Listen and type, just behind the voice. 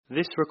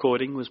This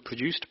recording was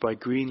produced by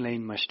Green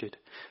Lane Masjid.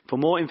 For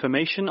more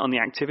information on the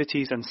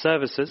activities and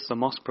services the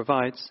mosque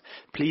provides,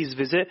 please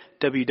visit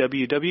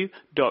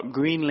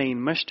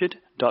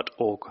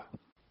www.greenlanemasjid.org.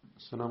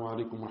 Assalamu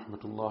alaikum wa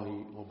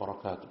rahmatullahi wa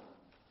barakatuh.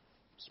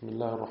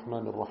 Bismillah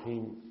ar-Rahman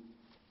ar-Rahim.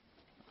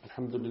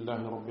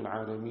 Alhamdulillahi rabbil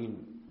alameen.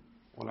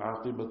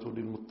 Wal-aqibatu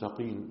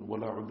lil-muttaqeen.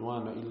 Wa-la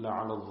udwana illa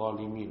ala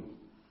al-zalimin.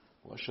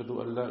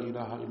 Wa-ashhadu an la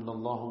ilaha illa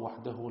Allah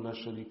wahdahu la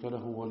sharika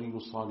lahu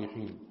waliyyu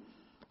salihin.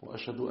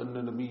 وأشهد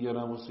أن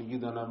نبينا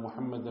وسيدنا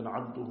محمدا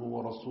عبده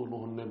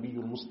ورسوله النبي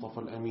المصطفى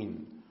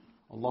الأمين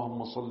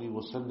اللهم صل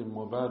وسلم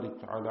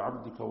وبارك على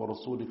عبدك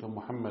ورسولك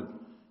محمد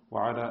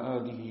وعلى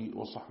آله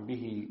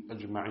وصحبه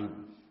أجمعين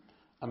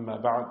أما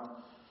بعد.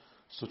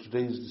 So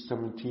today is the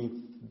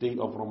 17th day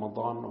of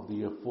Ramadan of the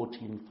year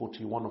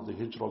 1441 of the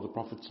Hijrah of the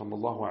Prophet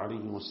sallallahu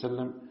alaihi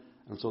wasallam,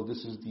 and so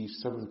this is the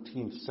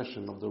 17th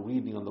session of the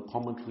reading and the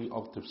commentary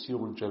of Tafsir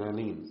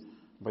al-Jalalain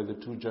by the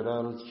two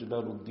Jalals,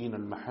 Jalaluddin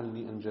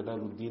al-Mahalli and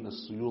Jalaluddin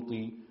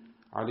al-Suyuti,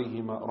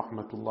 alayhima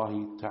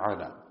rahmatullahi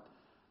ta'ala.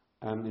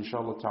 And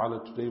inshallah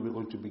ta'ala, today we're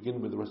going to begin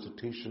with the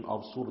recitation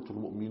of Surah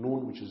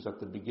Al-Mu'minun, which is at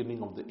the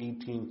beginning of the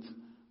 18th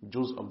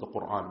juz of the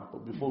Quran.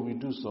 But before we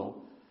do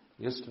so,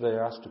 yesterday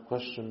I asked a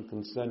question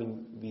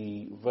concerning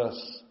the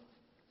verse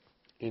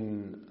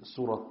in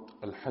Surah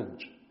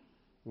Al-Hajj,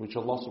 in which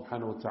Allah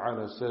subhanahu wa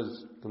ta'ala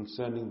says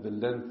concerning the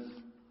length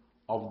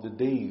of the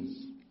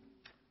days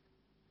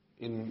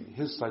in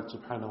His sight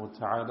subhanahu wa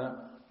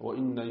ta'ala,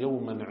 وَإِنَّ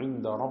يَوْمًا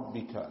عِنْدَ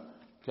رَبِّكَ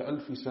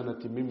كَأَلْفِ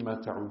سَنَةٍ مِمَّا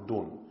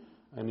تَعُدُّونَ.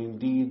 And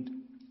indeed,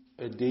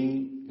 a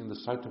day in the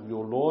sight of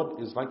your Lord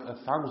is like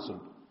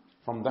 1,000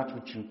 from that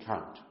which you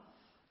count.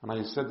 And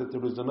I said that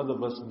there is another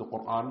verse in the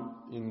Quran,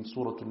 in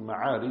Surah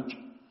Al-Ma'arij,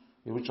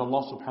 in which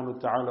Allah subhanahu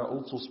wa ta'ala,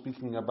 also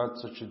speaking about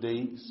such a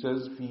day,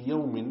 says, فِي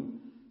يَوْمٍ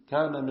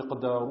كَانَ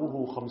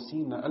مِقْدَارُهُ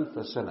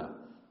 50,000 سَنَةً.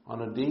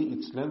 On a day,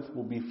 its length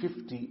will be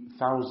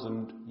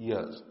 50,000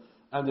 years.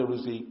 And there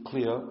is a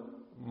clear,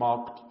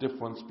 marked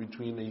difference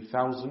between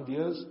 1,000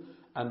 years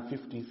and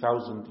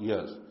 50,000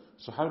 years.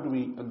 So how do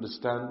we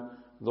understand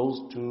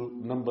those two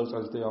numbers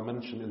as they are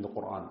mentioned in the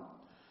Quran?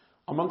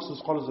 Amongst the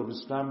scholars of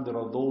Islam, there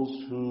are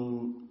those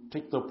who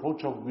take the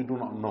approach of, we do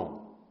not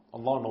know.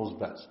 Allah knows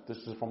best. This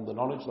is from the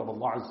knowledge that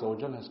Allah Azza wa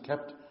Jal has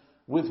kept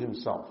with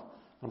Himself.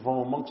 And from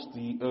amongst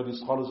the early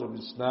scholars of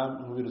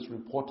Islam, who it is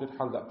reported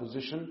held that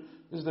position,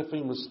 is the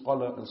famous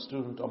scholar and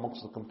student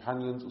amongst the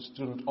companions, a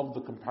student of the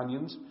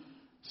companions,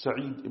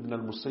 Sa'id ibn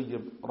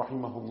al-Musayyib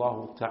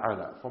rahimahullah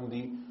ta'ala, from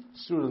the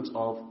students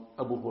of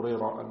Abu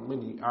Hurairah and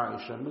many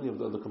Aisha and many of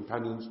the other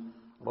companions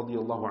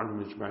radiyallahu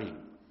anhum ajma'in.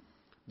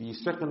 The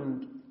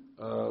second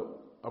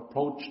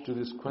approach to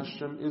this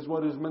question is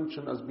what is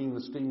mentioned as being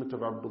the statement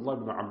of Abdullah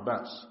ibn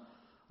Abbas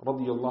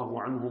radiyallahu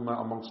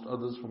anhuma, amongst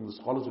others from the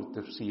scholars of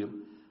tafsir,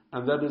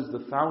 and that is the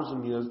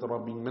 1,000 years that are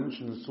being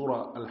mentioned in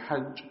Surah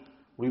Al-Hajj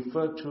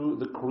refer to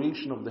the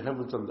creation of the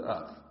heavens and the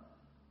earth.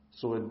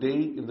 So a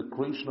day in the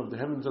creation of the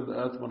heavens and the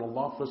earth, when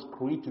Allah first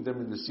created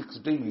them in the 6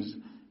 days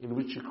in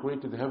which He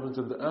created the heavens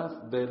and the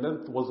earth, their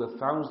length was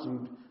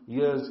 1,000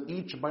 years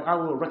each by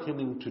our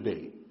reckoning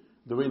today.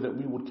 The way that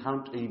we would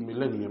count a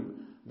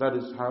millennium, that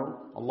is how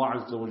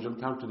Allah Azza wa Jal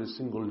counted a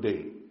single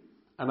day.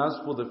 And as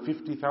for the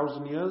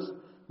 50,000 years,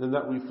 then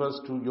that refers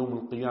to Yawm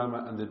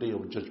al-Qiyamah and the Day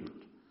of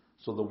Judgment.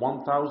 So the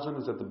 1,000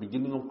 is at the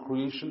beginning of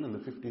creation and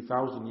the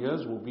 50,000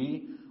 years will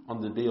be on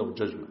the Day of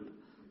Judgment.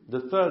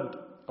 The third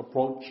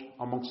approach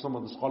amongst some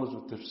of the scholars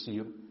of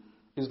tafsir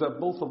is that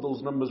both of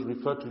those numbers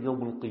refer to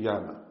Yawm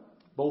al-Qiyamah.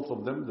 Both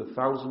of them, the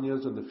 1,000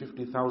 years and the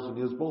 50,000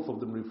 years, both of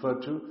them refer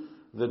to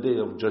the Day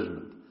of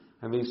Judgment.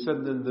 And they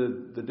said then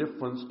the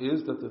difference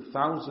is that the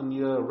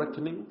 1,000-year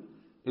reckoning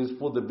is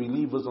for the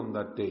believers on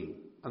that day,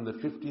 and the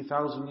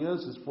 50,000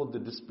 years is for the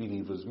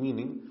disbelievers,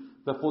 meaning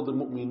that for the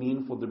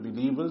mu'mineen, for the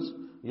believers,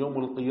 Yawm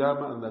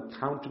al-Qiyamah and the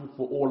counting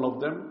for all of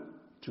them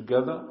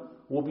together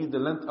will be the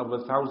length of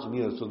 1,000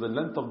 years. So the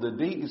length of the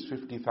day is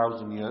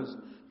 50,000 years,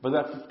 but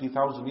that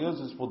 50,000 years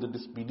is for the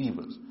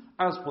disbelievers.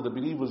 As for the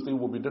believers, they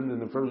will be done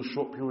in a very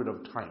short period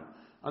of time.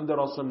 And there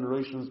are some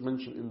narrations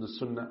mentioned in the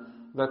Sunnah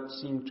that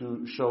seem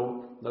to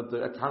show that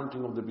the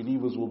accounting of the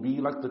believers will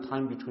be like the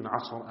time between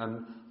Asr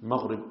and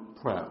Maghrib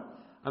prayer.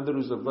 And there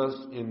is a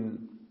verse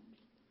in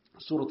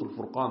Surah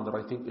Al-Furqan that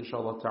I think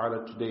inshallah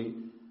ta'ala today,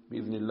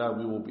 bi'idhnillah,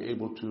 we will be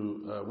able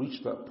to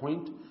reach that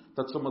point,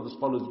 that some of the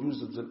scholars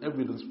use as an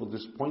evidence for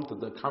this point, that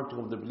the accounting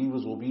of the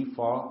believers will be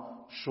far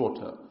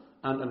shorter.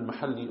 And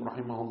Al-Mahalli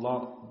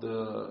rahimahullah,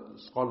 the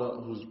scholar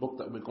whose book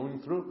that we're going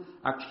through,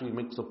 actually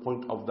makes a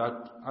point of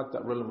that at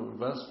that relevant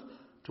verse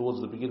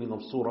towards the beginning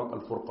of Surah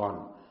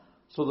Al-Furqan.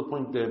 So the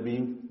point there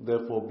being,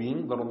 therefore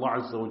being, that Allah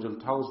Azza wa Jal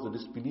tells the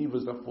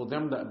disbelievers that for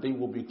them that day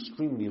will be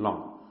extremely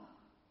long.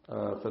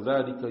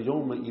 فَذَلِكَ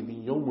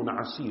يَوْمَئِذٍ يَوْمٌ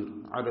عَسِيرٌ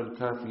عَلَى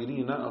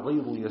الْكَافِرِينَ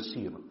غَيْرُ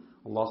يَسِيرٌ.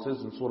 Allah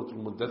says in Surah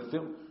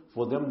Al-Muddathir,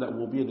 for them that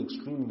will be an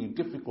extremely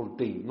difficult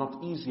day,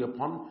 not easy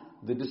upon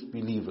the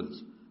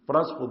disbelievers. But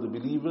as for the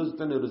believers,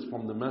 then it is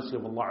from the mercy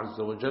of Allah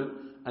Azza wa Jal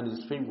and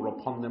His favor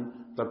upon them,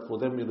 that for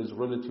them it is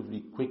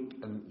relatively quick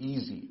and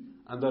easy.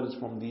 And that is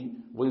from the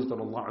ways that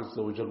Allah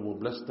Azza wa Jal will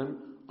bless them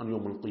on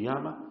Yawm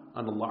al-Qiyamah,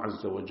 and Allah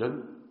Azza wa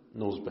Jal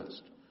knows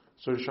best.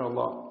 So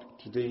inshallah,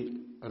 today,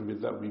 and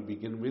with that we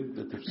begin with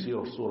the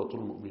tafsir of Surah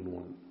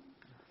Al-Mu'minun.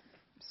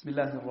 بسم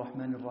الله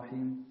الرحمن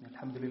الرحيم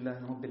الحمد لله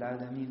رب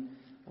العالمين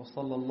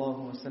وصلى الله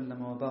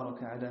وسلم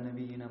وبارك على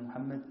نبينا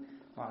محمد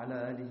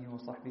وعلى آله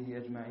وصحبه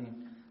أجمعين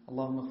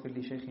اللهم اغفر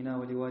لشيخنا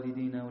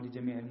ولوالدينا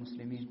ولجميع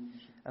المسلمين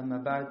أما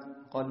بعد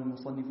قال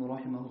المصنف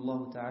رحمه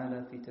الله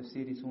تعالى في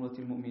تفسير سورة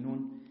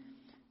المؤمنون.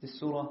 This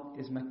surah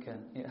is Meccan.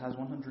 It has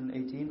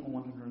 118 or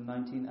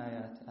 119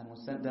 ayat and was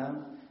sent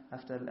down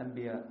after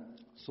Al-Anbiya.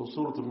 So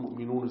Surah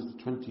Al-Mu'minun is the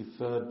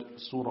 23rd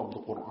surah of the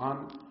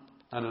Quran,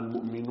 and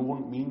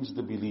Al-Mu'minun means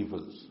the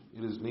believers.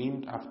 It is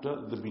named after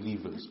the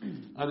believers.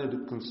 And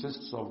it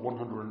consists of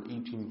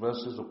 118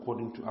 verses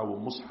according to our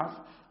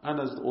Mus'haf. And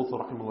as the author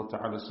Rahimahullah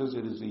Ta'ala says,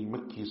 it is a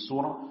Makki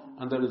surah,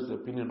 and that is the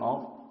opinion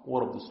of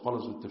all of the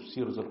scholars of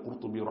tafsir, as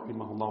Al-Qurtubi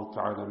Rahimahullah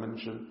Ta'ala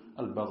mentioned,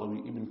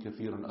 Al-Baghawi, Ibn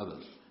Kathir and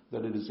others,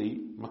 that it is a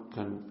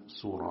Meccan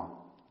surah.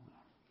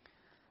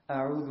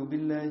 أعوذ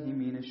بالله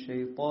من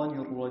الشيطان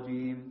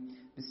الرجيم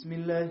بسم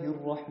الله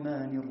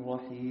الرحمن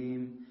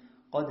الرحيم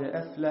قد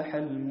أفلح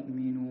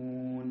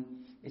المؤمنون.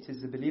 It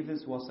is the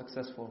believers who are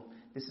successful.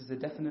 This is a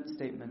definite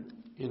statement.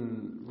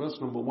 In verse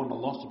number 1,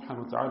 Allah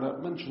subhanahu wa ta'ala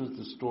mentions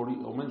the story,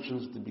 or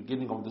mentions the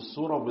beginning of the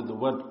surah with the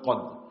word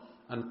qad.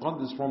 And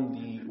qad is from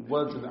the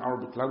words in the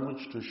Arabic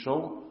language to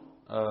show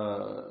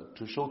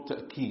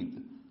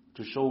ta'keed,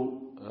 to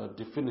show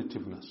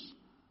definitiveness,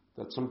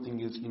 that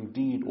something is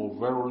indeed or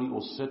verily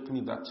or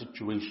certainly that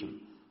situation.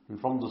 And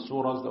from the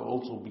surahs that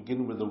also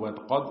begin with the word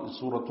qad is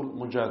Surah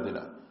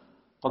Al-Mujadila.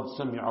 قَدْ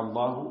سَمِعَ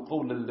اللَّهُ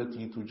قَوْلَ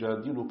الَّتِي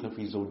تُجَادِلُكَ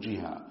فِي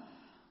زَوْجِهَا.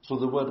 So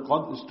the word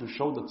qad is to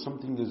show that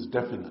something is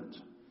definite.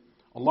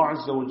 Allah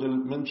Azza wa Jal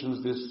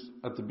mentions this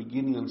at the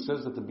beginning and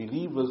says that the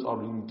believers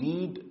are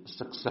indeed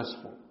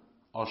successful,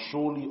 are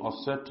surely or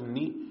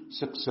certainly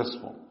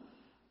successful.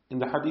 In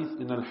the hadith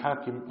in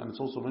Al-Hakim, and it's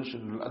also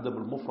mentioned in Al-Adab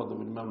Al-Mufrad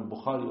of Imam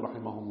Al-Bukhari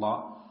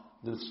rahimahullah,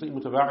 the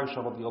statement of Aisha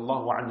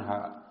radiallahu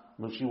anha,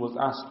 when she was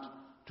asked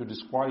to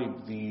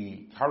describe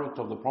the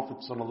character of the Prophet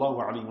sallallahu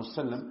alaihi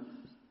wasallam,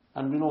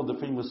 and we know the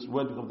famous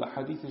wording of the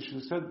hadith, and she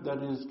said that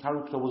his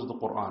character was the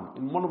Quran.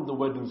 In one of the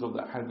wordings of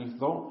the hadith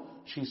though,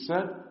 she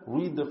said,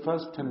 read the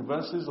first 10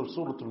 verses of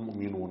Surah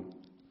Al-Mu'minun.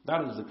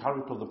 That is the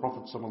character of the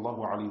Prophet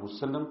sallallahu alaihi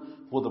wasallam.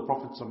 For the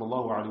Prophet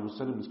sallallahu alaihi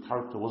wasallam, his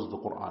character was the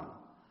Quran.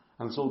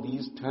 And so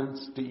these 10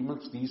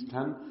 statements, these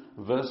 10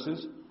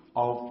 verses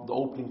of the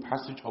opening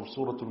passage of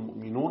Surah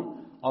Al-Mu'minun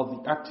are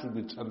the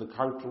attributes and the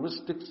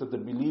characteristics that the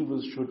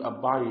believers should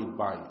abide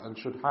by and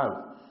should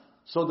have,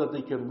 so that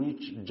they can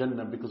reach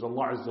Jannah, because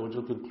Allah Azza wa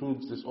Jal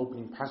concludes this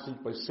opening passage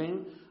by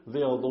saying,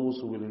 they are those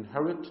who will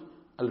inherit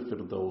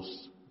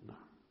Al-Firdaus.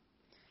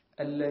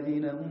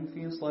 الذين هم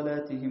في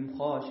صلاتهم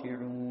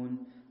خاشعون.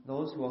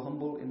 Those who are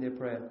humble in their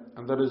prayer.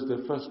 And that is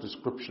their first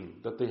description,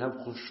 that they have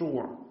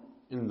khushu'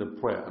 in the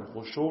prayer. And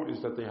khushu'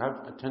 is that they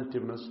have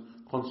attentiveness,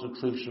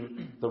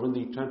 concentration, that when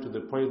they turn to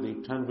the prayer, they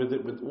turn with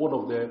it with all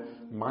of their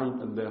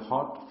mind and their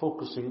heart,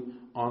 focusing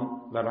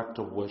on that act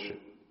of worship.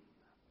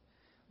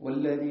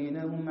 وَالَّذِينَ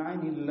هُمْ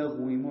عَنِ اللَّغْوِ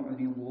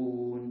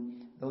مُعْرِضُونَ.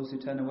 Those who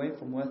turn away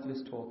from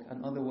worthless talk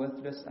and other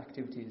worthless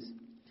activities.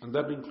 And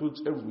that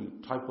includes every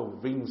type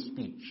of vain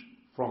speech,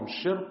 from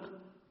shirk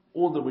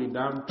all the way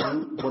down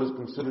to what is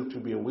considered to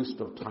be a waste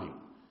of time.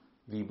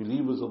 The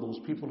believers are those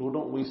people who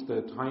don't waste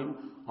their time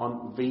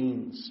on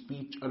vain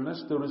speech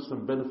unless there is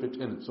some benefit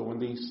in it. So when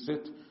they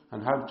sit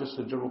and have just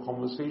a general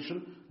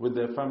conversation with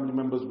their family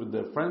members, with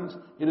their friends,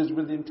 it is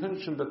with the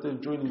intention that they're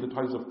joining the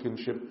ties of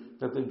kinship,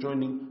 that they're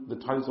joining the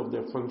ties of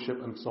their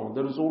friendship and so on.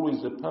 There is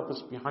always a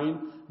purpose behind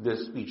their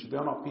speech. They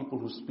are not people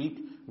who speak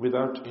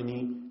without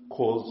any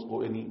cause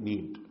or any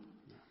need.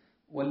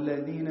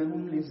 وَالَّذِينَ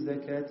هُمْ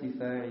لِلزَّكَاةِ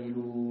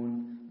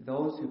فَاعِلُونَ.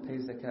 Those who pay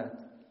zakat.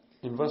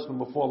 In verse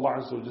number 4,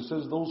 Allah Azza wa Jalla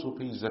says, those who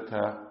pay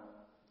zakah,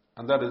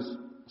 and that is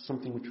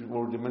something which we've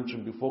already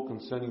mentioned before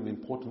concerning the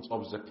importance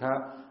of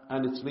zakah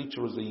and its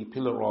nature as a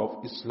pillar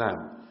of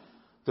Islam.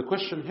 The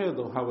question here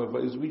though, however,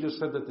 is we just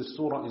said that this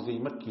surah is a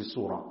Makki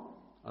surah,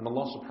 and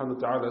Allah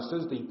subhanahu wa ta'ala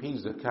says they pay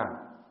zakah.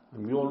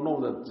 And we all know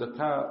that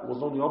zakah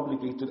was only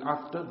obligated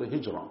after the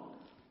hijrah.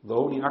 The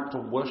only act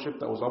of worship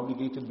that was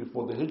obligated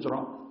before the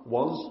hijrah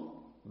was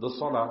the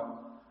salah,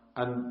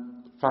 and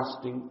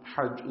fasting,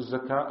 hajj,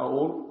 zakah are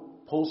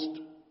all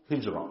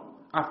post-hijrah,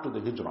 after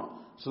the hijrah.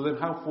 So then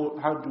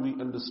how do we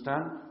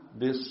understand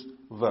this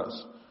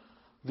verse?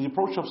 The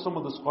approach of some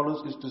of the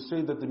scholars is to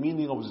say that the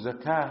meaning of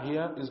zakah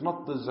here is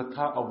not the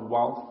zakah of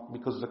wealth,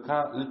 because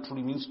zakah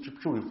literally means to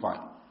purify.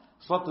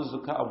 It's not the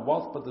zakah of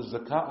wealth, but the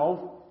zakah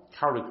of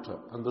character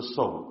and the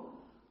soul.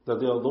 That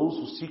they are those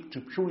who seek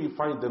to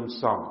purify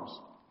themselves.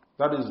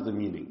 That is the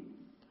meaning.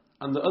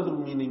 And the other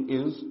meaning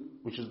is,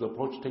 which is the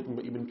approach taken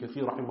by Ibn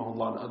Kathir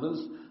rahimahullah and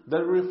others,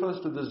 that refers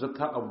to the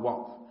zakah of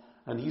wealth.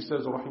 And he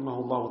says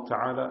rahimahullah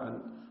ta'ala,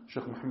 and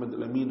Shaykh Muhammad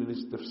al-Amin in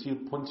his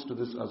tafsir points to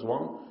this as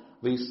well,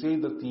 they say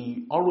that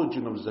the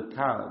origin of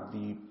zakah,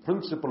 the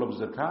principle of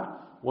zakah,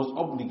 was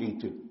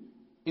obligated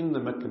in the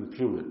Meccan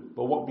period.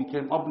 But what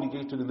became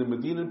obligated in the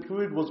Medinan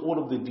period was all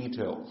of the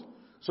details.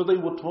 So they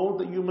were told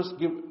that you must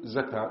give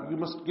zakah, you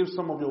must give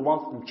some of your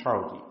wealth in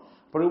charity.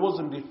 But it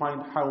wasn't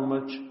defined how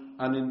much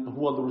and in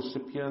who are the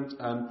recipients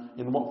and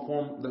in what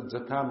form that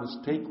zakah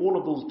must take. All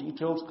of those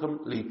details come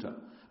later.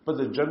 But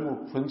the general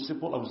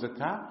principle of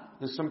zakah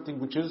is something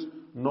which is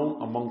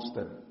known amongst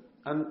them.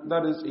 And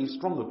that is a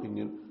strong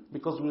opinion,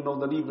 because we know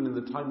that even in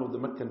the time of the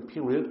Meccan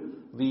period,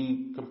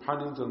 the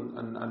companions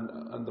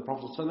and the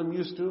Prophet ﷺ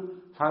used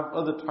to have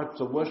other types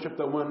of worship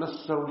that weren't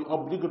necessarily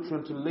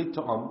obligatory until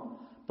later on,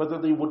 but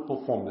that they would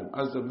perform them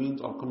as a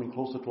means of coming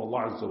closer to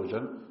Allah Azza wa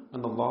Jal,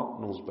 and Allah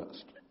knows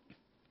best.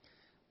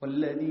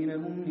 وَالَّذِينَ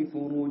هُمْ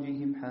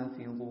لِفُرُوجِهِمْ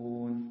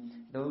حَافِظُونَ.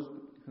 Those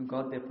who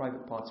guard their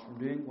private parts from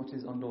doing what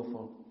is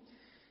unlawful.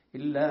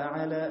 إِلَّا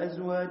عَلَى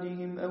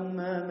أَزْوَاجِهِمْ أَوْ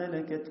مَا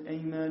مَلَكَتْ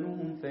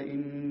أَيْمَانُهُمْ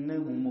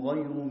فَإِنَّهُمْ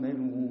غَيْرُ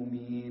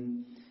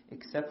مَلُومِينَ.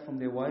 Except from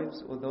their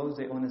wives or those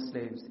they own as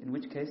slaves, in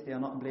which case they are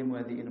not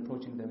blameworthy in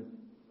approaching them.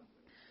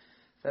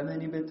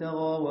 فَمَنِ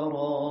ابْتَغَى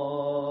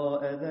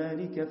وَرَاءَ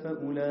ذَلِكَ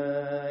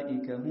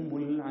فَأُولَئِكَ هُمُ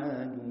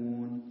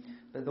الْعَادُونَ.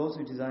 But those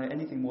who desire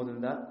anything more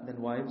than that,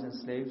 than wives and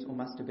slaves or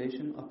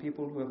masturbation, are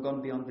people who have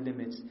gone beyond the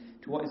limits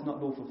to what is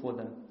not lawful for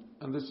them.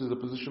 And this is the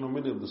position of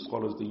many of the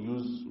scholars. They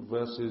use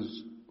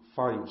verses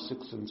 5,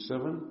 6 and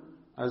 7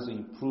 as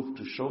a proof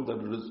to show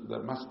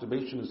that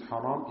masturbation is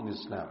haram in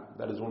Islam.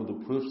 That is one of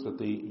the proofs that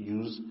they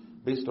use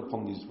based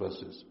upon these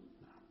verses.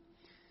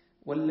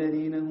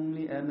 وَالَّذِينَ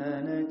هُمْ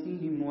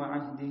لِأَمَانَاتِهِمْ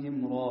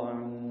وَعَهْدِهِمْ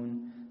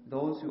رَاعُونَ.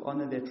 Those who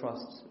honor their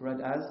trusts,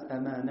 read as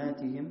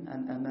أَمَانَاتِهِمْ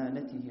and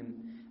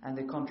أَمَانَتِهِمْ, and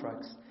their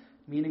contracts,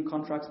 meaning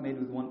contracts made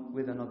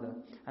with another,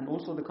 and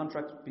also the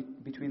contracts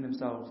between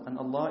themselves, and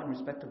Allah in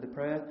respect of the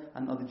prayer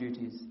and other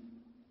duties.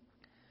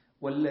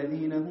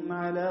 وَالَّذِينَ هُمْ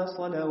عَلَى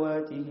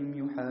صَلَوَاتِهِمْ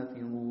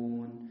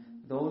يُحَافِظُونَ.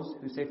 Those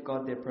who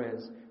safeguard their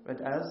prayers,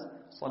 read as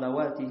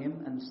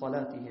صَلَوَاتِهِمْ and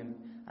صَلَاتِهِمْ,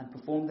 and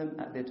perform them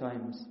at their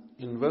times.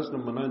 In verse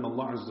number 9,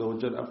 Allah Azza wa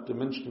Jal, after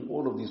mentioning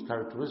all of these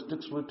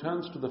characteristics,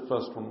 returns to the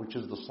first one, which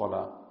is the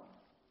salah.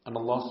 And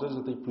Allah says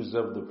that they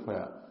preserve the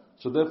prayer.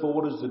 So therefore,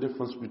 what is the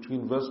difference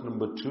between verse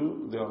number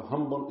 2, they are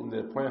humble in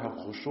their prayer, have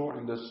khushu'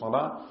 in their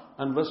salah,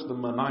 and verse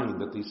number 9,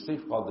 that they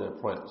safeguard their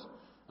prayers?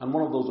 And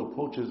one of those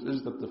approaches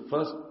is that the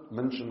first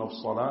mention of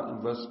salah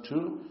in verse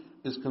 2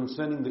 is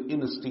concerning the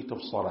inner state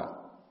of salah,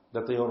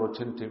 that they are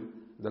attentive,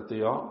 that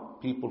they are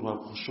people who have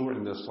khushu'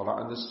 in their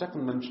salah. And the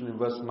second mention in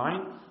verse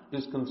 9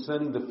 is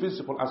concerning the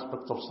physical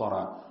aspects of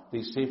salah.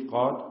 They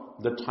safeguard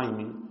the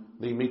timing,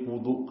 they make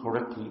wudu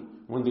correctly.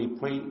 When they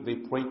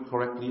pray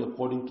correctly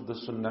according to the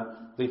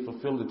sunnah, they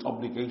fulfill its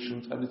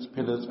obligations and its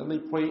pillars, and they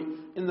pray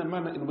in the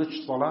manner in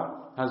which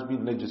salah has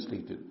been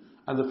legislated.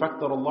 And the fact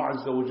that Allah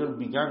Azza wa Jal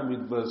began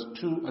with verse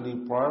 2 and He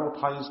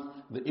prioritized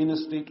the inner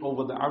state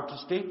over the outer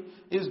state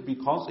is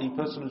because a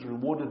person is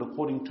rewarded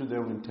according to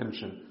their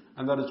intention.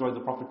 And that is why the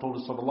Prophet told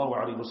us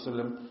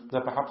ﷺ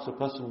that perhaps a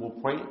person will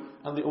pray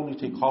and they only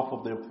take half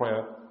of their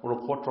prayer, or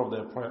a quarter of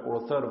their prayer,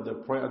 or a third of their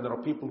prayer, and there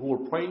are people who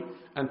will pray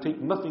and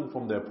take nothing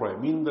from their prayer,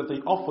 meaning that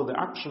they offer the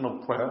action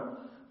of prayer,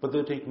 but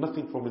they take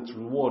nothing from its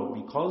reward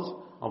because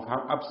of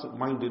how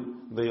absent-minded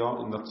they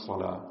are in that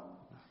salah.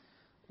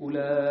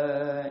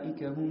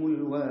 أُولَئِكَ هُمُ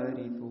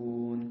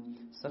الْوَارِثُونَ.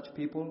 Such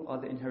people are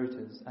the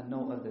inheritors and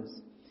no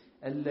others.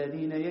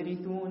 الَّذِينَ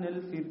يَرِثُونَ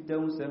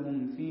الْفِرْدَوْسَ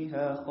هُمْ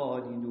فِيهَا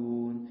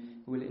خَالِدُونَ.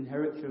 Who will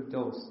inherit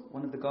Firdaus,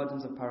 one of the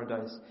gardens of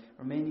paradise,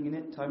 remaining in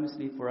it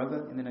timelessly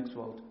forever in the next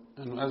world.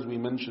 And as we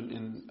mentioned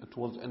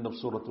towards the end of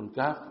Surah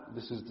Al-Kahf,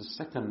 this is the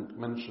second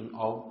mention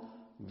of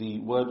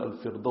the word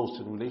Al-Firdaus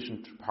in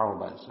relation to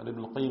paradise. And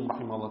Ibn Al-Qayyim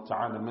rahimahullah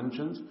ta'ala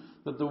mentions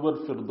that the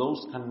word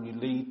Firdaus can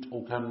relate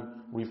or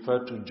can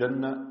refer to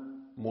Jannah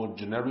more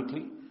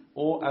generically,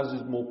 or as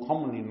is more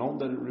commonly known,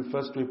 that it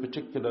refers to a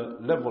particular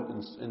level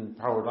in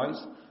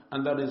paradise,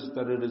 and that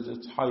it is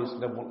its highest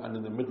level, and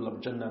in the middle of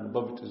Jannah and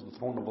above it is the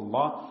throne of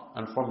Allah,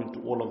 and from it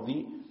all of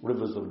the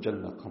rivers of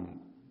Jannah come.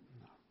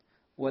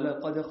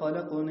 وَلَقَدْ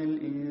خَلَقْنَا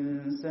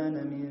الْإِنسَانَ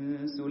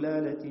مِنْ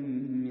سُلَالَةٍ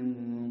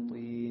مِّن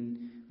طِينٍ.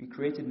 We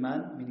created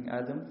man, meaning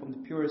Adam, from the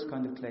purest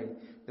kind of clay.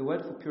 The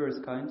word for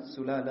purest kind,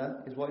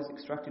 sulala, is what is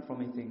extracted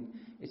from a thing.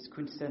 It's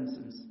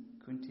quintessence.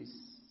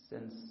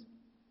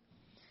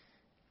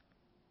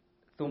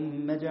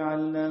 ثُمَّ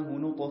جَعَلْنَاهُ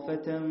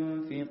نُطْفَةً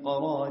فِي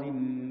قَرَارٍ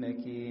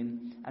مَكِينٍ.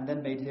 And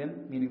then made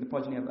him, meaning the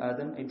progeny of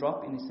Adam, a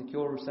drop in a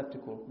secure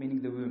receptacle,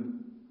 meaning the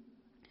womb.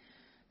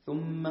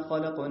 ثُمَّ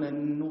خَلَقْنَا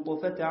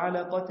النُّطْفَةَ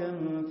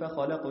عَلَقَةً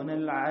فَخَلَقْنَا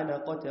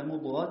الْعَلَقَةَ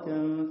مُضْغَةً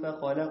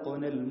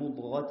فَخَلَقْنَا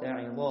الْمُضْغَةَ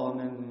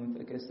عِظَامًا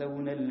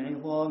فَكَسَوْنَا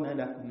الْعِظَامَ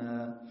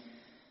لَحْمًا.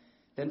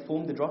 Then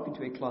formed the drop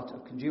into a clot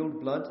of congealed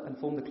blood, and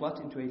formed the clot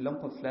into a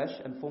lump of flesh,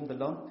 and formed the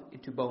lump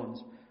into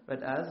bones,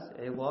 read as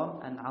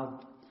عِظَام and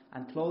عَظْم,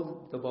 and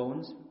clothed the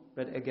bones,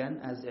 read again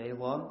as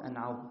عِظَام and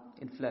عَظْم,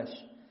 in flesh.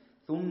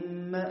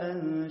 ثُمَّ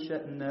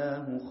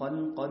أَنشَأْنَاهُ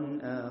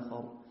خَلْقًا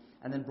آخَرَ.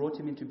 And then brought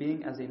him into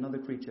being as another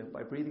creature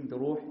by breathing the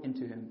ruh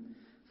into him.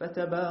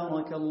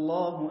 فَتَبَارَكَ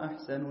اللَّهُ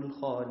أَحْسَنُ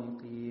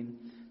الْخَالِقِينَ.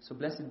 So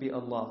blessed be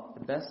Allah,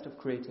 the best of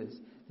creators,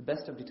 the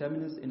best of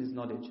determiners in His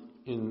knowledge.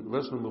 In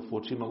verse number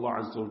 14,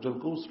 Allah Azza wa Jal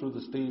goes through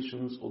the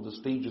stations or the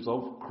stages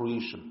of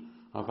creation,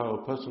 of how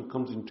a person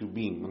comes into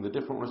being. And the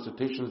different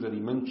recitations that He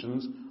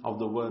mentions of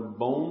the word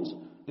bones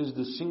is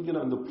the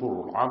singular and the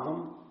plural.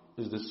 Azam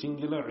is the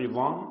singular,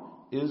 Idam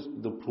is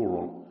the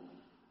plural.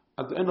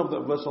 At the end of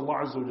that verse,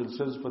 Allah Azza wa Jal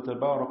says,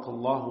 فَتَبَارَكَ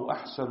اللَّهُ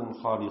أَحْسَنُ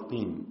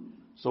الْخَالِقِينَ.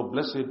 So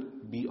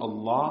blessed be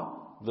Allah,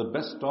 the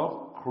best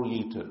of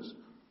creators.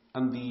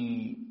 And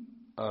the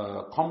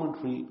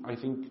commentary, I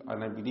think,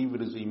 and I believe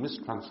it is a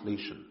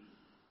mistranslation.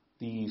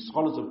 The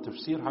scholars of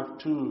tafsir have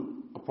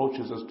two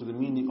approaches as to the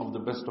meaning of the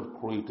best of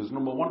creators.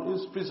 Number one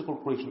is physical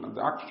creation, and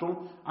the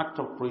actual act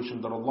of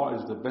creation, that Allah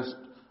is the best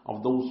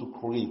of those who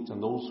create,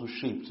 and those who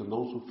shapes, and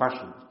those who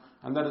fashions.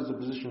 And that is the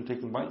position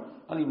taken by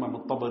Al-Imam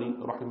al-Tabari,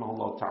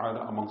 rahimahullah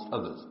ta'ala, amongst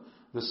others.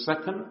 The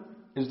second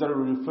is that it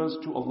refers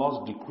to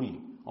Allah's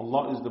decree.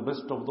 Allah is the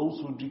best of those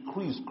who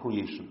decrees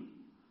creation.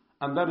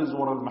 And that is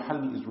what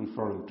Al-Mahalli is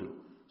referring to.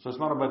 So it's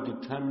not about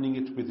determining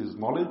it with his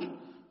knowledge,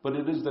 but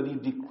it is that he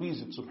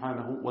decrees it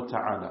subhanahu wa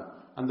ta'ala.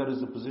 And that is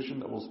the position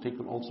that was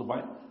taken also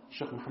by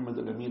Shaykh Muhammad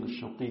al-Amin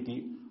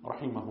al-Shanqiti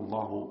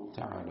rahimahullah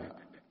ta'ala.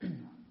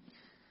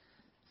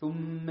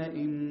 ثُمَّ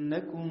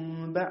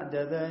إِنَّكُمْ بَعْدَ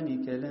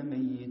ذَلِكَ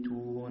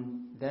لَمَيِّتُونَ.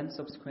 Then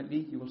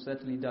subsequently you will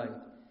certainly die.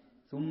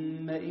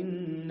 ثُمَّ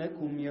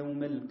إِنَّكُمْ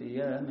يَوْمَ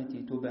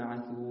الْقِيَامَةِ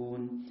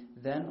تُبْعَثُونَ.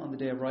 Then on the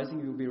day of rising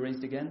you will be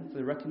raised again for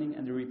the reckoning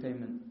and the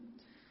repayment.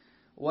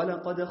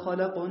 وَلَقَدْ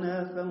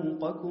خَلَقْنَا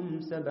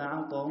فَوْقَكُمْ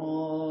سَبْعَ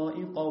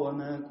طَرَائِقَ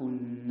وَمَا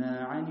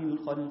كُنَّا عَنِ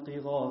الْخَلْقِ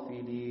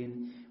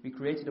غَافِلِينَ. We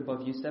created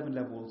above you 7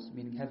 levels,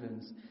 meaning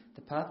heavens,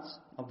 the paths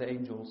of the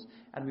angels,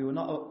 and we were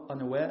not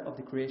unaware of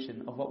the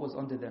creation of what was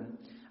under them,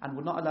 and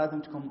would not allow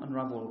them to come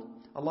unraveled.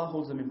 Allah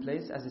holds them in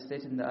place, as is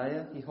stated in the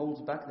ayah. He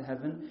holds back the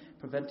heaven,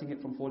 preventing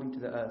it from falling to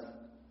the earth.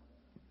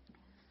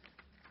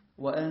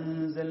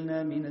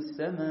 وَأَنزَلْنَا مِنَ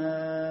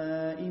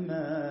السَّمَاءِ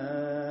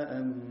مَاءً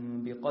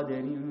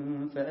بِقَدَرٍ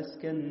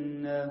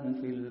فَأَسْكَنَّاهُ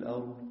فِي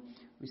الْأَرْضِ.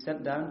 We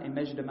sent down a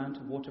measured amount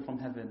of water from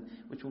heaven,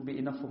 which will be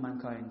enough for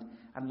mankind,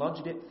 and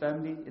lodged it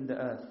firmly in the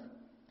earth.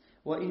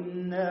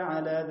 وَإِنَّا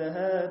عَلَى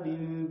ذَهَابٍ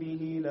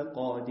بِهِ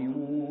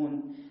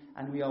لَقَادِرُونَ.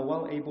 And we are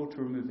well able to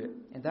remove it.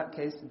 In that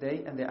case,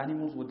 they and their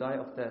animals will die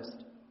of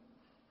thirst.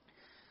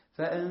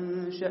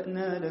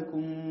 فَأَنشَأْنَا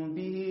لَكُمْ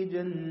بِهِ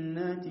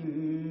جَنَّاتٍ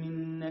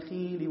مِّن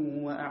نَخِيلٍ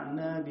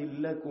وَأَعْنَابٍ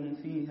لَكُمْ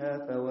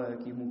فِيهَا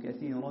فَوَاكِهُ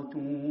كَثِيرَةٌ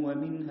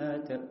وَمِنْهَا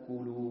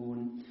تَأْكُلُونَ.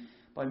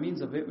 By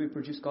means of it we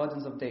produce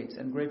gardens of dates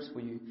and grapes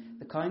for you,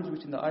 the kinds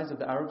which in the eyes of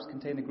the Arabs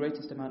contain the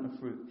greatest amount of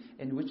fruit,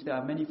 in which there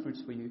are many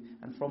fruits for you,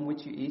 and from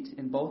which you eat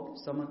in both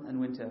summer and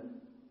winter.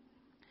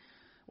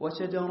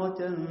 وَشَجَرَةً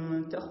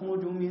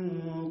تَخْرُجُ مِن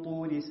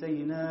طُورِ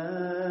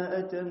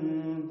سَيْنَاءَ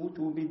تَنبُتُ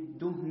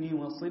بِالدُّهْنِ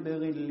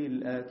وَصِبْغٍ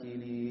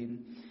لِلْآكِلِينَ.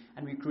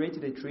 And we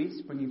created a tree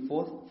springing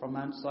forth from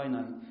Mount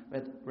Sinai,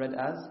 read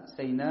as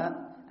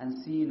Sayna and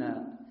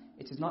Sina.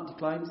 It is not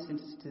declined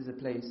since it is a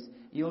place,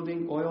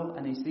 yielding oil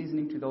and a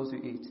seasoning to those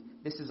who eat.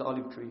 This is the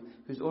olive tree,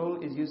 whose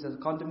oil is used as a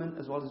condiment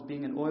as well as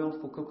being an oil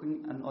for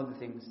cooking and other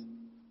things.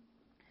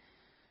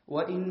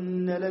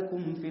 وَإِنَّ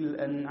لَكُمْ فِي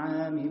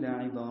الْأَنْعَامِ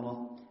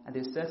لَعِبَرَةً. And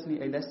there is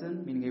certainly a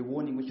lesson, meaning a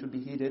warning which should be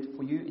heeded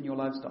for you in your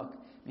livestock,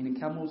 meaning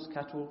camels,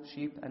 cattle,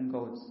 sheep and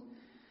goats.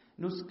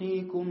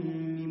 نُسْقِيكُم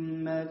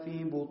مِّمَّا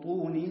فِي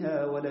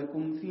بُطُونِهَا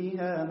وَلَكُمْ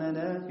فِيهَا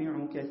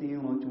مَنَافِعُ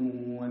كَثِيرَةٌ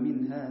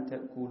وَمِنْهَا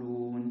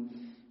تَأْكُلُونَ.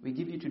 We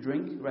give you to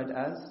drink, read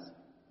as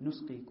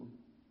نُسْقِيكُم.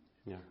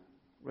 Yeah.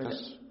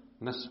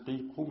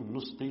 نسقيكم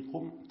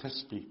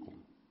تسقيكم.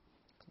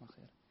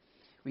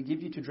 We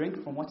give you to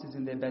drink from what is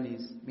in their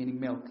bellies, meaning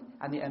milk,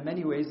 and there are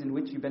many ways in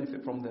which you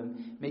benefit from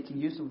them, making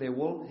use of their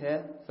wool,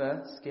 hair,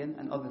 fur, skin,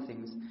 and other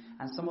things,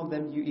 and some of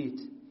them you eat.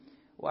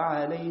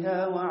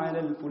 وَعَلَيْهَا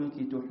وَعَلَى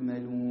الْفُلْكِ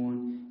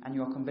تُحْمَلُونَ. And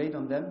you are conveyed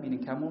on them,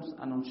 meaning camels,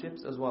 and on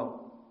ships as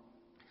well.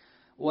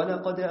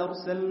 وَلَقَدْ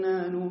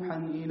أَرْسَلْنَا نُوحًا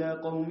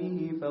إِلَىٰ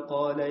قَوْمِهِ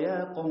فَقَالَ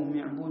يَا قَوْمِ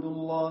اعْبُدُوا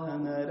اللَّهَ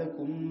مَا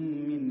لَكُمْ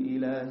مِنْ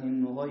إِلَٰهٍ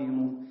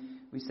غَيْرُهُ.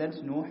 We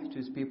sent Nuh to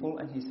his people,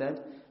 and he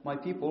said, My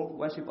people,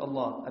 worship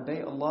Allah,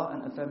 obey Allah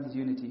and affirm His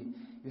unity.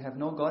 You have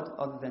no God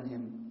other than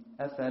Him.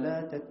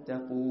 أَفَلَا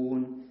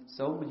تَتَّقُونَ.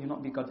 So will you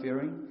not be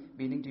God-fearing?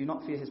 Meaning, do you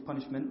not fear His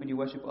punishment when you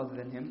worship other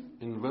than Him?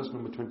 In verse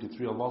number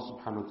 23, Allah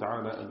subhanahu wa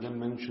ta'ala again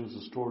mentions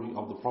the story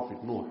of the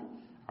Prophet Nuh,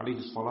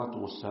 alayhi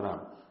salatu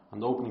wassalam.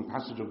 And the opening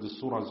passage of this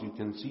surah, as you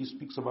can see,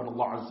 speaks about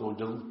Allah Azza wa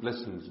Jalla's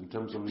blessings in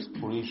terms of His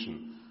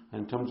creation,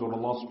 and in terms of what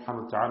Allah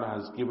subhanahu wa ta'ala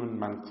has given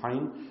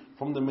mankind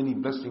from the many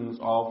blessings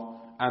of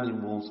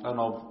animals and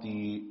of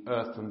the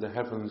earth and the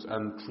heavens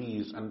and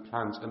trees and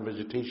plants and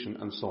vegetation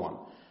and so on.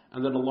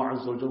 And then Allah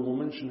Azza wa Jalla will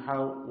mention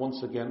how,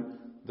 once again,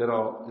 there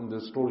are in the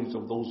stories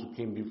of those who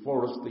came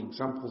before us, the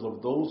examples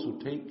of those who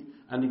take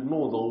and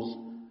ignore those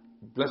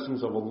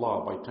blessings of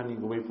Allah by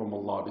turning away from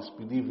Allah,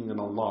 disbelieving in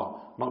Allah,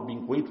 not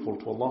being grateful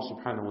to Allah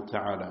subhanahu wa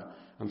ta'ala.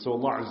 And so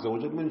Allah Azza wa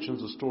Jalla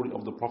mentions the story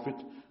of the Prophet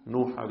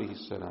Nuh alayhi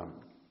salam.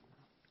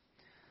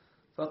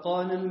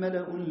 فقال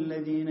الملأ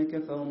الذين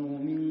كفروا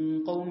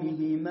من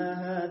قومه ما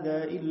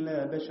هذا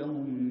إلا بشر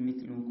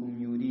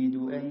مثلكم يريد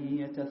أن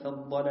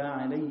يتفضل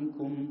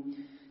عليكم.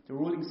 The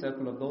ruling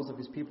circle of those of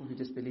his people who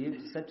disbelieved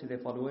said to their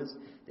followers,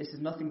 this is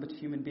nothing but a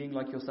human being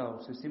like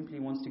yourselves who simply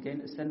wants to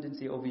gain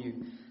ascendancy over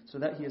you, so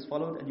that he is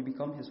followed and you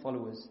become his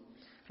followers.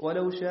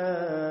 وَلَوْ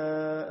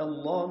شَاءَ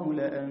اللَّهُ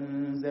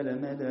لَأَنزَلَ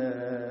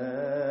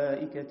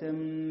مَلَائِكَةً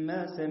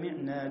مَا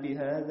سَمِعْنَا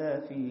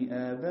بِهَذَا فِي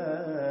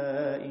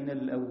آبَائِنَا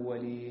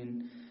الْأَوَّلِينَ.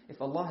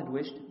 If Allah had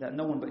wished that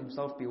no one but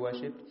himself be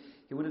worshipped,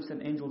 he would have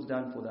sent angels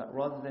down for that,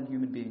 rather than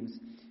human beings.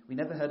 We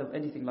never heard of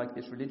anything like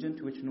this religion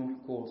to which Nuh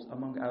calls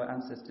among our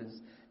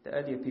ancestors, the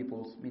earlier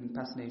peoples, meaning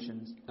past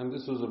nations. And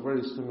this was a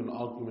very similar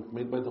argument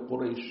made by the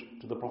Quraysh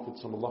to the Prophet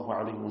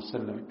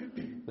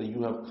ﷺ, that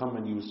you have come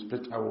and you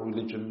split our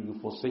religion,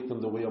 you've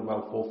forsaken the way of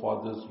our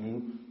forefathers,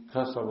 you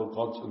curse our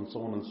gods, and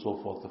so on and so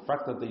forth. The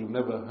fact that they've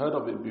never heard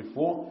of it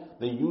before,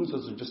 they use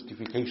as a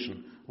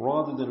justification,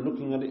 rather than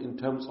looking at it in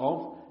terms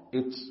of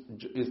its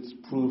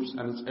proofs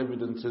and its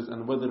evidences,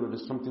 and whether it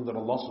is something that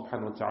Allah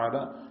subhanahu wa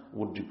ta'ala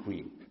would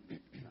decree.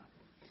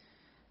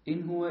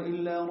 إن هو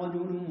إلا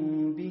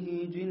رجل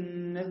به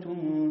جنة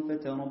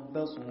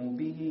فتربصوا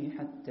به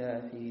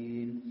حتى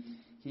حين.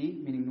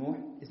 He, meaning Nuh,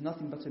 is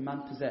nothing but a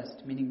man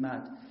possessed, meaning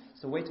mad.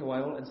 So wait a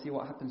while and see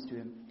what happens to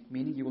him,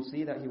 meaning you will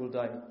see that he will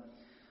die.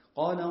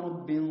 قال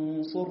رب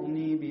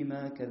انصرني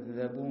بما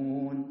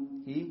كذبون.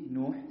 He,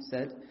 Nuh,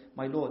 said,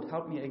 my Lord,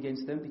 help me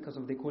against them because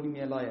of their calling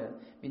me a liar,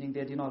 meaning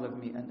their denial of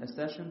me and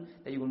assertion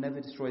that you will never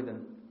destroy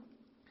them.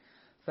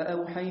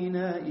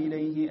 فأوحينا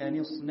إليه أن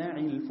اصنع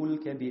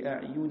الفلك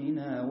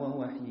بأعيننا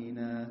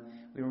ووحينا.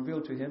 We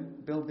revealed to him,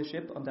 build the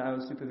ship under our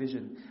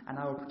supervision and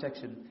our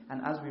protection,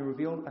 and as we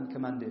revealed and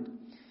commanded.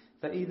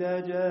 فإذا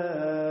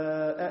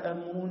جاء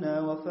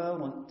أمرنا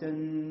وفارت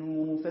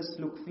النور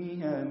فاسلك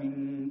فيها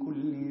من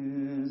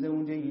كل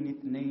زوجين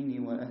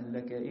اثنين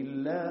وأهلك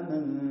إلا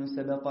من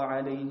سبق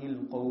عليه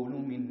القول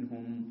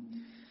منهم.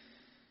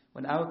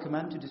 When our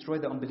command to destroy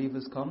the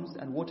unbelievers comes,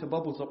 and water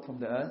bubbles up from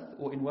the earth,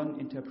 or in one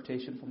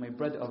interpretation from a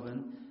bread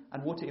oven,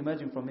 and water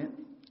emerging from it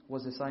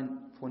was a sign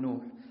for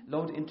Nuh.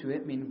 Load into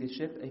it, meaning the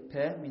ship, a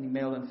pair, meaning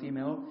male and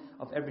female,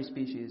 of every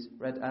species,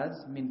 read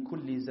as min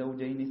kulli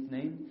zawjayn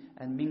ithnayn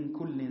and min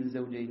kullin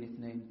zawjayn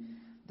ithnayn.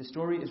 The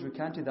story is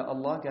recounted that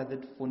Allah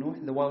gathered for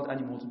Nuh the wild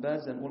animals,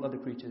 birds and all other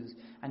creatures,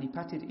 and he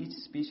patted each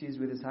species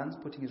with his hands,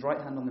 putting his right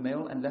hand on the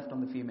male and left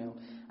on the female,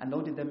 and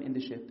loaded them in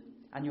the ship.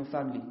 And your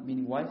family,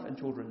 meaning wife and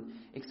children,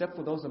 except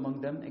for those among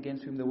them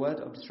against whom the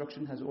word of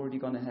destruction has already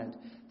gone ahead.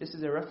 This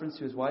is a reference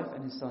to his wife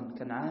and his son,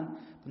 Canaan,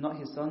 but not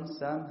his sons,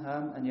 Sam,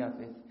 Ham, and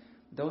Japheth.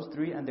 Those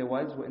three and their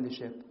wives were in the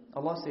ship.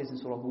 Allah says in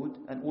Surah Hud,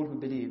 and all who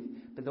believe,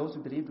 but those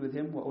who believed with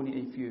him were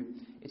only a few.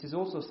 It is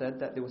also said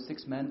that there were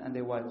 6 men and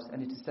their wives,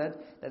 and it is said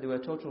that there were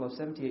a total of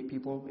 78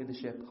 people in the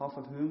ship, half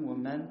of whom were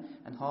men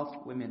and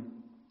half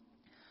women.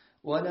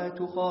 وَلَا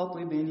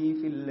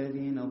تُخَاطِبْنِي فِي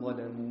الَّذِينَ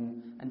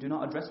ظَلَمُوا. And do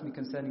not address me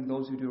concerning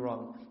those who do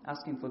wrong,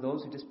 asking for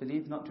those who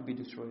disbelieve not to be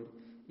destroyed.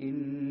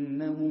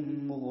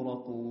 إِنَّهُمْ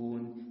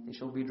مُغْرَقُونَ. They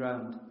shall be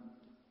drowned.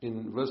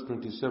 In verse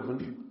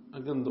 27,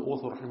 again the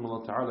author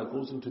rahimahullah ta'ala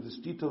goes into this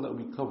detail that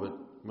we covered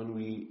when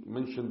we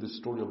mentioned this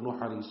story of Nuh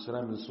alayhi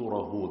salam in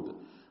Surah Hud.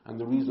 And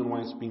the reason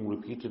why it's being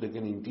repeated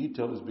again in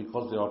detail is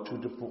because there are 2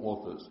 different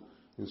authors.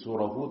 In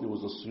Surah Hud, it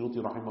was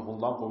As-Suyuti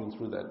rahimahullah going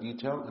through that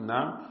detail, and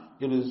now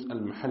it is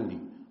Al-Mahalli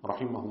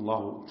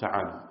rahimahullah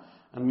ta'ala.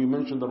 And we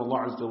mentioned that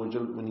Allah Azza wa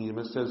Jal, when He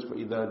says,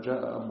 فَإِذَا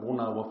جَاءَ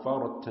أَمْرُنَا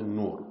وَفَارَتْ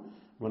التَّنُّورِ,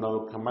 when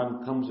our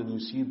command comes and you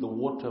see the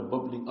water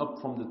bubbling up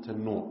from the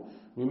tanur.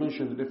 We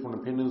mentioned the different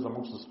opinions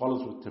amongst the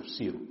scholars with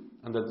tafsir,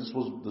 and that this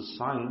was the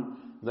sign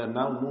that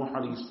now Nuh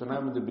alayhi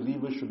salam and the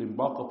believers should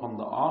embark upon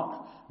the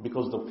ark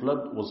because the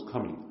flood was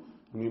coming.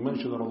 And we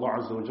mentioned that Allah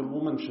Azza wa Jal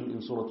will mention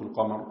in Surah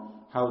Al-Qamar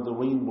how the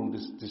rain will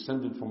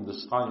descended from the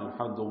sky and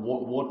how the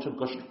water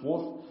gushed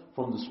forth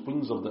from the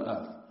springs of the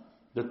earth.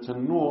 The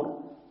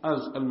tanur,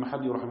 as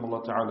Al-Mahalli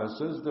rahimahullah ta'ala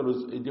says, there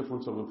is a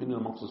difference of opinion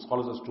amongst the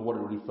scholars as to what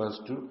it refers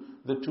to.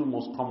 The 2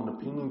 most common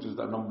opinions is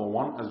that number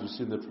 1, as you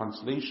see in the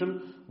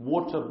translation,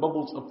 water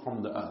bubbles up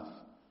from the earth.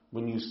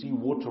 When you see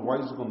water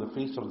rising on the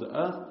face of the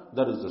earth,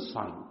 that is a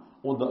sign.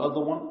 Or the other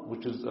one,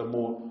 which is a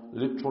more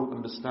literal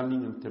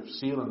understanding in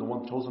tafsir, and the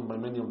one chosen by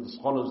many of the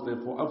scholars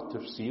therefore of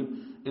tafsir,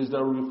 is that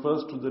it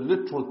refers to the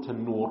literal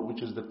tanur,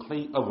 which is the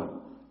clay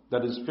oven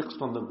that is fixed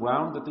on the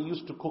ground that they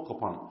used to cook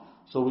upon.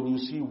 So when you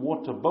see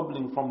water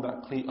bubbling from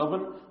that clay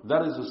oven,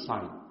 that is a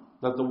sign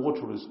that the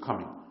water is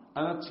coming.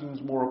 And that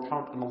seems more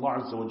apparent, and Allah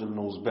Azza wa Jalla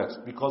knows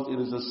best, because it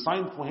is a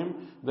sign for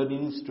him that he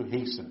needs to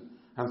hasten.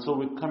 And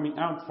so it coming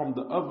out from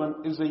the oven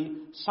is a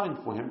sign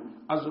for him,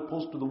 as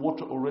opposed to the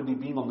water already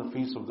being on the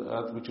face of the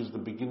earth, which is the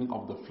beginning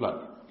of the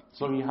flood.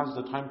 So he has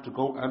the time to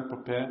go and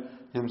prepare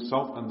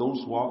himself and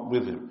those who are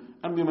with him.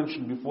 And we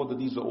mentioned before that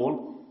these are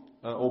all,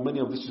 or many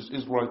of this is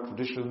Israelite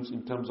traditions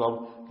in terms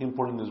of him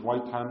putting his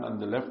right hand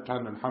and the left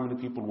hand and how many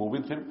people were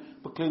with him.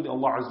 But clearly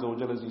Allah Azza wa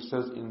Jalla, as He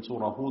says in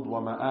Surah Hud,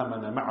 وَمَا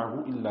آمَنَ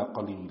مَعَهُ إِلَّا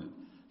قَلِيلٌ.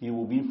 He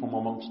will be from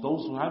amongst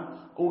those who have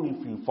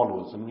only few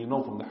followers. And we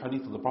know from the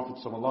hadith of the Prophet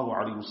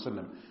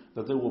ﷺ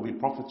that there will be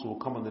prophets who will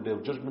come on the Day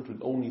of Judgment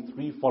with only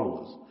 3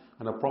 followers,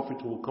 and a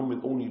prophet who will come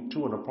with only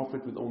 2, and a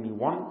prophet with only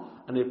 1,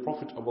 and a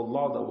prophet of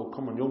Allah that will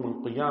come on Yawm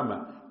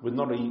al-Qiyamah with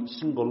not a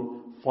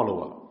single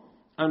follower.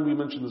 And we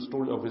mentioned the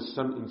story of his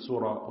son in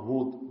Surah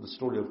Hud, the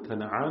story of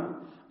Canaan,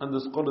 and the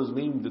scholars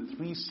named the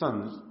 3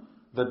 sons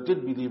that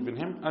did believe in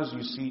him, as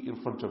you see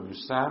in front of you,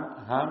 Sam,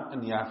 Ham,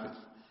 and Yafith.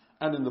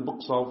 And in the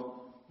books of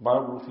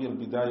biography,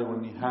 Al-Bidayah wa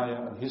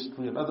Nihaya, and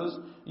history and others,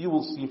 you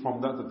will see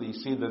from that they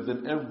say that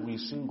then every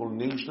single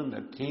nation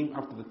that came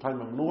after the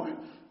time of Nuh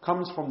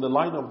comes from the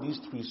line of these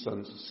 3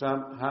 sons,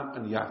 Sam, Ham,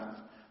 and Yafith.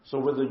 So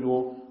whether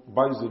you're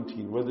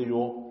Byzantine, whether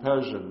you're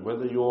Persian,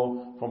 whether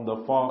you're from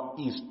the Far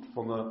East,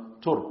 from the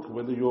Turk,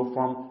 whether you're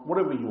from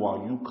wherever you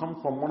are, you come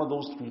from one of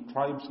those 3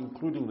 tribes,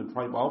 including the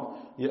tribe of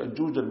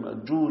Ya'juj and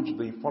Ma'juj.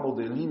 They follow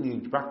their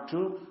lineage back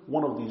to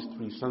one of these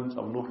 3 sons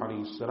of Nuh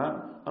alayhi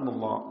salam, and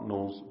Allah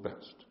knows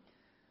best.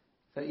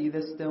 فإذا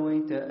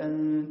استويت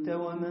أنت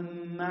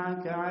ومن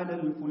معك على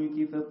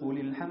الفلك فقل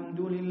الحمد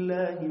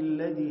لله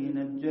الذي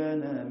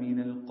نجانا من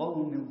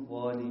القوم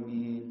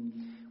الظالمين.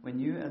 When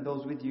you and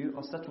those with you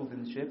are settled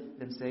in the ship,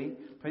 then say,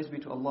 praise be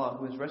to Allah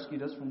who has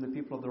rescued us from the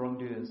people of the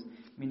wrongdoers,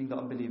 meaning the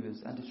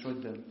unbelievers, and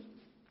destroyed them.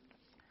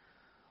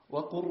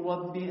 وَقُلْ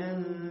رَبِّ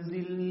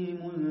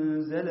أَنزِلْنِي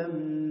مُنزَلًا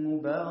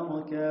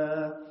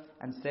مُبَارَكًا.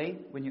 And say,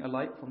 when you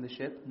alight from the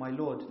ship, my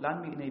Lord,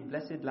 land me in a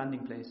blessed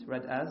landing place,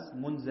 read as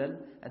munzal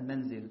and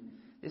menzil.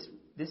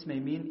 This may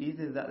mean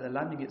either that the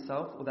landing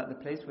itself or that the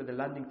place where the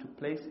landing took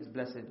place is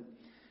blessed.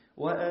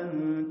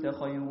 وَأَنْتَ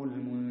خَيْرُ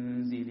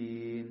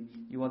الْمُنزِلِينَ.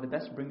 You are the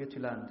best bringer to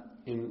land.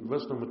 In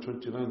verse number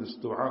 29, this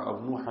dua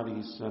of Nuh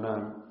alayhi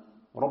salam,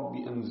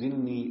 رَبِّ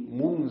أَنزِلْنِي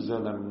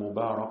مُنزَلًا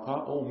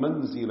مُبَارَكًا or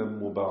مَنْزِلًا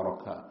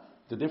مُبَارَكًا.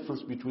 The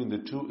difference between the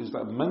two is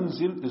that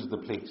manzil is the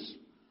place.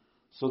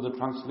 So the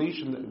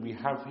translation that we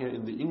have here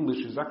in the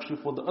English is actually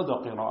for the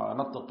other qira'ah,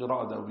 not the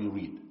qira'ah that we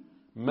read.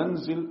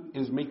 Manzil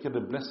is make it a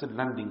blessed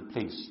landing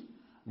place.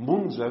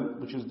 Munzal,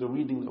 which is the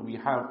reading that we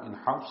have in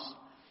Hafs,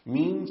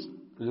 means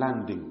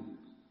landing.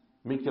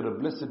 Make it a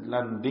blessed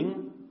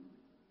landing,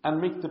 and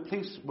make the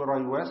place where I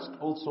rest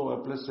also a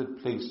blessed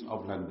place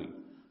of landing.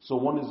 So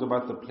one is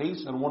about the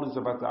place and one is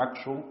about the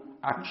actual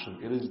action.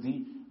 It is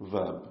the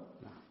verb.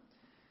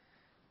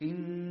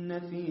 إن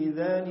في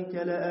ذلك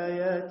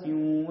لآيات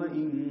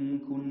وإن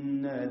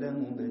كنا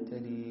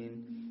لمبتلين.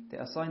 There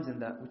are signs in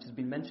that which has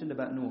been mentioned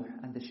about Nuh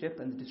and the ship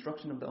and the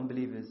destruction of the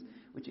unbelievers,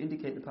 which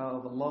indicate the power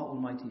of Allah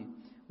Almighty.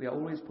 We are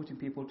always putting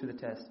people to the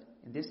test.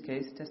 In this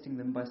case, testing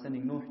them by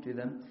sending Nuh to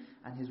them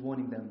and his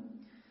warning them.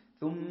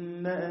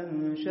 ثم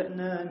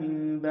أنشأنا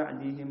من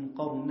بعدهم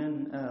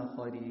قرنا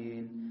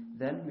آخرين.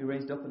 Then we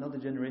raised up another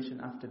generation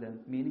after them,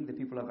 meaning the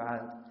people of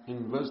Ad.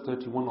 In verse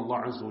 31,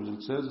 Allah Azza wa Jal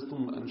says,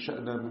 ثُمَّ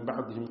أَنْشَأْنَا مِنْ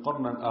بَعْدِهِمْ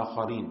قَرْنًا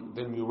آخَرِينَ.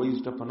 Then we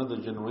raised up another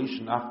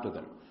generation after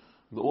them.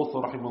 The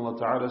author, rahimahullah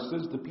ta'ala,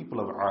 says the people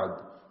of Ad.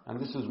 And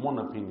this is one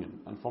opinion.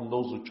 And from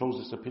those who chose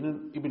this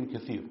opinion, Ibn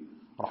Kathir,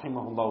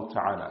 rahimahullah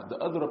ta'ala. The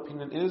other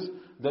opinion is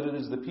that it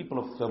is the people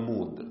of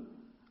Thamud,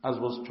 as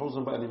was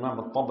chosen by Imam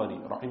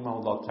al-Tabari,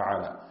 rahimahullah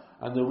ta'ala.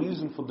 And the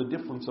reason for the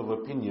difference of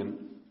opinion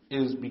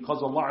is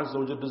because Allah Azza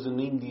wa Jal doesn't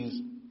name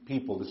these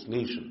people, this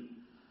nation.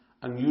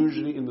 And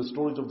usually in the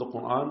stories of the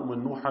Quran,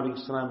 when Nuh alayhi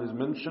salam is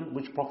mentioned,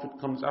 which prophet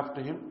comes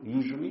after him?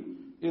 Usually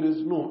it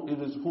is Nuh, it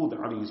is Hud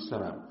alayhi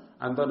salam.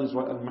 And that is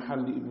why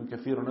Al-Mahalli, Ibn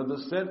Kathir and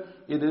others said,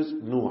 it is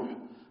Nuh.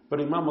 But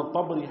Imam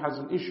al-Tabari has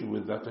an issue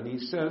with that, and he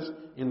says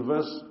in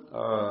verse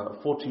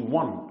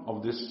 41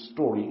 of this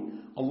story,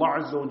 Allah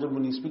Azza wa Jal,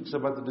 when he speaks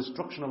about the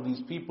destruction of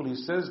these people, he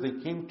says they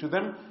came to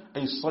them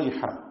a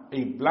sayha,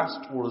 a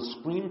blast or a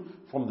scream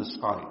from the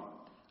sky.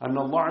 And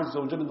Allah Azza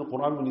wa Jal in the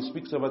Quran, when He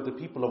speaks about the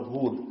people of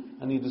Hud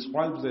and He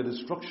describes their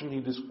destruction,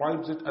 He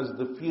describes it as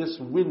the fierce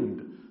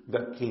wind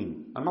that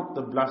came, and not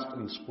the blast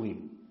and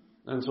scream.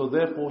 And so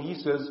therefore He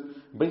says,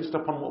 based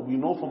upon what we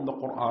know from the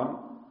Quran,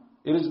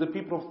 it is the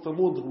people of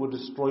Thamud who were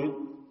destroyed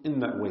in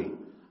that way.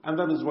 And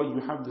that is why you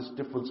have this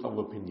difference of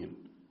opinion.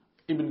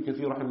 Ibn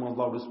Kathir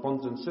rahimahullah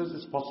responds and says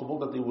it's possible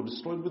that they were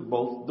destroyed with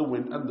both the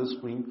wind and the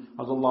scream,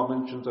 as Allah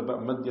mentions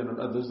about Madian and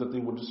others, that they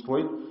were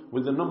destroyed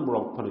with a number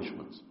of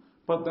punishments.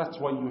 But that's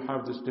why you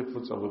have this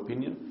difference of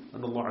opinion,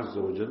 and Allah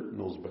Azza wa Jal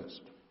knows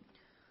best.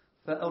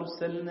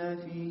 فأرسلنا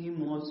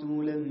فيهم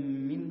رسولا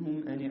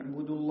منهم أن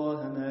اعبدوا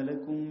الله ما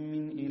لكم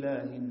من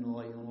إله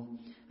غيره.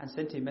 And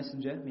sent a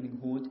messenger, meaning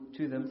Hud,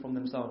 to them from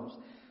themselves.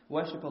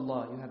 Worship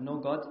Allah, you have no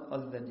God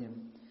other than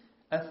Him.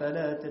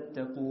 أفلا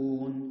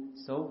تتقون.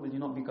 So, will you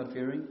not be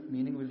God-fearing?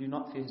 Meaning, will you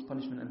not fear His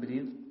punishment and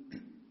believe?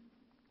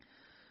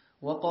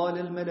 وقال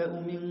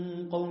الملأ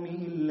من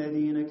قومه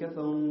الذين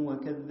كفروا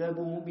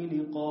وكذبوا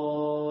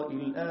بلقاء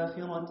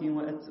الآخرة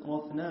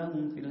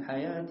وأترفناهم في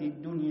الحياة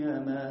الدنيا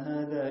ما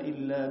هذا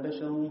إلا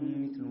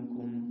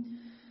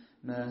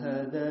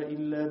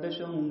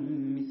بشر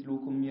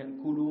مثلكم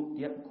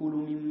يأكل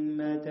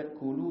مما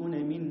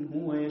تأكلون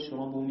منه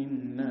ويشرب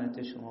مما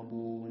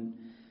تشربون.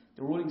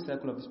 The ruling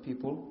circle of his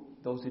people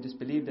those who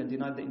disbelieved and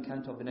denied the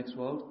encounter of the next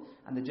world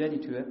and the journey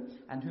to it,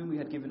 and whom we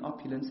had given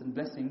opulence and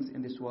blessings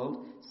in this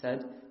world,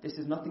 said, "This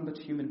is nothing but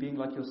a human being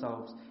like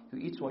yourselves, who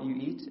eats what you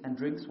eat and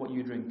drinks what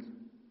you drink."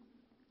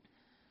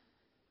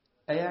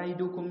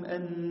 أَيَعِدُكُمْ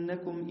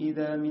أَنَّكُمْ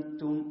إِذَا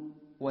مِتُّمْ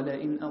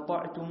وَلَئِنْ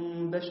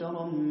أَطَعْتُمْ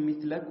بَشَرًا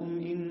مِثْلَكُمْ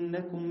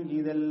إِنَّكُمْ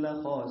إِذًا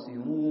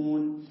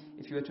لَخَاسِرُونَ.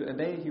 If you were to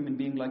obey a human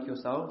being like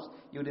yourselves,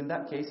 you would in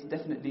that case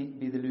definitely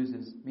be the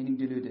losers, meaning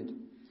deluded.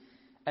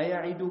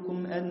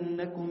 أَيَعِدُكُمْ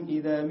أَنَّكُمْ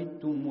إِذَا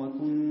مِتُّمْ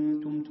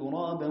وَكُنْتُمْ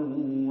تُرَابًا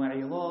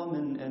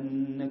وَعِظَامًا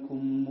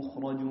أَنَّكُمْ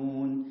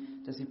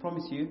مُخْرَجُونَ. Does he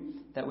promise you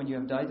that when you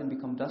have died and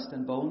become dust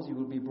and bones, you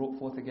will be brought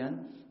forth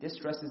again? This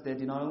stresses their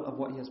denial of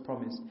what he has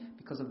promised,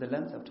 because of the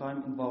length of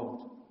time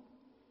involved.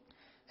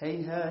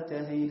 هَيْهَاتَ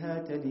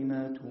هَيْهَاتَ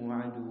لِمَا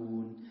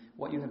تُوعَدُونَ.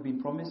 What you have been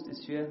promised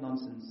is sheer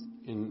nonsense.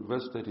 In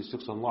verse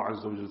 36, Allah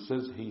Azza wa Jal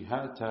says,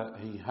 هَيْهَاتَ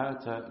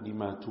هَيْهَاتَ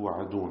لِمَا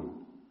تُوعَدُونَ.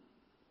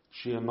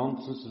 Sheer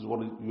nonsense is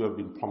what you have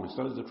been promised.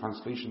 That is the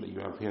translation that you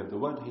have here. The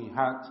word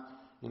hayhat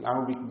in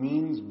Arabic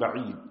means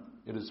ba'id.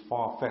 It is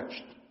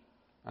far-fetched.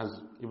 As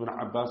Ibn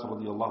Abbas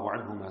radiallahu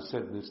anhuma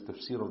said in his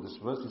tafsir of this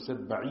verse, he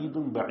said,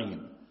 ba'idun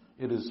ba'id.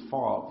 It is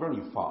far,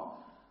 very far.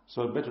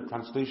 So a better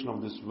translation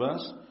of this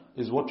verse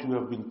is what you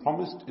have been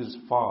promised is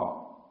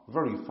far,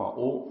 very far,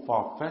 or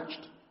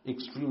far-fetched,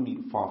 extremely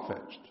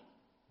far-fetched.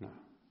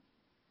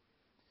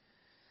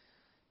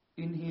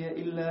 إِنْ هِيَ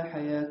إِلَّا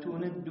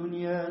حَيَاتُنَا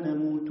الدُّنْيَا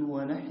نَمُوتُ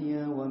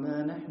وَنَحْيَا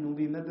وَمَا نَحْنُ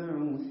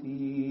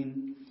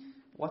بِمَبْعُوثِينَ.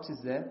 What is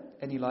there,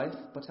 any life,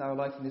 but our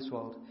life in this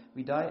world?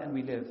 We die and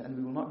we live, and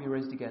we will not be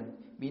raised again,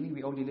 meaning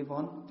we only live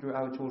on through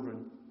our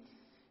children.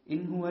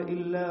 إِنْ هُوَ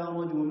إِلَّا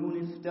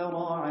رَجُلٌ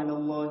افْتَرَى عَلَى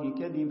اللَّهِ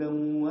كَذِبًا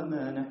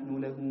وَمَا نَحْنُ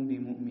لَهُ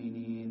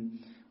بِمُؤْمِنِينَ.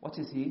 What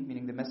is he,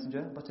 meaning the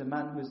messenger, but a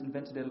man who has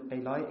invented a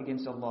lie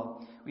against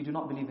Allah? We do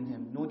not believe in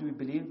him, nor do we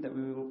believe that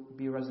we will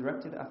be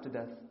resurrected after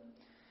death.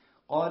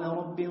 قَالَ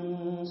رَبِّ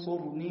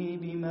انصُرْنِي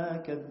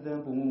بِمَا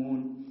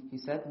كَذَّبُونَ. He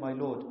said, "My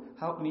Lord,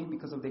 help me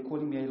because of they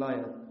calling me a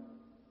liar."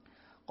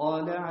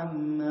 قَالَ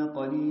عَمَّا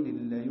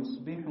قَلِيلٍ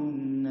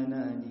لَيُصْبِحُنَّ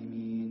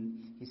نَادِمِينَ.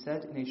 He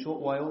said, in a short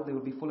while they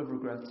will be full of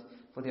regret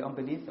for their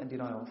unbelief and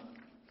denial.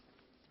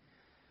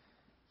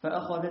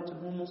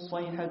 فَأَخَذَتْهُمُ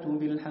الصَّيْحَةُ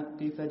بِالْحَقِّ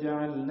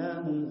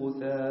فَجَعَلْنَاهُمْ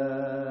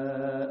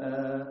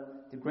غُثَاءً.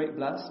 The great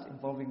blast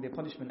involving their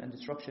punishment and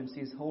destruction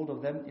seized hold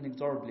of them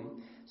inexorably,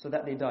 so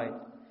that they died.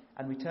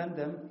 And we turned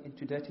them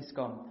into dirty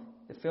scum,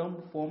 the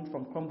film formed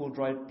from crumbled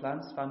dried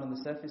plants found on the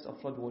surface of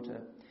flood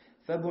water.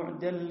 فَبُعْدًا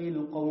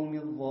لِلْقَوْمِ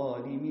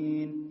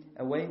الظَّالِمِينَ.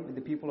 Away with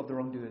the people of the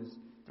wrongdoers.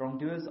 The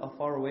wrongdoers are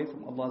far away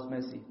from Allah's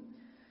mercy.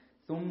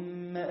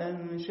 ثُمَّ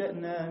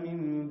أَنشَأْنَا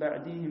مِن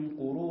بَعْدِهِمْ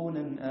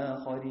قُرُونًا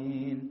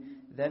آخَرِينَ.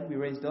 Then we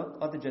raised up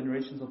other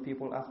generations of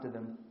people after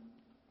them.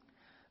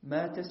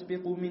 مَا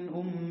تَسْبِقُ مِنْ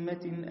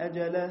أُمَّةٍ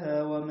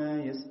أَجَلَهَا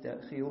وَمَا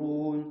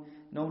يَسْتَأْخِرُونَ.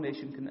 No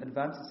nation can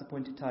advance its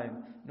appointed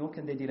time, nor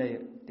can they delay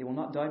it. They will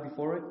not die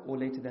before it or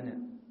later than it.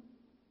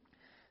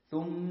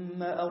 ثُمَّ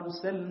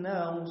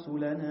أَرْسَلْنَا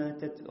رُسُلَنَا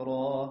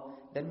تَتْرَى.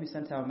 Then we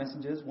sent our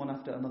messengers one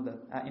after another,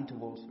 at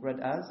intervals, read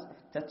as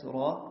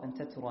تَتْرَى and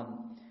تَتْرًا,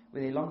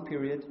 with a long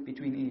period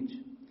between each.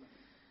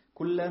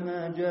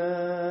 كُلَّمَا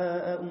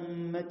جَاءَ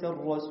أُمَّةً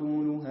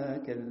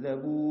رَسُولُهَا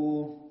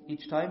كَذَّبُوهُ.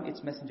 Each time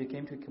its messenger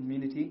came to a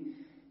community,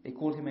 they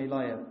called him a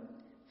liar.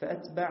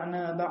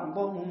 فَأَتْبَعْنَا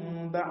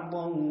بَعْضَهُمْ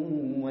بَعْضًا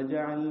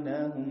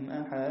وَجَعَلْنَاهُمْ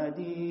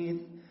أَحَادِيث.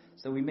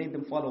 So we made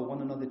them follow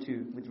one another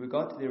too, with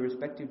regard to their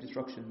respective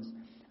destructions,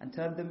 and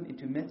turned them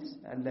into myths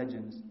and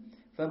legends.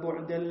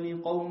 فَبُعْدًا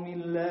لِقَوْمٍ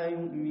لَا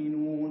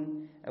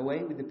يُؤْمِنُونَ.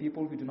 Away with the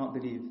people who do not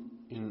believe.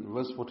 In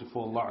verse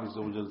 44, Allah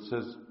Azza wa Jal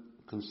says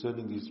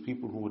concerning these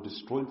people who were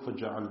destroyed,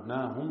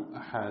 فَجَعَلْنَاهُمْ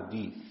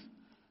أَحَادِيث.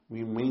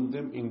 We made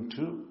them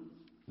into,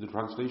 the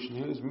translation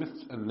here is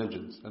myths and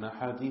legends. And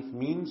ahadith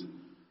means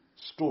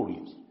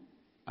stories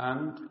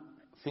and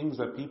things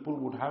that people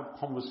would have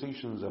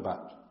conversations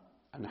about.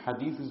 And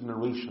hadith is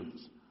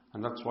narrations.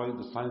 And that's why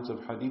the science of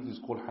hadith is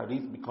called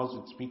hadith, because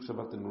it speaks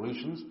about the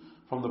narrations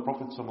from the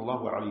Prophet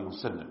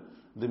ﷺ.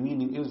 The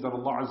meaning is that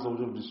Allah Azza wa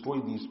Jalla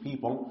destroyed these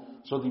people,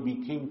 so they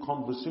became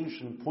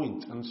conversation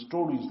points and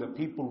stories that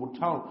people would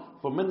tell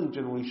for many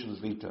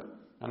generations later.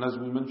 And as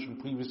we mentioned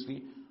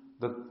previously,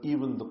 that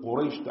even the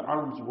Quraysh, the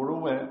Arabs, were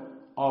aware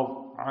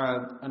of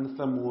Ad and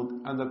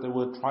Thamud, and that there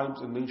were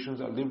tribes and nations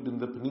that lived in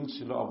the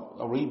peninsula of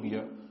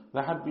Arabia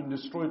that had been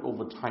destroyed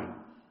over time.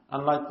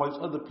 And likewise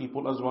other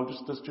people as well.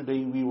 Just as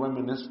today we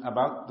reminisce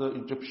about the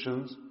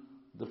Egyptians,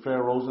 the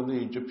pharaohs and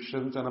the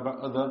Egyptians, and about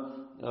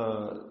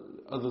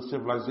other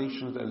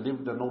civilizations that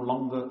lived that no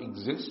longer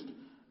exist.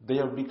 They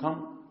have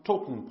become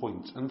talking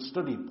points and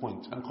study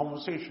points and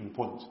conversation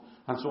points.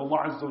 And so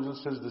Allah Azza wa Jalla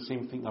says the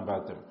same thing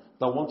about them.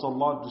 That once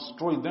Allah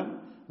destroyed them,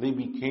 they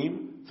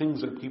became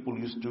things that people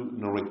used to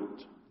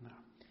narrate.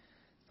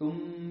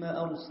 ثُمَّ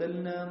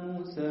أَرْسَلْنَا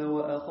مُوسَى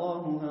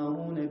وَأَخَاهُ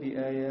هَارُونَ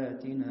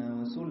بِآيَاتِنَا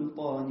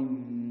وَسُلْطَانٍ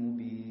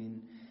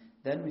مُبِينٍ.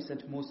 Then we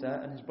sent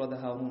Musa and his brother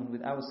Harun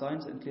with our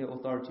signs and clear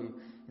authority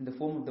in the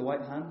form of the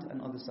white hand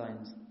and other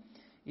signs.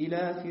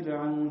 إِلَى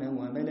فِرْعَوْنَ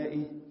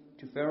وَمَلَئِهِ.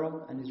 To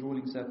Pharaoh and his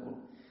ruling circle.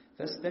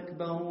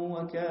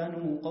 فاستكبروا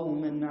وكانوا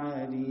قوما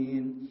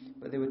عالين.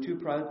 But they were too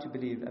proud to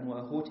believe and were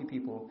a haughty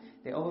people.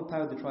 They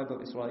overpowered the tribe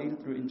of Israel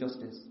through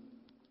injustice.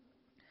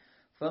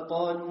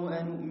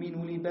 فقالوا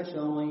أنؤمن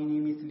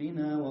لبشرين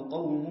مثلنا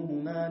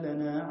وقومهما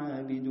لنا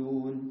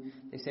عابدون.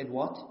 They said,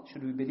 what?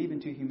 Should we believe in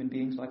two human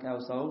beings like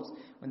ourselves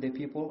when their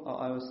people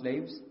are our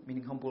slaves,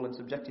 meaning humble and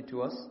subjected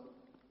to us?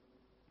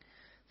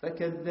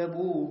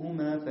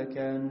 فكذبوهما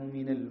فكانوا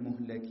من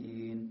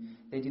المهلكين.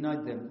 They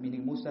denied them,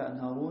 meaning Musa and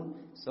Harun,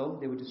 so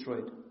they were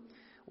destroyed.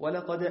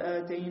 وَلَقَدْ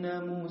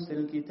آتَيْنَا مُوسَى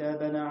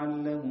الْكِتَابَ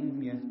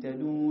لَعَلَّهُمْ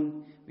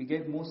يَهْتَدُونَ. We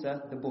gave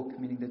Musa the book,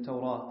 meaning the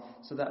Torah,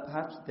 so that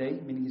perhaps they,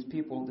 meaning his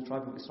people, the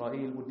tribe of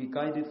Israel, would be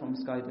guided from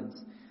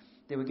misguidance.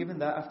 They were given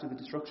that after the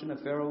destruction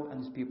of Pharaoh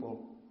and his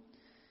people.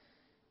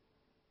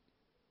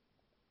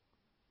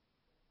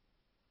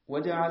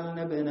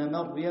 وَجَعَلْنَا ابْنَ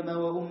مَرْيَمَ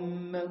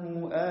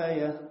وَأُمَّهُ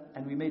آيَةً.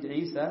 And we made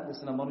Isa, the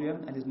son of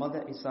Maryam, and his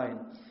mother a sign.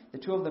 The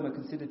two of them are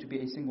considered to be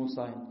a single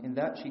sign, in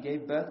that she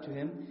gave birth to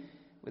him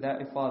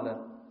without a father.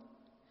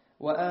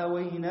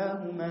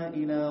 وَآوَيْنَاهُمَا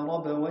إِلَىٰ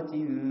رَبْوَةٍ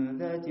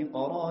ذَاتِ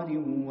قَرَارٍ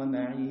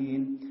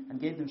وَمَعِينٍ. And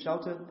gave them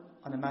shelter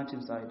on a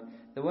mountainside.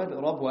 The word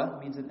Rabwa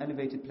means an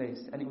elevated place,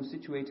 and it was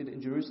situated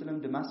in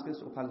Jerusalem,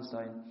 Damascus, or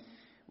Palestine,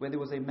 where there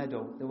was a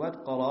meadow. The word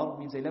Qarar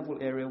means a level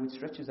area which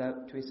stretches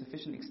out to a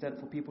sufficient extent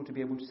for people to be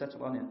able to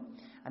settle on it,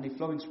 and a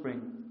flowing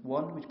spring,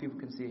 one which people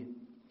can see.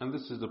 And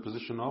this is the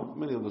position of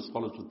many of the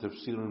scholars with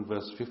tafsir in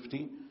verse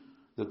 50,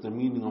 that the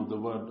meaning of the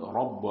word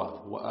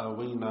Rabwa,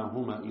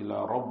 وَآوَيْنَاهُمَا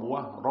إِلَىٰ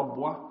رَبْوَةٍ.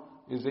 Rabwa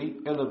is a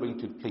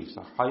elevated place,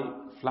 a high,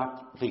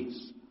 flat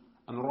place.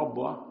 And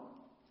Rabwa,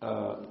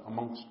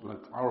 amongst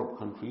like Arab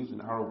countries, in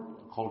Arab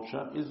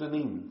culture, is a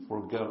name for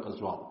a girl as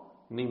well.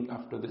 Named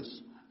after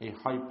this, a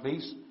high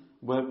place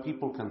where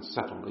people can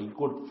settle, a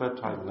good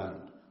fertile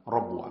land.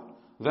 Rabwa.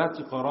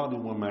 ذَاتِ قَرَارٍ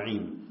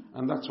وَمَعِينٍ.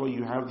 And that's why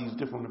you have these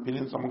different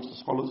opinions amongst the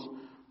scholars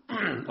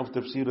of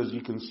tafsir. As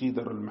you can see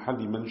that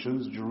Al-Mahalli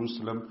mentions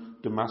Jerusalem,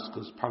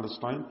 Damascus,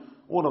 Palestine.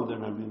 All of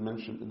them have been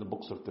mentioned in the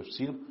books of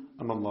tafsir,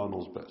 and Allah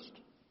knows best.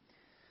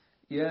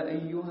 يا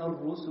أيها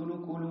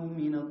الرسل كلوا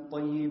من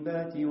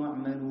الطيبات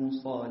واعملوا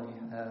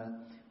صالحا.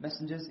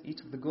 Messengers,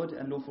 eat of the good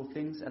and lawful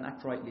things and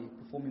act rightly,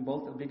 performing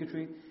both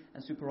obligatory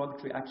and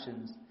supererogatory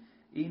actions.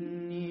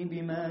 إني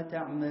بما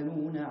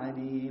تعملون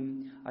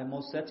عليم. I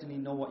most certainly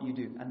know what you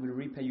do and will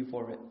repay you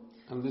for it.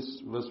 And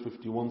this verse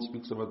 51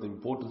 speaks about the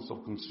importance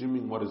of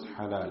consuming what is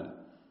halal.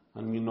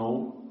 And we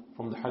know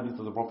from the hadith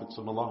of the Prophet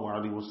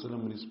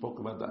ﷺ when he spoke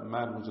about that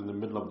man who's in the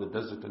middle of the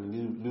desert and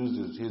he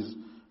loses his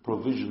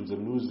provisions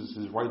and loses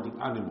his riding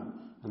animal.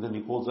 And then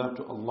he calls out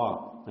to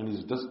Allah and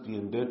he's dusty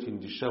and dirty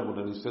and disheveled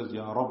and he says,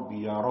 Ya Rabbi,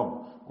 Ya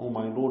Rabb, oh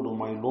my Lord, oh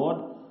my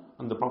Lord.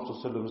 And the Prophet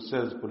ﷺ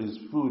says, but his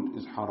food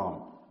is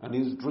haram, and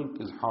his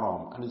drink is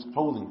haram, and his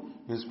clothing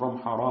is from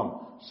haram.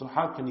 So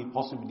how can he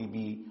possibly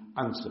be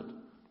answered?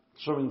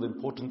 Showing the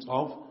importance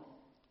of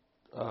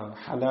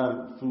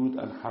halal food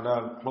and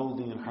halal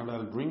clothing and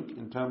halal drink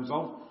in terms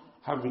of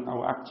having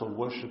our acts of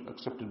worship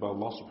accepted by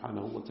Allah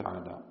subhanahu wa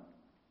ta'ala.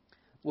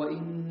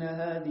 وَإِنَّ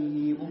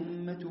هَذِهِ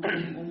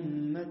أُمَّتُكُمْ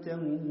أُمَّةً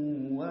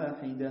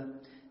وَاحِدَةً.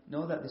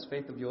 Know that this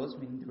faith of yours,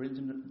 meaning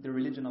the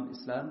religion of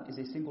Islam, is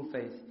a single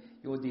faith,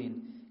 your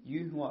deen.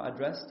 You who are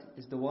addressed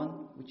is the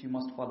one which you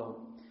must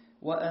follow.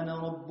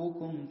 وَأَنَا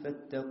رَبُّكُمْ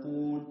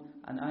فَاتَّقُونَ.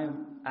 And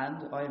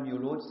I am your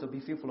Lord, so be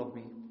fearful of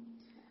me.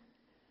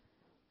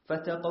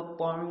 فَتَقَطَّعُوا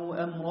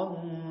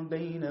أَمْرَهُمْ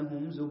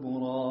بَيْنَهُمْ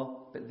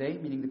زُبُرًا. But they,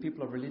 meaning the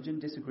people of religion,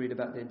 disagreed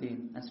about their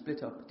deen and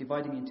split up,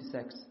 dividing into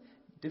sects,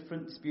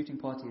 different disputing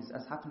parties,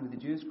 as happened with the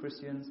Jews,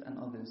 Christians, and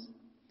others.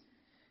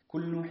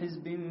 كُلُّ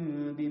حِزْبٍ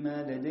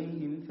بِمَا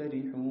لَدَيْهِمْ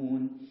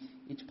فَرِحُونَ.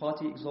 Each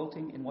party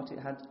exulting in what it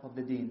had of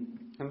the deen.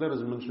 And that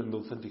is mentioned in the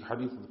authentic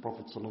hadith of the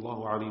Prophet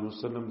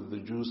ﷺ that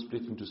the Jews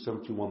split into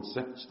 71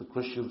 sects, the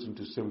Christians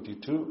into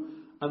 72,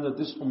 and that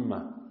this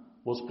ummah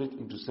was split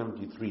into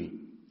 73.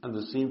 And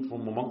the same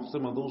from amongst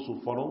them are those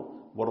who follow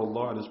what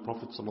Allah and His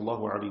Prophet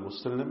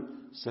ﷺ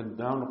sent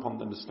down upon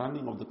the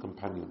understanding of the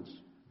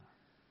companions.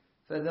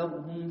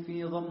 فَذَرْهُمْ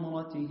فِي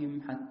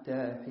غَمْرَتِهِمْ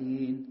حَتَّى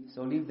حِينٍ.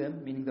 So leave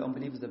them, meaning the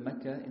unbelievers of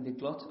Mecca, in the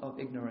glut of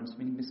ignorance,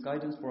 meaning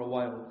misguidance for a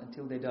while,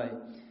 until they die.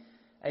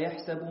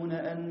 أَيَحْسَبُونَ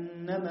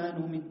أَنَّمَا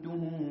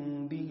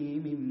نُمِدُّهُمْ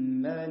بِهِ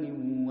مِن مَالٍ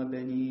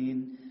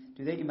وَبَنِينَ.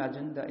 Do they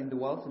imagine that in the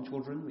wealth and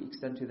children we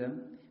extend to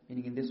them,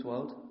 meaning in this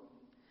world,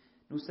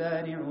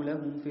 نُسَارِعُ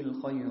لَهُمْ فِي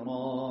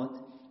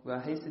الْخَيْرَاتِ. We are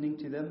hastening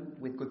to them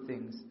with good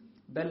things.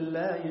 بَلْ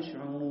لَا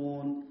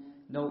يَشْعُرُونَ.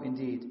 No,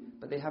 indeed,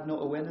 but they have no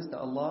awareness that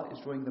Allah is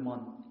drawing them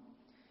on.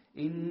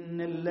 إِنَّ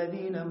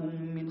الَّذِينَ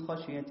هُمْ مِنْ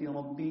خَشْيَةِ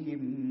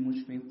رَبِّهِمْ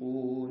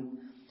مُشْفِقُونَ.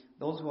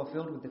 Those who are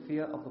filled with the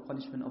fear of the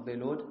punishment of their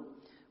Lord.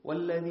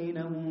 وَالَّذِينَ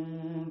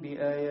هُمْ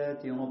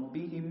بِآيَاتِ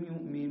رَبِّهِمْ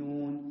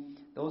يُؤْمِنُونَ.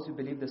 Those who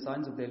believe the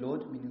signs of their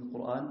Lord, meaning the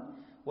Quran.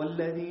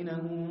 وَالَّذِينَ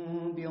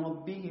هُمْ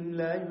بِرَبِّهِمْ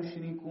لَا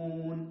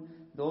يُشْرِكُونَ.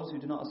 Those who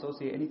do not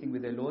associate anything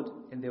with their Lord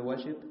in their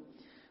worship.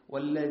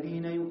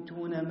 وَالَّذِينَ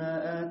يُؤْتُونَ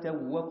مَا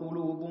آتَوْا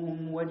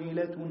وَقُلُوبُهُمْ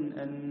وَجِلَةٌ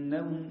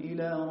أَنَّهُمْ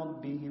إِلَىٰ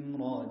رَبِّهِمْ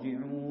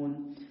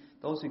رَاجِعُونَ.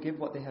 Those who give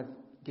what they have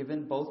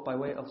given both by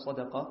way of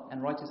sadaqah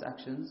and righteous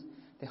actions,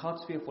 their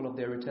hearts fearful of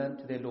their return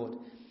to their Lord,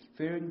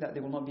 fearing that they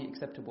will not be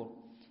acceptable,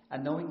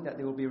 and knowing that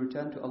they will be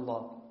returned to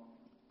Allah.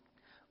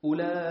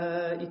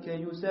 أُولَئِكَ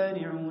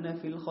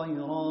يُسَارِعُونَ فِي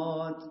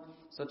الْخَيْرَاتِ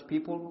Such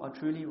people are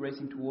truly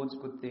racing towards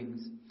good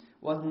things.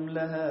 وَهُمْ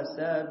لَهَا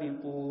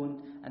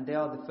سَابِقُونَ And they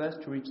are the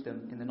first to reach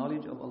them in the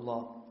knowledge of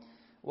Allah.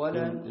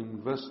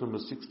 In verse number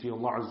 60,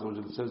 Allah Azza wa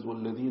Jalla says,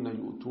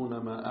 وَالَّذِينَ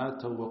يُؤْتُونَ مَا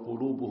آتَوا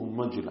وَقُلُوبُهُمْ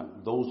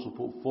وَجِلَةٌ Those who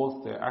put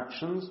forth their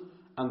actions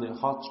and their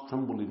hearts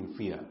tremble in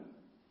fear.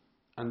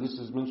 And this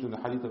is mentioned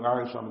in the hadith of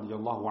Aisha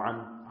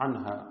radiallahu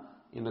anha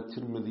in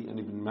At-Tirmidhi and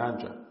Ibn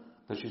Majah,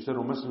 that she said,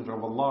 O Messenger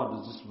of Allah,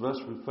 does this verse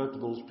refer to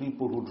those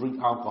people who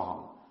drink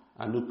alcohol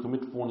and who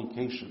commit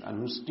fornication and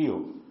who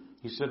steal?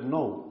 He said,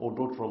 no, O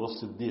daughter of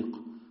As-Siddiq,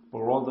 but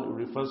rather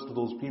it refers to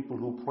those people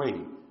who pray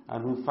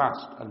and who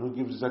fast and who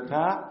give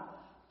zakah,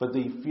 but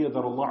they fear that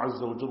Allah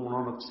Azza wa Jalla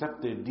will not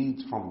accept their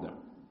deeds from them.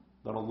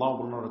 That Allah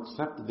will not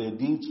accept their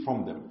deeds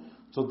from them.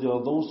 So there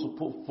are those who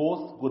put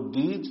forth good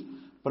deeds,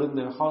 but in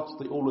their hearts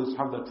they always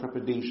have that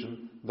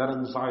trepidation, that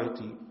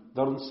anxiety,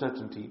 that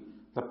uncertainty,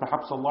 that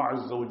perhaps Allah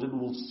Azza wa Jalla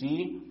will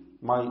see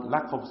my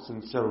lack of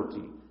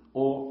sincerity,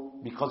 or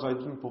because I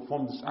didn't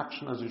perform this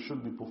action as it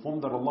should be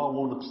performed, that Allah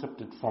won't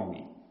accept it from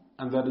me.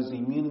 And that is a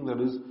meaning that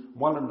is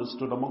well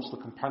understood amongst the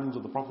companions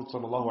of the Prophet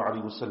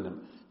ﷺ.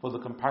 For the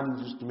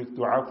companions used to make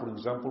dua, for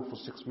example, for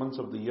 6 months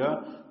of the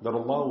year, that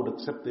Allah would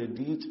accept their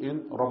deeds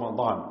in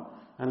Ramadan.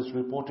 And it's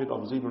reported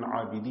of Zayn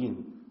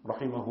al-Abidin,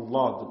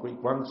 rahimahullah, the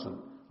great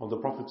grandson of the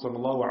Prophet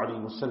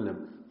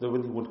ﷺ, that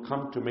when he would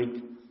come to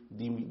make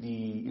the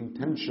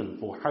intention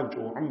for Hajj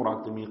or Umrah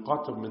at the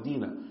miqat of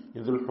Medina,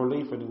 in Dhul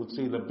Hulayf, and he would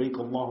say, Labbaik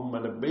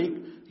Allahumma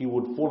Labbaik, he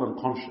would fall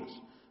unconscious.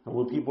 And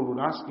when people would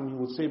ask him, he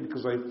would say,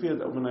 because I fear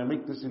that when I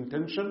make this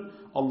intention,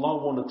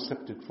 Allah won't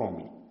accept it from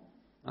me.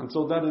 And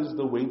so that is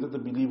the way that the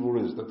believer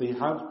is, that they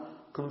have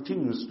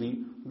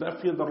continuously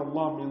that fear that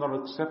Allah may not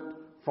accept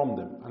from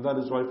them. And that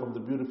is why from the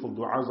beautiful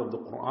du'as of the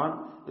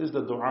Quran is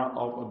the dua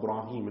of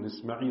Ibrahim and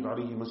Ismail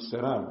alayhim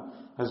as-salam,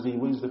 as they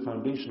raise the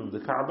foundation of the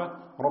Kaaba,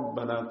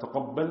 رَبَّنَا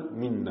تَقَبَّلْ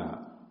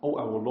مِنَّا, O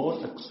our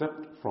Lord,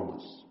 accept from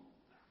us.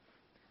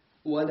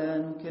 وَلَا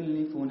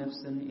نُكَلِّفُ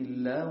نَفْسًا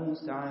إِلَّا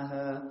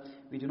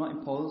وُسْعَهَا We do not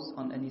impose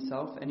on any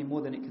self any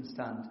more than it can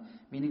stand,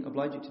 meaning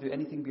oblige it to do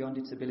anything beyond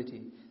its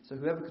ability. So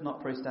whoever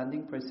cannot pray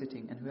standing, prays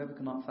sitting, and whoever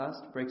cannot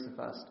fast, breaks the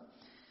fast.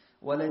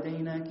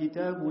 وَلَدَيْنَا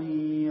كِتَابٌ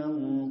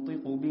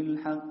يَنطِقُ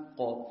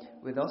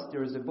بِالْحَقِّ With us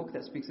there is a book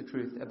that speaks the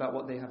truth about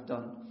what they have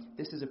done.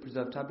 This is a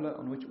preserved tablet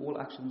on which all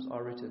actions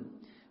are written.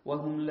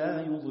 وَهُمْ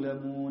لَا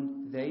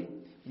يُظْلَمُونَ They,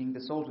 meaning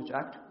the souls which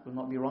act, will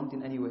not be wronged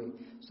in any way.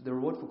 So the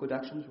reward for good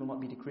actions will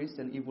not be decreased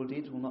and evil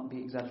deeds will not be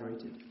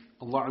exaggerated.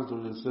 Allah Azza wa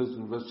Jalla says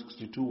in verse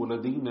 62,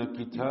 وَلَدَيْنَا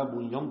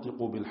كِتَابٌ يَنطِقُ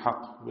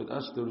بِالْحَقِّ With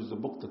us there is a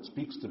book that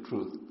speaks the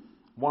truth.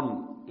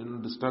 One, in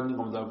understanding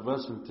of that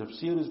verse in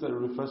tafsir, is that it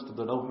refers to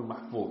the Lawh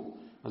al-Mahfuz,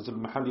 as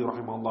Al-Mahalli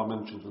rahimahullah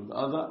mentions. And the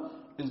other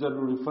is that it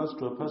refers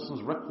to a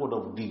person's record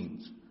of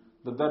deeds.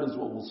 That is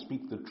what will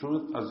speak the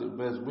truth as it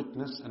bears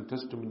witness and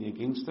testimony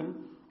against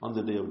them on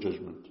the Day of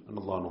Judgment. And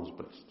Allah knows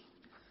best.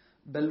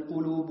 بل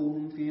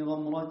قلوبهم في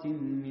غمرة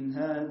من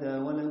هذا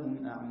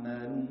ولهم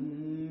أعمال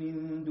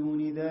من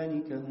دون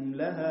ذلك هم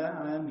لها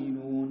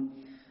عاملون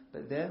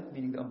But there,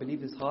 meaning the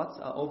unbelievers' hearts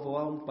are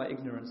overwhelmed by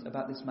ignorance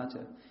about this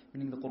matter,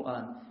 meaning the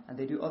Quran, and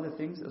they do other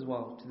things as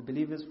well to the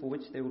believers for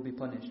which they will be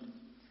punished.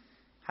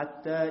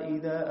 حتى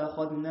إذا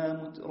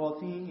أخذنا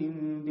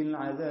مترفيهم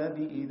بالعذاب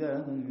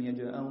إذا هم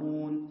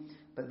يجأرون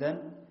But then,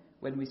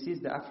 when we seize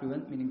the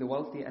affluent, meaning the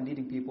wealthy and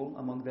leading people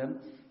among them,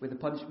 with the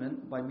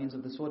punishment by means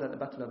of the sword at the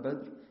Battle of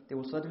Badr, they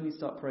will suddenly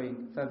start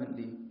praying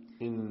fervently.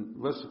 In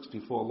verse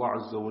 64,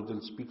 Allah Azza wa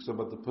Jalla speaks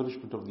about the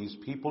punishment of these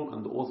people,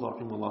 and the author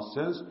rahimahullah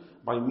says,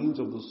 by means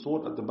of the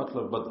sword at the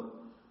Battle of Badr.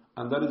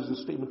 And that is the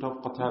statement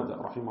of Qatada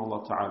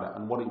rahimahullah ta'ala.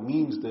 And what it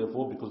means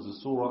therefore, because the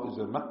surah is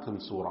a Meccan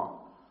surah,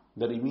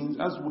 that it means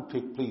as would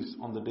take place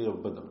on the day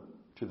of Badr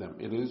to them.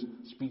 It is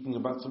speaking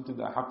about something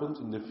that happens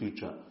in the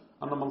future.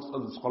 And amongst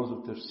other scholars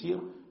of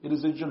tafsir, it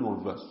is a general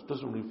verse. It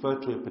doesn't refer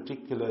to a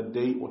particular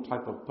day or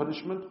type of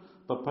punishment,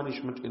 but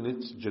punishment in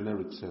its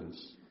generic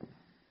sense.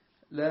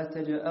 لا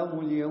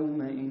تجأروا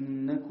اليوم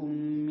إنكم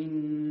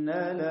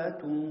منا لا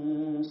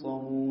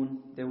تنصرون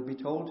They will be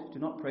told, do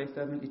not pray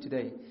fervently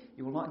today.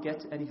 You will not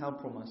get any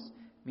help from us.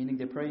 Meaning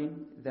their praying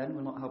then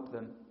will not help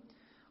them.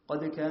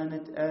 قد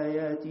كانت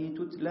آياتي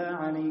تتلى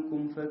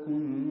عليكم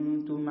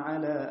فكنتم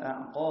على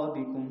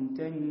أعقابكم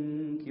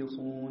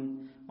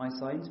تنكصون My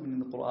signs, meaning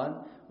the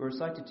Quran, were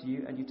recited to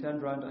you and you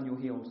turned round on your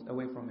heels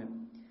away from it.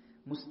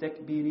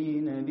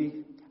 مستكبرين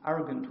به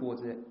Arrogant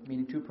towards it,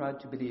 meaning too proud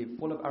to believe,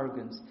 full of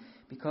arrogance,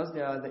 because they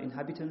are the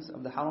inhabitants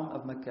of the Haram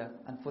of Mecca,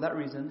 and for that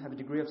reason have a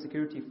degree of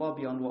security far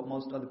beyond what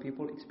most other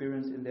people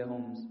experience in their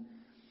homes.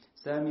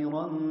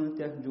 سَامِرًا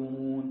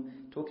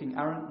تَهْجُرُونَ Talking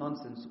arrant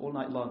nonsense all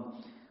night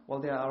long, while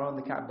they are around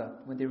the Kaaba,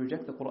 when they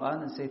reject the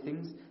Quran and say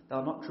things that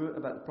are not true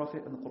about the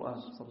Prophet and the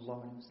Quran.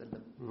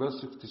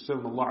 Verse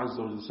 67, Allah Azza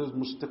wa Jalla says,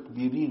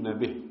 مُسْتَكْبِرِينَ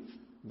بِهِ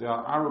They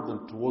are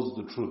arrogant towards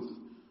the truth.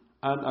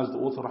 And as the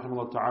author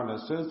rahimahullah ta'ala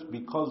says,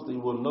 because they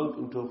were lulled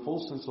into a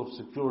false sense of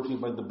security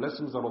by the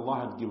blessings that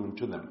Allah had given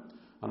to them.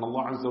 And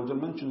Allah Azza wa Jal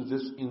mentions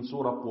this in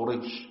Surah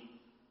Quraysh.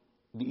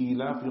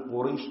 لِإِيلَافِ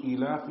قُرَيْشِ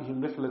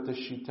إِيلَافِهِمْ رِحْلَةَ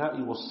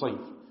الشِّتَاءِ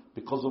وَالصَّيْفِ.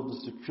 Because of the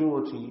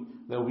security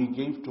that we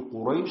gave to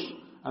Quraysh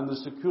and the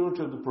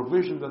security of the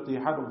provision that they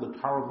had of the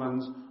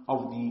caravans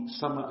of the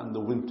summer and the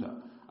winter.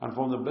 And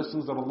from the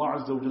blessings that Allah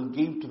Azza wa Jal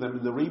gave to them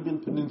in the Arabian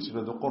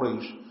Peninsula, the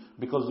Quraysh,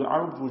 because the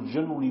Arabs were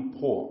generally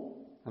poor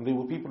and they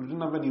were people who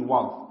didn't have any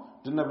wealth,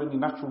 didn't have any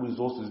natural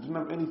resources, didn't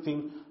have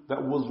anything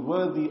that was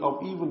worthy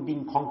of even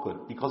being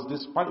conquered, because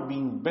despite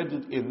being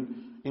bedded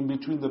in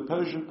between the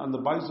Persian and the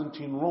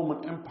Byzantine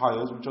Roman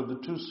empires, which are the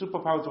two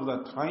superpowers of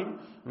that time,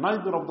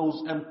 neither of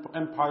those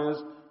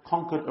empires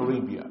conquered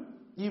Arabia,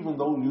 even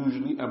though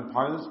usually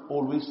empires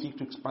always seek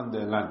to expand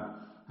their land.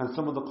 And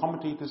some of the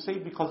commentators say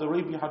because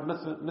Arabia had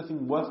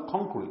nothing worth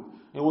conquering.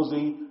 It was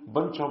a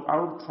bunch of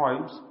Arab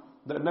tribes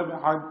that never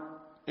had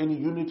any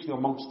unity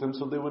amongst them,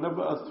 so they were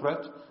never a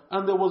threat,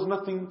 and there was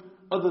nothing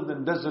other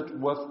than desert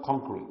worth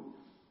conquering.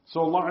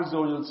 So Allah Azza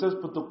wa Jalla says,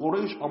 but the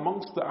Quraysh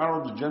amongst the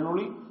Arabs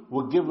generally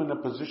were given a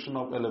position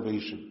of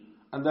elevation.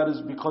 And that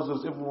is because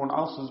as everyone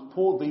else is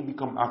poor, they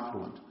become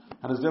affluent.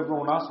 And as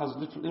everyone else has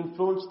little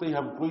influence, they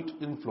have great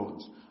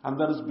influence. And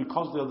that is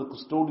because they are the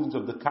custodians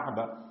of the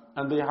Kaaba,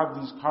 and they have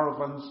these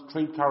caravans,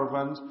 trade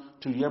caravans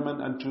to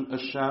Yemen and to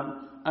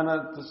Asham. And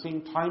at the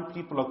same time,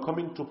 people are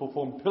coming to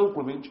perform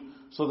pilgrimage,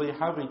 so they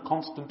have a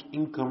constant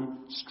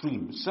income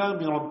stream.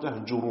 سَامِرًا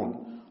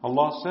تَهْجُرُونَ.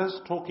 Allah says,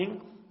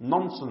 talking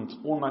nonsense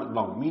all night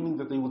long, meaning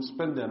that they would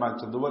spend their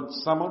nights. And the word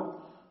samar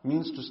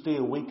means to stay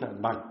awake at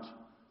night.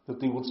 That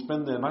they would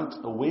spend their nights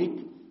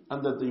awake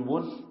and that they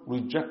would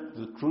reject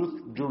the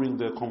truth during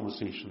their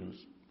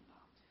conversations.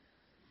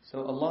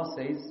 So Allah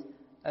says,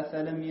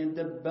 أَفَلَمْ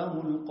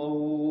يَدَبَّرُوا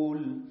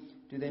الْقَوْلِ.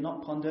 Do they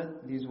not ponder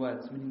these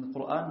words? Meaning the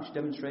Quran, which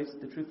demonstrates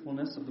the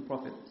truthfulness of the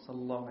Prophet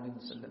sallallahu alaihi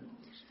wasallam.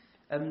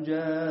 أَمْ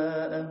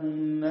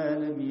جَاءَهُمْ مَا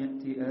لَمْ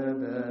يَأْتِ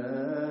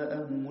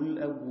آبَاءَهُمُ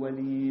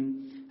الْأَوَّلِينَ.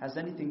 Has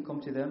anything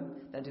come to them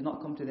that did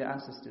not come to their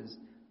ancestors,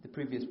 the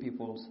previous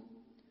peoples?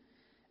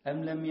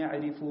 أَمْ لَمْ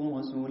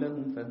يَعْرِفُوا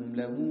رَسُولَهُمْ فَهُمْ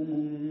لَهُ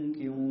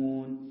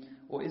مُنْكِرُونَ.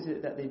 Or is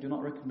it that they do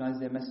not recognize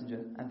their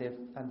messenger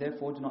and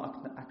therefore do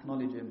not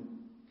acknowledge him?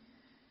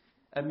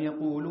 أَمْ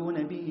يَقُولُونَ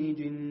بِهِ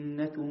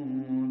جِنَّةٌ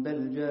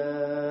بَلْ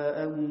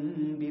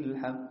جَاءَهُمْ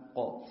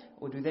بِالْحَقِّ.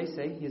 Or do they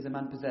say he is a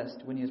man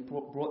possessed when he has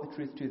brought the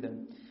truth to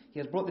them? He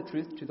has brought the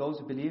truth to those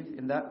who believe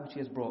in that which he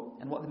has brought.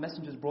 And what the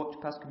messengers brought to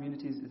past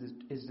communities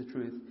is the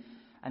truth.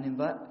 And in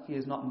that he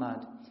is not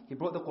mad. He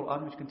brought the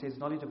Quran, which contains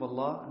knowledge of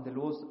Allah and the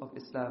laws of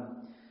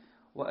Islam.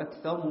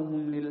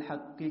 وَأَكْثَرُهُمْ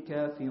لِلْحَقِّ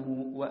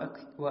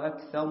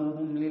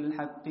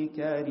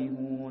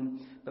كَارِهُونَ.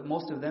 But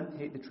most of them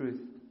hate the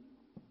truth.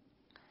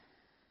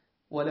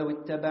 وَلَوِ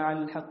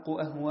اتَّبَعَ الْحَقُّ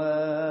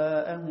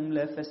أَهْوَاءَهُمْ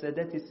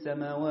لَفَسَدَتِ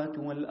السَّمَاوَاتُ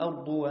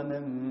وَالْأَرْضُ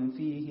وَمَنْ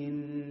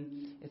فِيهِنْ.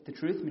 If the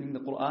truth, meaning the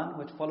Quran,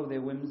 were to follow their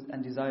whims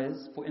and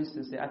desires, for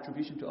instance, their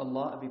attribution to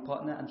Allah of a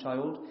partner and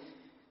child,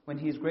 when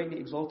He is greatly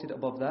exalted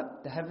above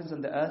that, the heavens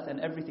and the earth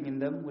and everything in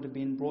them would have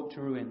been brought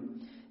to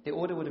ruin. Their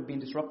order would have been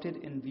disrupted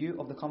in view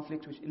of the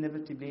conflict which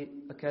inevitably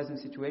occurs in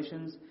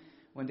situations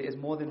when there is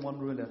more than one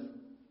ruler.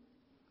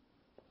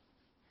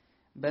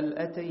 بَلْ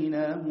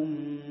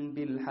أَتَيْنَاهُمْ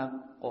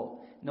بِالْحَقِّ.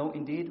 No,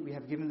 indeed, we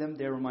have given them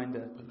their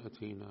reminder. بَلْ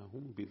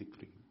أَتَيْنَاهُمْ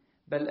بِذِكْرِهِمْ.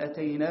 بَلْ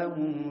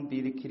أَتَيْنَاهُمْ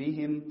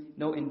بِذِكْرِهِمْ.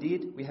 No,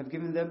 indeed, we have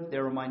given them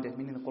their reminder,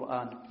 meaning the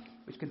Quran,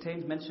 which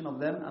contains mention of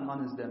them and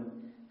honors them.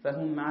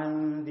 فَهُمْ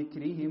عَنْ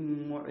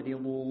ذِكْرِهِمْ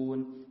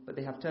مُعْرِضُونَ. But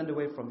they have turned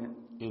away from it.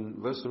 In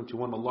verse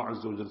 71, Allah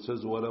Azza wa Jalla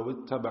says,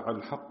 وَلَوِ اتَّبَعَ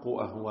الْحَقُّ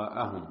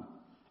أَهْوَاءَهُمْ.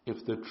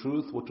 If the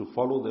truth were to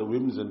follow their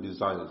whims and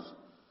desires.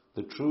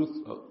 The truth,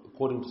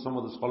 according to some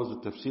of the scholars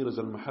of tafsir, as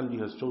Al-Mahalli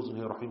has chosen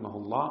here,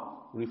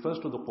 rahimahullah, refers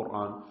to the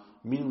Quran,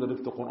 meaning that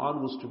if the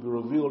Quran was to be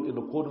revealed in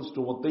accordance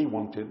to what they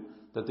wanted,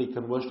 that they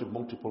can worship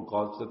multiple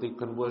gods, that they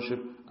can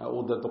worship,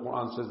 or that the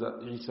Quran says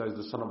that Isa is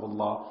the son of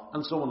Allah,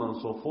 and so on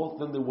and so forth,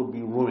 then there would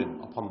be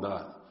ruin upon the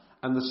earth.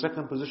 And the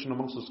second position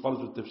amongst the scholars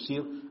of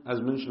tafsir, as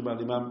mentioned by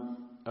Imam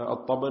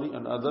Al-Tabari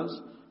and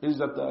others, is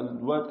that the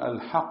word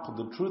Al-Haq,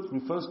 the truth,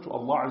 refers to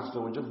Allah Azza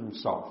wa Jalla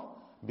Himself.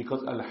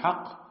 Because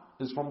Al-Haq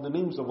is from the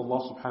names of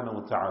Allah subhanahu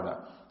wa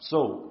ta'ala.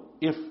 So,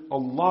 if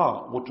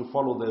Allah were to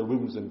follow their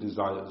whims and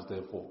desires,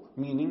 therefore,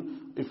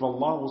 meaning if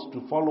Allah was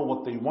to follow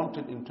what they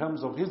wanted in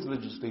terms of His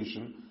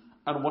legislation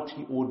and what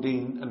He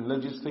ordained and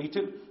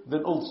legislated,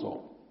 then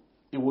also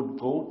it would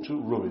go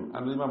to ruin.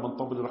 And Imam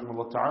Al-Tabari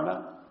rahimahullah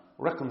ta'ala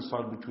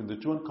reconciled between the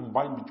two and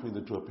combined between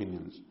the two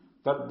opinions,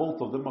 that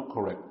both of them are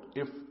correct.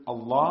 If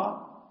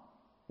Allah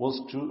was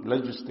to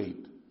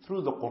legislate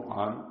through the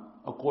Quran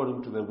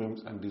according to their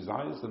whims and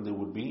desires, then they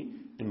would be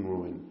in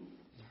ruin.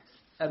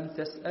 أَمْ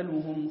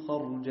تَسْأَلُهُمْ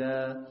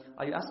خَرْجًا.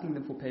 Are you asking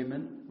them for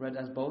payment? Read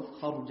as both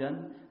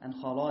خَرْجًا and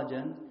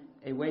خَرَاجًا,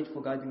 a wage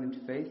for guiding them to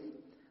faith.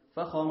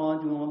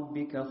 فَخَرَاجُ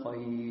رَبِّكَ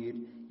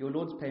خَيْرٌ. Your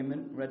Lord's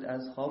payment, read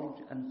as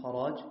خَرْج and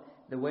خَرَاج,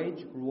 the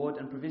wage, reward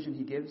and provision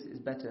He gives is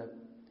better.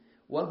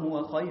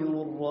 وَهُوَ خَيْرُ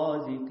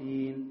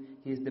الرَّازِقِينَ.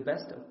 He is the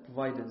best of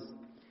providers.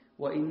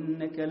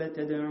 وَإِنَّكَ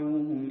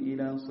لَتَدْعُوهُمْ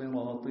إِلَى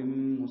صِرَاطٍ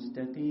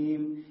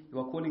مُسْتَقِيمٍ. You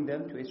are calling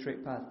them to a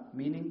straight path,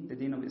 meaning the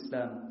deen of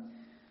Islam.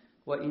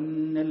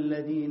 وَإِنَّ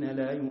الَّذِينَ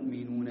لَا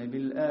يُؤْمِنُونَ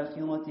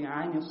بِالْآخِرَةِ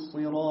عَنِ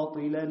الصِّرَاطِ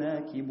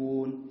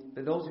لَنَاكِبُونَ.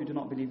 But those who do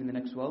not believe in the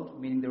next world,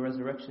 meaning the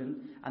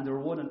resurrection, and the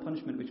reward and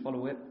punishment which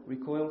follow it,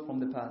 recoil from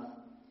the path.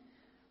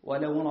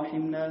 وَلَوْ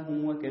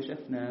رَحِمْنَاهُمْ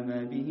وَكَشَفْنَا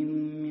مَا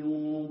بِهِمْ مِنْ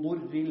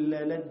ضُرٍّ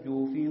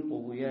لَلَجُّوا فِي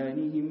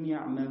طُغْيَانِهِمْ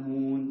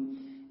يَعْمَهُونَ.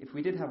 If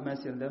we did have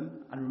mercy on them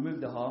and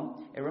remove the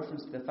harm, a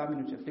reference to the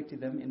famine which afflicted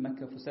them in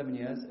Mecca for 7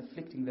 years,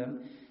 afflicting them,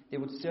 they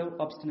would still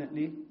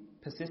obstinately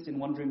persist in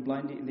wandering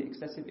blindly in the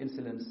excessive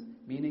insolence,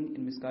 meaning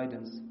in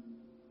misguidance.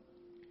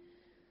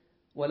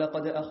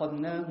 وَلَقَدْ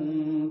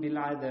أَخَذْنَاهُمْ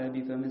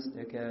بِالْعَذَابِ فَمَا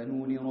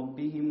اسْتَكَانُوا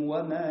لِرَبِّهِمْ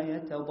وَمَا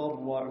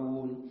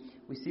يَتَضَرَّعُونَ.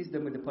 We seized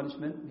them with the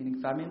punishment,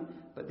 meaning famine,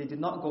 but they did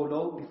not go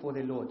low before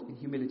their Lord in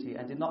humility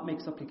and did not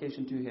make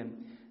supplication to Him,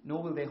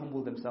 nor will they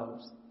humble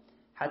themselves.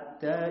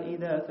 حَتَّى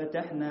إِذَا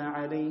فَتَحْنَا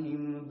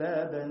عَلَيْهِمْ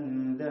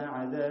بَابًا ذَا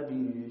عَذَابٍ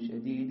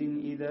شَدِيدٍ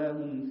إِذَا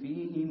هُمْ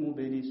فِيهِ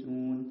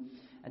مُبْلِسُونَ.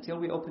 Until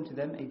we open to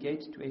them a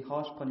gate to a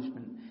harsh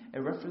punishment,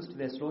 a reference to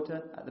their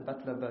slaughter at the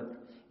Battle of Badr,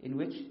 in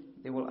which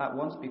they will at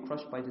once be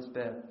crushed by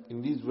despair.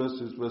 In these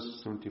verses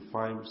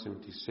 75,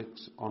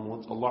 76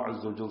 onwards, Allah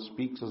Azza wa Jal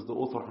speaks, as the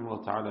author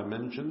Ta'ala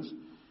mentions,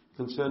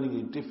 concerning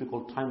a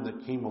difficult time that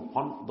came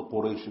upon the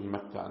Quraysh in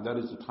Mecca, and that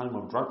is a time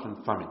of drought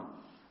and famine.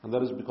 And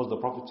that is because the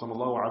Prophet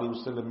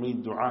ﷺ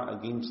made dua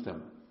against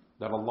them,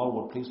 that Allah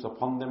would place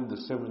upon them the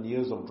 7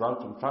 years of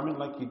drought and famine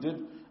like He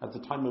did at the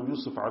time of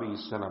Yusuf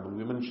ﷺ. And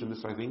we mentioned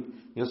this, I think,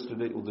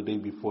 yesterday or the day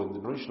before. In the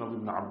narration of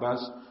Ibn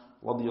Abbas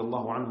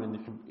radiyallahu anhu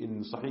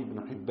in Sahih Ibn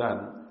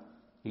Hibban,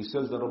 he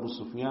says that Abu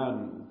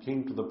Sufyan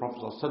came to the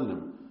Prophet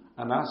ﷺ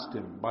and asked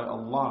him by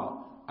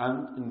Allah,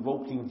 and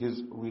invoking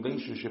his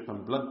relationship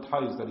and blood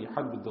ties that he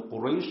had with the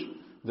Quraysh,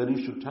 that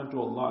he should turn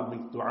to Allah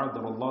and make dua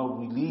that Allah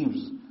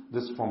relieves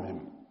this from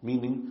him,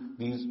 meaning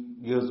these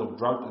years of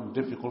drought and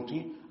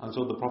difficulty. And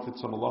so the Prophet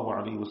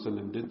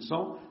ﷺ did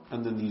so,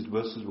 and then these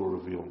verses were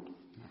revealed.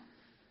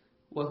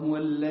 وَهُوَ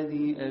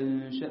الَّذِي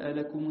أَنشَأَ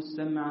لَكُمُ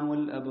السَّمْعَ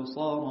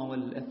وَالْأَبْصَارَ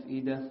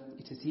وَالْأَفْئِدَةَ.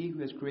 It is He who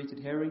has created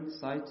hearing,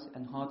 sight,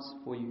 and hearts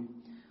for you.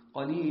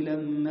 قَلِيلًا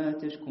مَا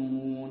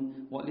تَشْكُرُونَ.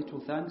 What little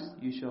thanks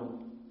you show.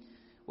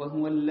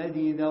 وَهُوَ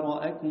الَّذِي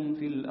ذَرَأَكُمْ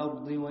فِي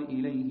الْأَرْضِ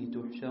وَإِلَيْهِ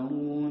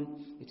تُحْشَرُونَ.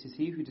 It is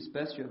He who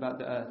dispersed you about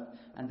the earth,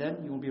 and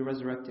then you will be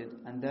resurrected,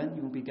 and then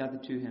you will be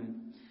gathered to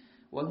Him.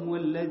 وَهُوَ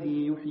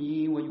الَّذِي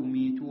يُحْيِي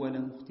وَيُمِيتُ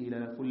وَلَهُ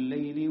اخْتِلَافُ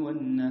اللَّيْلِ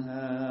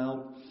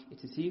وَالنَّهَارِ.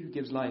 It is He who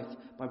gives life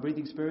by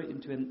breathing spirit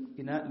into an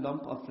inert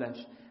lump of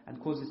flesh and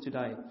causes to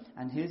die,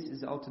 and His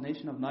is the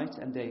alternation of night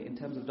and day in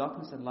terms of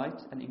darkness and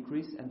light and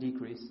increase and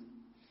decrease.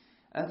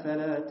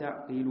 أَفَلَا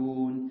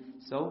تَعْقِلُونَ.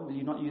 So will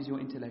you not use your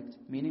intellect,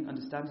 meaning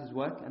understand His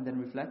work and then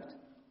reflect?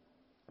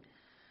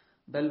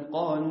 بَلْ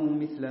قَالُوا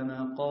مِثْلَ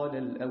مَا قَالَ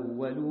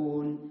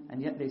الْأَوَّلُونَ.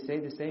 And yet they say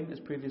the same as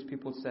previous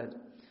people said.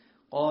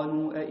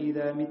 قَالُوا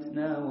أَإِذَا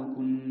مِتْنَا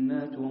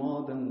وَكُنَّا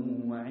تُرَابًا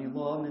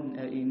وَعِظَامًا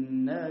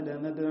أَإِنَّا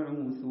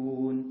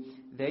لَمَبْعُوثُونَ.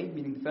 They,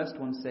 meaning the first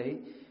ones, say,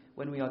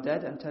 when we are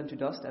dead and turn to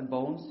dust and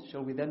bones,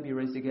 shall we then be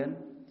raised again?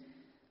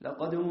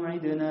 لَقَدْ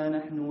وُعِدْنَا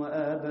نَحْنُ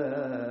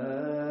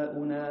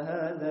وَآبَاؤُنَا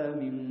هَذَا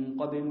مِنْ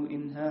قَبْلُ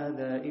إِنْ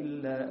هَذَا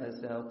إِلَّا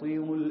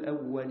أَسَاطِيرُ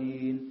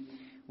الْأَوَّلِينَ.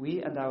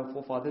 We and our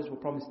forefathers were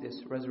promised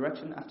this,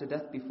 resurrection after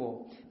death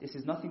before. This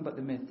is nothing but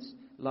the myths,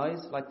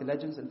 lies like the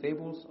legends and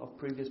fables of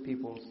previous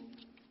peoples.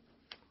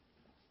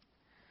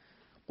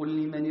 قُلْ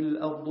لِمَنِ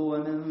الْأَرْضُ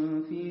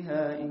وَمَنْ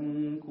فِيهَا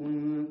إِن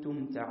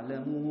كُنْتُمْ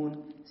تَعْلَمُونَ.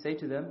 Say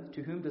to them,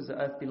 to whom does the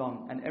earth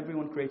belong, and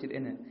everyone created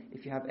in it,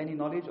 if you have any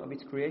knowledge of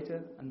its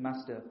creator and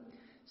master.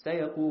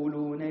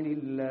 سَيَقُولُونَ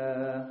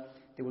لِلَّهِ.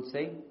 They will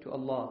say to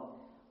Allah.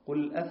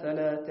 قُلْ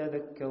أَفَلَا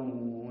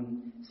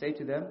تَذَكَّرُونَ. Say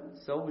to them,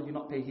 so will you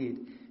not pay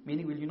heed?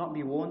 Meaning, will you not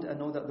be warned and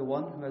know that the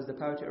one who has the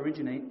power to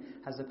originate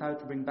has the power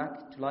to bring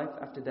back to life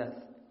after death?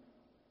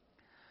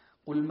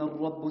 قُلْ مَنْ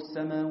رَبُّ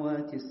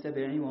السَّمَاوَاتِ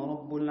السَّبْعِ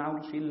وَرَبُّ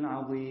الْعَرْشِ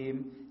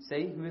الْعَظِيمِ.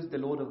 Say, who is the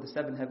Lord of the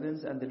 7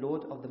 heavens and the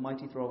Lord of the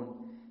mighty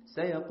throne?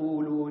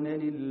 سَيَقُولُونَ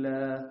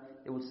لِلَّهِ.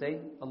 They will say,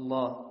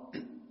 Allah.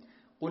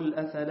 قُلْ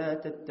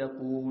أَفَلَا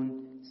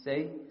تَتَّقُونَ.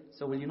 Say,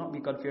 so will you not be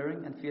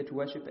God-fearing and fear to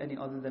worship any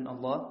other than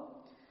Allah?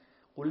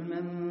 قُلْ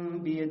مَنْ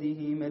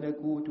بِيَدِهِ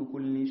مَلَكُوتُ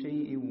كُلِّ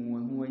شَيْءٍ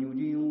وَهُوَ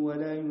يُجِيرُ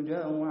وَلَا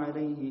يُجَارُ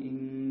عَلَيْهِ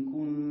إِن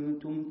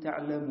كُنْتُمْ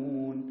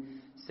تَعْلَمُونَ.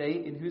 Say,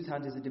 in whose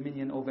hand is the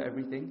dominion over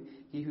everything,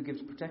 He who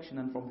gives protection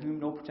and from whom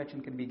no protection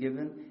can be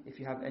given, if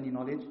you have any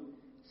knowledge.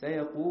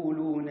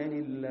 سَيَقُولُونَ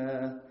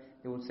لِلَّهِ.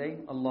 They will say,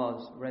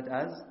 Allah's, read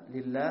as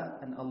Lillah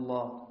and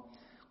Allah.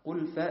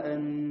 قُلْ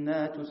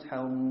فَأَنَّا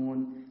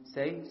تُسْحَرُونَ.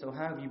 Say, so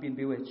how have you been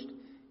bewitched?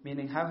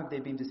 Meaning, how have they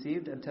been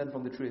deceived and turned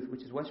from the truth,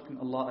 which is worshipping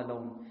Allah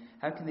alone?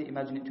 How can they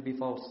imagine it to be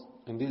false?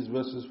 in these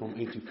verses from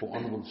 84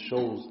 onwards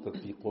shows that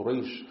the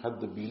Quraysh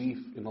had the belief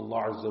in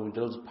Allah Azza wa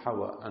Jalla's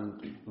power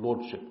and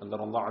lordship, and that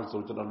Allah Azza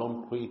wa Jalla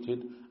alone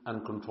created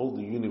and controlled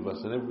the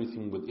universe and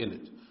everything within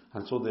it.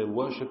 And so their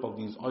worship of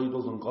these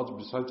idols and gods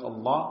besides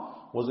Allah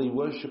was a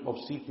worship of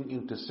seeking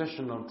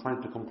intercession and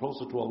trying to come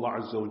closer to Allah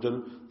Azza wa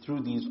Jalla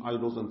through these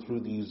idols and through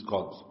these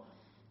gods.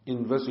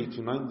 In verse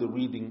 89 the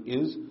reading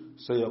is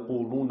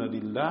سَيَقُولُونَ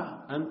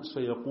لِلَّهِ and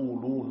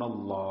سَيَقُولُونَ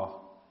اللَّهِ.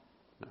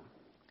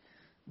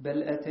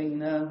 بل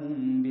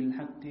أتيناهم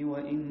بالحق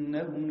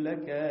وإنهم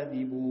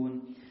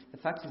لكاذبون. The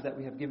fact is that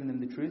we have given them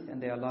the truth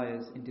and they are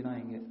liars in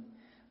denying it.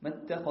 ما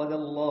اتخذ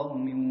الله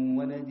من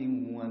ولد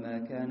وما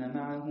كان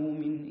معه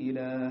من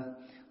إله.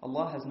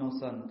 Allah has no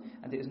son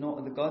and there is no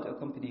other God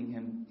accompanying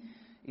him.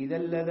 إذا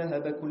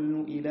لذهب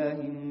كل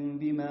إله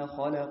بما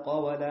خلق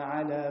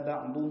ولعلى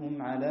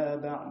بعضهم على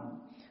بعض.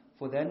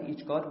 For then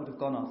each God would have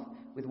gone off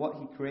with what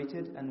he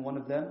created, and one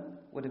of them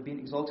would have been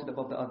exalted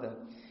above the other.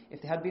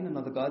 If there had been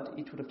another God,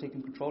 each would have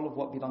taken control of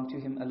what belonged to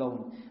him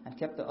alone, and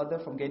kept the other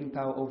from gaining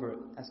power over it,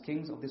 as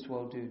kings of this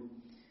world do.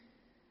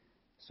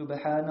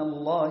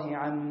 Subhanallah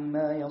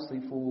amma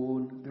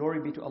yasifun. Glory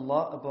be to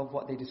Allah above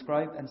what they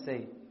describe and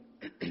say.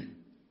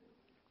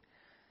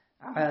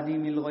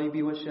 عالم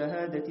الغيب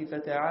والشهادة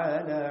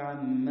فتعالى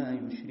عما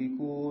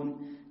يشركون.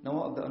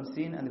 Knower of the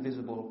unseen and the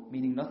visible,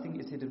 meaning nothing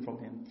is hidden from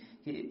him.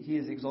 He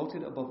is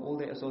exalted above all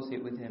they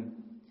associate with him.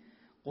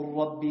 قُلْ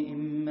رَبِّ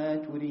إِمَّا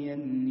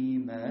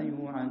تُرِيَنِّي مَا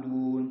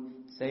يُوعَدُونَ.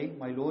 Say,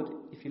 my Lord,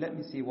 if you let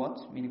me see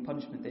what, meaning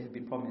punishment they have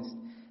been promised,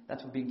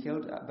 that of being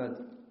killed at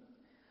Badr.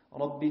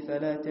 رَبِّ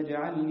فَلَا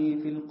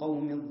تَجْعَلْنِي فِي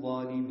الْقَوْمِ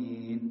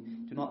الظَّالِمِينَ.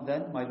 Do not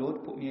then, my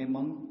Lord, put me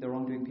among the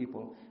wrongdoing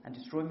people, and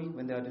destroy me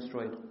when they are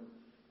destroyed.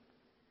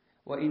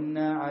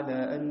 وَإِنَّا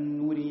عَلَىٰ أَن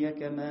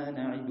نُّرِيَكَ مَا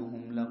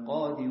نَعِدُهُمْ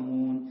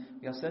لَقَادِرُونَ.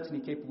 We are certainly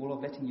capable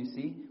of letting you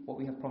see what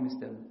we have promised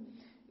them.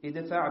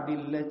 إِدْفَعْ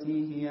بِالَّتِي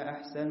هِيَ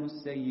أَحْسَنُ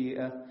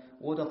السَّيِّئَةِ.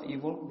 Ward off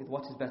evil with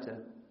what is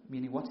better.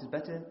 Meaning what is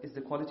better is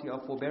the quality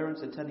of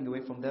forbearance and turning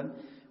away from them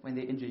when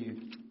they injure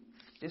you.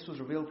 This was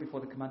revealed before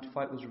the command to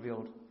fight was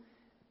revealed.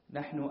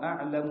 نَحْنُ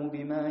أَعْلَمُ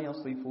بِمَا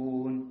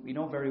يَصِفُونَ. We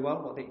know very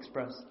well what they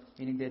express,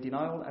 meaning their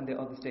denial and their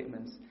other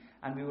statements,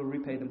 and we will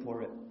repay them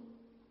for it.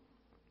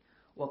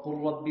 وَقُلْ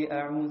رَبِّ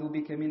أَعُوذُ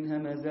بِكَ مِنْ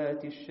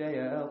هَمَزَاتِ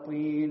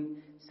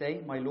الشَّيَاطِينِ.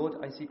 Say, my Lord,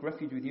 I seek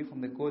refuge with you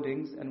from the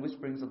goadings and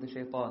whisperings of the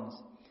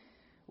shaitans.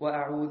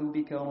 وَأَعُوذُ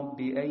بِكَ رَبِّ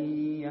أَن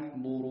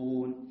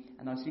يَحْضُرُونَ.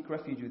 And I seek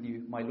refuge with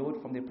you, my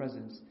Lord, from their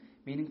presence,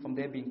 meaning from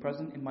their being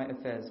present in my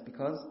affairs,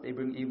 because they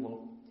bring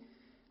evil.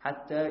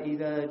 حَتَّى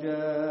إِذَا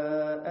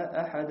جَاءَ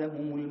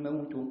أَحَدَهُمُ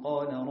الْمَوْتُ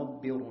قَالَ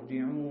رَبِّ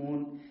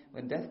ارْجِعُونَ.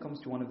 When death comes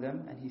to one of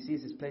them and he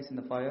sees his place in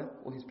the fire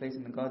or his place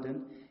in the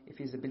garden, if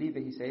he is a believer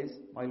he says,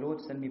 my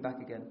Lord, send me back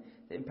again.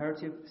 The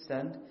imperative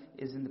send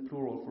is in the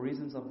plural for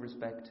reasons of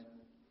respect.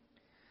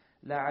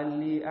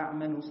 لَعَلِّي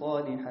أَعْمَلُ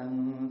صَالِحًا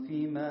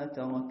فِي مَا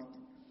تَرَكْتُ.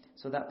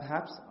 So that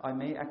perhaps I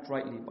may act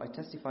rightly by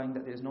testifying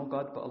that there is no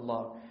God but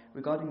Allah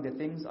regarding the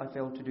things I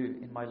failed to do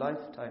in my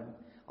lifetime.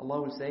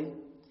 Allah will say,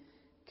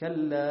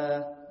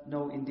 كَلَّا.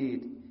 No,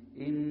 indeed.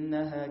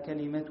 إِنَّهَا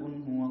كَلِمَةٌ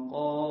هُوَ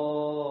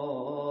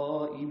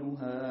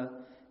قَائِلُهَا.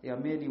 They are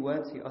merely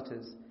words he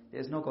utters. There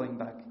is no going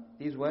back.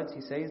 These words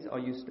he says are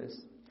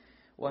useless.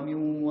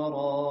 وَمِن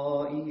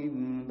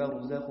وَرَائِهِمْ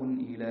بَرْزَخٌ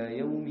إِلَى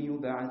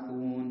يَوْمِ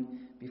يُبْعَثُونَ.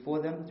 Before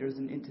them there is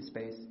an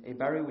interspace, a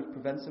barrier which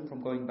prevents them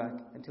from going back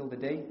until the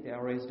day they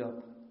are raised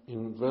up.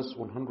 In verse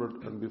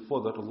 100 and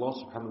before that, Allah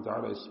subhanahu wa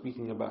ta'ala is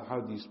speaking about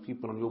how these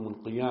people on Yawm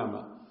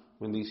al-Qiyamah,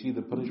 when they see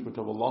the punishment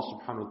of Allah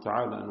subhanahu wa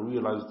ta'ala and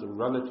realize the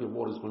reality of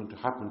what is going to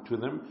happen to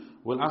them,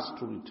 will ask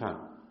to return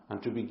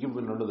and to be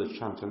given another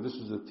chance. And this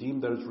is a theme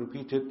that is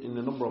repeated in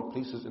a number of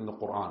places in the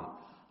Quran.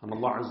 And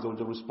Allah Azza wa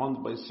Jalla responds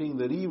by saying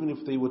that even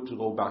if they were to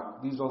go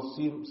back, these are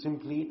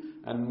simply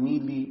and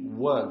merely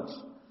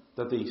words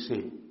that they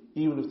say.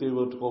 Even if they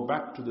were to go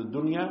back to the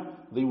dunya,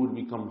 they would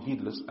become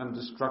heedless and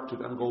distracted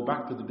and go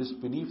back to the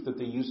disbelief that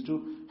they used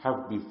to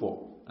have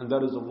before. And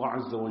that is Allah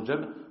Azza wa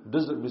Jalla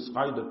doesn't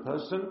misguide a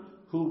person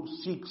who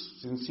seeks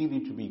sincerely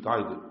to be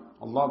guided.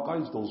 Allah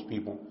guides those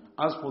people.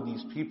 As for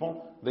these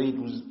people, they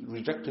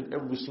rejected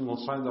every single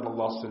sign that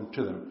Allah sent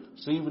to them.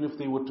 So even if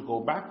they were to go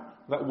back,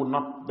 that would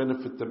not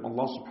benefit them.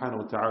 Allah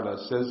subhanahu wa ta'ala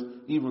says,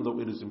 even though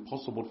it is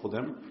impossible for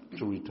them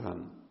to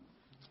return.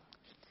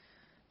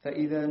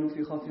 فَإِذَا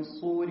نُفِخَ فِي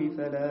الصُّورِ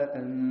فَلَا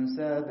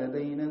أَنْسَابَ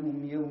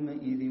بَيْنَهُمْ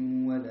يَوْمَئِذٍ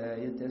وَلَا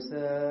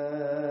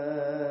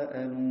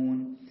يَتَسَاءَلُونَ.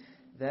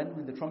 Then,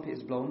 when the trumpet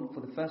is blown for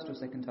the first or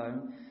second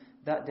time,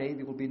 that day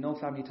there will be no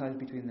family ties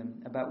between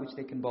them, about which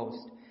they can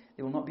boast.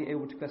 They will not be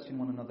able to question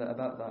one another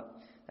about that.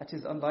 That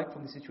is unlike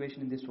from the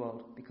situation in this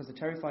world, because the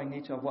terrifying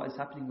nature of what is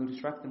happening will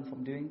distract them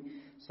from doing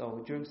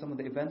so during some of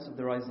the events of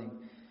the rising.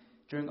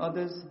 During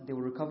others, they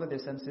will recover their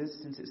senses,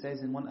 since it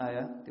says in one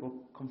ayah, they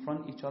will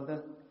confront each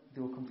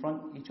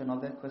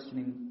another,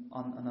 questioning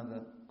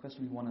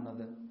one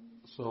another.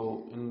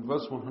 So in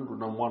verse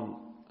 101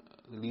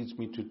 leads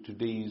me to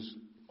today's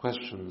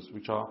questions,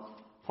 which are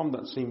from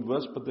that same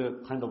verse, but they're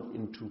kind of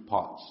in two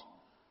parts.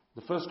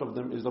 The first of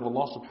them is that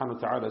Allah subhanahu wa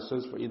ta'ala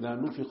says, فَإِذَا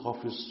نُفِخَ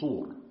فِي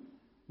الصُّورِ.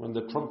 when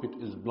the trumpet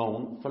is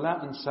blown, فَلَا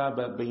أَنْسَابَ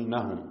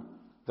بَيْنَهُمْ,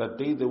 that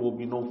day there will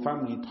be no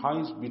family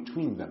ties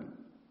between them.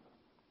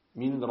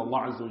 Meaning that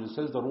Allah Azza wa Jalla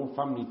says that all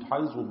family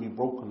ties will be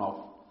broken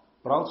off.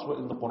 But elsewhere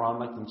in the Quran,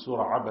 like in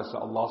Surah Abasa,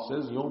 Allah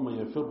says, يَوْمَ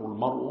يَفِرُّ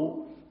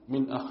الْمَرْءُ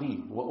مِنْ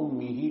أَخِيهِ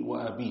وَأُمِّهِ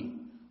وَأَبِيهِ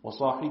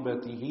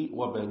وَصَاحِبَتِهِ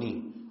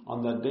وَبَنِيهِ.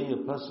 On that day a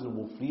person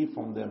will flee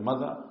from their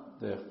mother,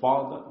 their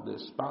father, their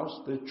spouse,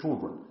 their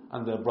children,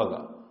 and their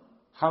brother.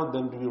 How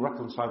then do we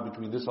reconcile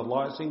between this?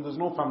 Allah is saying there's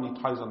no family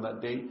ties on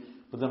that day,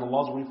 but then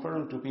Allah is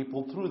referring to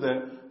people through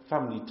their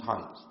family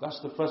ties. That's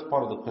the first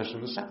part of the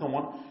question. The second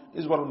one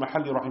is what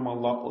Al-Mahalli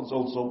rahimahullah is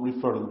also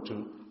referring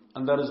to.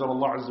 And that is that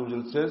Allah Azza wa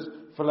Jalla says,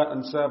 فَلَا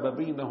أَنْسَابَ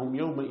بَيْنَهُمْ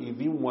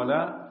يَوْمَئِذٍ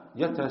وَلَا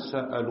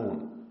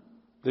يَتَسَاءَلُونَ.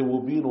 There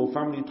will be no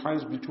family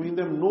ties between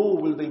them, nor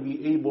will they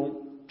be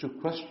able to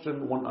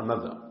question one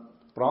another.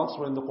 But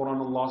also in the Quran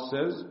Allah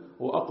says,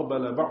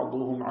 وَأَقْبَلَ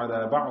بَعْضُهُمْ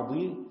عَلَى بَعْضِ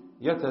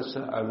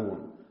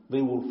يَتَسَاءَلُونَ.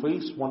 They will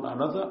face one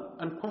another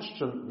and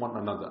question one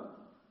another.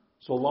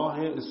 So Allah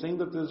here is saying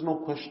that there is no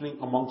questioning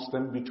amongst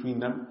them, between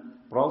them.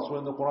 But also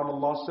in the Quran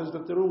Allah says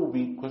that there will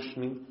be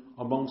questioning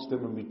amongst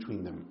them and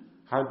between them.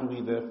 How do we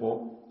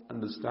therefore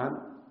understand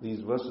these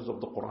verses of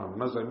the Quran?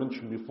 And as I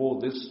mentioned before,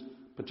 this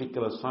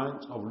particular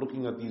science of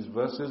looking at these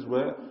verses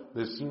where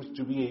there seems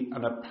to be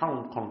an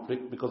apparent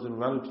conflict, because in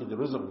reality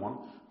there isn't one,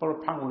 but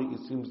apparently it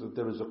seems that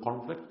there is a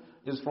conflict,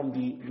 is from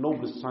the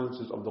noblest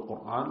sciences of the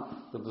Quran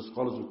that the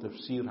scholars of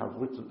tafsir have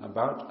written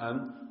about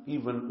and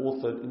even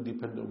authored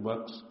independent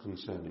works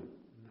concerning.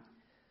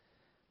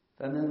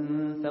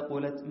 فَمَنْ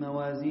ثَقُلَتْ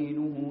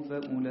مَوَازِينُهُ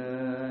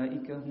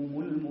فَأُولَئِكَ هُمُ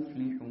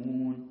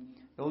الْمُفْلِحُونَ.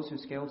 Those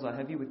whose scales are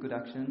heavy with good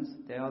actions,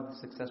 they are the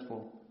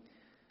successful.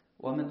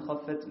 وَمَنْ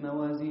خَفَّتْ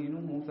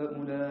مَوَازِينُهُ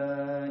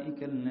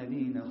فَأُولَئِكَ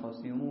الَّذِينَ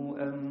خَسِرُوا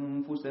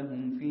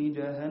أَنفُسَهُمْ فِي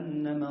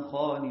جَهَنَّمَ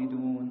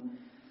خَالِدُونَ.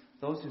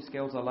 Those whose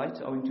scales are light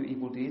owing to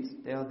evil deeds,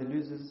 they are the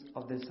losers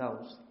of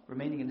themselves,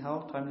 remaining in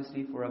hell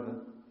timelessly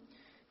forever.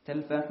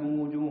 تَلْفَحُ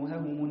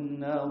وُجُوهَهُمُ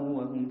النَّارُ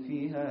وَهُمْ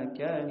فِيهَا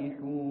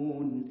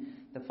كَالِحُونَ.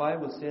 The fire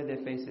will sear their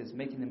faces,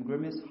 making them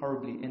grimace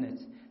horribly in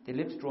it, their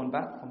lips drawn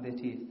back from their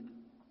teeth.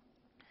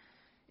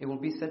 It will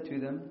be said to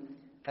them,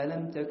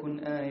 أَلَمْ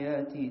تَكُنْ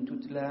آيَاتِي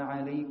تُتْلَى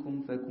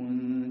عَلَيْكُمْ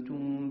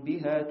فَكُنْتُمْ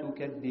بِهَا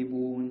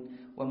تُكَذِّبُونَ.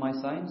 Were my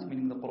signs,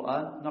 meaning the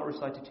Quran, not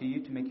recited to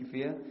you to make you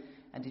fear,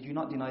 and did you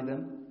not deny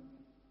them?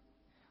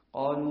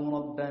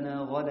 قَالُوا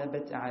رَبَّنَا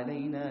غَلَبَتْ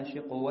عَلَيْنَا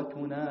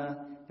شِقْوَتُنَا.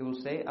 They will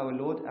say, our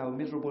Lord, our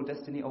miserable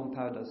destiny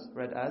overpowered us,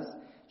 read as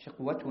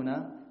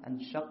شِقْوَتُنَا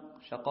and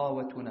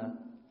شَقَاوَتُنَا.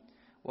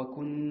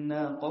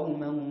 وَكُنَّا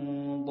قَوْمًا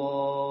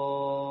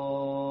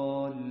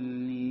ضَالِّينَ.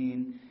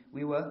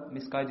 We were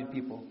misguided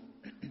people.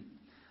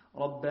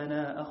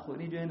 رَبَّنَا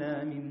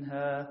أَخْرِجْنَا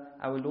مِنْهَا.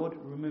 Our Lord,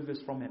 remove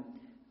us from it.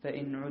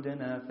 فَإِنْ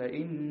عُدْنَا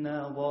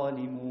فَإِنَّا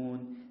ظَالِمُونَ.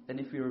 Then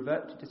if we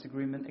revert to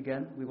disagreement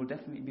again, we will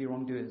definitely be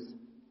wrongdoers.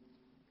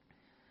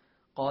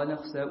 قَالَ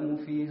اخْسَئُوا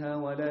فِيهَا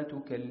وَلَا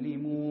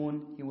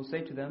تُكَلِّمُونَ. He will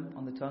say to them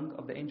on the tongue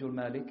of the angel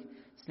Malik,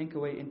 slink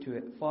away into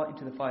it, far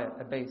into the fire,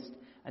 abased,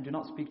 and do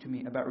not speak to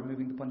me about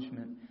removing the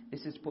punishment.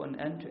 This is to put an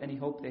end to any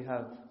hope they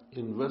have.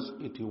 In verse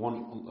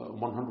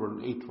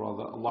 108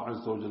 rather, Allah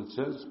Azza wa Jalla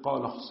says,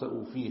 قَالَ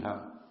اخْسَئُوا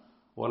فِيهَا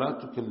وَلَا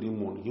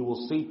تُكَلِّمُونَ. He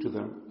will say to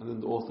them, and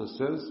then the author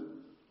says,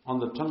 on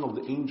the tongue of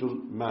the angel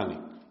Malik.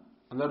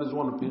 And that is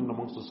one opinion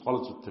amongst the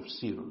scholars of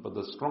tafsir. But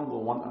the stronger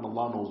one, and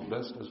Allah knows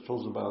best, as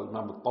chosen by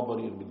Imam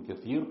al-Tabari and Ibn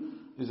Kathir,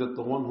 is that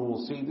the one who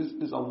will say this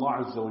is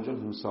Allah Azza wa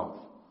Jalla himself.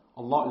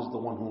 Allah is the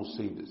one who will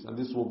say this. And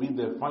this will be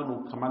their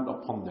final command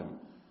upon them.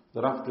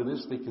 That after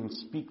this they can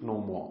speak no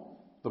more.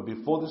 But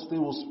before this they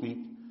will speak,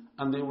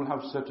 and they will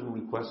have certain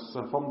requests.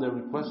 And from their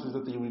requests is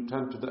that they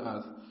return to the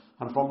earth.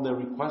 And from their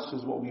requests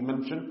is what we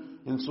mentioned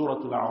in Surah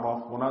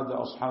Al-A'raf, وَنَادَى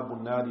أَصْحَابُ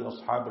النَّارِ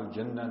أَصْحَابَ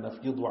الْجَنَّةِ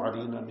نَفْيِضُ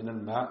عَلَيْنَا مِنَ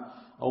الْمَاءِ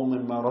أَوْ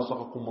مِمَّا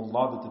رَزَقَكُمُ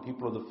اللَّهُ. That the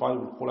people of the fire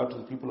will call out to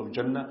the people of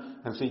Jannah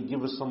and say,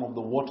 give us some of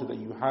the water that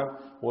you have,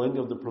 or any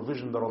of the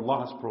provision that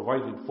Allah has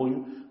provided for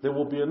you. There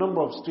will be a number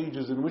of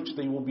stages in which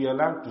they will be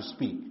allowed to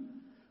speak.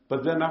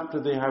 But then after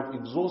they have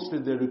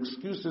exhausted their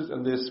excuses,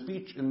 and their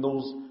speech in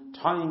those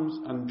times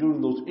and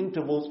during those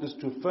intervals is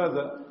to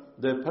further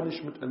their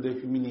punishment and their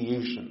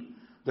humiliation.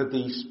 That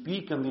they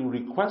speak and they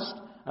request,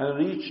 and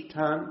at each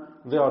turn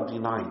they are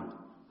denied,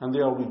 and they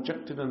are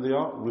rejected, and they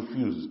are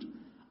refused.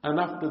 And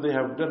after they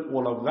have done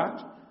all of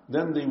that,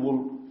 then they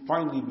will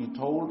finally be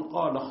told,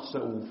 قَالَ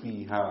اخْسَئُوا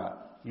فِيهَا.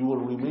 You will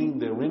remain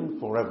therein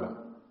forever.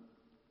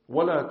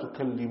 وَلَا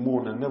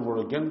تُكَلِّمُونَ. And never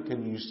again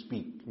can you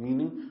speak.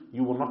 Meaning,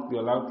 you will not be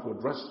allowed to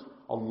address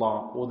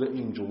Allah or the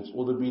angels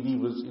or the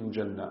believers in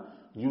Jannah.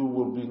 You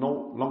will be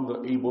no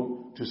longer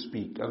able to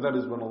speak. And that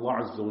is when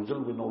Allah Azza wa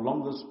Jalla will no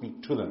longer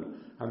speak to them.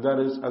 And that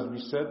is, as we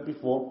said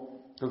before,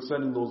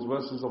 concerning those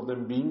verses of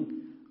them being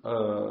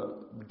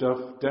deaf,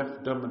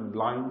 dumb and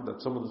blind,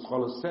 that some of the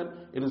scholars said,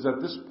 it is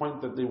at this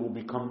point that they will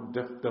become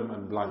deaf, dumb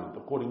and blind.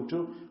 According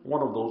to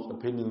one of those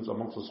opinions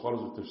amongst the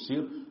scholars of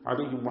tafsir,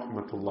 alayhim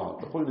rahmatullah.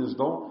 The point is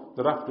though,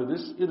 that after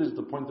this, it is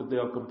the point that they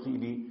are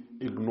completely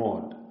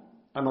ignored.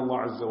 And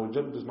Allah Azza wa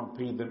Jalla does not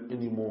pay them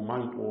any more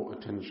mind or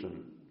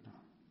attention.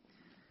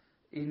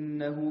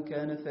 إنه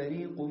كان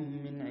فريق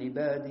من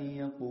عبادي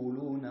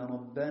يقولون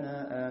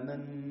ربنا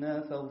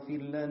آمنا فاغفر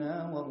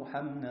لنا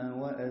وارحمنا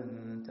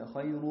وأنت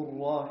خير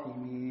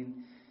الراحمين.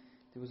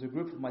 There was a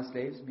group of my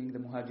slaves, being the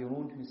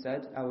Muhajirun, who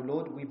said, Our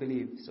Lord, we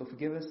believe, so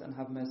forgive us and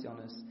have mercy on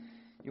us.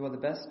 You are the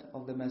best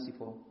of the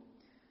merciful.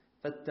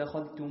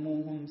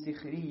 فَاتَّخَذْتُمُوهُمْ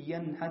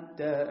سِخْرِيًّا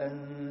حَتَّى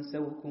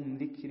أَنْسَوْكُمْ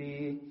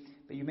ذِكْرِي.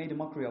 But you made a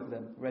mockery of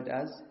them, read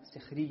as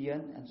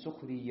سِخْرِيًّا and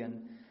سُخْرِيًّا.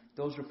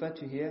 Those referred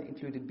to here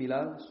included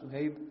Bilal,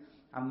 Suhaib,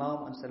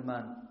 Ammar and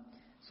Salman,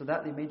 so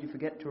that they made you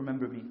forget to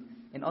remember me.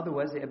 In other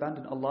words, they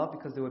abandoned Allah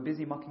because they were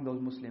busy mocking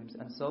those Muslims,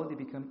 and so they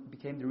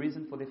became the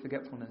reason for their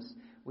forgetfulness,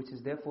 which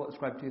is therefore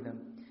ascribed to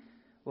them.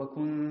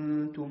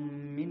 وَكُنْتُم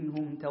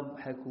مِّنْهُمْ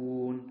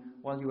تَضْحَكُونَ.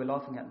 While you were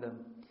laughing at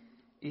them.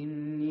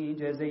 إِنِّي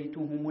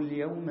جَزَيْتُهُمُ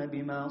الْيَوْمَ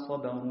بِمَا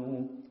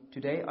صَبَرُوا.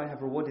 Today I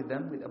have rewarded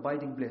them with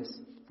abiding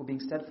bliss, for being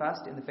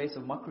steadfast in the face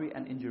of mockery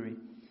and injury.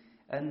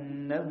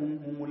 أَنَّهُمْ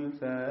هُمُ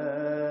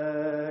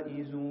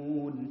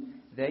الْفَائِزُونَ.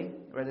 They,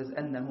 read as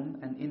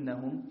أَنَّهُمْ and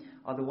إِنَّهُمْ,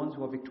 are the ones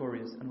who are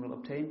victorious and will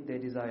obtain their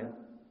desire.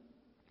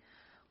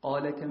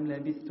 قَالَ كَمْ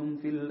لَبِثْتُمْ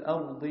فِي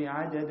الْأَرْضِ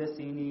عَدَدَ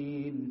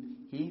سِنِينَ.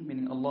 He,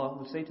 meaning Allah,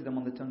 will say to them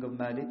on the tongue of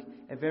Malik.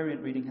 A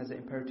variant reading has the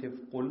imperative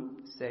قُل,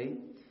 say.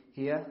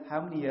 Here,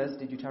 how many years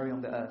did you tarry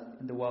on the earth,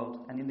 in the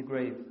world, and in the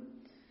grave?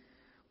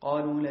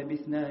 قَالُوا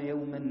لَبِثْنَا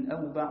يَوْمًا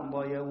أَوْ بَعْضَ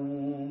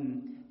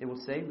يَوْمٍ. They will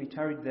say, we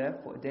tarried there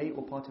for a day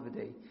or part of a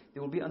day.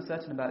 They will be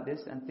uncertain about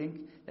this and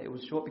think that it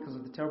was short because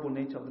of the terrible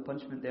nature of the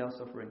punishment they are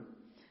suffering.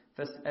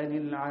 فَاسْأَلِ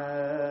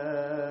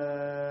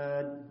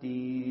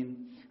الْعَادِّينَ.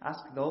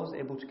 Ask those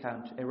able to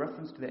count, a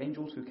reference to the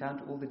angels who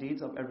count all the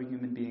deeds of every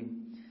human being.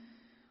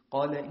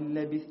 قَالَ إِن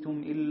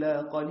لَبِثْتُمْ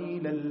إِلَّا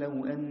قَلِيلًا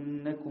لَوْ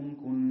أَنَّكُمْ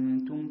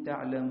كُنْتُمْ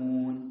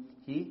تَعْلَمُونَ.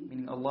 He,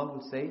 meaning Allah,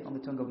 will say on the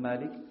tongue of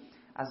Malik,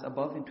 as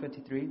above in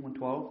 23,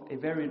 112, a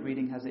variant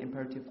reading has the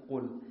imperative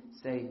قُل,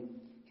 say.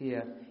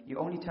 Here, you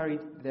only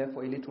tarried there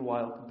for a little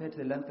while, compared to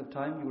the length of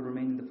time you will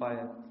remain in the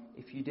fire.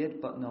 If you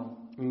did, but no.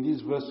 In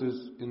these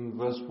verses, in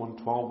verse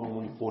 112 and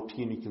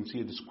 114, you can see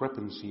a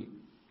discrepancy.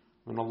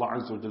 When Allah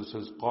Azza wa Jalla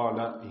says,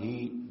 قَالَ,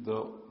 He,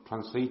 the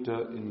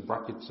translator in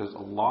brackets says,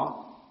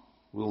 Allah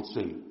will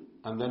say.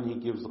 And then he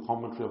gives the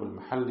commentary of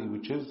Al-Mahalli,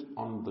 which is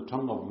on the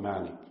tongue of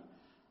Malik.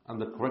 And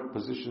the correct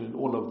position in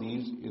all of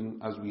these,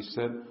 as we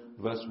said,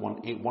 verse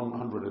 108,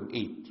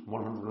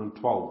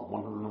 112,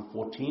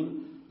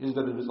 114, is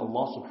that it is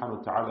Allah subhanahu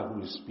wa ta'ala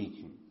who is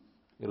speaking.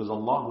 It is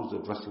Allah who is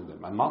addressing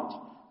them, and not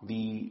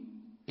the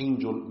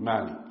angel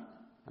Malik.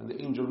 And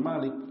the angel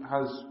Malik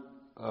has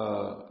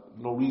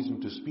no reason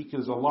to speak. It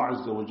is Allah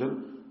Azza wa Jal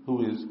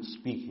who is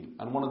speaking.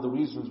 And one of the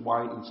reasons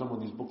why in some of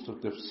these books of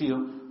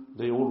tafsir,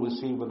 they always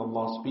say when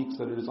Allah speaks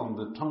that it is on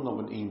the tongue of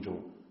an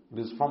angel. It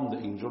is from the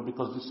angel,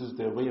 because this is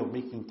their way of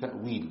making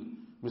ta'weel,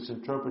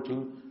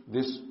 misinterpreting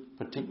this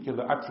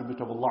particular attribute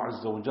of Allah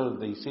Azza wa Jal.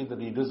 They say that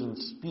He doesn't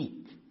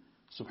speak,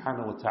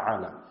 subhanahu wa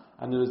ta'ala.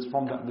 And it is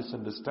from that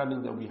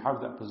misunderstanding that we have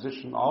that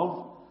position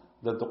of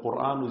that the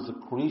Quran is a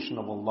creation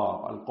of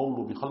Allah.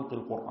 Al-qawlu bi khalqi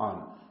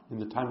al-Quran. In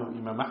the time of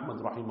Imam Ahmad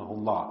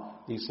rahimahullah,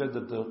 they said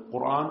that the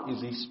Quran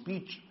is a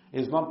speech,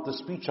 is not the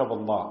speech of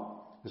Allah.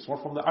 It's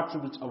not from the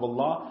attributes of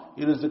Allah,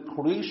 it is the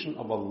creation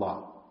of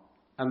Allah.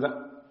 And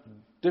that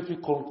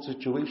difficult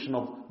situation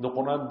of the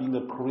Quran being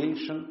a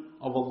creation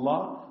of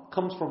Allah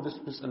comes from this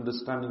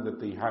misunderstanding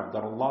that they have,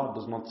 that Allah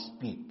does not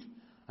speak.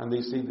 And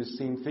they say the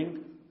same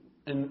thing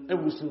in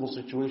every single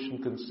situation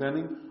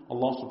concerning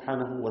Allah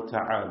subhanahu wa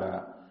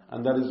ta'ala.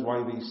 And that is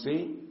why they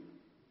say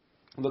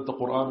that the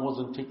Quran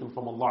wasn't taken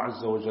from Allah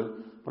Azza wa Jal,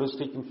 but it's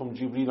taken from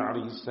Jibreel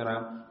alayhi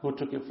salam, who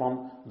took it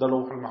from the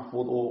Lawh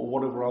al-Mahfuz or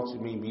whatever else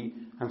it may be.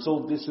 And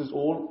so this is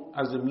all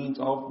as a means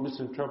of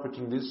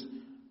misinterpreting this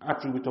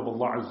attribute of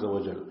Allah Azza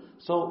wa Jal.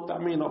 So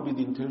that may not be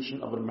the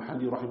intention of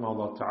Al-Mahalli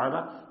rahimahullah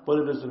ta'ala, but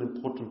it is an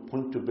important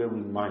point to bear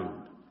in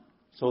mind.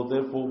 So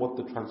therefore what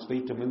the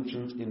translator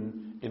mentions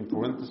in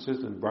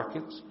parentheses and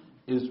brackets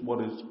is what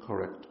is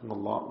correct, and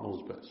Allah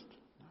knows best.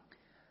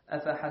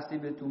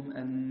 أَفَحَسِبْتُمْ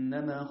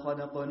أَنَّمَا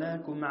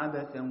خَلَقْنَاكُمْ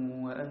عَبَثًا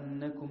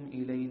وَأَنَّكُمْ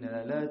إِلَيْنَا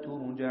لَا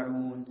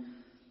تُرْجَعُونَ.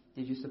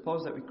 Did you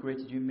suppose that we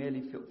created you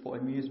merely for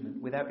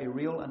amusement, without a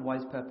real and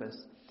wise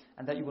purpose,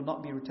 and that you will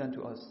not be returned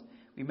to us?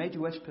 We made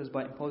you worshippers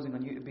by imposing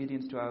on you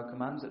obedience to our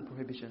commands and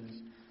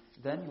prohibitions.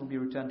 Then you will be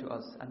returned to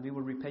us, and we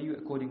will repay you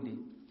accordingly.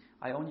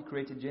 I only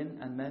created jinn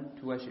and men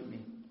to worship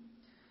me.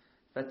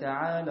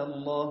 فَتَعَالَى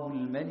اللَّهُ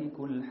الْمَلِكُ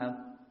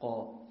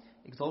الْحَقَّ.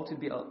 Exalted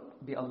be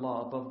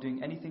Allah above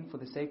doing anything for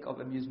the sake of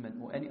amusement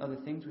or any other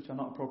things which are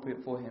not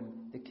appropriate for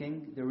Him, the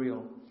King, the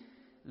real.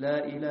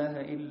 لا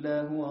إله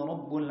إلا هو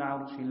رب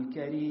العرش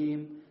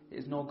الكريم. There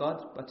is no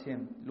God but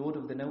Him, Lord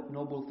of the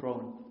noble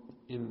throne.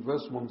 In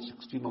verse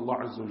 116, Allah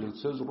Azza wa Jalla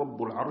says,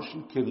 Rabbul Arsh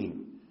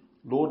al-Kareem,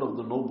 Lord of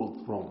the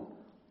noble throne.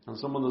 And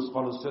some of the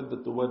scholars said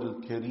that the word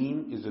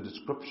al-Kareem is a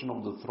description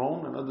of the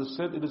throne, and others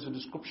said it is a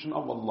description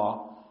of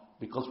Allah,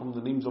 because from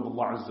the names of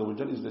Allah Azza wa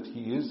Jalla is that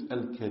He is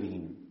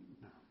al-Kareem.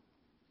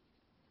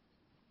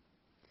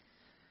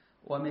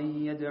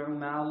 ومن يدع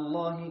مع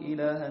الله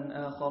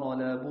إلها آخر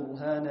لا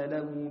برهان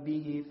له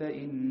به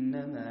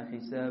فإنما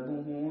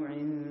حسابه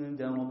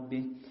عند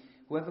ربه.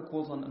 Whoever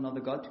calls on another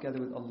God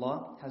together with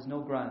Allah has no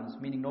grounds,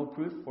 meaning no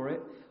proof for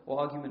it or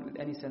argument with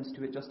any sense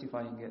to it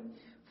justifying it,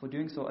 for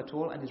doing so at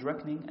all, and his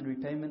reckoning and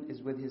repayment is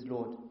with his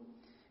Lord.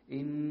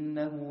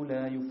 إِنَّهُ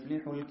لَا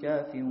يُفْلِحُ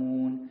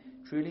الْكَافِرُونَ.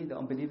 Truly the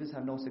unbelievers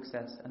have no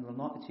success and will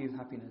not achieve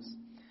happiness.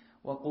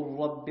 وَقُلْ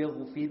رَبِّ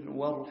اغْفِرْ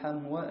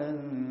وَارْحَمْ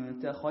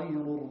وَأَنْتَ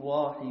خَيْرُ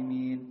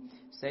الرَّاحِمِينَ.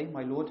 Say,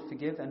 my Lord,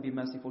 forgive and be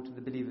merciful to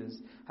the believers,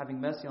 having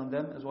mercy on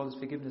them as well as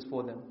forgiveness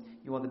for them.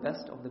 You are the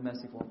best of the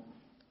merciful.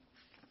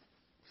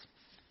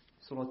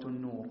 Surah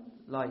An-Nur,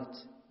 light.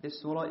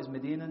 This surah is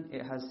Medinan.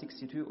 It has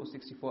 62 or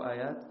 64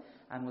 ayat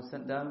and was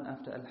sent down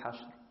after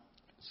Al-Hashr.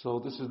 So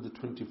this is the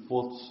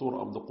 24th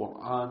surah of the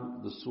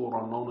Quran, the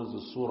surah known as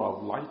the surah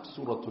of light,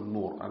 Surah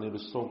An-Nur. And it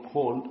is so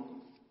called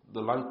the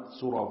light,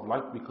 surah of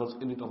light, because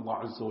in it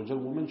Allah Azza wa Jal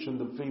will mention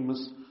the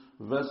famous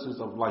verses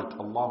of light.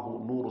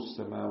 Allahu nuru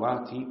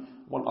samawati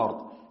wal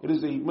ard. It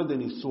is a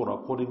Madani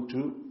surah according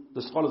to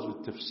the scholars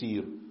with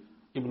tafsir.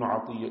 Ibn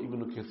Atiyya,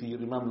 Ibn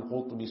Kathir, Imam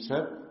al-Qurtubi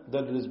said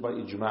that it is by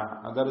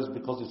ijma', and that is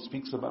because it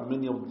speaks about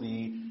many of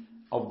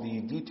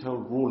the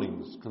detailed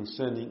rulings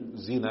concerning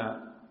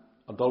zina,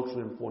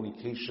 adultery and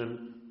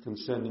fornication,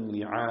 concerning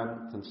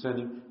li'an,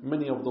 concerning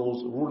many of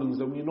those rulings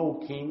that we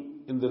know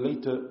came in the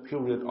later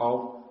period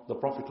of the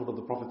prophethood of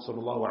the Prophet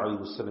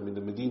ﷺ in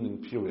the Medinan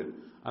period.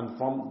 And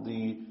from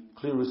the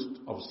clearest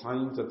of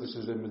signs that this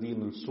is a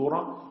Medinan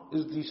surah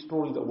is the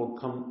story that will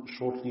come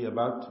shortly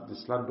about the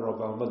slander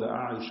of our mother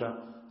Aisha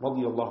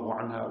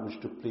radiyallahu anha,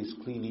 which took place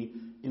clearly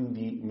in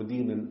the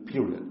Medinan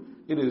period.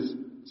 It is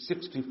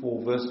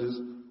 64 verses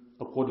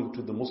according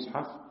to the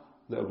Mus'haf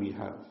that we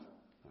have.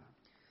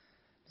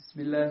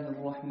 Bismillahir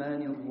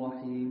Rahmanir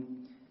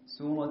Rahim.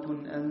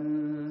 Suratun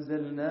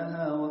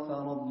anzalnaha wa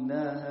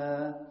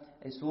faradnaha.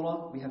 A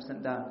surah we have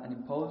sent down and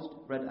imposed,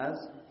 read as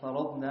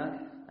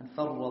faradna and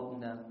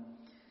farradna.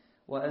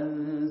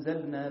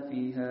 وَأَنزَلْنَا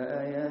فِيهَا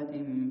آيَاتٍ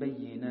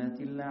بَيِّنَاتٍ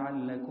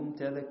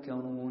لَعَلَّكُمْ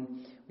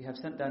تَذَكَّرُونَ. We have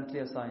sent down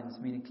clear signs,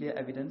 meaning clear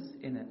evidence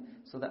in it,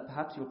 so that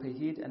perhaps you'll pay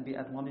heed and be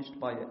admonished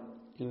by it.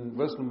 In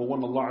verse number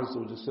 1, Allah Azza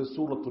wa Jalla says,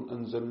 Surah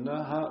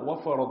أَنزَلْنَاهَا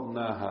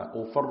وَفَرَضْنَاهَا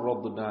or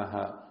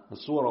فَرَّضْنَاهَا. A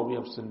surah we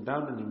have sent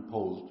down and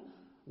imposed.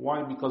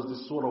 Why? Because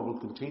this surah will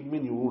contain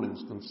many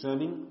rulings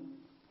concerning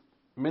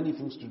many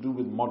things to do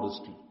with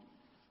modesty.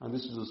 And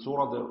this is a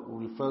surah that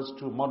refers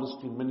to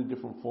modesty in many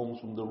different forms,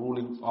 from the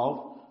rulings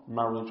of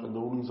marriage and the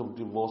rulings of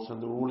divorce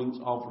and the rulings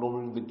of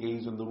lowering the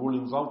gaze and the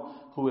rulings of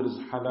who it is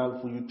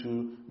halal for you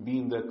to be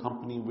in their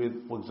company with,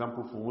 for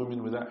example, for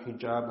women without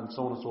hijab and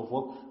so on and so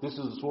forth. This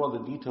is a surah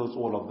that details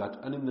all of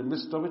that. And in the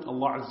midst of it,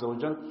 Allah Azza wa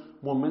Jal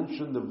will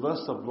mention the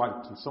verse of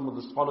light. And some of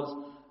the scholars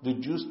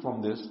deduced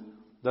from this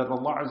that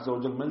Allah Azza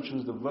wa Jal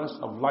mentions the verse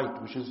of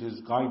light, which is His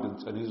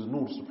guidance and His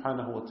nur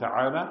subhanahu wa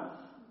ta'ala.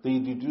 They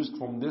deduced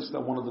from this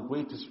that one of the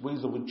greatest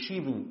ways of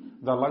achieving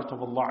the light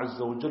of Allah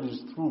Azza wa Jal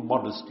is through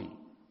modesty,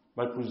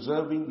 by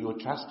preserving your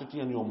chastity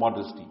and your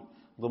modesty.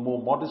 The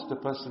more modest a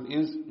person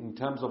is in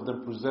terms of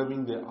them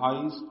preserving their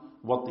eyes,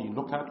 what they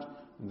look at,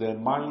 their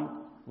mind,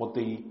 what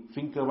they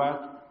think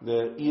about,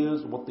 their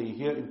ears, what they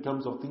hear in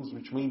terms of things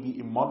which may be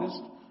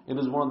immodest, it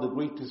is one of the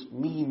greatest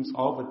means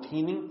of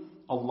attaining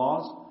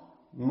Allah's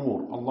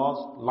nur,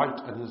 Allah's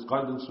light and His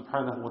guidance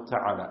subhanahu wa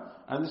ta'ala.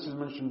 And this is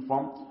mentioned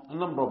from a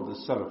number of the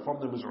Salaf. From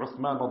them is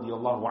Uthman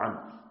radiallahu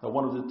anhu, that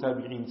one of the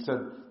Tabi'een said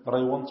that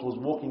I once was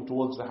walking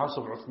towards the house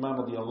of Uthman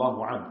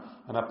radiallahu anhu,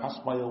 and I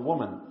passed by a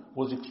woman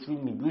who was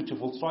extremely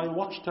beautiful, so I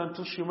watched her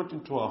until she went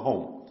into her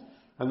home.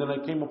 And then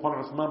I came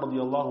upon Uthman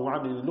radiallahu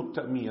anhu, and he looked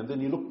at me, and then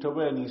he looked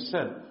away and he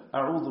said,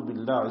 A'udhu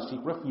billah, I seek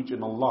refuge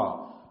in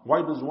Allah.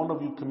 Why does one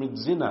of you commit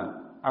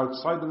zina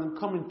outside and then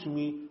come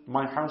into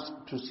my house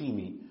to see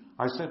me?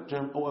 I said to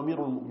him, O Amir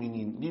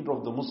al-Mu'mineen, leader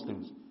of the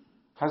Muslims,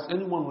 has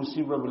anyone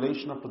received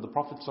revelation after the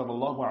Prophet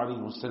sallallahu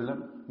alaihi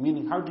wasallam?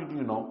 Meaning, how did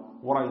you know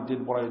what I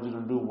did, what I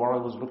didn't do, what I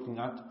was looking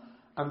at?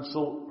 And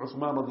so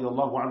Uthman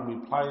radiallahu anhu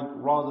replied,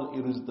 rather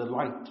it is the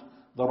light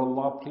that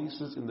Allah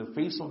places in the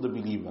face of the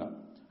believer.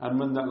 And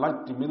when that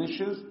light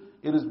diminishes,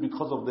 it is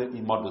because of their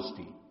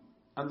immodesty.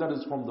 And that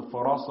is from the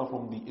farasa,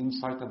 from the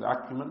insight and the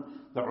acumen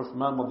that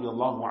Uthman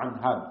radiallahu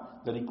anhu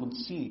had, that he could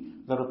see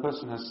that a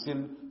person has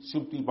sinned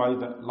simply by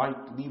the light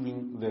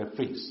leaving their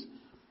face.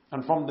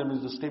 And from them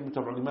is the statement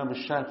of Imam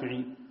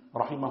al-Shafi'i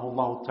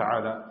rahimahullah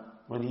ta'ala,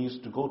 when he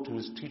used to go to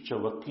his teacher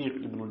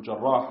Waqi' ibn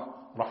al-Jarrah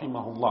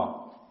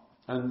rahimahullah.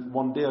 And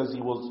one day as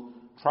he was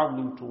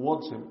traveling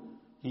towards him,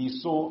 he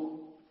saw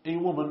a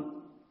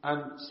woman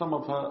and some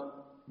of her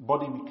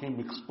body became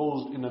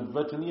exposed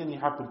inadvertently, and he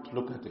happened to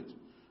look at it.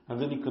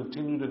 And then he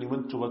continued and he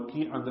went to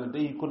Waqi', and that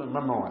day he couldn't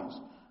memorize.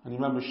 And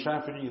Imam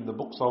al-Shafi'i in the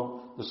books of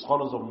the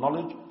scholars of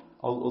knowledge,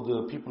 or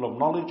the people of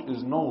knowledge,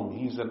 is known.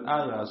 He's an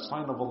ayah, a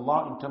sign of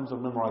Allah in terms of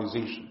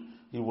memorization.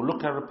 He will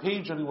look at a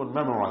page and he would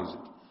memorize it.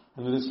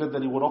 And it is said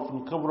that he would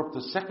often cover up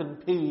the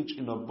second page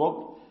in a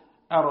book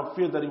out of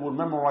fear that he would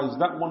memorize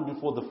that one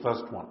before the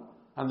first one.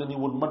 And then he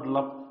would muddle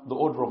up the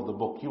order of the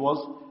book. He was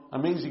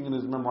amazing in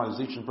his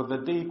memorization, but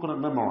that day he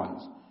couldn't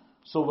memorize.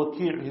 So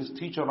Waqi', his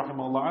teacher,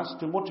 rahimahullah,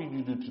 asked him, what did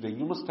you do today?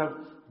 You must have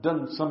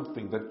done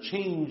something that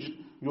changed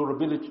your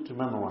ability to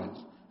memorize.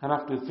 And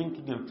after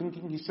thinking and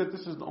thinking, he said,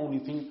 this is the only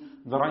thing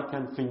that I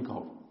can think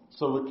of.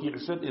 So Waqi'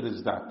 said, it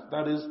is that.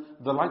 That is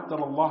the light that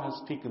Allah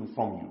has taken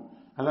from you.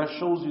 And that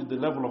shows you the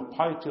level of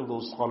piety of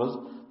those scholars,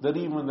 that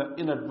even the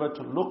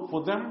inadvertent look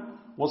for them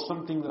was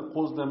something that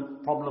caused them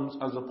problems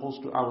as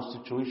opposed to our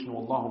situation.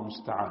 Wallahu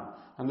musta'an.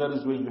 And that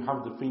is where you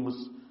have the famous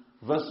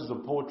verses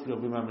of poetry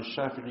of Imam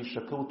al-Shafi'i,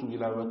 شكوت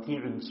إلى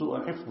وكيع سوء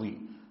حفظي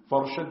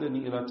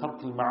فرشدني إلى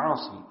ترك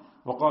المعاصي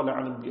وقال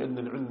علم بأن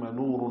العلم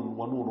نور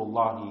ونور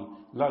الله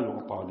لا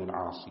يعطى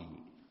للعاصي.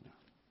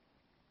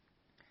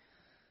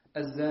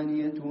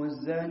 الزانية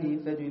والزاني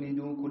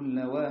فاجلدوا كل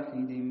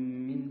واحد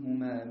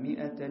منهما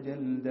 100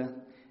 جلدة.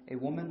 A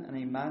woman and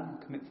a man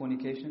who commit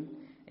fornication,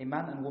 a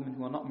man and woman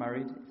who are not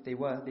married, if they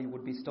were, they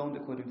would be stoned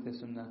according to the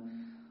sunnah.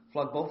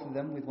 Flog both of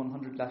them with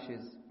 100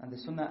 lashes. And the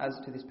sunnah adds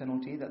to this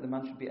penalty that the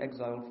man should be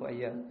exiled for a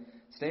year.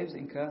 Slaves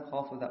incur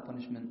half of that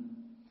punishment.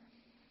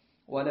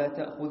 وَلَا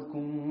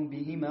تَأْخُذْكُمْ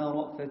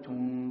بِهِمَا رَأْفَةٌ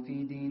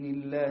فِي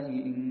دِينِ اللَّهِ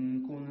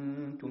إِن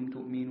كُنتُمْ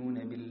تُؤْمِنُونَ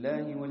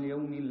بِاللَّهِ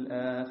وَالْيَوْمِ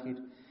الْآخِرِ.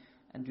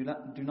 And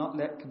do not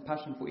let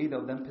compassion for either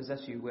of them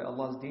possess you where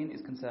Allah's deen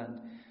is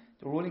concerned.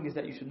 The ruling is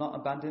that you should not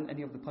abandon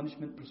any of the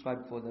punishment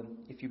prescribed for them,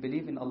 if you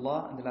believe in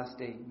Allah and the last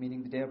day,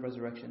 meaning the day of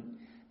resurrection.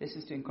 This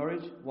is to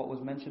encourage what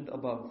was mentioned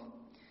above.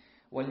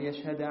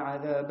 وَلْيَشْهَدَ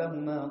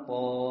عَذَابَهُمَا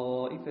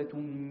طَائِفَةٌ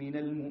مِّنَ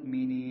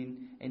الْمُؤْمِنِينَ.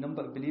 A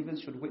number of believers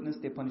should witness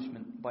their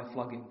punishment by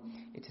flogging.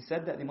 It is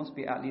said that there must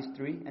be at least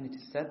 3, and it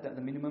is said that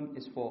the minimum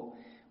is 4,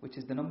 which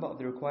is the number of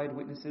the required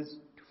witnesses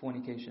to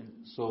fornication.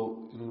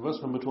 So in verse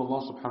number 2,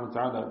 Allah subhanahu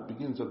wa ta'ala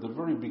begins at the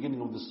very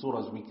beginning of the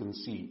surah, as we can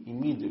see.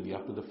 Immediately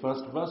after the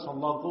first verse,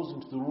 Allah goes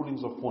into the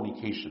rulings of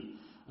fornication.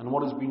 And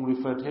what is being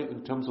referred here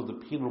in terms of the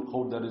penal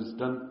code that is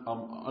done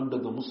under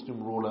the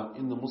Muslim ruler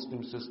in the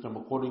Muslim system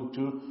according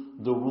to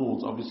the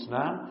rules of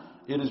Islam,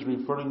 it is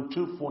referring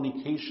to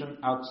fornication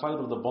outside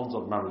of the bonds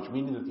of marriage,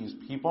 meaning that these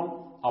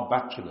people are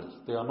bachelors.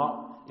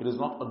 It is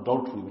not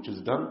adultery which is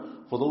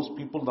done for those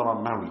people that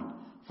are married.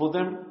 For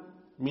them,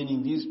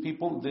 meaning these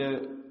people,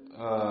 their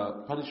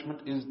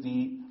punishment is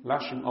the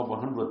lashing of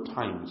 100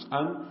 times.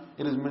 And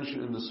it is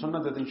mentioned in the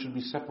Sunnah that they should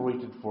be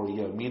separated for a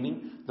year,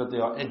 meaning that they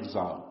are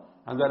exiled.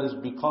 And that is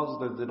because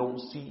that they don't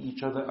see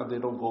each other and they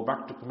don't go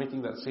back to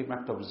committing that same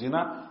act of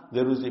zina.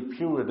 There is a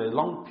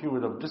long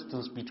period of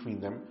distance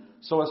between them,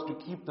 so as to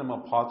keep them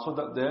apart, so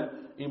that their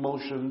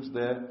emotions,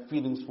 their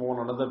feelings for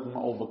one another do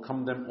not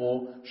overcome them,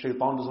 or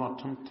shaitan does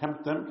not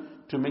tempt them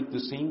to make the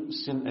same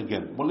sin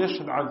again.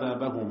 وَلْيَشْهَدْ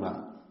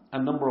عَذَابَهُمَا.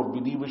 A number of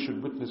believers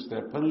should witness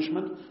their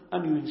punishment,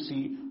 and you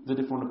see the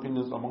different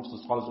opinions amongst the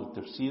scholars of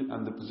tafsir,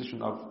 and the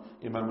position of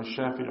Imam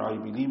al-Shafi'i, I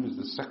believe, is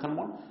the second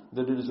one,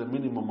 that it is a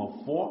minimum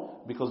of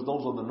 4, because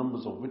those are the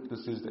numbers of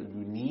witnesses that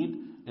you need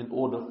in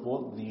order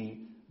for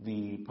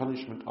the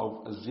punishment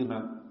of a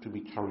zina to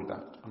be carried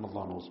out, and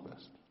Allah knows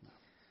best.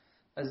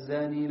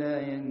 الزاني لا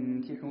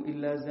ينكح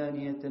إلا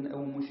زانية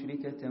أو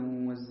مشركة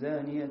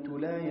والزانية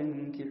لا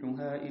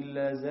ينكحها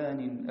إلا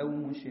زان أو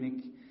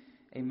مشرك.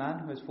 A man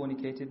who has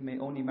fornicated may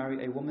only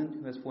marry a woman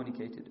who has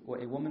fornicated, or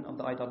a woman of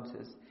the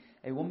idolaters.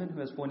 A woman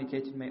who has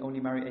fornicated may only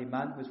marry a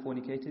man who has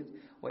fornicated,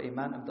 or a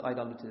man of the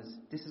idolaters.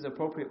 This is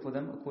appropriate for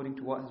them according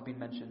to what has been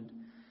mentioned.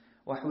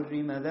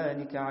 وَحُرِّمَ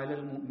ذَلِكَ عَلَى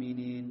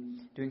الْمُؤْمِنِينَ.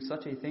 Doing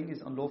such a thing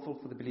is unlawful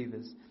for the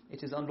believers.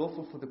 It is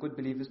unlawful for the good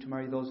believers to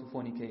marry those who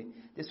fornicate.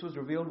 This was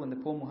revealed when the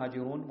poor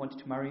muhajirun wanted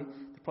to marry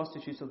the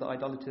prostitutes of the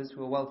idolaters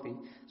who were wealthy,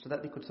 so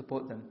that they could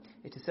support them.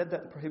 It is said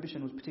that the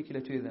prohibition was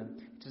particular to them.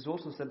 It is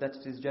also said that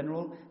it is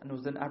general, and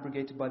was then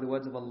abrogated by the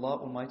words of Allah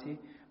Almighty,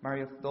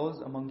 marry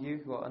those among you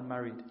who are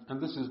unmarried.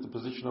 And this is the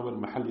position of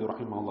Al-Mahalli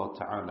rahimahullah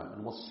ta'ala.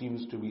 And what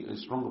seems to be a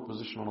stronger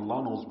position on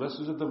Allah knows best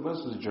is that the verse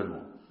is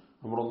general.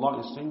 And what Allah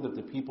is saying, that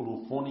the people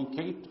who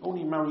fornicate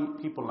only marry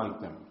people like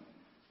them.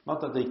 Not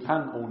that they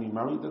can only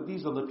marry, that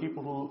these are the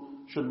people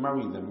who should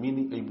marry them.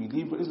 Meaning a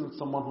believer isn't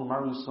someone who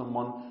marries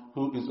someone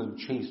who is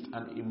unchaste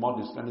and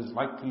immodest and is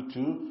likely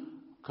to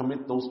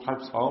commit those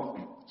types of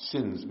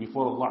sins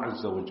before Allah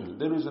Azza wa Jal.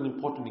 There is an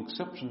important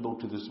exception though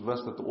to this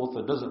verse that the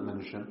author doesn't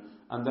mention,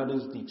 and that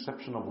is the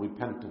exception of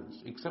repentance.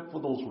 Except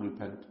for those who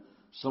repent,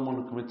 someone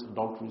who commits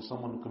adultery,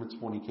 someone who commits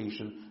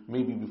fornication,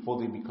 maybe before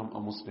they become a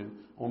Muslim,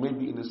 or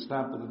maybe in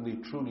Islam, but then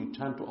they truly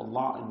turn to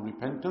Allah in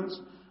repentance,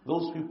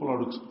 those people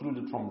are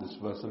excluded from this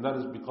verse. And that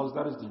is because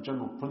that is the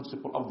general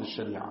principle of the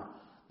Sharia,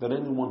 that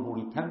anyone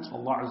who repents,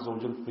 Allah Azza wa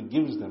Jal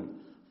forgives them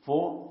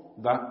for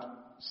that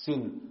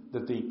sin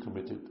that they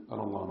committed, and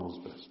Allah knows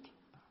best.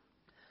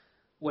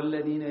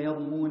 والذين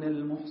يرمون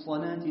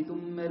المحصنات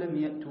ثم لم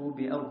يأتوا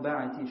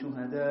بأربعة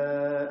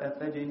شهداء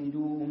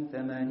فاجلدوهم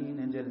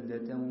 80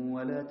 جلدة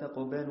ولا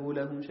تقبلوا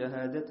لهم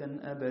شهادة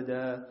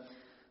أبدا.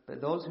 But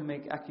those who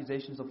make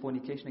accusations of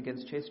fornication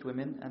against chaste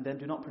women and then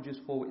do not produce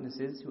 4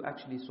 witnesses who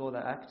actually saw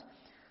that act,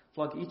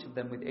 flog each of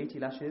them with 80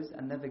 lashes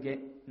and never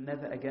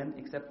again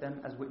accept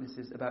them as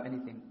witnesses about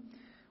anything.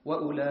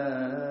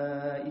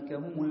 وَأُولَٰئِكَ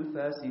هُمُ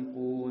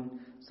الْفَاسِقُونَ.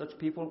 Such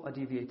people are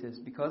deviators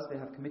because they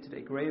have committed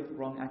a grave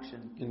wrong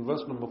action. In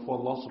verse number 4,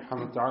 Allah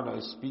subhanahu wa ta'ala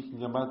is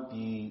speaking about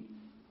the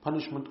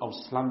punishment of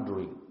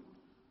slandering.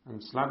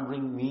 And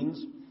slandering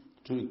means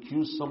to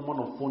accuse someone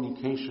of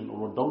fornication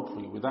or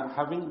adultery without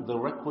having the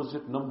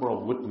requisite number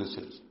of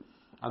witnesses.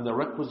 And the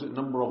requisite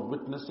number of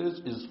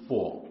witnesses is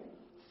 4.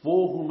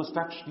 4 who must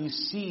actually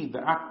see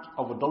the act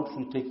of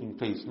adultery taking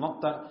place.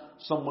 Not that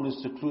someone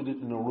is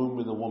secluded in a room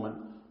with a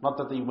woman. Not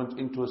that they went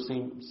into a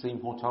same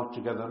hotel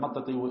together. Not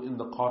that they were in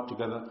the car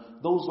together.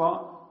 Those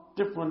are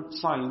different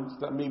signs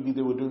that maybe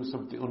they were doing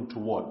something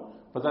untoward.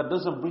 But that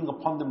doesn't bring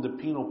upon them the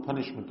penal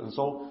punishment. And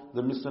so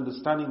the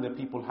misunderstanding that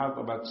people have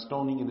about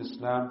stoning in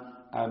Islam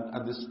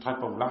and this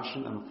type of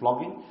lashing and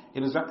flogging,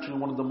 it is actually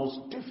one of the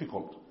most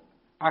difficult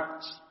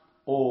acts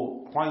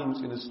or crimes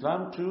in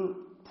Islam to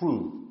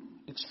prove.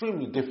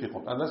 Extremely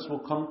difficult. And this will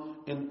come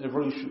in a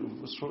very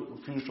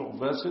few short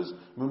verses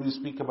when we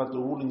speak about the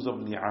rulings of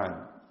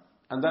li'an.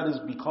 And that is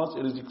because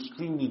it is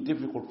extremely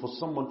difficult for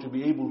someone to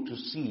be able to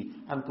see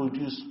and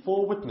produce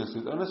 4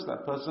 witnesses, unless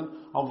that person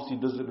obviously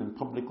does it in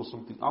public or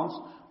something else,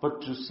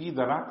 but to see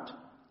that act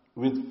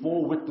with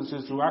 4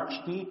 witnesses who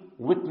actually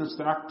witness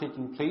the act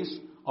taking place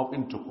of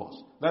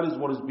intercourse. That is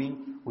what is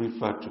being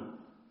referred to.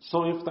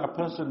 So if that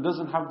person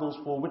doesn't have those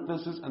 4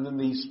 witnesses and then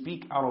they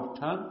speak out of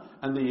turn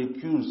and they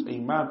accuse a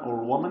man or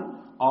a woman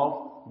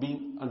of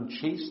being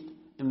unchaste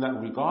in that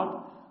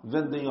regard,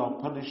 then they are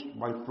punished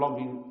by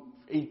flogging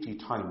 80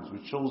 times,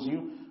 which shows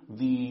you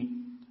the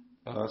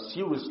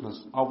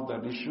seriousness of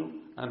that issue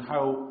and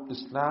how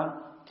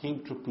Islam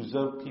came to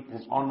preserve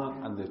people's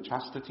honor and their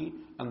chastity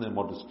and their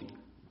modesty.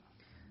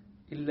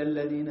 إلا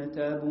الذين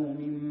تابوا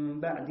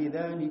من بعد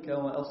ذلك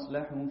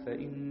وأصلحوا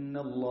فإن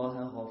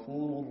الله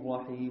غفور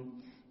رحيم.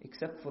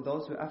 Except for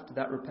those who after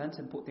that repent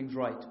and put things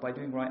right by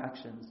doing right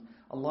actions.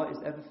 Allah is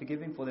ever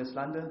forgiving for their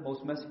slander,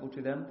 most merciful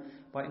to them,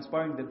 by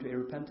inspiring them to a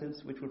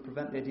repentance which will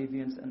prevent their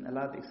deviance and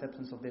allow the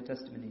acceptance of their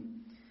testimony.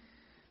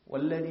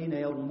 والذين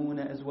يرمون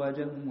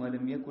أزواجهم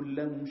ولم يكن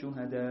لهم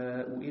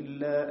شهداء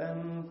إلا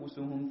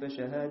أنفسهم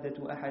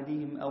فشهادة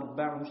أحدهم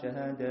 4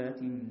 شهادات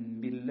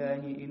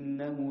بالله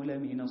إنه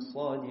لمن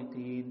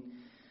الصادقين.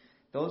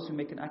 Those who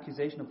make an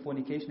accusation of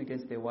fornication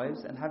against their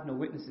wives and have no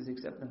witnesses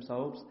except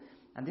themselves,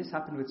 and this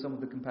happened with some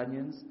of the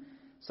companions,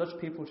 such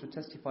people should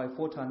testify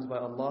 4 times by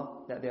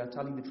Allah that they are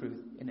telling the truth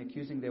in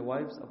accusing their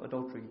wives of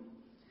adultery.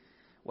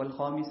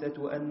 وَالْخَامِسَةُ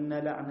أَنَّ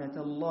لَعْنَةَ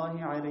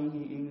اللَّهِ عَلَيْهِ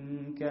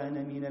إِن كَانَ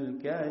مِنَ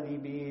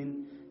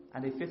الْكَاذِبِينَ.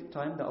 And a 5th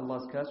time that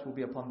Allah's curse will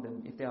be upon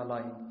them if they are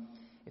lying.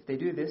 If they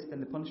do this, then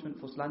the punishment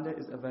for slander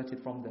is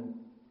averted from them.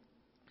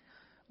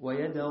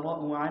 وَيَدْرَأُ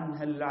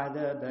عَنْهَا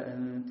الْعَذَابَ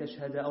أَن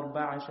تَشْهَدَ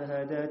 4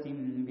 شَهَادَاتٍ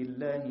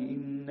بِاللَّهِ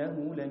إِنَّهُ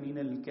لَمِنَ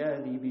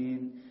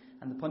الْكَاذِبِينَ.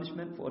 And the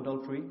punishment for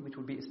adultery, which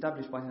will be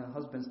established by her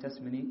husband's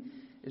testimony,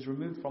 is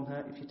removed from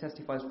her if she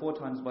testifies 4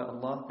 times by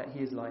Allah that he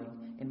is lying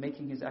in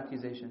making his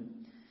accusation.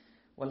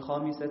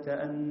 وَالْخَامِسَةَ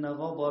أَنَّ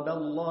غَضَبَ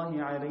اللَّهِ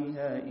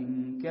عَلَيْهَا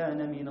إِن كَانَ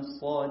مِنَ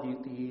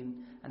الصَّادِقِينَ.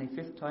 And a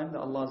 5th time that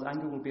Allah's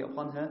anger will be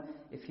upon her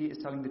if he is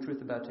telling the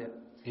truth about it.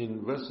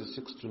 In verses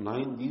 6 to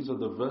 9, these are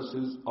the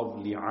verses of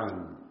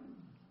li'an.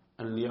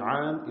 And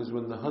li'an is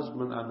when the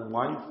husband and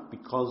wife,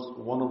 because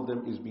one of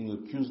them is being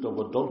accused of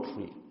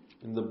adultery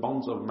in the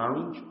bonds of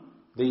marriage,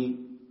 they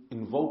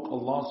invoke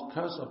Allah's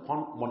curse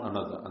upon one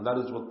another. And that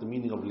is what the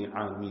meaning of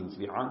li'an means.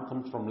 Li'an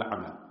comes from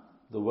la'ana,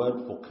 the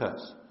word for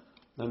curse.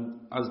 Then,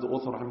 as the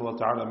author rahimahullah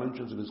ta'ala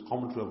mentions in his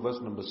commentary of verse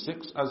number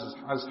 6, as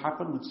has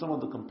happened with some of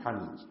the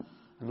companions.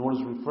 And what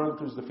is referred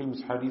to is the famous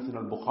hadith in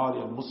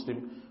Al-Bukhari and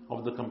Muslim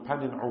of the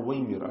companion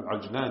Uwaymir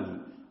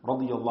al-Ajnani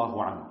radiyallahu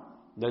anhu,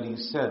 that he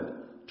said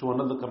to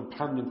another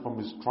companion from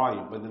his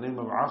tribe by the name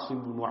of Asim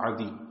ibn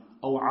Adi,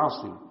 "O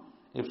Asim,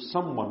 if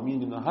someone,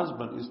 meaning a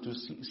husband, is to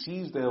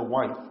seize their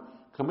wife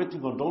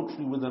committing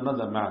adultery with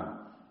another man,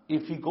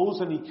 if he goes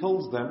and he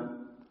kills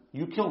them,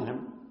 you kill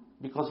him,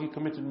 because he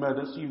committed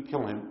murder, so you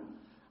kill him.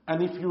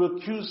 And if you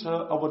accuse her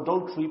of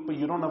adultery but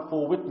you don't have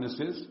 4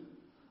 witnesses,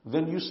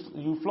 then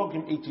you flog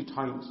him 80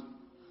 times.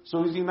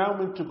 So is he now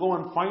meant to go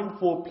and find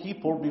 4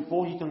 people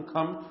before he can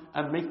come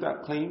and make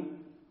that claim?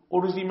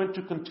 Or is he meant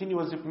to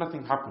continue as if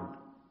nothing happened?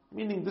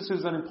 Meaning this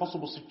is an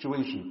impossible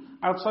situation.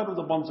 Outside of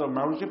the bonds of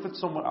marriage, if it's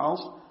someone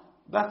else,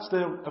 that's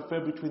their affair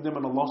between them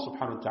and Allah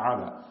subhanahu wa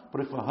ta'ala.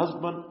 But if a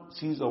husband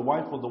sees a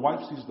wife or the wife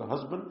sees the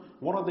husband,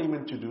 what are they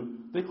meant to do?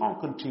 They can't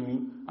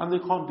continue, and they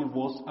can't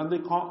divorce, and they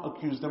can't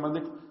accuse them,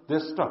 and they're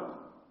stuck.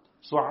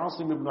 So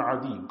Asim ibn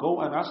Adi,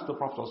 go and ask the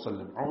Prophet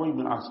ﷺ.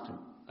 Uwaymir asked him.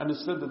 And it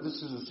said that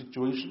this is a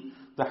situation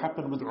that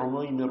happened with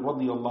Uwaymir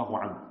radiyallahu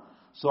anhu.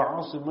 So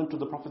Asim went to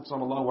the Prophet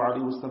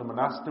ﷺ and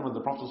asked him, and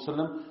the Prophet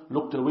ﷺ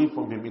looked away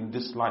from him in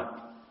dislike.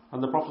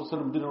 And the Prophet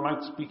ﷺ didn't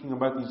like speaking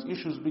about these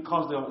issues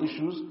because they are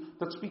issues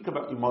that speak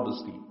about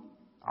immodesty.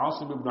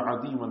 Asim ibn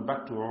Adi went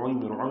back to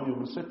Uwaymir.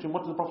 Uwaymir said to him,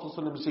 what did the Prophet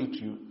ﷺ say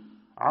to you?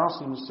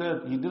 Asim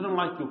said, he didn't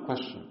like your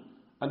question,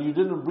 and you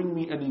didn't bring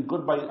me any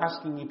good by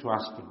asking me to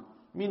ask him.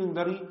 Meaning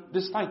that he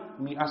disliked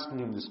me asking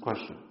him this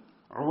question.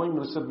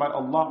 Uwaymir said, by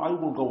Allah, I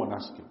will go and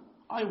ask him.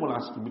 I will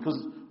ask you,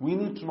 because we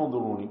need to know the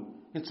ruling.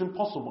 It's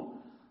impossible.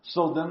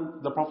 So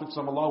then the Prophet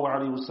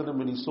ﷺ,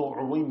 when he saw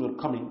Uwaymir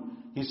coming,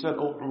 he said,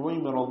 "Oh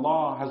Uwaymir,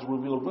 Allah has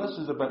revealed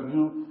verses about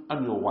you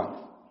and your wife."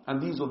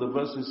 And these are the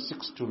verses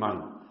 6 to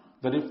 9.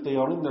 That if they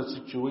are in that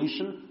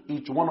situation,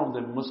 each one of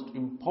them must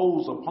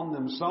impose upon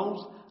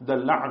themselves the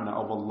la'na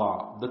of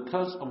Allah, the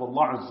curse of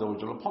Allah Azza wa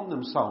Jalla upon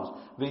themselves.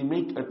 They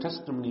make a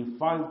testimony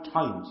 5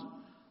 times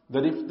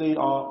that if they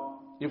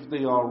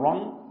are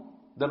wrong,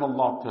 then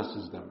Allah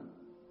curses them.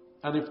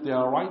 And if they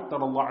are right,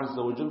 then Allah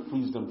Azza wa Jalla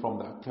frees them from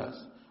that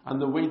curse.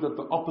 And the way that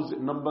the opposite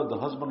number, the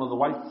husband or the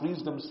wife,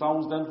 frees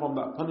themselves then from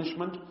that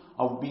punishment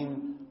of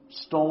being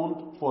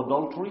stoned for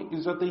adultery,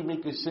 is that they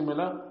make a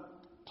similar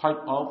type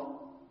of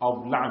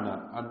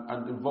la'na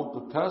and invoke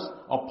a curse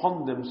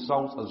upon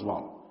themselves as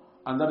well.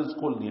 And that is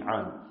called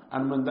li'an.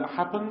 And when that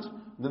happens,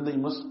 then they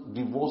must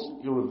divorce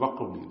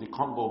irrevocably. They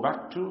can't go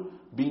back to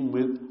being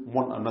with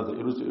one another.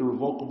 It is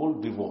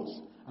irrevocable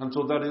divorce. And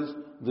so that is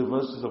the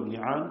verses of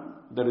li'an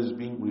that is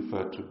being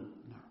referred to.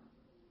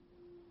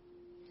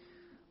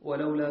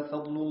 ولولا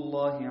فضل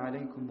الله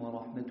عليكم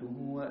ورحمته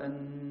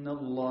وأن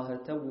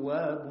الله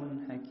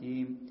تواب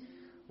حكيم.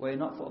 Were it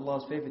not for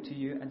Allah's favor to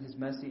you and His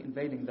mercy in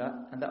veiling that,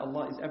 and that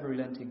Allah is ever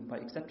relenting by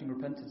accepting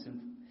repentance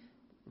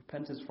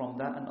from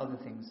that and other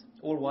things,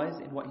 all wise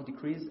in what He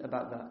decrees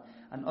about that,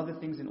 and other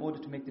things in order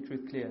to make the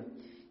truth clear.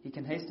 He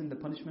can hasten the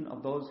punishment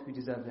of those who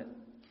deserve it.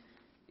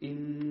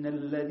 إِنَّ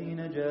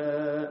الَّذِينَ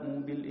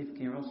جَاءُوا بِالْإِفْكِ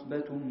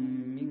عُصْبَةٌ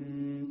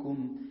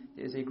مِّنكُمْ.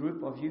 There is a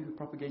group of you who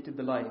propagated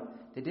the lie.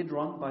 They did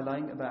wrong by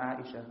lying about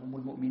Aisha,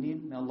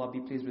 Al-Mu'mineen, may Allah be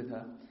pleased with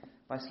her,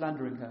 by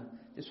slandering her.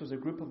 This was a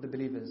group of the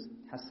believers: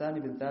 Hassan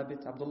ibn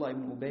Thabit, Abdullah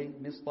ibn Ubay,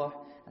 Mistah,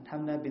 and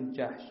Hamna bin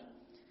Jahsh.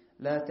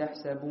 لا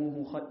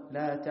تحسبوه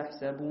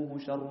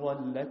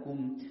شرا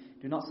لكم.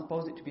 Do not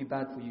suppose it to be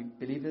bad for you,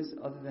 believers,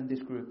 other than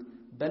this group.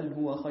 بل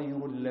هو خير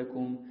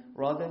لكم.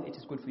 Rather, it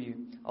is good for you.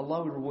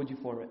 Allah will reward you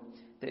for it.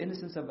 The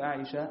innocence of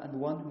Aisha and the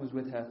one who was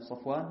with her,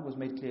 Safwan, was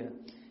made clear.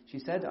 She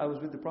said, "I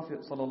was with the Prophet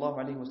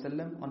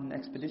ﷺ on an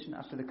expedition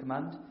after the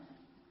command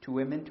to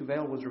women to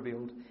veil was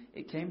revealed.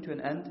 It came to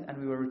an end and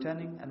we were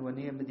returning and were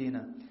near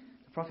Medina.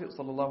 The Prophet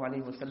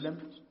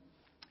ﷺ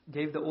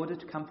gave the order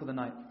to camp for the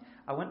night.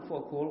 I went for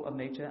a call of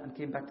nature and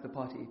came back to the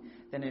party.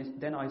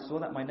 Then I saw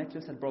that my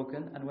necklace had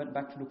broken and went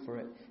back to look for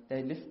it.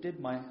 They lifted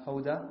my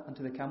hawdah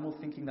onto the camel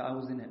thinking that I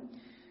was in it.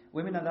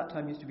 Women at that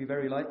time used to be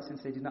very light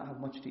since they did not have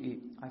much to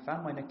eat. I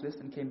found my necklace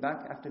and came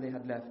back after they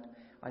had left.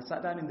 I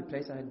sat down in the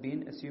place I had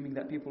been, assuming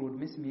that people would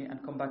miss me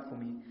and come back for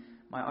me.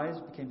 My eyes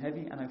became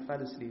heavy and I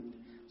fell asleep.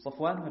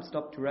 Safwan, who had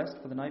stopped to rest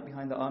for the night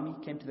behind the army,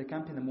 came to the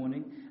camp in the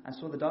morning and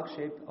saw the dark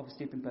shape of a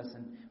sleeping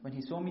person. When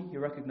he saw me, he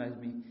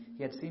recognized me.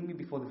 He had seen me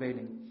before the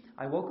veiling.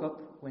 I woke up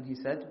when he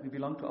said, "We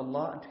belong to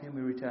Allah and to Him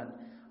we return."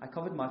 I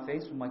covered my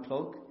face with my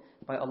cloak.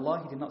 By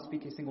Allah, he did not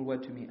speak a single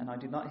word to me, and I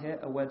did not hear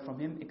a word from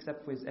him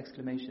except for his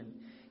exclamation.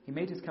 He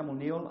made his camel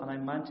kneel, and I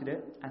mounted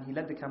it, and he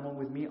led the camel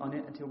with me on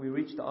it until we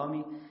reached the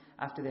army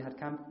after they had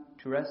camped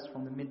to rest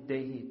from the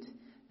midday heat.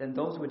 Then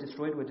those who were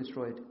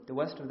destroyed. The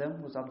worst of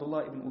them was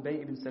Abdullah ibn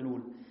Ubay ibn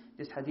Salul.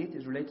 This hadith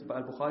is related by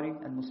Al-Bukhari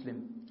and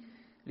Muslim.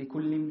 لِكُلِّ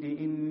امْرِئٍ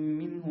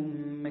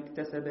مِّنْهُمْ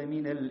مَكْتَسَبَ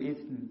مِنَ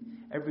الْإِثْمِ.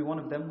 Every one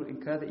of them will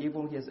incur the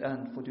evil he has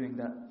earned for doing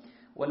that.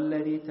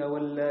 وَالَّذِي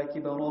تَوَلَّى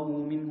كِبَرَهُ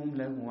مِنْهُمْ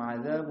لَهُ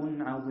عَذَابٌ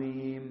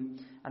عَظِيمٌ.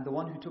 And the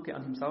one who took it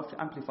on himself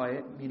to amplify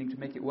it, meaning to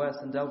make it worse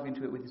and delve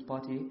into it with his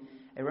party,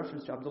 a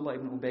reference to Abdullah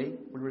ibn Ubay,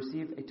 will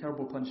receive a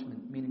terrible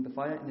punishment, meaning the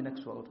fire in the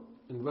next world.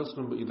 In verse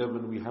number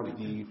 11, we have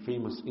the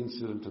famous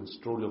incident and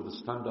story of the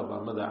stand of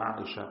our mother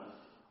Aisha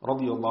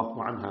radiyallahu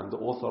anha, and the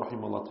author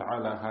rahimahullah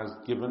ta'ala has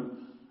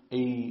given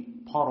a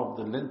part of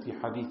the lengthy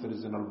hadith that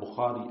is in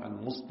Al-Bukhari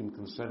and Muslim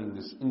concerning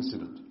this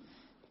incident.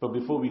 But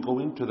before we go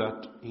into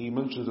that, he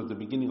mentions at the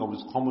beginning of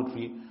his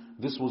commentary,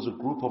 this was a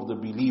group of the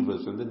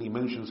believers, and then he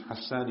mentions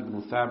Hassan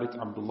ibn Thabit,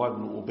 Abdullah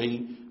ibn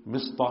Ubay,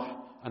 Mistah,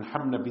 and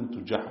Hamna bint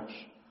Jahash.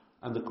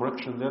 And the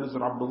correction there is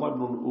that Abdullah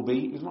ibn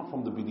Ubay is not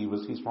from the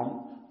believers, he's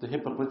from the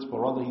hypocrites, but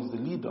rather he's the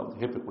leader of the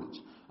hypocrites.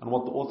 And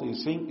what the author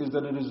is saying is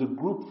that it is a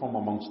group from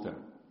amongst them.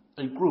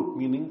 A group,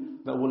 meaning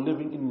that were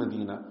living in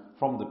Medina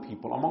from the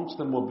people. Amongst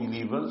them were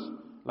believers,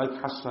 like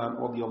Hassan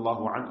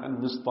radiallahu anhu, and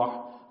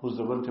Mistah, who's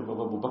the relative of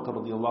Abu Bakr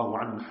radiallahu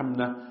anhu, and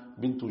Hamna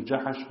bint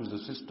Jahash, who's the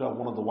sister of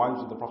one of the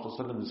wives of the Prophet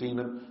ﷺ,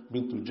 Zainab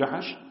bint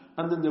Jahash.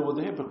 And then there were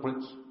the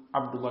hypocrites,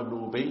 Abdullah ibn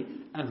Ubay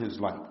and his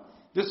like.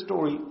 This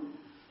story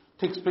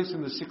takes place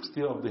in the 6th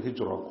year of the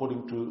Hijrah,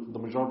 according to the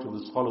majority of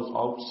the scholars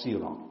of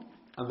Sirah.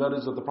 And that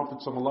is that the Prophet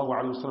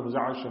ﷺ, as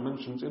Aisha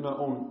mentions in her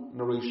own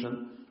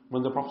narration,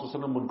 when the Prophet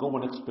ﷺ would go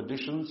on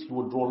expeditions, he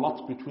would draw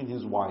lots between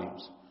his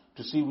wives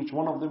to see which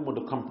one of them would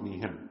accompany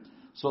him.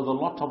 So the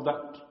lot of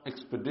that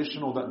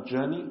expedition or that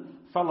journey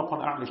fell upon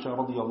Aisha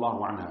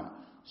radiallahu anha.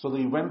 So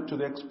they went to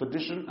the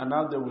expedition and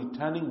now they're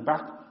returning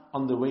back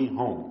on the way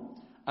home.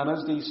 And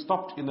as they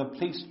stopped in a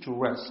place to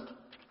rest,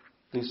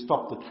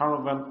 the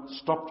caravan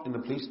stopped in a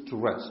place to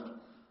rest.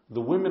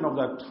 The women of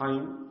that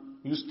time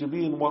used to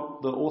be in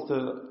what the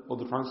author or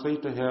the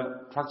translator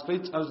here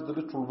translates as the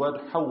literal word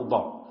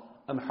hawda.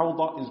 And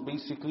hawda is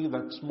basically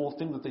that small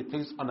thing that they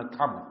place on a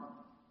camel.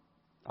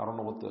 I don't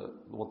know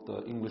what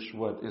the English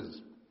word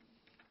is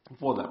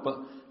for that. But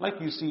like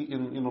you see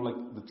in, like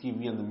the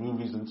TV and the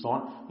movies and so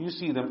on, you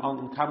see them out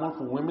in camel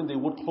for women. They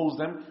would close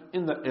them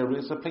in that area.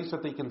 It's a place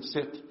that they can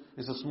sit.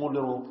 It's a small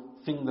little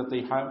thing that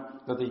they have,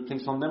 that they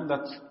place on them,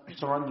 that's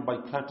surrounded by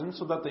curtains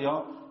so that they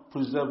are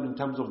preserved in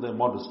terms of their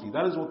modesty.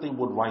 That is what they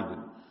would ride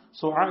in.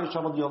 So Aisha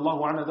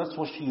radiallahu anha, that's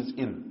what she is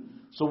in.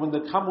 So when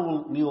the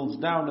camel kneels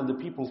down and the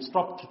people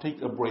stop to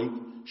take a break,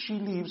 she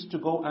leaves to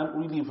go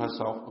and relieve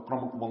herself.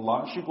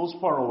 Akramakumullah. She goes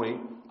far away,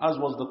 as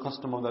was the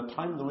custom of that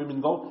time. The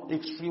women go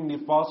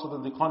extremely far so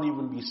that they can't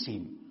even be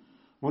seen.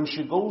 When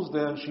she goes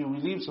there and she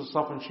relieves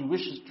herself and she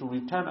wishes to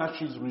return, as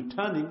she's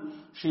returning,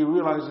 she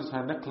realizes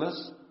her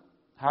necklace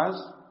has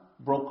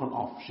broken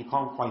off. She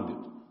can't find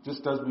it.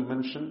 Just as we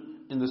mentioned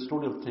in the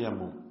story of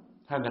Tayammum.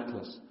 Her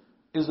necklace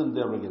isn't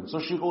there again. So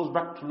she goes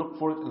back to look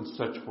for it and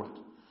search for it.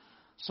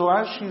 So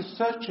as she's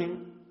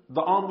searching,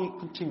 the army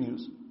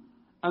continues.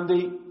 And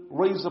they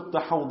raise up the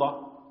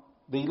hawda.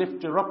 They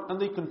lift her up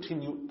and they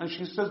continue. And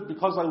she says,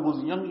 because I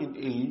was young in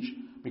age,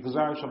 because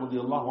Aisha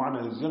radiallahu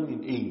anha is young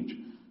in age,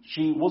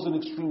 she wasn't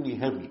extremely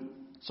heavy.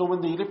 So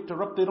when they lift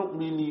her up, they don't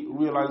really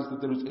realize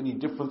that there is any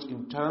difference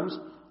in terms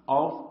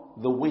of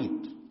the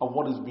weight of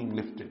what is being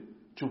lifted.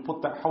 To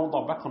put that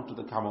hawda back onto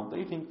the camel,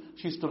 they think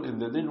she's still in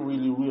there. They didn't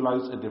really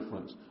realize a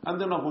difference. And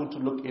they're not going to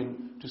look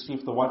in to see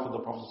if the wife of the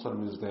Prophet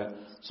ﷺ is there.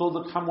 So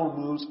the camel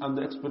moves and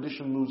the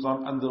expedition moves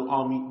on and the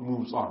army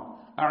moves on.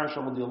 Aisha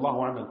radiallahu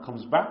anha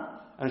comes back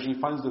and she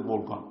finds them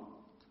all gone.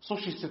 So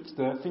she sits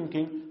there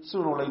thinking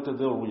sooner or later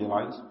they'll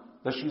realize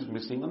that she's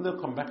missing and they'll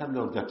come back and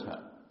they'll get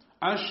her.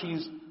 As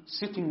she's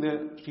sitting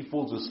there, she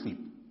falls asleep.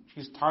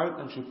 She's tired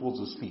and she falls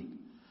asleep.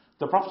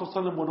 The Prophet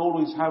ﷺ would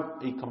always have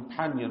a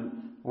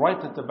companion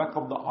right at the back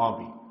of the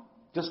army.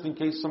 Just in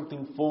case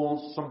something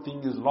falls,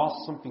 something is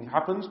lost, something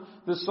happens,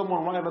 there's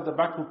someone right at the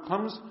back who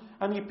comes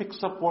and he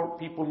picks up what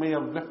people may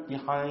have left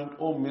behind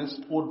or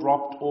missed or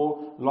dropped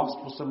or lost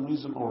for some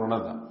reason or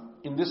another.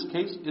 In this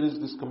case, it is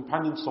this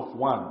companion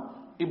Safwan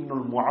ibn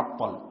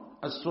al-Mu'attal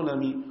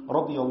as-Sulami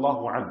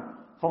radiyallahu anhu,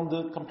 from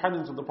the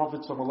companions of the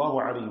Prophet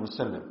sallallahu alaihi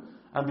wasallam.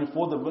 And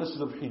before the verses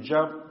of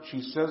hijab,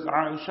 she says,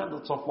 Aisha,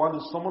 that Safwan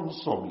is someone who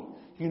saw me.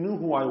 He knew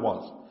who I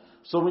was.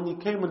 So when he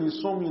came and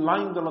he saw me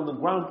lying there on the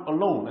ground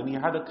alone, and he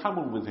had a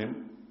camel with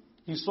him,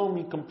 he saw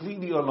me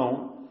completely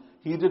alone.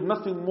 He did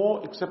nothing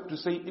more except to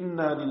say,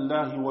 Inna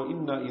lillahi wa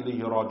inna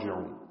ilayhi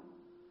raji'un.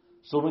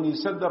 So when he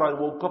said that, I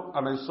woke up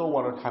and I saw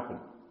what had happened.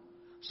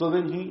 So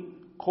then he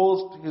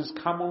caused his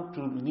camel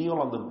to kneel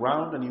on the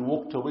ground and he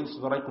walked away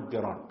so that I could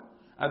get on.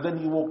 And then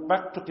he walked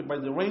back, took it by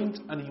the reins,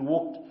 and he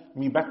walked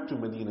me back to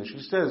Medina. She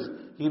says,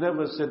 he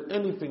never said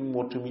anything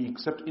more to me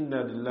except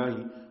Inna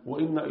lillahi wa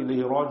inna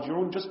ilayhi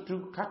raji'un, just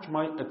to catch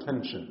my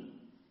attention.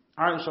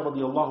 Aisha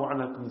radiallahu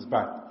anha comes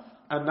back.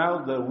 And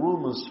now the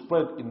rumors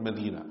spread in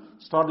Medina,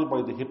 started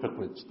by the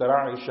hypocrites, that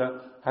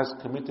Aisha has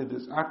committed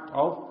this act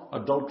of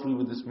adultery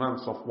with this man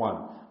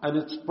Safwan. And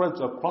it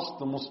spreads across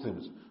the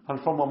Muslims. And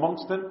from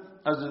amongst them,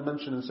 as is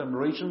mentioned in some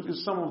narrations,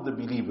 is some of the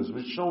believers,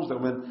 which shows that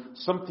when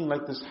something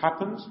like this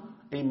happens,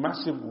 a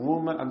massive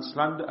rumor and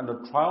slander and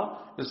a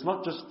trial, it's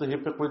not just the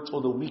hypocrites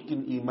or the weak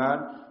in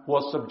Iman who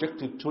are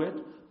subjected to it,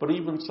 but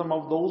even some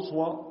of those who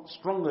are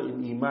stronger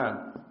in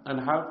Iman and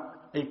have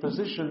a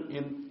position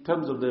in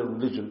terms of their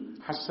religion.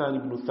 Hassan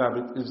ibn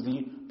Thabit is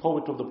the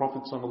poet of the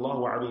Prophet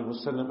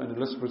ﷺ and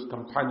illustrious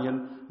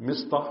companion.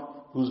 Mistah,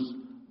 whose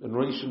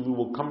narration we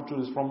will come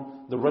to, is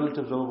from the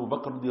relatives of Abu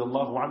Bakr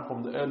radiallahu anhu,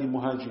 from the early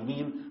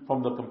Muhajirin,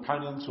 from the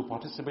companions who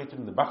participated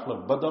in the Battle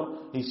of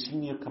Badr, a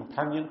senior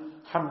companion.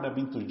 Hamna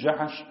bint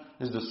al-Jahash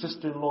is the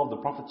sister-in-law of the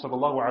Prophet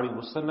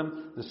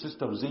ﷺ, the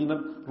sister of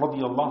Zainab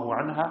radiallahu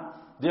anha.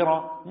 There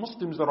are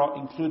Muslims that are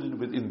included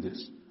within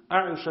this.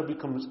 Aisha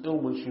becomes ill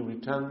when she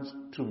returns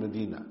to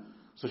Medina.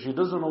 So she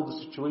doesn't know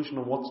the situation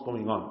of what's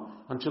going on.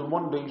 Until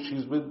one day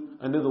she's with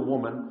another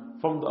woman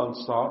from the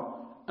Ansar,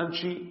 and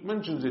she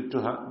mentions it to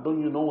her,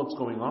 don't you know what's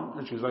going on?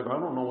 And she's like, I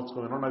don't know what's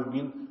going on, I've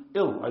been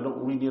ill, I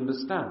don't really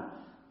understand.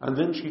 And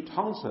then she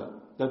tells her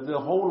that the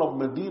whole of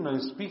Medina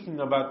is speaking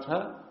about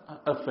her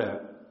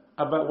affair,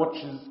 about what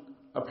she's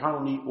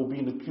apparently or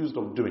being accused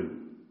of doing.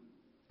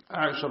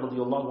 Aisha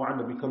radiallahu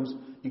anha becomes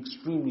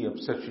extremely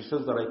upset. She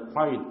says that I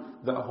cried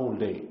that whole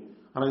day.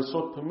 And I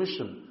sought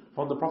permission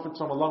from the Prophet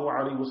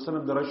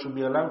ﷺ that I should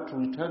be allowed to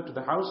return to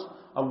the house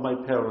of my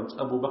parents,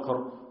 Abu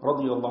Bakr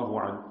radiallahu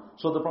anhu.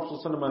 So the Prophet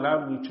ﷺ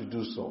allowed me to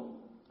do so.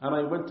 And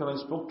I went and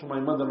I spoke to my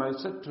mother and I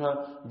said to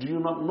her, do you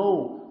not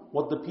know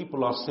what the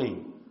people are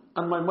saying?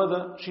 And my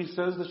mother, she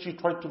says that she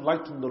tried to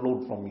lighten the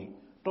load from me.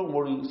 Don't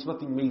worry, it's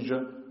nothing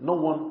major. No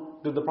one,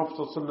 did the Prophet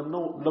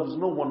ﷺ loves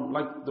no one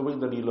like the way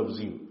that he loves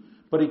you.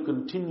 But he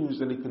continues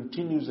and he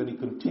continues and he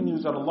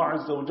continues, and Allah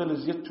Azza wa Jalla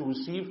is yet to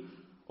receive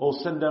or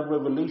send down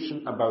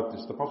revelation about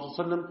this. The Prophet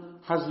ﷺ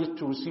has yet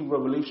to receive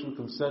revelation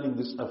concerning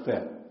this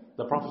affair.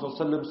 The Prophet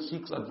ﷺ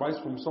seeks advice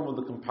from some of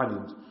the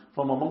companions.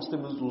 From amongst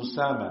them is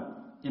Usama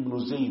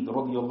ibn Zayd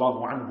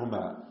radiallahu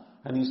anhuma.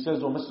 And he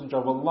says, O Messenger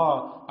of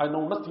Allah, I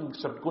know nothing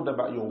except good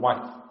about your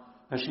wife.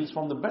 and she's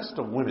from the best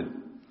of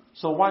women.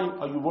 So why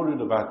are you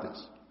worried about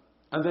this?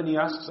 And then he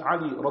asks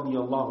Ali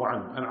radiallahu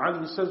anhu. And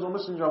Ali says, O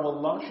Messenger of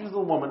Allah, she's a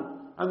woman,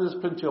 and there's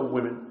plenty of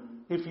women.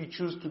 If you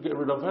choose to get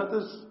rid of her,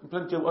 there's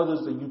plenty of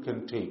others that you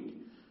can take.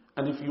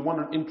 And if you want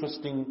an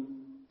interesting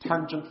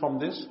tangent from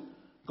this,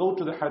 go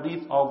to the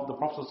hadith of the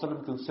Prophet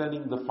ﷺ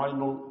concerning the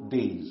final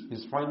days,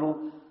 his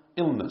final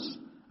illness.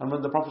 And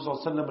when the Prophet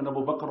ﷺ and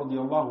Abu Bakr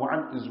radiallahu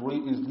anhu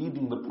is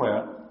leading the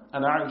prayer,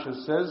 and Aisha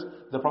says,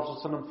 the Prophet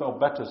ﷺ felt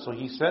better. So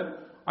he said,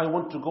 I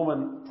want to go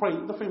and pray.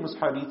 The famous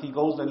hadith, he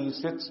goes and he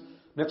sits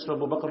next to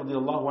Abu Bakr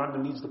radiallahu anhu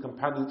and leads the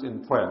companions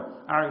in prayer.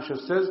 Aisha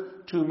says,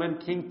 2 men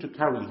came to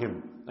carry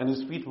him, and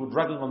his feet were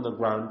dragging on the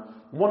ground.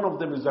 One of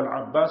them is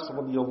Al-Abbas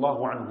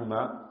radiallahu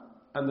anhuma,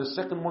 and the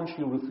second one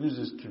she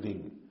refuses to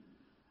name.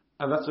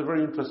 And that's a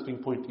very interesting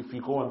point. If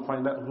you go and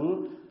find out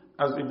who,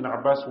 as Ibn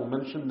Abbas will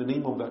mention the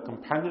name of that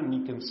companion,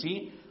 you can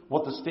see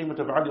what the statement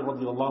of Ali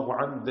radiallahu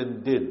anhu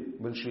then did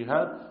when she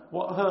had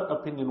what her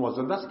opinion was.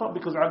 And that's not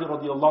because Ali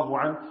radiallahu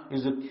anhu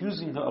is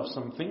accusing her of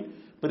something,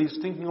 but he's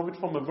thinking of it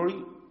from a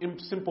very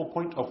simple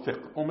point of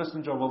fiqh. O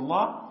Messenger of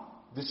Allah,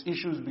 this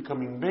issue is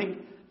becoming big.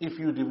 If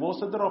you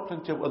divorce her, there are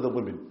plenty of other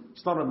women.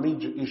 It's not a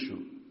major issue.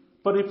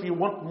 But if you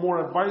want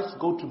more advice,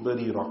 go to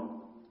Barira.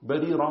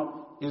 Barira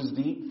is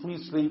the free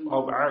slave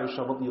of Aisha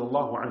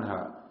radiallahu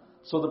anha.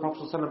 So the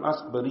Prophet ﷺ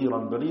asked Barira,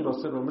 and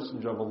Barira said, O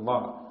Messenger of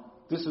Allah,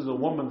 this is a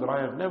woman that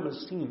I have never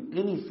seen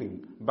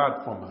anything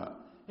bad from her,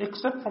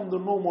 except from the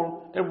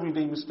normal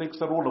everyday mistakes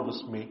that all of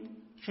us make.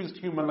 She's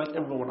human like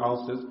everyone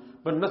else is,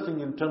 but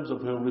nothing in terms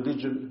of her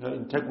religion, her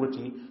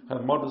integrity,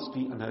 her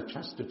modesty, and her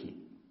chastity.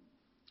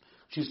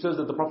 She says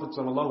that the Prophet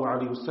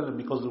ﷺ,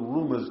 because the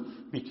rumors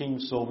became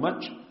so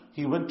much,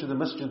 he went to the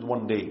masjid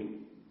one day,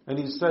 and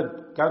he said,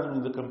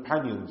 gathering the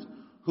companions,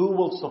 who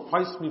will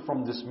suffice me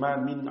from this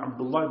man, meaning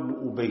Abdullah ibn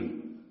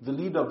Ubay, the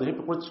leader of the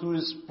hypocrites who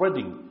is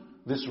spreading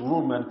this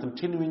rumor and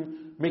continuing,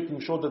 making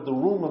sure that the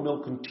rumor mill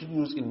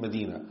continues in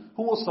Medina.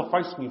 Who will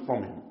suffice me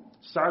from him?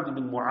 Sa'd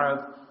ibn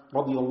Mu'adh,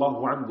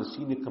 radiallahu anhu, the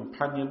senior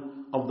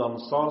companion of the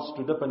Ansar,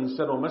 stood up and he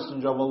said, O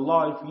Messenger of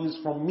Allah, if he is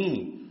from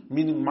me,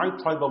 meaning my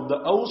tribe of the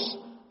Aus,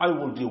 I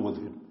will deal with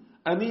him.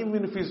 And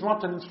even if he's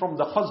not and he's from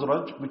the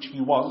Khazraj, which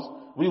he was,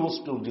 we will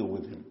still deal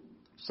with him.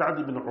 Sa'd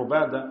ibn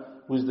Ubadah,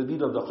 who is the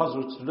leader of the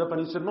Khazraj, stood up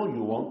and he said, no,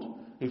 you won't.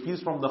 If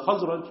he's from the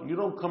Khazraj, you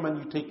don't come and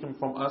you take him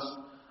from us.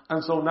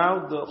 And so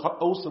now the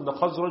Aus and the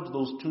Khazraj,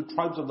 those 2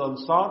 tribes of the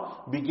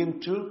Ansar, begin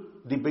to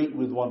debate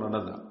with one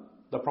another.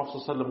 The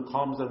Prophet ﷺ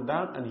calms them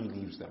down and he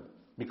leaves them.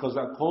 Because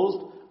that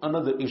caused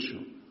another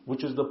issue,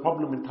 which is the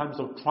problem in times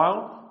of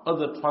trial.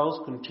 Other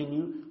trials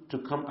continue to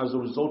come as a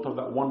result of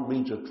that one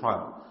major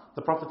trial.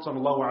 The Prophet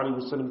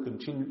ﷺ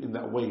continued in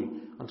that way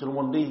until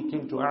one day he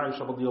came to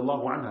Aisha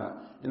radiallahu anha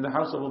in the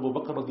house of Abu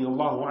Bakr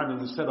radiallahu anha,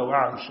 and he said, O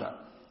Aisha,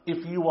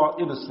 if you are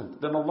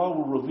innocent, then Allah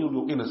will reveal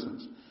your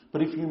innocence.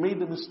 But if you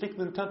made a mistake,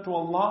 then turn to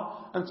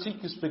Allah and seek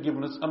His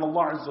forgiveness, and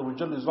Allah Azza wa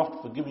Jalla is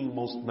oft forgiving,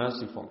 most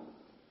merciful.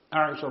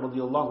 Aisha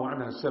radiallahu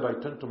anha said, I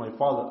turned to my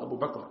father Abu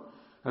Bakr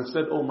and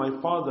said, Oh my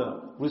father,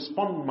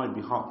 respond on my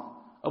behalf.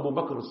 Abu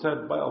Bakr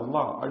said, by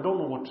Allah, I don't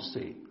know what to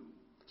say.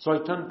 So I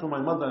turned to my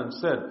mother and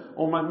said,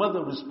 Oh my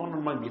mother, respond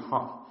on my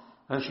behalf.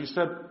 And she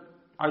said,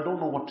 I don't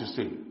know what to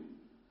say.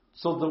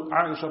 So the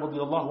Aisha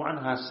radiallahu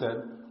anha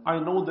said, I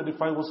know that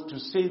if I was to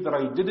say that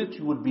I did it,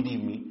 you would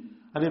believe me.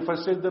 And if I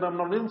said that I'm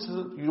not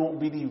innocent, you won't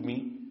believe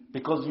me,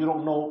 because you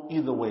don't know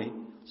either way.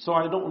 So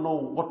I don't know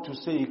what to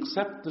say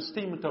except the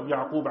statement of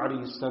Yaqub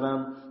alayhi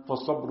salam,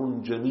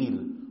 فَصَبْرٌ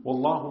جَمِيلٌ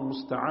وَاللَّهُ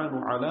الْمُسْتَعَانُ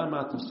عَلَى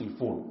مَا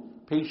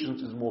تَصِفُونَ.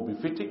 Patience is more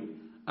befitting,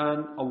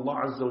 and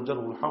Allah Azza wa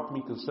Jalla will help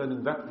me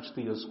concerning that which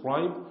they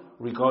ascribe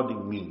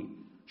regarding me.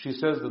 She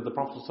says that the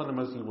Prophet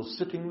ﷺ, as he was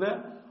sitting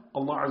there,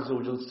 Allah Azza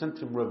wa Jalla sent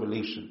him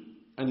revelation.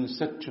 And he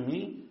said to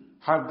me,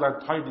 have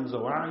glad tidings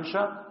of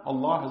Aisha,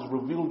 Allah has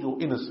revealed your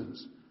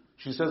innocence.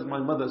 She says, my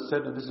mother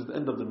said, and this is the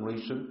end of the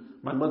narration,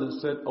 my mother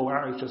said, O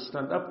Aisha,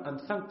 stand up and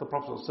thank the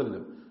Prophet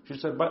ﷺ. She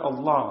said, by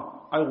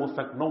Allah, I will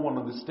thank no one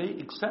on this day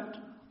except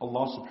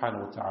Allah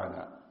subhanahu wa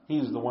ta'ala. He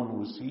is the one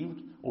who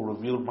received or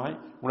revealed my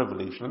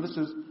revelation. And this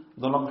is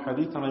the long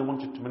hadith, and I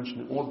wanted to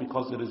mention it all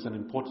because it is an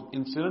important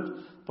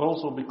incident, but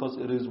also because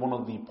it is one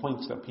of the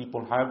points that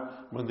people have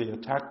when they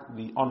attack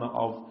the honor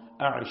of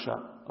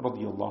Aisha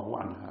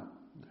radiallahu anha.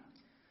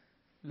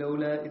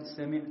 لولا إذ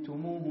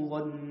سمعتموه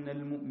ظن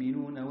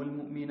المؤمنون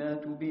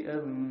والمؤمنات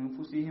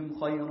بأنفسهم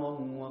خيرا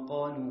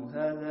وقالوا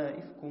هذا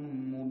إفك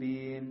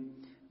مبين.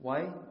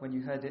 Why, when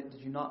you heard it,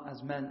 did you not,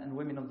 as men and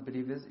women of the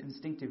believers,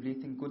 instinctively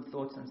think good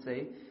thoughts and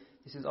say,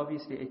 this is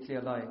obviously a clear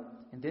lie?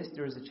 In this,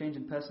 there is a change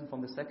in person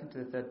from the second to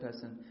the third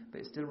person,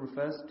 but it still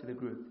refers to the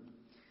group.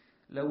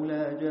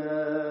 لولا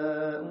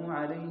جاءوا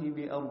عليه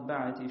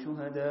بأربعة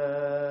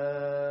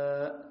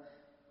شهداء.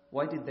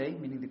 Why did they,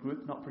 meaning the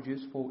group, not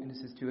produce 4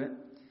 witnesses to it?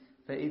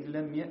 فإذ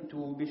لم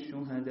يأتوا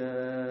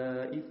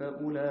بالشهداء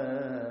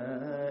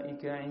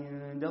فأولئك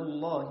عند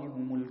الله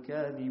هم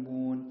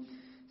الكاذبون.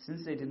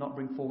 Since they did not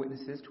bring 4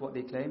 witnesses to what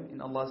they claim,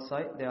 in Allah's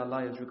sight they are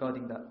liars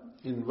regarding that.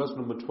 In verse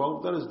number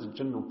 12, that is the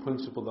general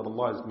principle that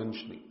Allah is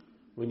mentioning.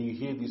 when you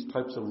hear these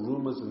types of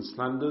rumors and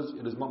slanders,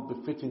 it is not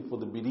befitting for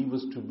the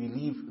believers to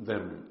believe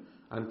them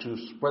and to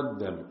spread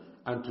them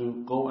and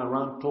to go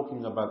around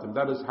talking about them.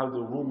 That is how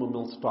the rumor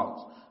mill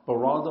starts. But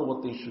rather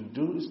what they should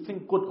do is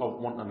think good of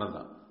one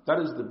another. That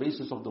is the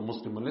basis of the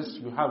Muslim. Unless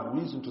you have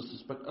reason to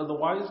suspect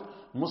otherwise,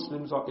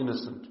 Muslims are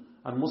innocent.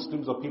 And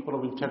Muslims are people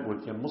of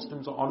integrity. And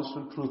Muslims are honest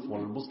and truthful.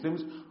 And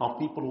Muslims are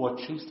people who are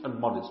chaste and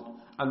modest.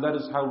 And that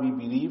is how we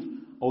believe,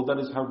 or that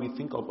is how we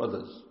think of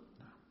others.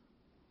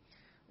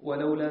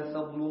 ولولا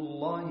فضل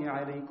الله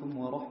عليكم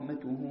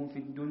ورحمته في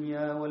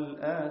الدنيا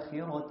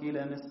والآخرة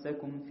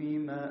لمسكم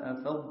فيما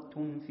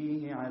أفضتم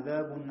فيه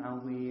عذاب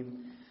عظيم.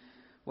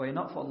 Were it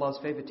not for Allah's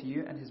favor to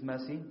you and His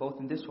mercy, both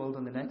in this world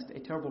and the next, a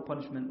terrible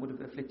punishment would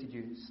have afflicted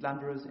you,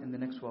 slanderers in the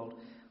next world,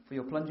 for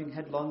your plunging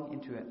headlong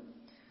into it.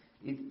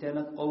 إذ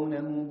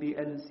تلقونه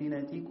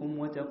بألسنتكم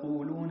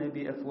وتقولون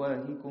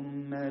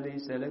بأفواهكم ما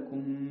ليس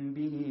لكم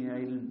به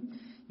علم.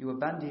 You were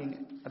bandying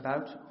it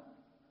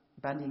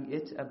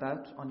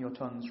about on your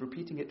tongues,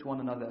 repeating it to one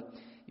another,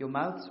 your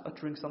mouths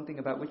uttering something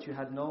about which you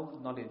had no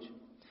knowledge.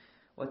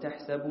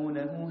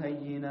 وَتَحْسَبُونَهُ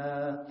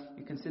هَيِّنًا.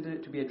 You consider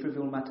it to be a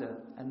trivial matter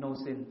and no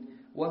sin.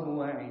 وَهُوَ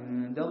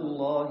عِنْدَ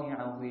اللَّهِ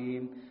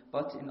عَظِيمٌ.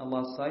 But in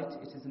Allah's sight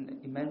it is an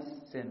immense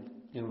sin.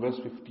 In verse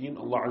 15,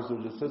 Allah Azza wa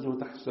Jalla says,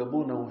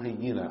 وَتَحْسَبُونَهُ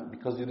هَيِّنًا,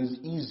 because it is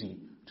easy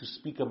to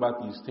speak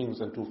about these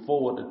things and to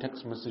forward a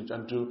text message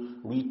and to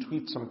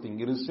retweet something.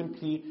 It is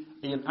simply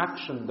an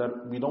action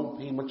that we don't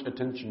pay much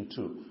attention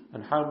to.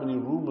 And how many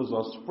rumors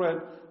are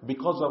spread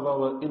because of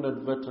our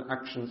inadvertent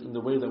actions in the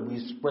way that we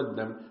spread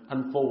them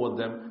and forward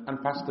them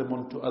and pass them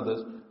on to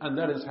others. And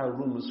that is how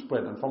rumors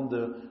spread. And from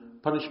the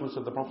punishments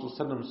that the Prophet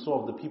ﷺ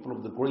saw of the people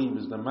of the grave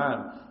is the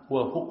man who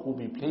a hook will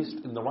be placed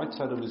in the right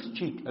side of his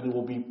cheek and it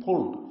will be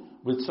pulled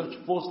with such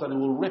force that it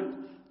will rip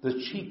the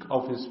cheek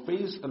of his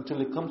face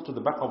until it comes to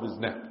the back of his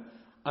neck.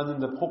 And then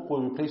the hook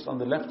will be placed on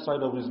the left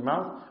side of his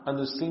mouth and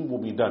the same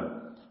will be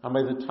done. And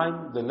by the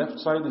time the left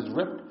side is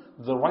ripped,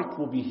 the right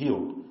will be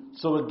healed.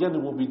 So again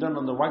it will be done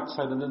on the right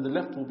side and then the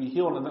left will be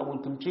healed, and that will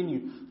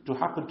continue to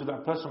happen to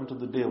that person until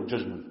the day of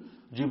judgment.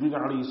 Jibreel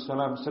alayhi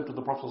salam said to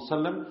the Prophet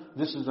ﷺ,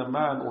 this is a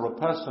man or a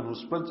person who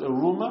spreads a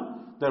rumor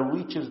that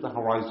reaches the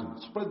horizon,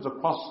 spreads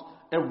across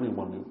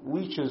everyone, it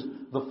reaches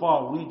the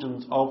far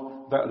regions of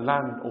that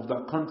land, of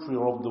that country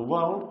or of the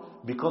world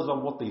because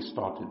of what they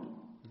started.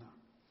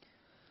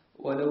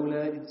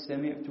 ولولا إذ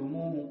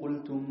سمعتموه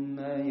قلتم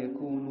ما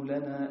يكون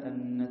لنا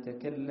أن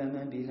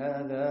نتكلم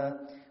بهذا.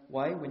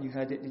 Why, when you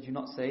heard it, did you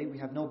not say, we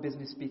have no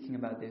business speaking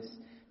about this,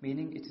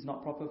 meaning it is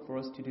not proper for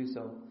us to do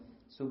so.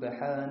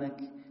 Subhanak,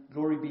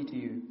 glory be to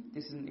you.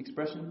 This is an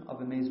expression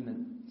of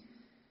amazement.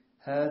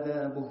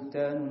 هذا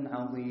بهتان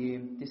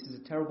عظيم. This is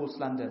a terrible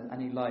slander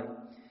and a lie.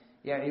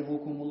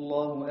 يعظكم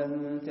الله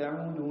أن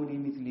تعودوا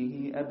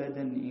لمثله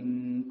أبدا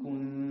إن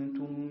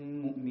كنتم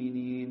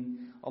مؤمنين.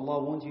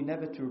 Allah warns you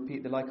never to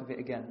repeat the like of it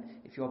again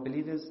if you are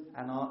believers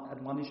and are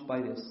admonished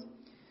by this.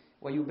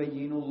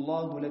 وَيُبَيِّنُ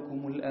اللَّهُ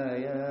لَكُمُ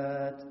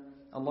الْآيَاتِ.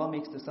 Allah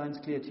makes the signs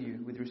clear to you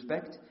with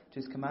respect to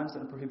His commands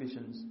and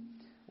prohibitions.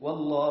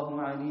 وَاللَّهُ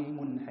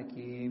عَلِيمٌ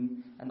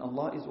حَكِيمٌ. And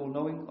Allah is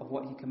all-knowing of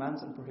what He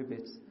commands and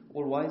prohibits,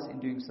 all-wise in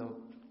doing so.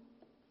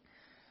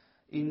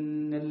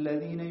 إِنَّ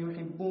الَّذِينَ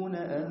يُحِبُّونَ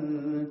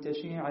أَن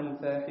تَشِيعَ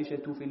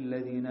الْفَاحِشَةُ فِي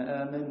الَّذِينَ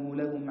آمَنُوا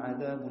لَهُمْ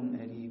عَذَابٌ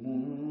أَلِيمٌ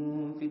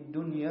فِي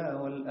الدُّنْيَا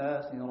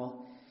وَالْآخِرَةِ.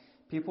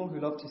 People who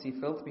love to see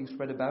filth being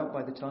spread about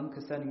by the tongue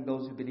concerning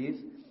those who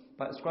believe,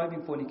 by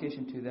ascribing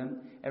fornication to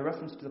them, a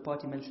reference to the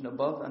party mentioned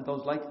above, and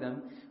those like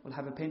them will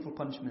have a painful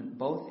punishment,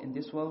 both in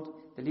this world,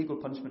 the legal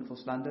punishment for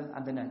slander,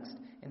 and the next,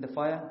 in the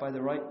fire by the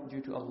right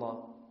due to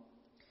Allah.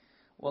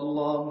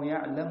 وَاللَّهُ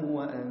يَعْلَمُ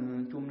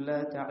وَأَنْتُمْ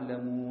لَا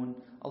تَعْلَمُونَ.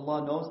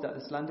 Allah knows that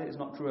the slander is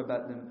not true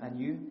about them, and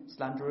you,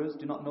 slanderers,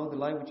 do not know the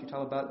lie which you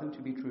tell about them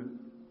to be true.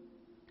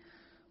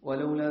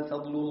 وَلَوْلَا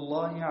فَضْلُ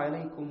اللَّهِ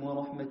عَلَيْكُمْ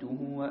وَرَحْمَتُهُ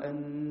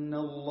وَأَنَّ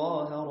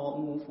اللَّهَ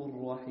رَءُوفٌ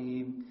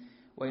رَحِيمٌ.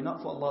 Were it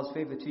not for Allah's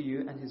favor to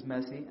you and His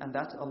mercy, and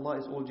that Allah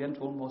is all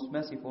gentle, most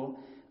merciful,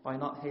 by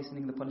not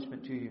hastening the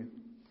punishment to you.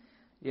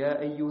 يَا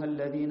أَيُّهَا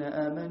الَّذِينَ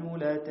آمَنُوا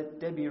لَا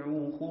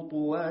تَتَّبِعُوا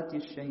خُطُوَاتِ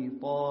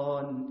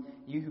الشَّيْطَانِ.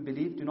 You who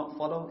believe, do not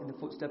follow in the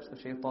footsteps of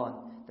shaitan,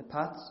 the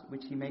paths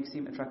which he makes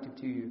seem attractive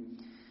to you.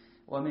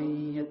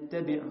 وَمَن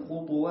يَتَّبِعْ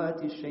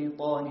خُطُوَاتِ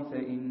الشَّيْطَانِ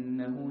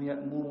فَإِنَّهُ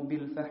يَأْمُرُ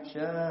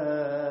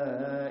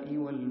بِالْفَحْشَاءِ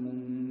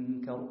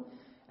وَالْمُنكَرِ.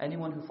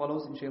 Anyone who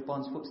follows in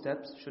shaitan's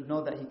footsteps should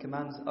know that he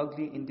commands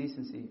ugly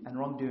indecency and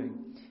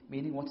wrongdoing,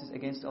 meaning what is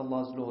against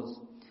Allah's laws.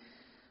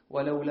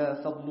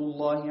 وَلَوْلَا فَضْلُ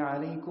اللَّهِ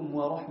عَلَيْكُمْ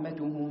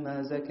وَرَحْمَتُهُ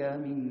مَا زَكَى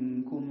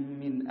مِنكُم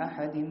مِّنْ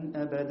أَحَدٍ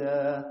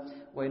أَبَدًا.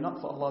 Were it not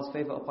for Allah's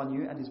favor upon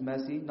you and His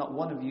mercy, not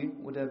one of you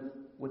would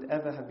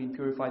ever have been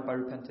purified by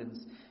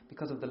repentance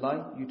because of the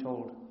lie you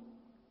told.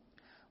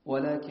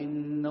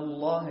 وَلَكِنَّ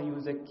اللَّهَ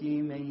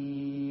يُزَكِّي مَن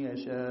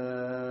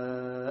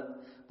يَشَاءُ.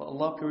 But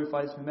Allah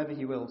purifies whomever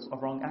He wills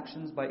of wrong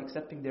actions by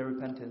accepting their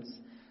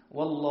repentance.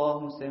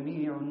 وَاللَّهُ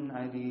سَمِيعٌ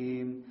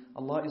عَلِيمٌ.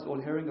 Allah is all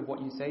hearing of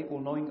what you say, all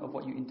knowing of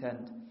what you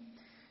intend.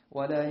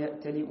 ولا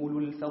يأتل أولو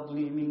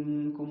الفضل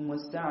منكم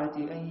والسعة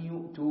أن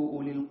يؤتوا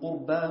أولي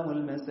القربى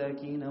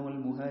والمساكين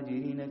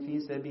والمهاجرين في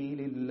سبيل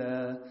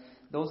الله.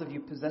 Those of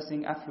you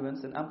possessing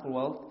affluence and ample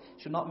wealth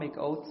should not make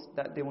oaths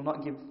that they will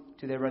not give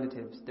to their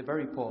relatives, the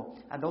very poor,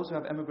 and those who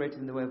have emigrated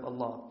in the way of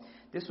Allah.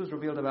 This was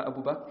revealed about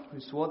Abu Bakr, who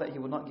swore that he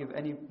would not give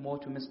any more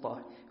to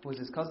Mistah, who was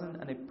his cousin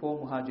and a poor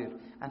muhajir,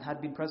 and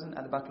had been present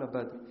at the Battle of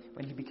Badr,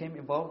 when he became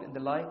involved in the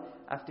lie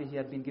after he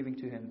had been giving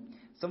to him.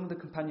 Some of the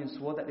companions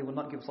swore that they would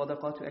not give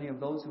sadaqah to any of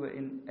those who were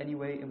in any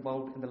way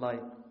involved in the lie.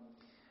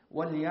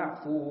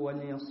 وَلْيَعْفُوا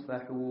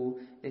وَلْيَصْفَحُوا.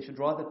 They should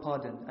rather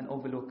pardon and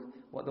overlook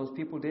what those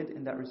people did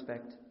in that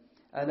respect.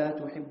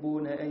 أَلَا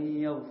تُحِبُّونَ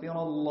أَن يَغْفِرَ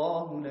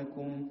اللَّهُ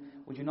لَكُمْ.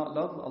 Would you not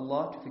love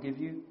Allah to forgive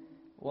you?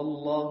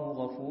 وَاللَّهُ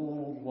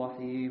غَفُورٌ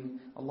رَحِيمٌ.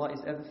 Allah is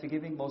ever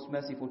forgiving, most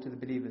merciful to the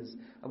believers.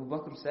 Abu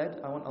Bakr said,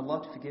 I want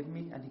Allah to forgive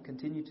me, and he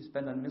continued to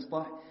spend on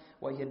Mistah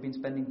what he had been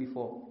spending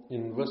before.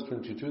 In verse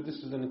 22, this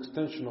is an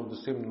extension of the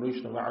same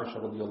narration of Aisha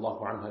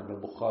radiallahu anha in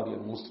Bukhari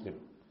and Muslim,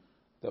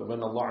 that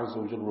when Allah Azza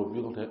wa Jalla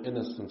revealed her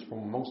innocence from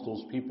amongst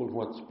those people who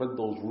had spread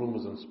those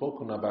rumors and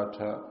spoken about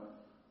her,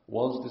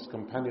 was this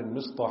companion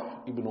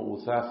Mistah ibn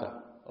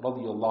Uthatha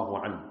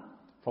radiallahu anhu,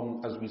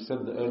 from, as we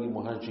said, the early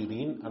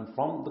Muhajirin and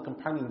from the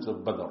companions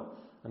of Badr.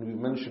 And we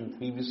mentioned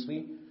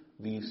previously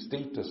the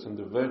status and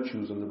the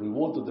virtues and the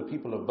rewards of the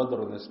people of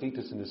Badr and their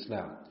status in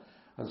Islam.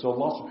 And so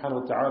Allah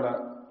subhanahu wa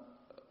ta'ala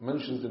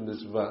mentions in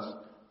this verse,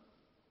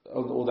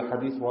 or the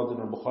hadith rather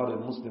in Bukhari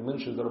and Muslim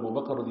mentions that Abu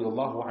Bakr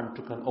radiallahu anhu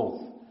took an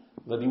oath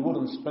that he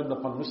wouldn't spend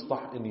upon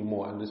Mistah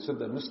anymore. And they said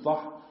that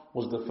Mistah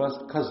was the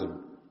first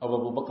cousin of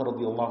Abu Bakr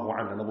radiallahu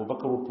anhu, and Abu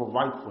Bakr would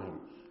provide for him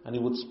and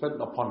he would spend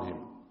upon him.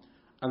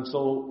 And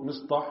so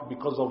Mistah,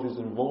 because of his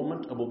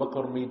involvement, Abu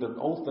Bakr made an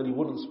oath that he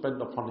wouldn't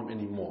spend upon him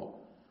anymore.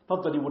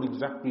 Not that he would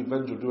exact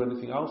revenge or do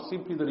anything else,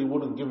 simply that he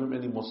wouldn't give him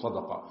any more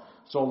sadaqah.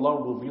 So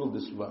Allah revealed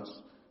this verse,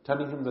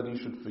 telling him that he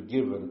should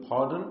forgive and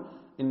pardon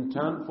in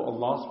turn for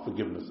Allah's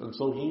forgiveness. And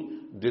so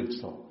he did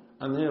so.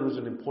 And here is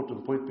an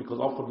important point, because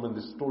often when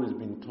this story is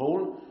being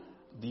told,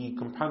 the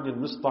companion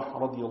Mistah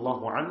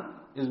radiallahu anhu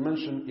is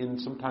mentioned in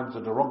sometimes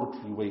a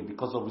derogatory way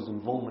because of his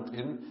involvement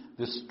in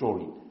this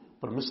story.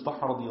 But Mistah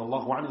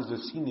radiallahu anhu is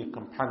a senior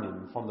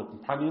companion from the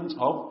companions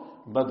of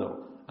Badr.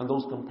 And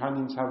those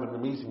companions have an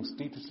amazing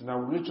status in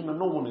our religion, and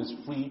no one is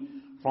free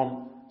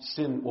from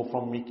sin or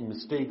from making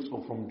mistakes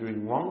or from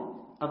doing wrong.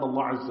 And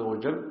Allah Azza wa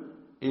Jal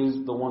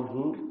is the one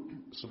who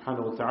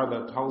subhanahu wa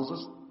ta'ala tells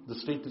us the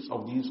status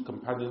of these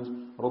companions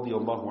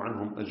radiallahu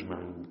anhum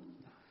ajma'in.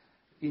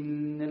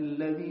 إن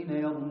الذين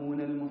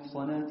يرمون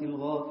المحصنات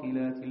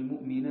الغافلات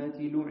المؤمنات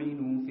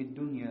لعنوا في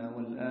الدنيا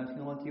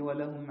والآخرة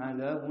ولهم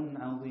عذاب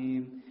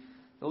عظيم.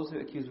 Those who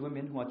accuse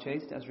women who are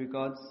chaste as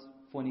regards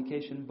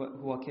fornication but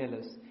who are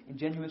careless,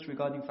 ingenuous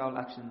regarding foul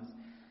actions,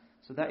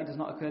 so that it does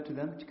not occur to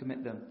them to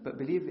commit them, but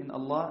believe in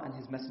Allah and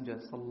His Messenger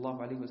sallallahu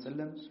alaihi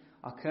wasallam,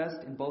 are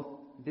cursed in both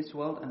this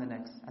world and the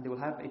next, and they will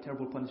have a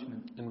terrible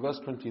punishment. In verse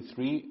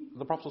 23,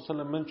 the Prophet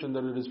ﷺ mentioned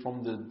that it is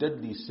from the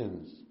deadly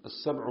sins,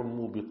 as-sab'ul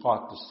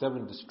mubiqat, the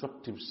 7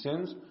 destructive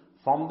sins.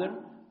 From them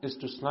is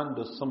to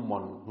slander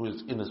someone who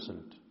is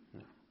innocent.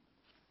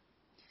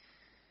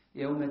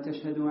 يوم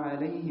تشهد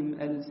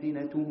عليهم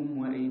ألسنتهم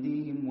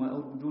وأيديهم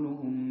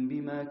وأرجلهم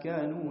بما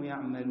كانوا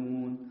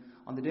يعملون.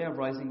 On the day of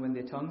rising, when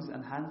their tongues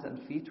and hands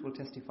and feet will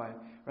testify,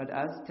 read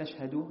as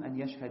tashhadu and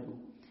yashhadu,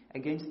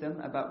 against them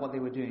about what they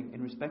were doing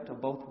in respect of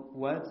both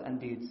words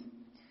and deeds.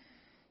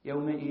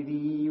 يومئذ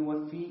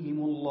يوفيهم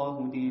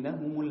الله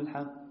دينهم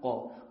الحق.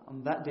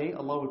 On that day,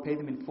 Allah will pay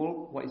them in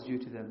full what is due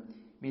to them,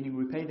 meaning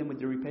repay them with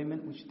the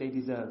repayment which they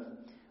deserve.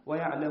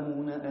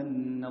 وَيَعْلَمُونَ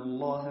أَنَّ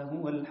اللَّهَ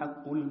هُوَ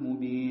الْحَقُّ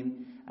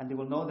الْمُبِينُ. And they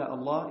will know that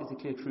Allah is the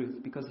clear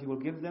truth, because He will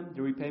give them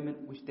the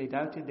repayment which they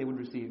doubted they would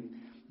receive.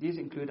 These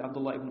include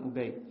Abdullah ibn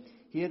Ubay.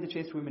 Here the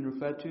chaste women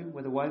referred to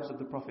were the wives of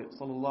the Prophet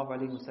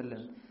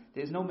ﷺ.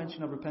 There is no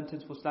mention of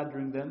repentance for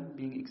slandering them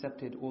being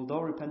accepted, although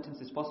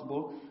repentance is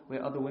possible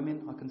where other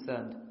women are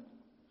concerned.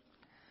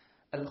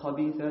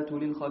 الْخَبِيثَاتُ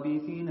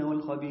لِلْخَبِيثِينَ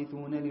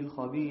وَالْخَبِيثُونَ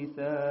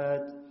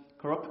لِلْخَبِيثَاتِ.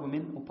 Corrupt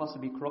women, or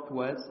possibly corrupt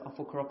words, are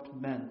for corrupt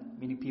men,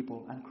 meaning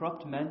people, and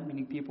corrupt men,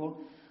 meaning people,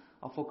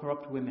 are for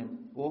corrupt women,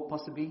 or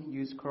possibly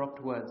use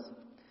corrupt words.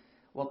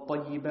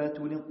 وَالطَّيِّبَاتُ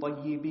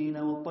لِلطَّيِّبِينَ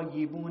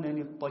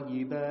وَالطَّيِّبُونَ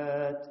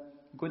لِلطَّيِّبَاتِ.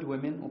 Good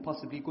women, or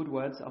possibly good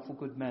words, are for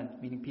good men,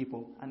 meaning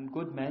people, and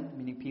good men,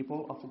 meaning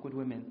people, are for good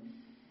women,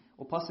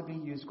 or possibly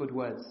use good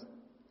words.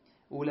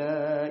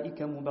 أُولَئِكَ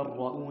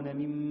مُبَرَّؤُونَ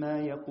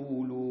مِمَّا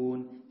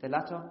يَقُولُونَ. The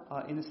latter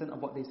are innocent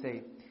of what they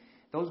say.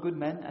 Those good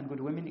men and good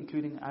women,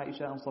 including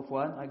Aisha and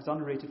Safwan, are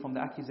exonerated from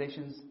the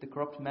accusations the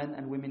corrupt men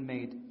and women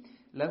made.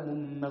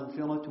 لَهُمْ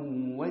مَغْفِرَةٌ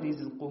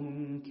وَرِزْقٌ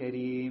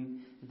كَرِيمٌ.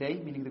 They,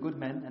 meaning the good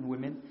men and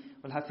women,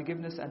 will have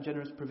forgiveness and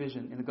generous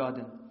provision in the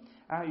garden.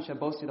 Aisha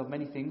boasted of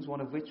many things, one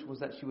of which was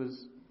that she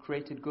was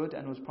created good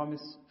and was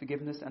promised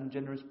forgiveness and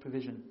generous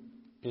provision.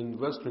 In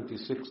verse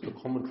 26, the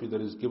commentary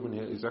that is given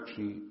here is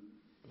actually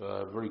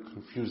very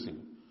confusing.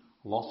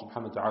 Allah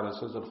subhanahu wa ta'ala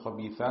says,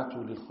 الْخَبِيثَاتُ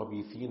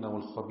لِلْخَبِيثِينَ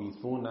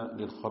وَالْخَبِيثُونَ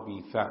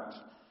لِلْخَبِيثَاتِ.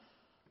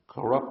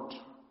 Corrupt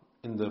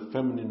in the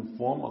feminine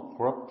form or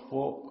corrupt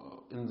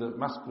in the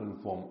masculine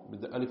form.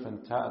 With the alif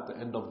and ta at the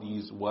end of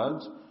these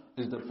words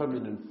is the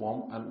feminine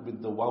form, and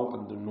with the waw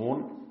and the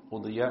noon,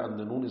 or the ya and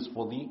the noon, is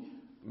for the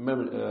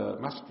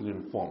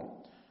masculine form.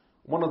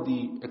 One of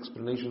the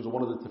explanations, or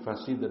one of the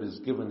tafasir that is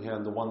given here,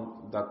 and the one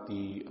that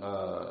the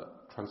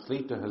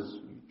translator has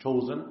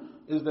chosen,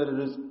 is that it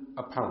is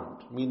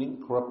apparent,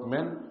 meaning corrupt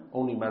men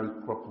only marry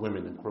corrupt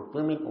women, and corrupt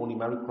women only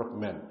marry corrupt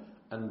men,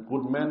 and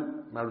good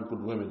men marry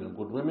good women, and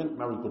good women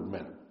marry good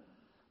men.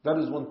 That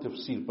is one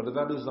tafsir, but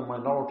that is the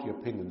minority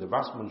opinion. The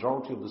vast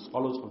majority of the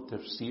scholars of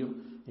tafsir,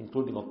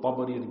 including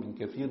Al-Tabari, Ibn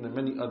Kathir, and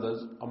many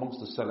others amongst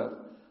the Salaf,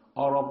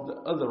 are of the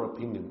other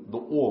opinion, the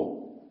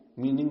or,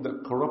 meaning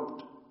that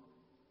corrupt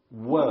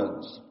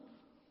words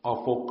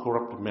are for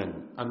corrupt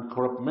men, and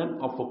corrupt men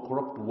are for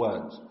corrupt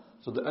words.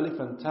 So the alif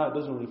and ta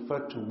doesn't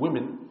refer to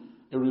women,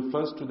 it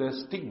refers to their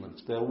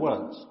statements, their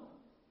words.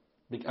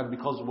 And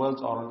because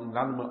words are an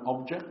inanimate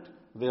object,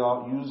 they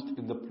are used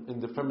in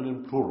the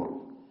feminine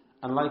plural.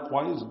 And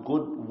likewise,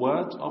 good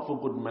words are for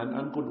good men,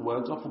 and good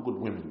words are for good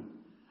women.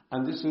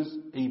 And this is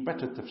a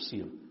better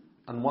tafsir,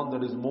 and one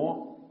that is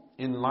more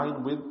in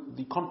line with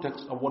the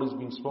context of what is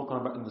being spoken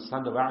about in the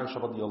stand of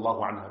Aisha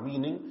radiallahu anha,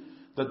 meaning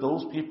that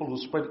those people who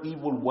spread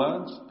evil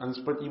words and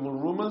spread evil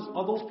rumors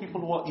are those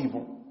people who are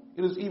evil.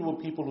 It is evil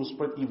people who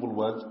spread evil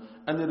words,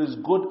 and it is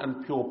good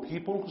and pure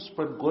people who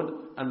spread good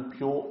and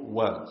pure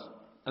words.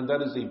 And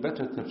that is a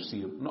better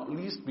tafsir, not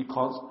least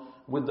because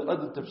with the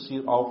other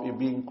tafsir of it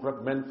being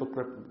corrupt men for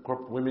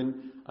corrupt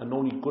women and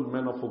only good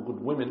men are for good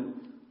women,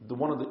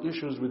 one of the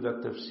issues with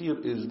that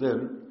tafsir is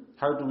then,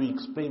 how do we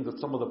explain that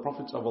some of the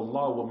prophets of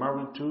Allah were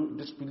married to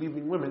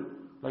disbelieving women,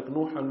 like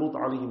Nuh and Lut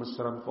alayhim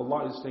as-salam? If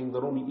Allah is saying that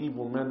only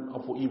evil men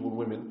are for evil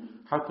women,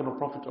 how can a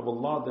prophet of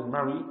Allah then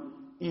marry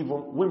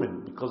evil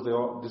women, because they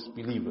are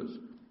disbelievers?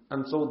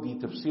 And so the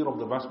tafsir of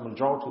the vast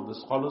majority of the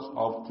scholars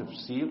of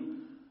tafsir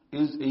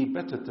is a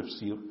better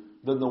tafsir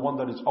than the one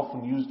that is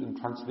often used in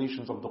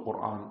translations of the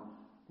Quran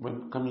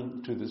when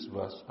coming to this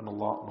verse, and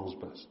Allah knows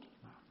best.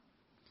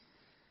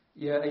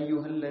 يا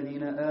أيها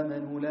الذين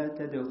آمنوا لا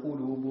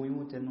تدخلوا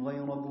بيوتا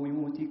غير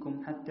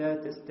بيوتكم حتى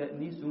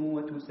تستأنسوا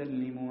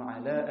وتسلموا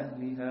على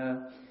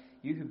أهلها.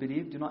 You who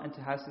believe, do not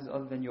enter houses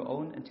other than your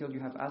own until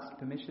you have asked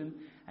permission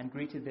and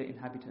greeted their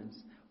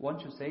inhabitants. One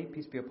should say,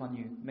 peace be upon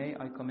you, may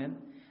I come in,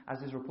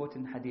 as is reported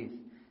in hadith.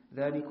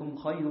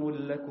 ذَلِكُمْ خَيْرٌ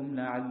لَكُمْ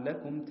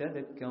لَعَلَّكُمْ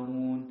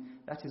تَذَكَّرُونَ.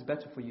 That is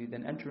better for you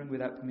than entering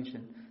without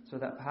permission, so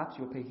that perhaps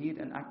you'll pay heed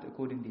and act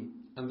accordingly.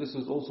 And this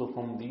is also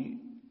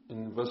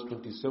in verse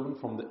 27,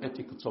 from the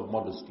etiquettes of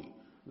modesty.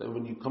 That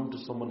when you come to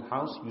someone's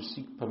house, you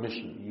seek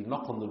permission. You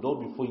knock on the door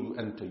before you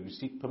enter. You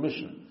seek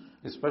permission.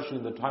 Especially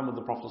in the time of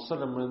the Prophet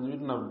ﷺ, when you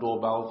didn't have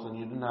doorbells, and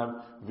you didn't have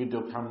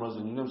video cameras,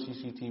 and you didn't have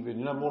CCTV, and you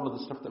didn't have all of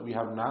the stuff that we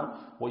have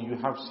now. What you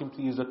have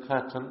simply is a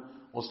curtain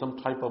or some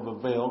type of a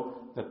veil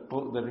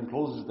that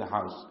encloses the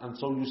house. And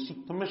so you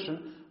seek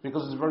permission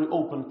because it's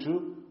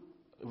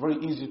very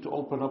easy to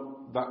open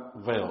up that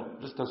veil.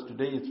 Just as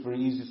today it's very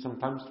easy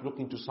sometimes to look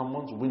into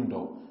someone's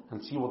window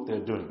and see what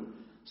they're doing.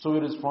 So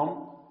it is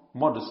from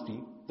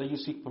modesty that you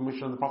seek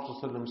permission. The Prophet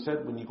ﷺ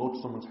said, when you go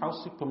to someone's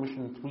house, seek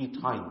permission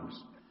 3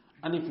 times.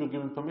 And if you're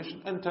given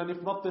permission, enter, and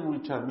if not, then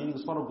return, meaning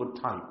it's not a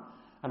good time.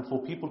 And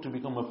for people to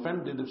become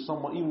offended if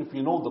someone, even if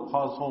you know the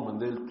car's home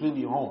and they're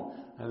clearly home,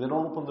 and they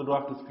don't open the door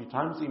after 3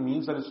 times, it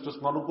means that it's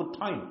just not a good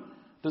time.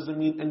 Doesn't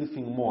mean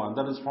anything more. And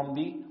that is from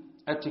the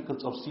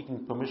etiquettes of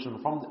seeking permission.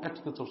 From the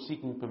etiquettes of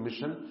seeking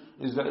permission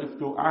is that if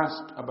you're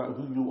asked about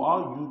who you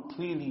are, you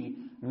clearly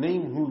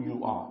name who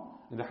you are.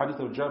 In the hadith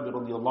of Jabir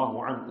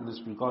radiallahu anhu, in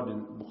this regard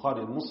in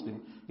Bukhari and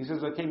Muslim, he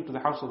says, I came to the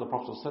house of the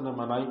Prophet ﷺ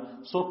and I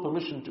sought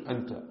permission to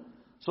enter.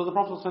 So the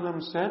Prophet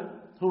ﷺ said,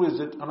 who is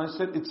it? And I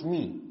said, it's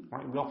me.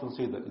 Right? We often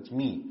say that, it's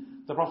me.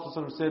 The Prophet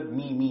ﷺ said,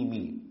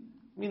 me.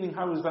 Meaning,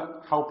 how is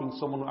that helping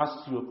someone who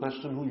asks you a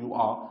question who you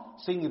are?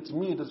 Saying it's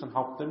me doesn't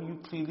help them. You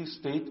clearly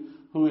state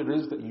who it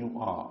is that you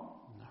are.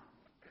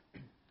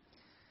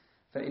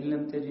 فإن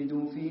لم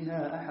تجدوا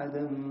فيها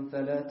أحدا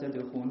فلا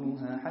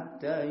تدخلوها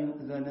حتى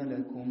يؤذن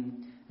لكم.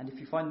 And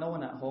if you find no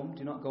one at home,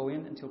 do not go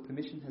in until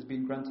permission has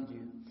been granted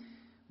you.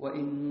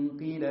 وَإِن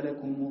قِيلَ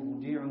لَكُمْ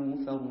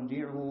ارْجِعُوا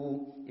فَارْجِعُوا.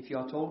 If you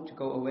are told to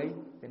go away,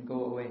 then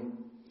go away.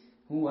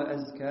 هُوَ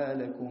أَزْكَى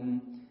لَكُمْ.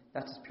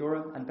 That is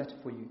purer and better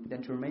for you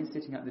than to remain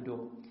sitting at the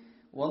door.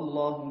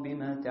 وَاللَّهُ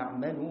بِمَا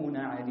تَعْمَلُونَ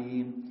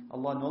عَلِيمٌ.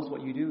 Allah knows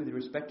what you do with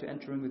respect to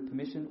entering with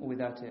permission or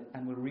without it,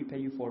 and will repay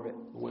you for it.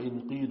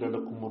 وَإِن قِيلَ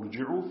لَكُمْ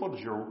ارْجِعُوا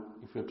فَارْجِعُوا.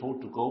 If you're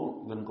told to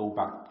go, then go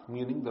back.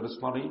 Meaning that it's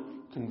not a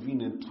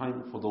convenient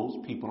time for those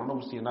people. And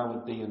obviously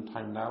nowadays and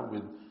time now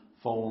with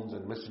phones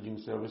and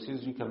messaging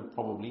services, you can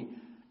probably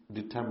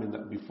determine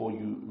that before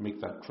you make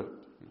that trip.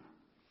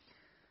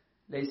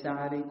 ليس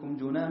عليكم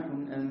جناح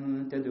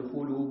أن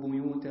تدخلوا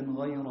بيوتا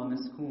غير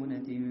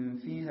مسكونة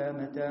فيها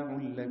متاع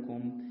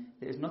لكم.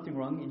 There is nothing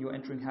wrong in your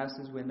entering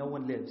houses where no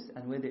one lives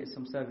and where there is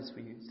some service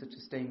for you, such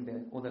as staying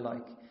there or the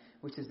like,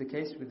 which is the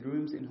case with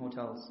rooms in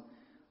hotels.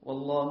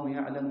 وَاللَّهُ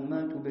يَعْلَمُ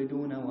مَا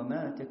تُبْدُونَ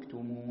وَمَا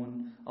تَكْتُمُونَ.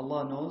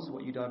 Allah knows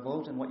what you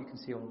divulge and what you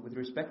conceal, with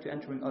respect to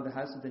entering other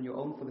houses than your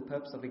own for the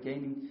purpose of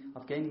gaining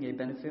a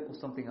benefit or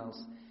something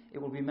else.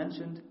 It will be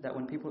mentioned that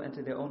when people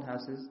enter their own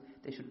houses,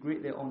 they should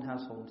greet their own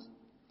households.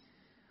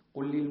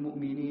 قُلْ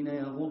لِلْمُؤْمِنِينَ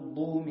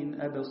يَغُضُّوا مِنْ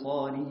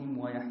أَبْصَارِهِمْ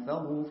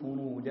وَيَحْفَظُوا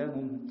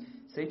فُرُوجَهُمْ.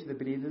 Say to the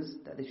believers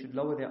that they should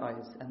lower their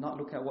eyes and not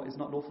look at what is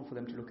not lawful for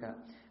them to look at,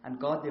 and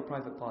guard their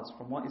private parts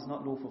from what is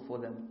not lawful for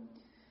them.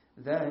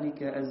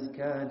 ذَلِكَ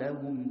أَزْكَى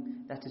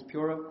لَهُمْ. That is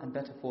purer and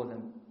better for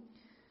them.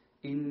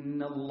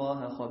 إِنَّ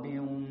اللَّهَ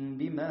خَبِيرٌ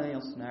بِمَا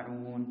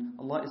يَصْنَعُونَ.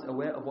 Allah is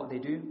aware of what they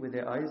do with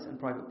their eyes and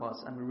private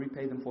parts, and will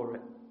repay them for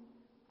it.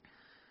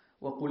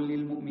 وَقُلْ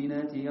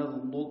لِلْمُؤْمِنَاتِ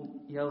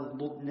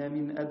يَغْضُضْنَ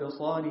مِنْ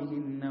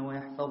أَبْصَارِهِنَّ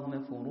وَيَحْفَظْنَ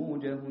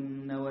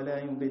فُرُوجَهُنَّ وَلَا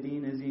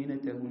يُبْدِينَ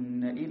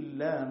زِينَتَهُنَّ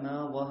إِلَّا مَا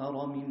ظَهَرَ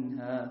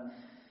مِنْهَا.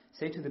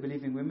 Say to the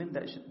believing women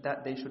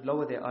that they should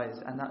lower their eyes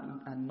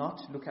and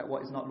not look at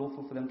what is not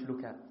lawful for them to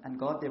look at, and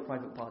guard their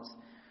private parts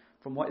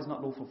from what is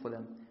not lawful for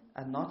them,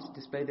 and not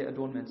display their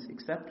adornments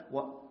except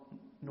what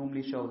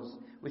normally shows,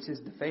 which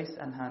is the face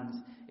and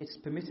hands. It is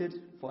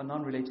permitted for a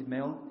non-related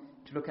male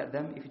to look at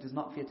them if he does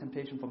not fear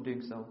temptation from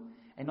doing so.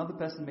 Another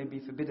person may be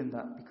forbidden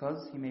that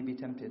because he may be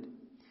tempted.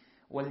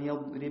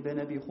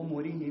 وَلْيَضْرِبْنَ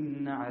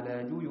بِخُمُرِهِنَّ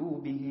عَلَى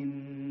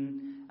جُيُوبِهِنَّ.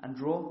 And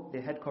draw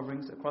their head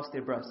coverings across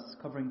their breasts,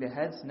 covering their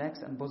heads, necks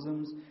and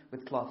bosoms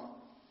with cloth.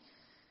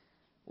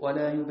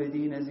 وَلَا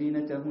يُبْدِينَ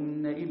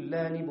زِينَتَهُنَّ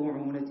إِلَّا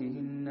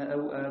لِبُعُولَتِهِنَّ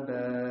أَوْ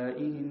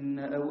آبَائِهِنَّ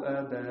أَوْ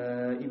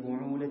آبَاءِ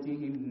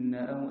بُعُولَتِهِنَّ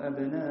أَوْ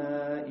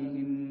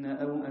أَبْنَائِهِنَّ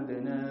أَوْ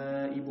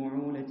أَبْنَاءِ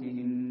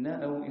بُعُولَتِهِنَّ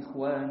أَوْ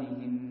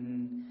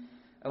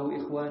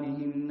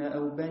إِخْوَانِهِنَّ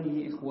أَوْ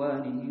بَنِي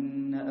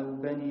إِخْوَانِهِنَّ أَوْ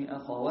بَنِي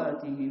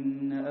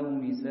أَخَوَاتِهِنَّ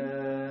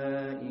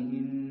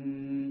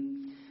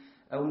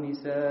أو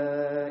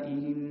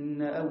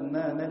نسائهن أو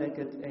ما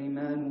ملكت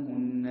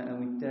أيمانهن أو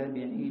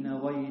التابعين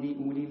غير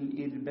أولي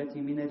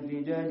الإربة من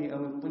الرجال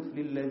أو الطفل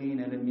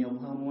الذين لم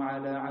يظهروا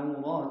على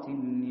عورات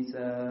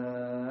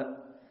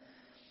النساء.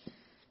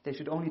 They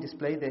should only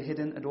display their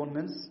hidden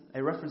adornments,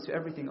 a reference to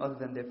everything other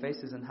than their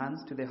faces and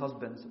hands, to their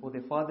husbands, or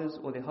their fathers,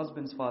 or their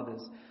husbands'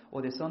 fathers,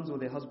 or their sons, or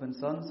their husbands'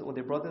 sons, or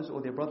their brothers,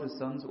 or their brothers'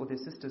 sons, or their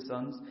sisters'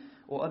 sons,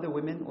 or other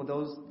women, or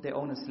those they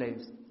own as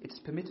slaves. It is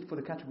permitted for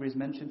the categories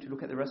mentioned to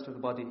look at the rest of the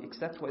body,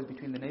 except what is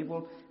between the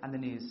navel and the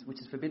knees,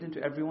 which is forbidden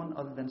to everyone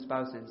other than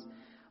spouses.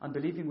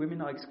 Unbelieving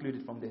women are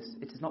excluded from this.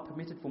 It is not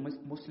permitted for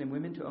Muslim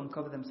women to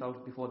uncover themselves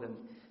before them.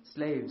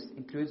 Slaves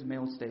includes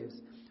male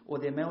slaves, or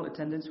their male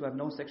attendants who have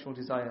no sexual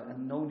desire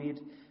and no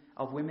need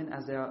of women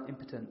as they are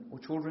impotent, or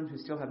children who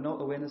still have no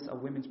awareness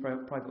of women's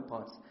private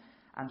parts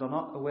and are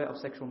not aware of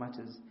sexual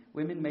matters.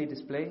 Women may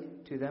display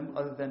to them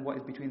other than what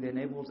is between their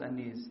navels and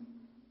knees.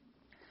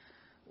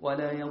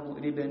 وَلَا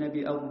يَضْرِبْنَ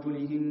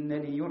بِأَرْجُلِهِنَّ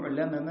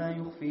لِيُعْلَمَ مَا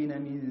يُخْفِينَ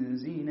مِنْ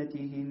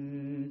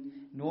زِينَتِهِنَّ.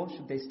 Nor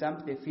should they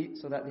stamp their feet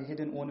so that their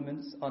hidden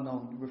ornaments are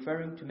known,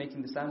 referring to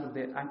making the sound of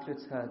their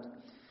anklets heard.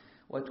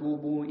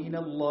 وَتُوبُوا إِلَى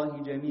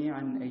اللَّهِ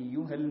جَمِيعًا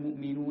أَيُّهَا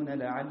الْمُؤْمِنُونَ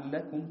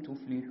لَعَلَّكُمْ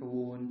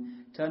تُفْلِحُونَ.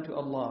 Turn to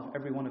Allah,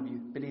 every one of you,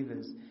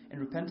 believers, in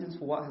repentance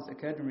for what has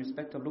occurred in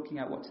respect of looking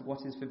at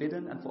what is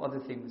forbidden and for other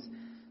things,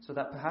 so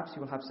that perhaps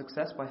you will have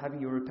success by having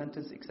your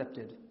repentance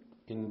accepted.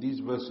 In these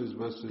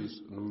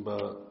verses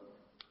number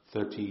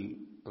 30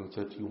 and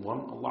 31,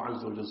 Allah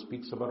Azza wa Jalla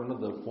speaks about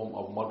another form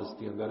of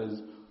modesty, and that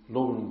is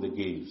lowering the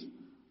gaze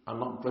and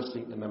not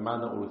dressing in a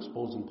manner or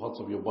exposing parts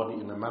of your body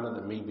in a manner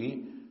that may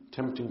be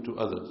tempting to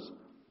others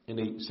in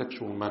a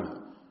sexual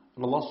manner.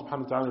 And Allah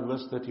subhanahu wa ta'ala in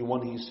verse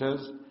 31 He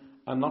says,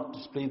 and not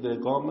display their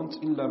garments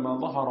إِلَّا مَا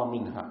ظَهَرَ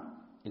مِنْهَا,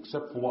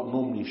 except for what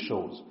normally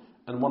shows.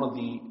 And one of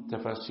the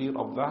tafasir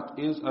of that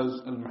is,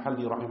 as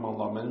Al-Mahalli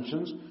rahimahullah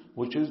mentions,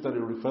 which is that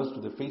it refers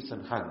to the face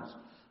and hands.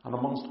 And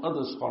amongst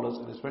other scholars,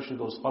 and especially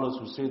those scholars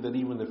who say that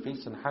even the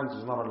face and hands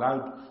is not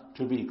allowed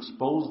to be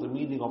exposed, the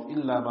meaning of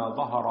إِلَّا مَا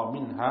ظَهَرَ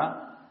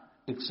مِنْهَا,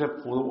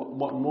 except for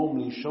what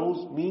normally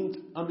shows, means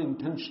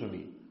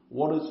unintentionally.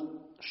 What is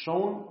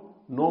shown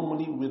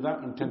normally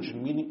without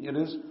intention, meaning it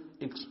is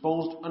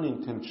exposed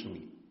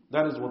unintentionally.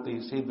 That is what they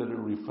say that it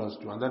refers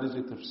to, and that is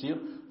a tafsir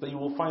that you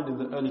will find in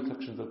the early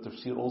collections of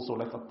tafsir also,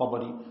 like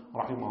At-Tabari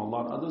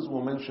rahimahullah, and others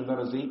will mention that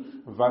as a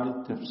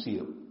valid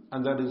tafsir.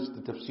 And that is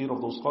the tafsir of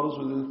those scholars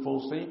who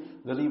therefore say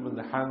that even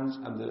the hands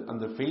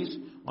and the face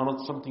are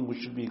not something which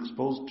should be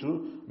exposed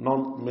to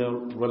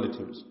non-male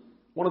relatives.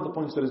 One of the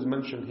points that is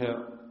mentioned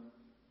here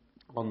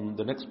on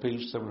the next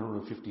page,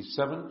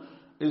 757,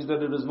 is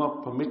that it is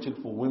not permitted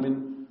for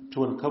women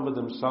to uncover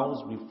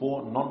themselves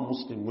before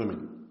non-Muslim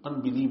women.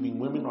 Unbelieving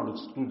women are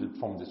excluded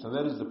from this. And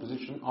that is the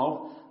position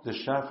of the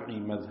Shafi'i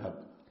madhab,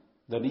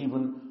 that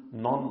even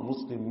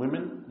non-Muslim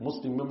women,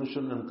 Muslim women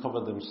shouldn't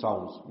uncover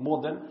themselves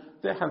more than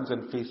their hands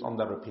and face on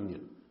their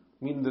opinion.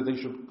 Meaning that they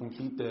should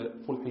complete their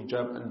full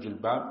hijab and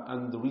jilbab.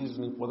 And the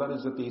reasoning for that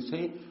is that they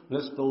say,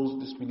 lest those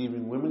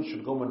disbelieving women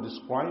should go and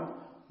describe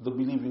the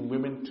believing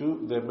women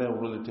to their male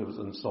relatives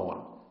and so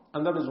on.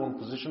 And that is one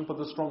position, but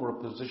the stronger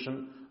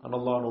position, and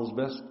Allah knows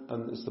best,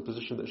 and it's the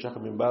position that Shaykh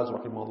bin Baz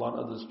rahimahullah and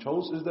others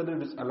chose, is that it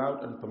is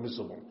allowed and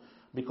permissible.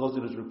 Because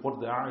it is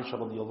reported that Aisha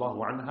radiallahu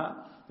anha,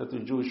 that the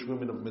Jewish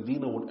women of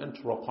Medina would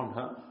enter upon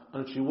her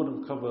and she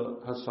wouldn't cover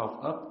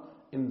herself up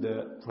in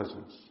their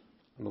presence.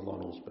 And Allah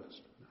knows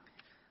best.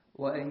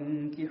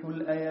 وَأَنكِحُوا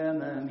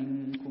الْأَيَامَ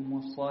مِنكُمْ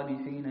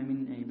وَالصَّالِحِينَ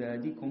مِنْ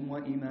عِبَادِكُمْ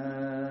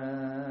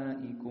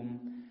وَإِمَائِكُمْ.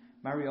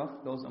 Marry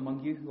off those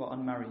among you who are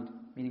unmarried,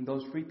 meaning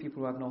those free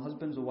people who have no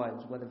husbands or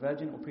wives, whether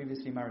virgin or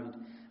previously married,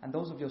 and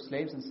those of your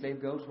slaves and slave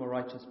girls who are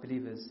righteous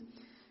believers.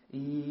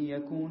 إِن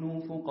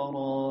يَكُونُوا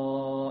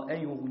فُقَرَاءَ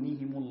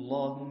يُغْنِهِمُ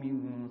اللَّهُ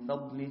مِنْ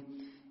فَضْلِهِ.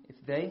 If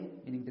they,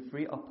 meaning the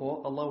free, are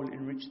poor, Allah will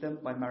enrich them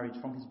by marriage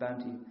from His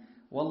bounty.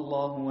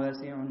 وَاللَّهُ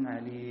وَاسِعٌ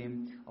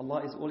عَلِيمٌ.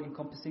 Allah is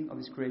all-encompassing of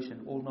His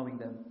creation, all-knowing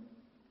them.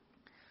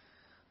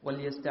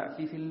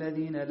 وَلْيَسْتَعْفِفِ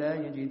الَّذِينَ لَا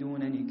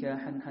يَجِدُونَ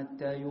نِكَاحًا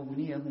حَتَّى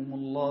يُغْنِيَهُمُ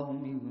اللَّهُ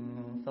مِنْ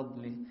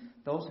فَضْلِهِ.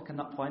 Those who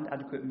cannot find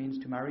adequate means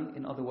to marry,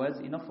 in other words,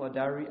 enough for a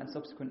dowry and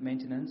subsequent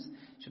maintenance,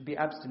 should be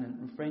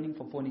abstinent, refraining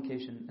from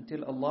fornication,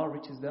 until Allah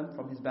reaches them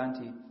from His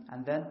bounty,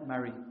 and then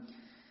marry.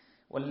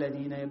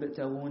 وَالَّذِينَ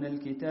يَبْتَغُونَ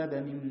الْكِتَابَ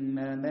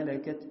مِمَّا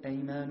مَلَكَتْ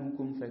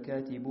أَيْمَانُكُمْ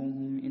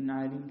فَكَاتِبُوهُمْ إِنْ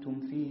عَلِمْتُمْ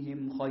فِيهِمْ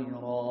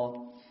خَيْرًا.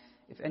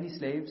 If any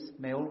slaves,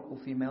 male or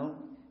female,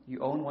 you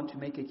own want to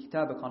make a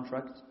kitaba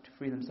contract to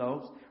free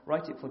themselves,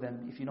 write it for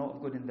them if you know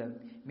of good in them,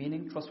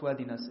 meaning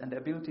trustworthiness and the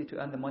ability to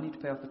earn the money to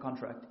pay off the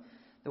contract.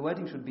 The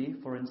wording should be,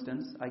 for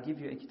instance, I give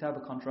you a kitaba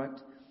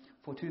contract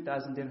for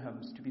 2,000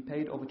 dirhams to be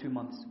paid over 2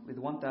 months, with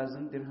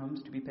 1,000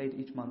 dirhams to be paid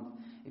each month.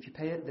 If you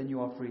pay it, then you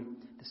are free.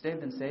 The slave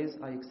then says,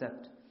 I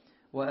accept.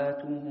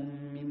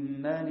 وَآتُوهُم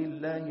مِّن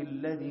مَّالِ اللَّهِ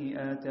الَّذِي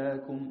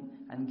آتَاكُمْ.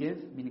 And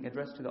give, meaning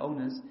address to the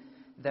owners,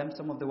 them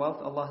some of the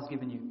wealth Allah has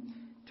given you,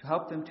 to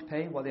help them to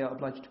pay what they are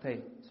obliged to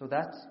pay. So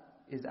that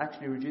is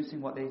actually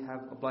reducing what they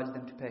have obliged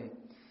them to pay.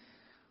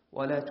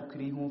 وَلَا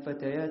تُكْرِهُوا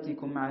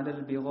فَتَيَاتِكُمْ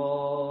عَلَى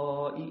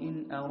الْبِغَاءِ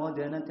إِنْ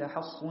أَرَدْنَ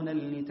تَحَصُّنًا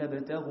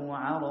لِتَبْتَغُوا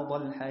عَرَضَ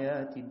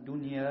الْحَيَاةِ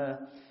الدُّنْيَا.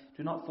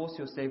 Do not force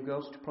your slave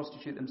girls to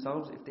prostitute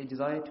themselves if they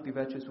desire to be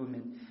virtuous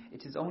women.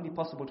 It is only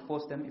possible to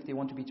force them if they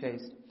want to be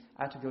chaste,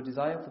 out of your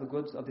desire for the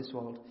goods of this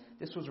world.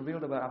 This was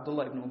revealed about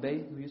Abdullah ibn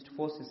Ubay, who used to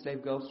force his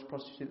slave girls to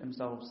prostitute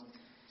themselves.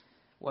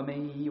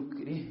 وَمَن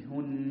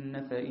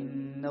يُكْرِهُنَّ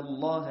فَإِنَّ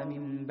اللَّهَ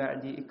مِن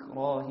بَعْدِ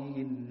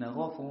إِكْرَاهِهِنَّ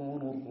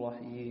غَفُورٌ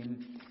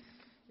رَحِيمٌ.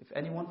 If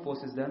anyone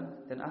forces them,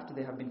 then after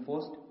they have been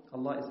forced,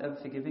 Allah is ever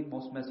forgiving,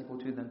 most merciful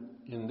to them.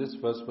 In this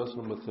verse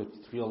number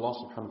 33, Allah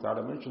subhanahu wa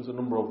ta'ala mentions a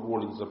number of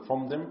rulings, and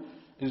from them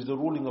is the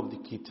ruling of the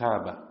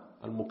kitaba,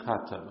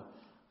 al-mukataba.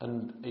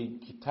 And a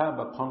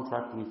kitaba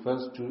contract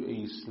refers to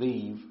a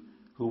slave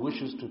who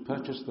wishes to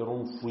purchase their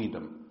own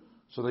freedom.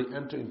 So they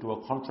enter into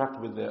a contract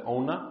with their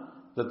owner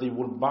that they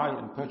will buy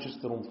and purchase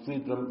their own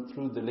freedom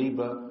through the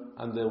labor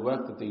and the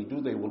work that they do.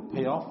 They will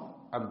pay off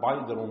and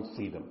buy their own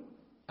freedom.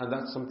 And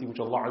that's something which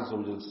Allah Azza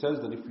wa Jalla says,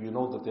 that if you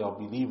know that they are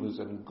believers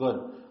and good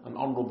and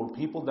honorable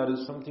people, that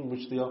is something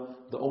which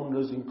the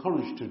owner is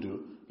encouraged to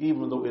do,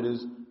 even though it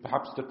is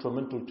perhaps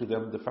detrimental to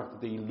them, the fact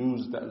that they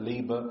lose that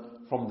labor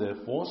from their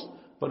force.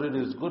 But it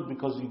is good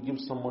because you give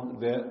someone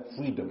their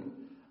freedom.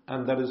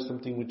 And that is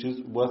something which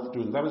is worth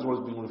doing. That is what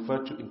is being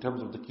referred to in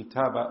terms of the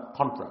kitaba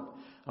contract.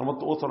 And what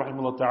the author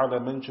rahimahullah ta'ala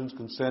mentions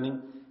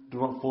concerning do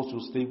not force your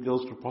slave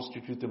girls to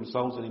prostitute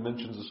themselves, and he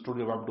mentions the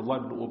story of Abdullah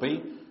ibn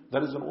Ubay.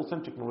 That is an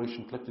authentic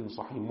narration collected in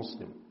Sahih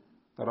Muslim,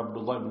 that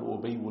Abdullah ibn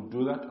Ubay would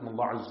do that, and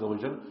Allah Azza wa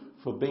Jal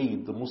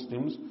forbade the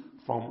Muslims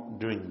from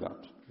doing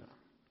that.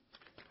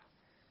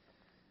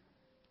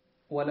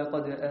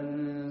 وَلَقَدْ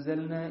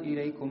أَنزَلْنَا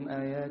إِلَيْكُمْ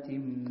آيَاتٍ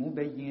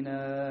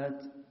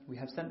مُبَيِّنَاتٍ. We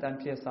have sent down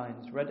clear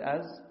signs, read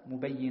as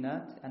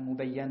مُبَيِّنَات and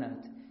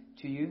مُبَيَّنَات,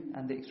 to you,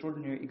 and the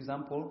extraordinary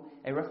example,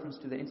 a reference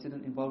to the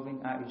incident involving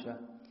Aisha.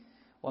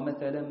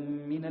 وَمَثَلًا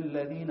مِّنَ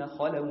الَّذِينَ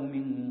خَلَوْا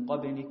مِن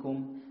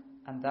قَبْلِكُمْ.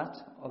 And that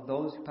of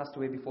those who passed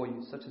away before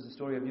you, such as the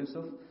story of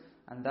Yusuf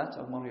and that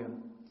of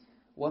Maryam.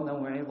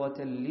 وَمَوْعِظَةً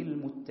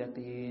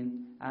لِلْمُتَّقِينَ.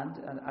 And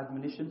an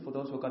admonition for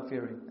those who are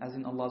God-fearing, as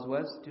in Allah's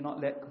words, do not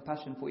let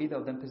compassion for either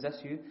of them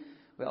possess you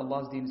where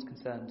Allah's deen is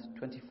concerned.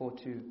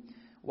 24:2.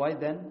 Why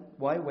then,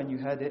 when you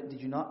heard it, did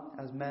you not,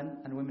 as men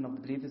and women of the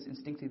believers,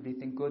 instinctively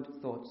think good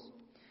thoughts?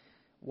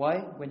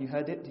 Why, when you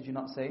heard it, did you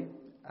not say,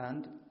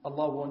 and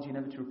Allah warns you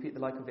never to repeat the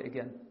like of it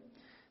again?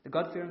 The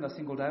God-fearing are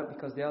singled out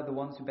because they are the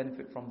ones who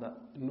benefit from that.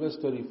 In verse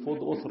 34,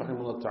 the author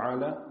rahimahullah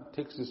ta'ala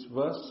takes this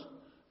verse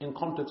in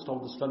context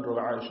of the slander of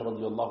Aisha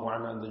radiallahu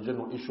anha and the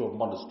general issue of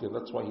modesty. And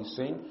that's why he's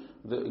saying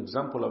the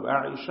example of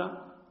Aisha,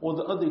 or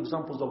the other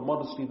examples of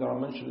modesty that are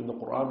mentioned in the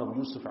Quran, of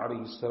Yusuf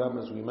alayhi salam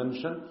as we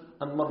mentioned,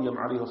 and Maryam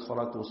alayhi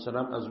salatu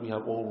wasalam as we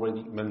have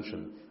already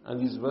mentioned. And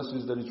these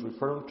verses that he's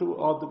referring to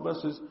are the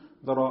verses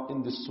that are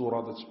in this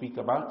surah that speak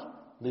about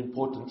the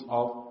importance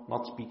of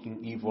not speaking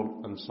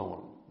evil and so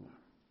on.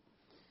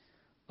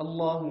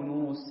 Allah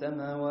nuru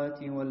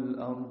as-samawati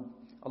wal-ard.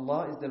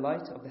 Allah is the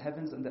light of the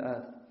heavens and the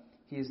earth.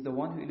 He is the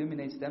one who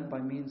illuminates them by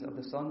means of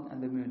the sun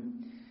and the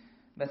moon.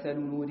 مثل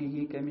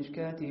نوره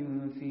كمشكاة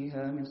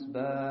فيها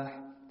مصباح.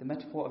 The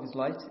metaphor of his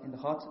light in the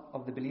heart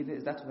of the believer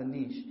is that of a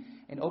niche,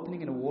 an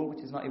opening in a wall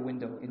which is not a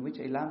window, in which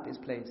a lamp is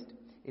placed,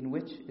 in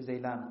which is a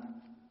lamp.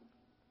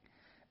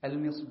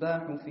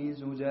 المصباح في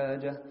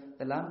زجاجة.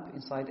 the lamp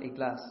inside a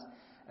glass.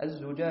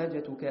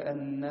 الزجاجة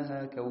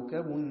كأنها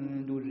كوكب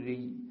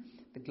دري.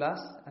 The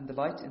glass and the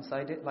light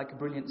inside it like a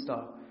brilliant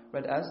star.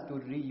 Read as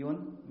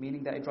durriyun,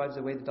 meaning that it drives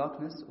away the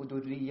darkness, or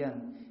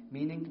durriyan,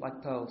 meaning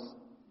like pearls,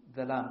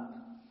 the lamp.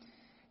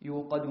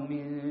 يوقد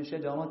من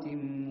شجرة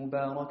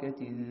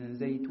مباركة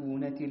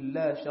زيتونة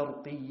لا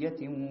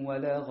شرقية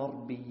ولا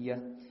غربية.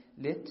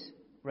 Lit,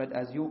 read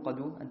as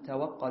يوقد and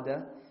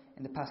توقد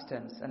in the past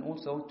tense, and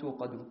also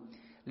توقد.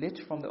 Lit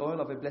from the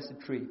oil of a blessed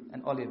tree,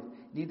 an olive,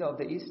 neither of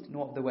the east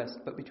nor of the west,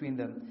 but between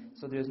them,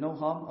 so there is no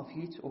harm of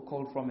heat or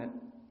cold from it.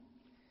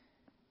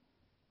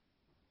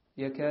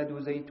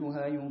 يكاد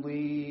زيتها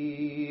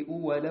يضيء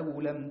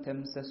ولو لم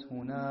تمسسه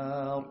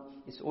نار.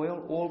 It's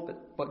oil all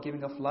but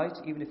giving off light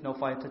even if no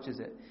fire touches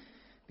it,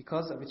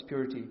 because of its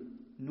purity.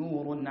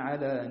 نور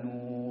على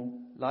نور,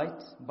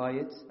 light by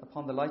it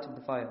upon the light of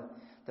the fire.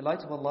 The light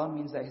of Allah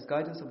means that His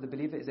guidance of the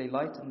believer is a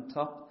light on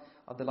top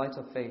of the light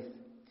of faith.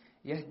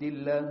 يهدي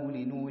الله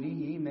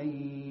لنوره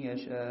من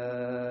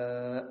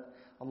يشاء.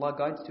 Allah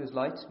guides to His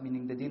light,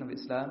 meaning the deen of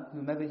Islam,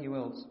 whomever He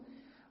wills.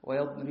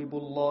 وَيَضْرِبُ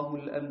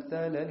اللَّهُ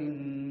الْأَمْثَالَ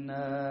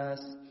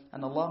لِلنَّاسِ.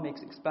 And Allah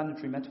makes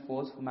explanatory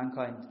metaphors for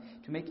mankind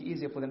to make it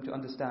easier for them to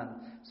understand,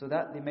 so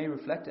that they may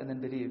reflect and then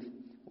believe.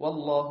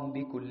 وَاللَّهُ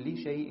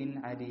بِكُلِّ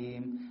شَيْءٍ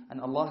عَلِيمٌ.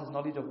 And Allah has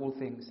knowledge of all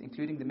things,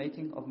 including the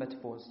making of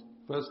metaphors.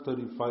 Verse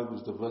 35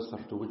 is the verse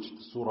after which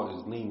the surah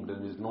is named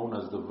and is known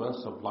as the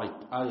verse of light,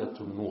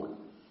 Ayatul Nur.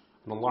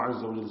 And Allah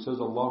Azza wa Jalla says,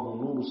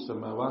 Allahu nuru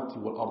samawati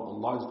wal ard.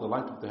 Allah is the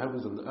light of the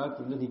heavens and the earth.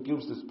 And then He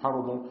gives this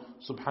parable,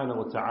 subhanahu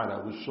wa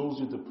ta'ala, which shows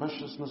you the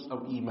preciousness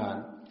of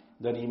Iman.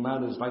 That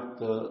Iman is like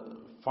the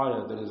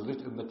fire that is lit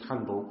in the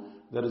candle,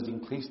 that is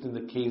encased in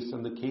the case,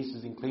 and the case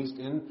is encased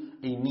in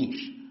a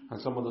niche. And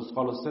some of the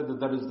scholars said that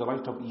that is the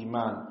light of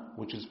Iman,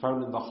 which is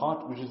found in the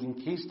heart, which is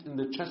encased in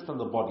the chest and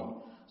the body.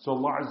 So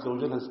Allah Azza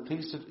wa Jalla has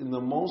placed it in the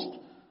most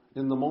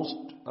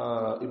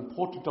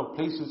important of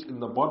places in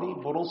the body,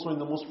 but also in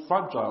the most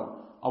fragile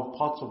of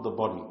parts of the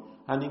body,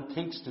 and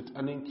encased it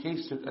and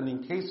encased it and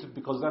encased it,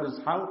 because that is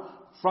how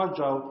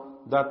fragile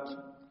that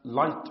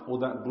light or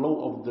that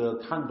glow of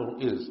the candle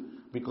is.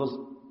 Because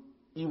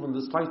even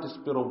the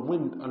slightest bit of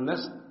wind,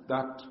 unless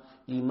that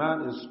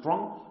Iman is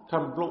strong,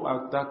 can blow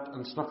out that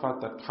and snuff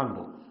out that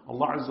candle.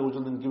 Allah Azza wa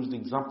Jalla then gives the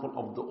example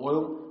of the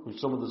oil, which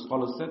some of the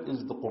scholars said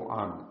is the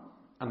Quran.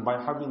 And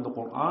by having the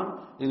Quran,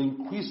 it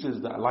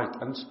increases that light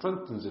and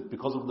strengthens it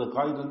because of the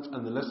guidance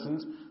and the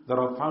lessons that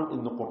are found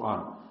in the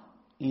Quran.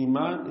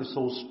 Iman is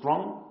so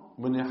strong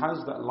when it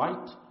has that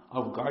light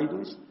of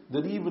guidance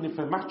that even if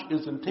a match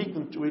isn't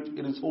taken to it,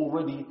 it is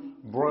already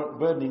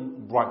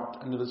burning bright.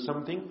 And it is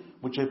something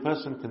which a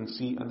person can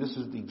see. And this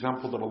is the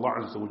example that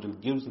Allah Azza wa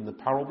Jalla gives in the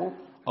parable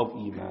of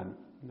Iman.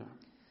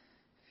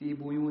 في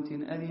بيوت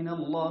أذن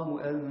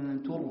الله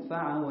أن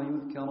ترفع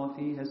ويذكر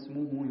فيها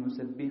اسمه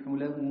يسبح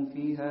له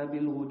فيها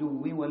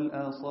بالغدو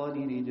والآصال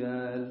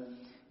رجال.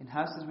 In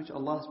houses which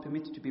Allah has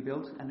permitted to be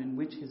built and in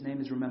which His name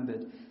is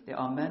remembered, there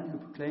are men who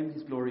proclaim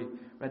His glory,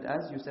 read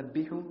as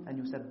يسبح and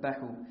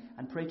يسبح,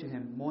 and pray to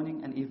Him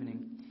morning and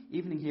evening.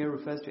 Evening here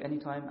refers to any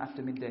time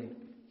after midday.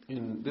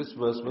 In this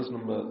verse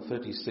number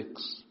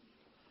 36,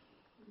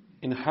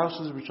 in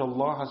houses which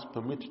Allah has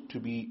permitted to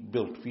be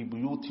built, في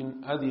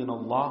بيوت أذن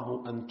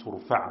الله أن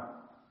ترفع.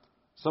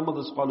 Some of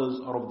the scholars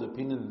are of the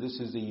opinion that this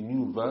is a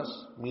new verse,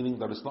 meaning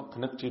that it's not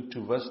connected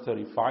to verse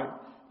 35.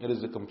 It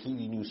is a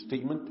completely new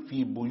statement.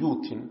 في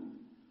بيوت,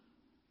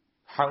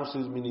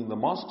 houses meaning the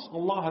mosques.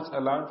 Allah has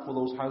allowed for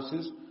those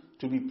houses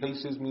to be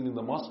places meaning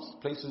the mosques,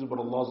 places where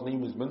Allah's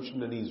name is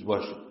mentioned and He is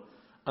worshipped.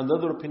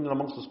 Another opinion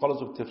amongst the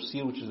scholars of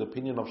tafsir, which is the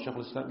opinion of Shaykh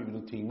al-Islam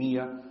ibn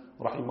Taymiyyah,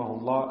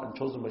 rahimahullah, and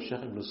chosen by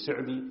Shaykh ibn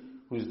Sa'di,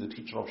 who is the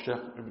teacher of Shaykh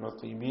ibn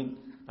Uthaymeen,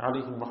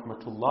 alayhim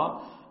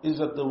rahmatullah, is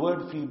that the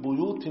word fi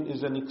buyutin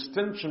is an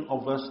extension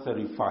of verse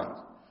 35.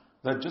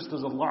 That just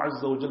as Allah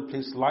Azza wa Jal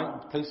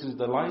places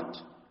the light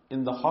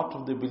in the heart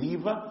of the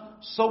believer,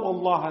 so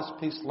Allah has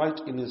placed light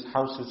in His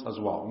houses as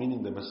well,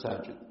 meaning the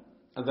masajid.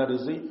 And that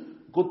is a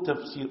good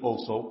tafsir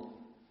also,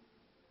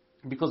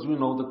 because we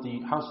know that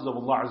the houses of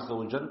Allah Azza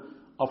wa Jal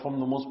are from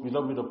the most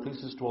beloved of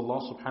places to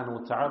Allah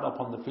subhanahu wa ta'ala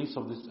upon the face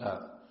of this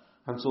earth.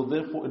 And so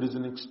therefore it is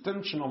an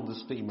extension of the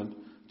statement.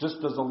 Just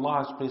as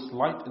Allah has placed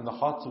light in the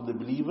hearts of the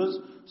believers,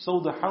 so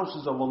the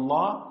houses of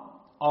Allah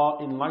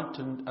are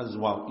enlightened as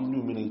well,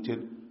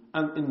 illuminated,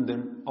 and in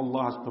them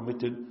Allah has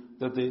permitted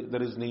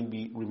that His name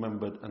be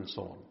remembered and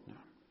so on.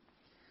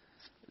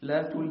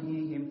 لا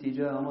تلهيهم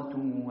تجارة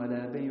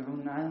ولا بيع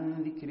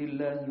عن ذكر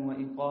الله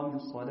وإقام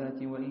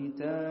الصلاة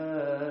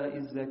وإيتاء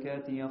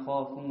الزكاة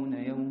يخافون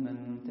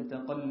يوما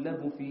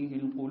تتقلب فيه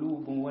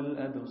القلوب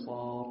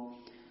والأبصار.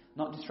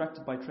 Not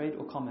distracted by trade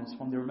or commerce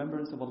from the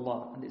remembrance of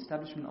Allah and the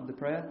establishment of the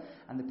prayer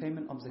and the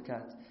payment of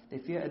zakat. They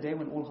fear a day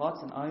when all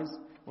hearts and eyes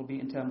will be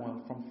in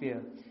turmoil from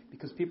fear,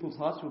 because people's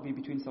hearts will be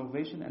between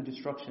salvation and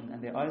destruction,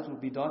 and their eyes will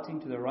be darting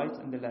to the right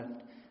and the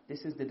left.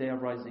 This is the day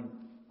of rising.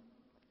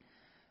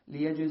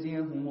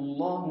 لِيَجْزِيَهُمُ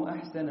اللَّهُ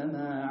أَحْسَنَ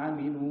مَا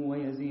عَمِلُوا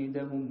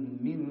وَيَزِيدَهُم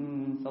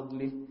مِّن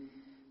فَضْلِهِ.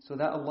 so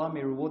that Allah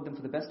may reward them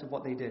for the best of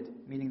what they did,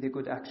 meaning their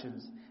good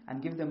actions,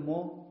 and give them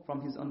more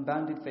from His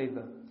unbounded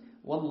favor.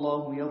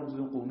 وَاللَّهُ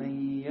يَرْزُقُ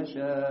مَن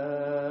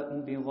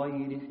يَشَاءُ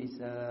بِغَيْرِ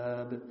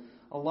حِسَابٍ.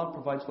 Allah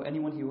provides for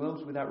anyone He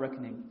wills without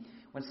reckoning.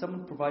 When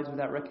someone provides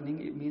without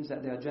reckoning, it means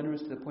that they are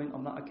generous to the point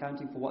of not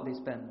accounting for what they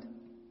spend.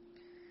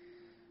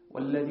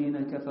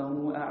 وَالَّذِينَ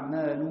كَفَرُوا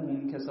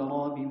أَعْمَالُهُمْ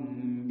كَسَرَابٍ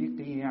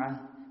بِقِيعَةٍ.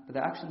 But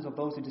the actions of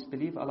those who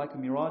disbelieve are like a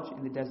mirage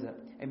in the desert.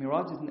 A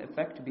mirage is an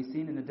effect to be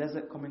seen in the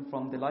desert coming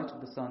from the light of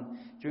the sun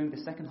during the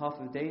second half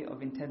of the day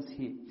of intense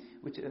heat,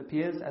 which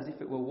appears as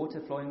if it were water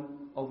flowing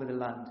over the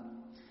land.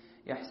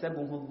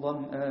 يحسبه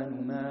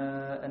الظمآن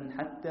ماء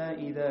حتى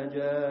إذا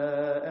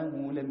جاءه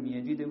لم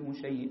يجده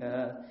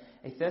شيئا.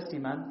 A thirsty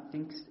man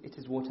thinks it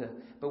is water,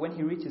 but when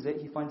he reaches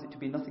it, he finds it to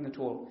be nothing at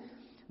all,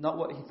 not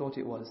what he thought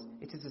it was.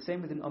 It is the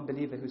same with an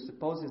unbeliever who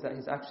supposes that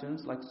his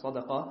actions, like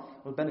sadaqah,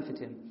 will benefit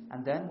him,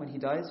 and then when he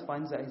dies,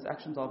 finds that his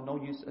actions are of no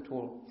use at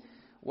all.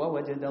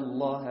 وَوَجَدَ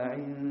اللَّهَ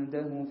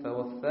عِنْدَهُ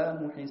فَوَفَّاهُ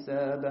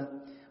حِسَابَهُ.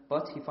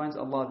 But he finds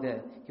Allah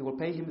there. He will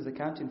pay him his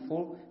account in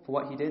full for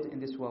what he did in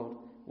this world.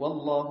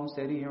 وَاللَّهُ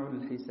سَرِيعُ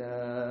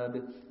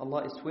الْحِسَابِ.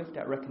 Allah is swift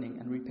at reckoning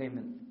and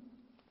repayment.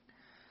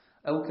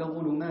 أَوْ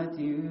كَظُلُمَاتٍ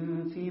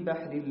فِي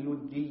بَحْرِ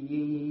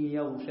اللُّجِّيِّ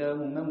يَغْشَاهُ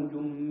مَوْجٌ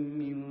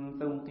مِّن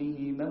فَوْقِهِ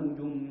مَوْجٌ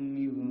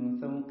مِّن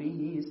فَوْقِهِ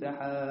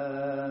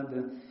سَحَابٌ.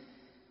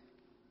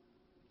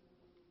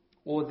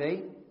 Or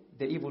they,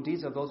 the evil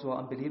deeds of those who are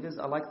unbelievers,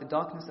 are like the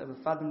darkness of a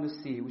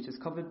fathomless sea, which is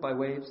covered by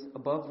waves,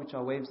 above which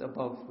are waves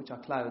above, which are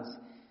clouds.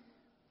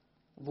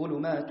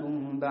 ظُلُمَاتٌ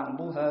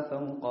بَعْضُهَا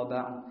فَوْقَ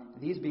بَعْضٍ.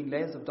 These being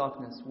layers of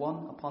darkness,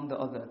 one upon the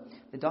other.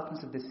 The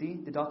darkness of the sea,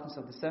 the darkness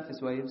of the surface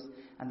waves,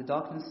 and the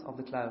darkness of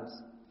the clouds.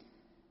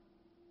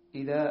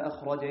 إِذَا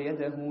أَخْرَجَ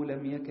يَدَهُ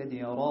لَمْ يَكَدْ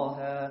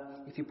يَرَاهَا.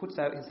 If he puts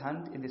out his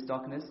hand in this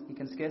darkness, he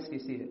can scarcely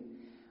see it.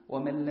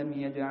 وَمَنْ لَمْ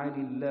يَجْعَلِ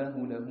اللَّهُ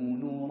لَهُ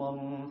نُورًا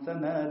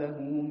فَمَا لَهُ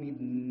مِن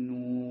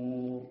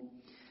نُورٍ.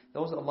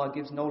 Those Allah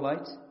gives no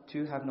light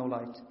to have no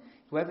light.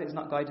 Whoever is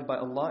not guided by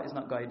Allah is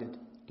not guided.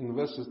 In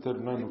verses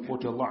 39 and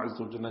 40, Allah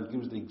Azza wa Jalla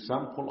gives the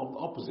example of the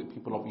opposite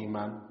people of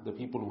Iman, the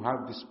people who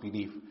have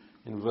disbelief.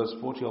 In verse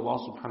 40, Allah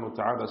subhanahu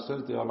wa ta'ala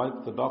says they are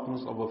like the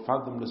darkness of a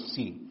fathomless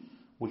sea,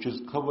 which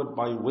is covered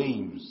by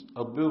waves,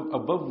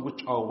 above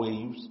which are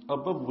waves,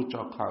 above which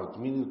are clouds,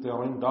 meaning that they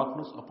are in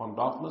darkness upon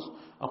darkness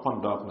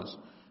upon darkness.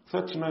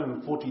 39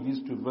 and 40,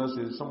 these two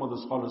verses, some of the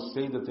scholars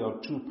say that there are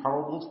two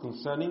parables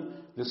concerning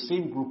the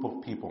same group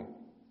of people,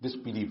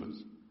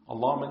 disbelievers.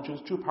 Allah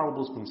mentions two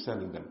parables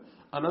concerning them.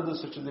 And others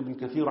such as Ibn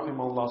Kathir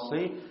rahimahullah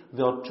say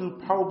there are two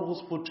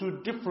parables for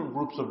two different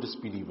groups of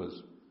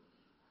disbelievers.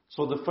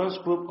 So the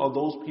first group are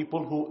those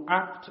people who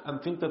act and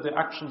think that their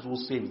actions will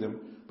save them,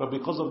 but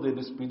because of their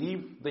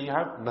disbelief they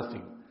have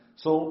nothing.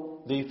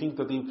 So they think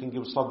that they can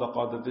give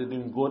sadaqah, that they're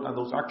doing good, and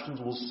those actions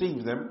will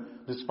save them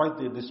despite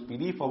their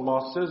disbelief.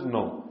 Allah says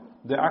no.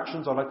 Their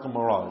actions are like a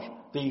mirage.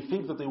 They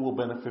think that they will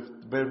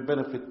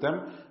benefit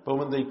them, but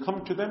when they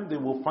come to them, they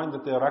will find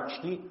that they are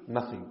actually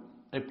nothing,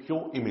 a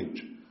pure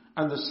image.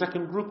 And the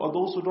second group are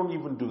those who don't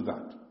even do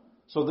that.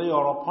 So they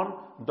are upon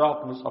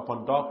darkness,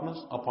 upon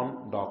darkness,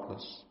 upon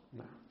darkness.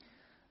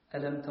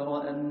 أَلَمْ تَرَ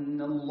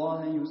أَنَّ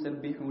اللَّهَ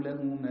يُسَبِّحُ لَهُ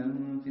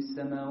مَنْ فِي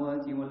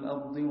السَّمَاوَاتِ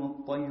وَالْأَرْضِ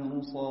وَالطَّيْرُ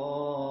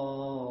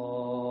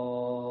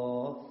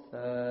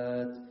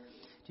صَافَّاتٍ.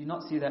 Do you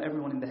not see that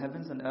everyone in the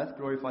heavens and earth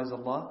glorifies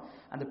Allah,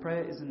 and the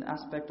prayer is an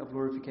aspect of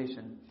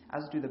glorification,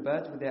 as do the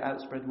birds with their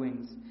outspread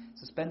wings,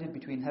 suspended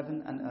between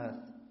heaven and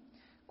earth.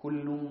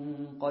 كُلٌّ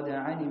قَدْ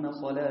عَلِمَ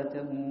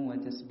صَلَاتَهُ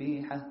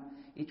وَتَسْبِيحَهُ.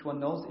 Each one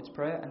knows its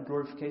prayer and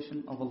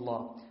glorification of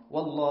Allah.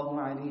 وَاللَّهُ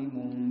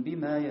عَلِيمٌ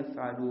بِمَا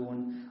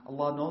يَفْعَلُونَ.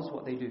 Allah knows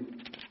what they do.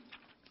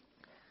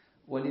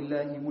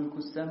 وَلِلَّهِ مُلْكُ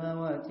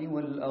السَّمَاوَاتِ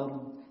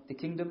وَالْأَرْضِ. The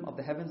kingdom of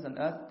the heavens and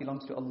earth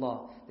belongs to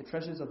Allah, the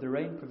treasures of the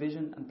rain,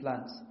 provision and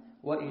plants.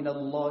 وَإِلَى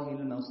اللَّهِ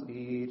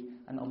الْمَصِيرُ.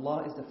 And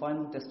Allah is the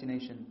final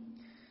destination.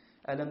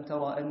 أَلَمْ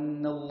تَرَ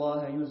أَنَّ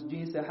اللَّهَ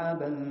يُزْجِي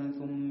سَحَابًا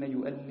ثُمَّ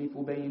يُؤَلِّفُ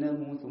بَيْنَهُ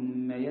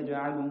ثُمَّ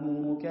يَجْعَلُهُ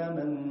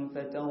رُكَامًا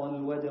فَتَرَى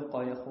الْوَدْقَ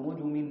يَخْرُجُ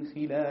مِنْ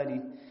خِلَالِهِ.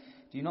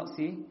 Do you not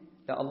see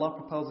that Allah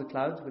propels the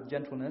clouds with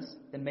gentleness,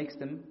 then makes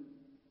them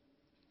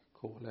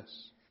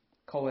coalesce,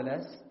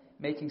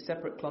 making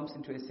separate clumps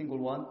into a single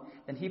one,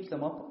 then heaps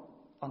them up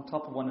on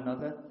top of one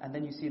another, and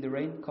then you see the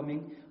rain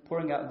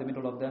pouring out of the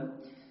middle of them.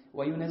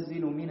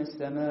 وَيُنَزِّلُ مِنَ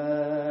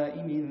السَّمَاءِ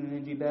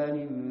مِنْ جِبَالٍ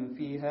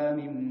فِيهَا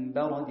مِنْ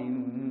بَرَدٍ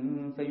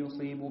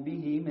فَيُصِيبُ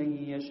بِهِ مَنْ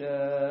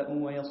يَشَاءُ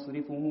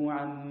وَيَصْرِفُهُ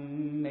عَنْ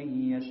مَنْ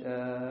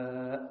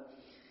يَشَاءُ.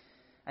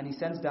 And He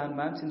sends down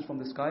mountains from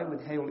the sky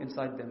with hail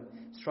inside them,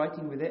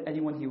 striking with it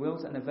anyone He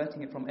wills and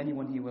averting it from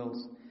anyone He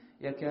wills.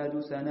 يَكَادُ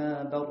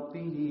سَنَا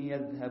بَرْقِهِ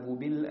يَذْهَبُ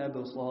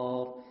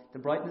بِالْأَبْصَارِ. The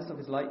brightness of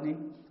His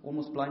lightning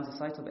almost blinds the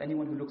sight of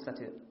anyone who looks at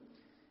it.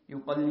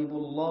 يُقَلِّبُ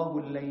اللَّهُ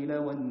اللَّيْلَ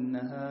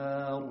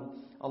وَالنَّهَارِ.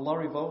 Allah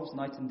revolves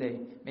night and day,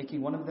 making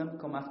one of them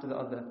come after the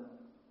other.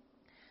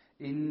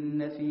 إِنَّ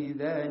فِي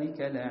ذَلِكَ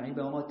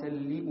لَعِبَرَةً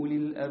لِأُولِي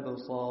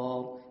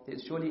الْأَبْصَارِ. There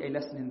is surely a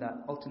lesson in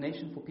that,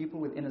 alternation for people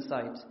with inner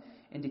sight,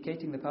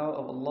 indicating the power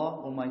of Allah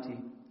Almighty.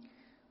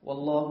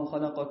 وَاللَّهُ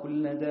خَلَقَ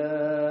كُلَّ دَابَّةٍ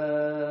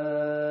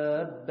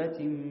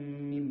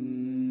مِّن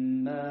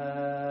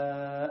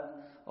مَّاءٍ.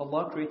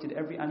 Allah created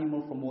every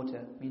animal from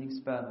water, meaning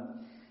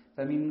sperm.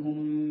 فَمِنْهُمْ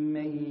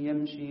مَنْ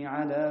يَمْشِي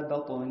عَلَى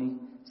بَطْنِهِ.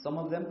 Some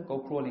of them go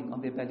crawling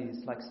on their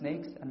bellies, like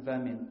snakes and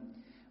vermin.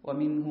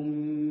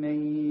 وَمِنْهُمْ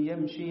مَنْ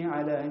يَمْشِي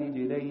عَلَى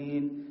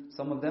رِجْلَيْنِ.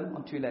 Some of them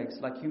on two legs,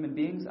 like human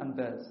beings and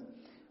birds.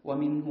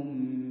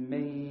 وَمِنْهُمْ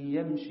مَنْ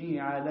يَمْشِي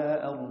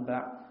عَلَى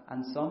أَرْبَعٍ.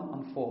 And some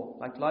on four,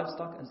 like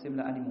livestock and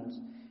similar animals.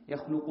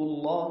 يَخْلُقُ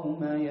اللَّهُ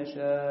مَا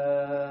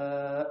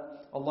يَشَاءُ.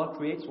 Allah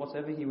creates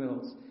whatever He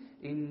wills.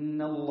 إِنَّ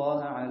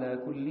اللَّهَ عَلَى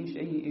كُلِّ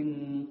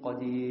شَيْءٍ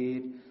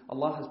قَدِيرٌ.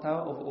 Allah has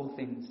power over all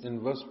things. In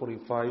verse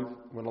 45,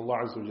 when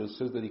Allah Azza wa Jalla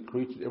says that He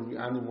created every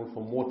animal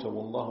from water,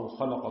 وَاللَّهُ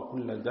خَلَقَ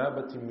كُلَّ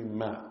دَابَةٍ مِّن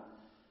مَّاءٍ.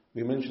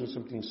 We mentioned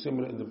something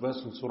similar in the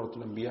verse in Surah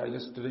Al-Anbiya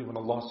yesterday when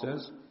Allah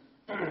says,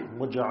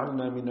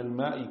 وَجَعَلْنَا مِنَ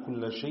الْمَاءِ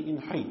كُلَّ شَيْءٍ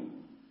حَيٍّ.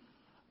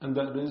 And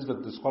that is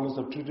that the scholars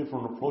have two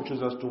different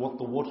approaches as to what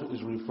the water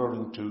is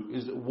referring to.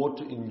 Is it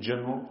water in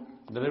general,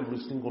 that every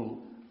single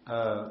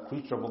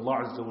creature of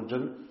Allah Azza wa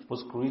Jal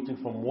was created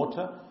from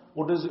water,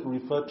 or does it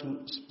refer to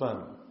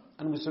sperm?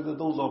 And we said that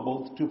those are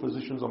both two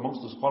positions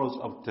amongst the scholars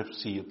of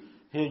tafsir.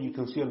 Here you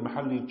can see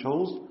Al-Mahalli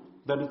chose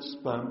that it's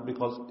sperm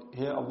because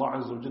here Allah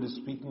Azza wa Jal is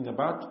speaking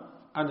about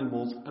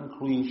animals and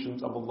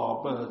creations of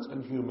Allah, birds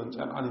and humans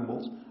and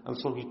animals, and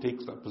so he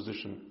takes that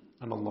position,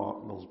 and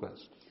Allah knows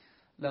best.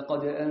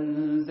 لَقَدْ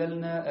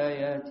أَنزَلْنَا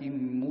آيَاتٍ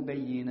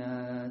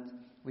مُبَيِّنَاتٍ.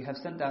 We have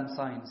sent down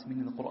signs,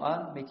 meaning the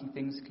Quran, making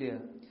things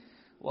clear.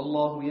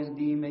 وَاللَّهُ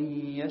يَهْدِي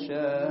مَن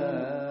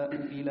يَشَاءُ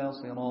إِلَى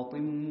صِرَاطٍ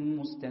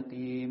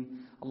مُسْتَقِيمٍ.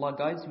 Allah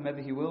guides whomever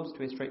He wills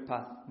to a straight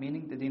path,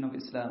 meaning the deen of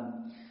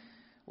Islam.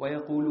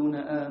 وَيَقُولُونَ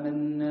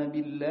آمَنَّا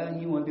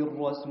بِاللَّهِ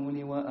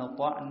وَبِالرَّسُولِ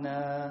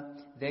وَأَطَعْنَا.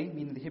 They,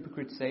 meaning the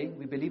hypocrites, say,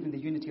 we believe in the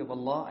unity of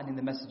Allah and in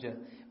the Messenger,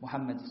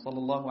 Muhammad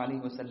sallallahu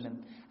alayhi wa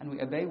sallam, and we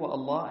obey what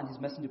Allah and His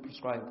Messenger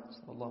prescribe,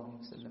 sallallahu alayhi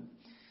wa sallam.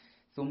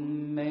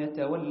 ثُمَّ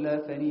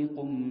يَتَوَلَّى فَرِيقٌ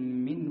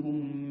مِّنْهُمْ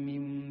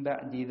مِّن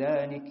بَعْدِ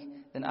ذَلِكَ.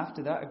 Then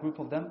after that, a group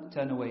of them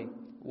turn away.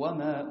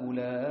 وَمَا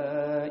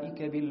أُولَٰئِكَ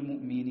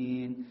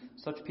بِالْمُؤْمِنِينَ.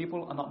 Such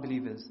people are not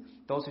believers.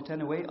 Those who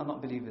turn away are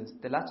not believers.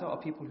 The latter are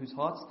people whose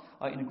hearts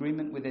are in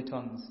agreement with their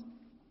tongues.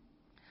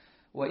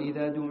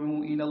 وَإِذَا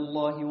دُعُوا إِلَى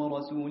اللَّهِ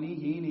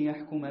وَرَسُولِهِ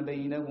لِيَحْكُمَ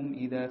بَيْنَهُمْ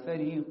إِذَا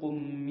فَرِيقٌ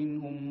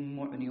مِّنْهُمْ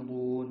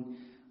مُعْرِضُونَ.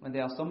 When they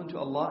are summoned to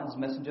Allah and His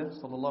Messenger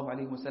sallallahu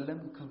alaihi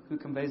wasallam, who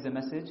conveys the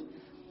message,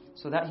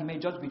 so that He may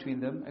judge between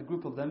them, a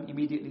group of them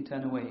immediately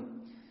turn away.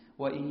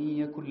 وَإِن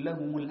يَكُنْ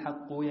لَهُمُ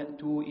الْحَقُّ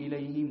يَأْتُوا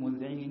إِلَيْهِ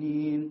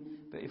مُذْعِنِينَ.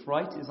 But if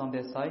right is on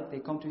their side, they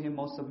come to Him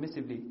most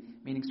submissively,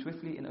 meaning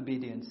swiftly in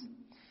obedience.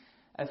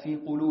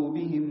 أَفِي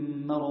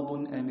قُلُوبِهِم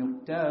مَّرَضٌ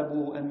أَمِ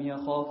ارْتَابُوا أَمْ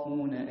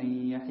يَخَافُونَ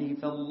أَن يَحِيفَ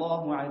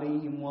اللَّهُ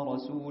عَلَيْهِمْ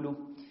وَرَسُولُهُ.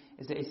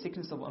 Is there a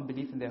sickness of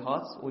unbelief in their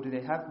hearts, or do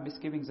they have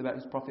misgivings about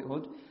His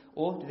prophethood,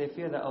 or do they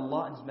fear that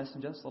Allah and His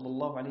Messenger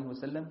sallallahu alaihi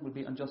wasallam will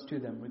be unjust to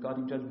them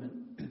regarding judgment?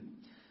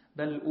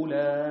 بَلْ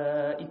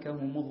أُولَٰئِكَ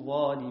هُمُ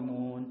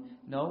الظَّالِمُونَ.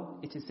 No,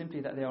 it is simply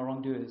that they are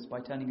wrongdoers by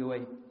turning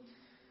away.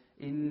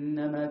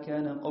 إنما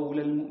كان قول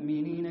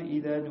المؤمنين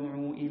إذا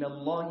دعوا إلى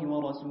الله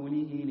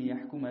ورسوله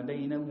ليحكم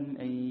بينهم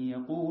أن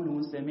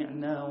يقولوا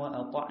سمعنا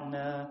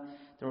وأطعنا.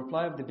 The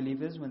reply of the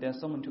believers when they are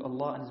summoned to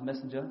Allah and His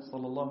Messenger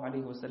sallallahu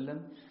alaihi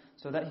wasallam,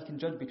 so that He can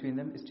judge between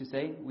them, is to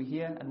say, we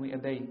hear and we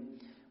obey.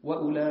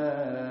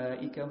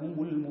 وَأُولَٰئِكَ هُمُ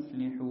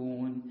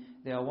الْمُفْلِحُونَ.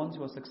 They are ones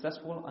who are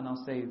successful and are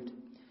saved.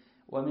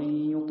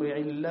 وَمَن يُطِعِ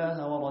اللَّهَ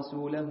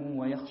وَرَسُولَهُ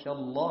وَيَخْشَ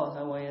اللَّهَ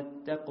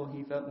وَيَتَّقْهِ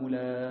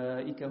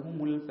فَأُولَٰئِكَ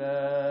هُمُ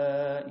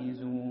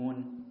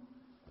الْفَائِزُونَ.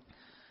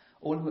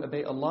 All who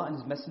obey Allah and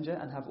His Messenger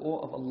and have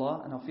awe of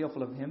Allah and are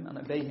fearful of Him and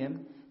obey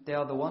Him, they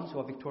are the ones who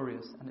are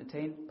victorious and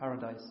attain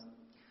paradise.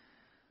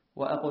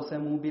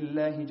 وَأَقْسَمُوا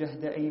بِاللَّهِ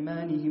جَهْدَ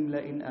أَيْمَانِهِمْ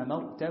لَئِنْ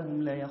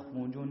أَمَرْتَهُمْ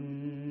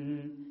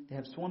لَيَخْرُجُنَّ. They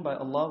have sworn by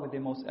Allah with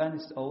their most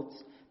earnest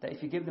oaths that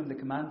if you give them the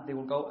command, they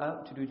will go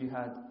out to do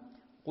jihad.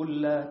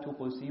 قُلْ لَا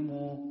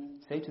تُقْسِمُوا.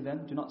 Say to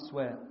them, do not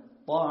swear.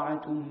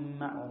 طَاعَةٌ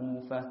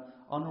مَعْرُوفَةٌ.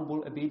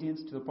 Honorable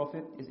obedience to the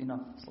Prophet is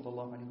enough,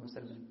 sallallahu alaihi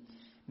wasallam.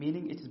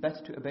 Meaning, it is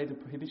better to obey the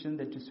prohibition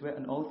than to swear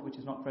an oath which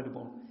is not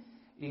credible.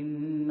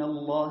 إِنَّ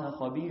اللَّهَ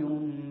خَبِيرٌ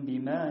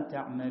بِمَا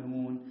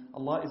تَعْمَلُونَ.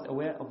 Allah is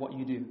aware of what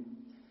you do.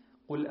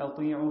 قُلْ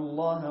أَطِيعُوا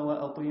اللَّهَ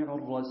وَأَطِيعُوا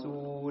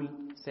الرَّسُولَ.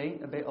 Say,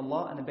 obey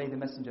Allah and obey the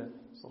Messenger,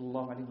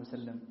 sallallahu alaihi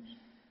wasallam.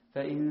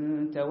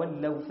 فَإِن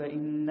تَوَلَّوْا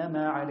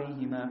فَإِنَّمَا عَلَيْهِ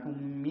مَا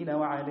حُمِّلَ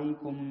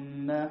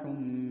وَعَلَيْكُمْ مَا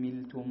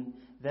حُمِّلْتُمْ.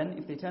 Then,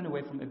 if they turn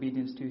away from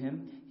obedience to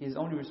Him, He is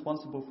only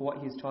responsible for what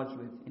He is charged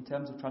with in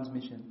terms of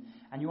transmission,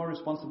 and you are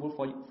responsible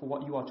for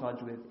what you are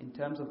charged with in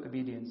terms of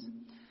obedience.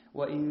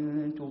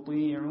 وَإِن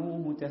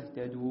تُطِيعُوهُ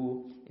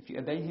تَهْتَدُوا. If you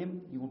obey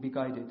Him, you will be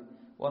guided.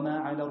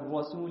 وَمَا عَلَى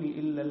الرَّسُولِ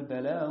إِلَّا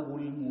الْبَلَاغُ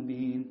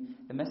الْمُبِينُ.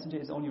 The Messenger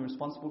is only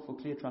responsible for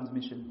clear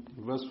transmission.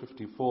 In verse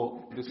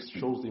 54, this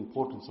shows the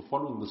importance of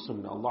following the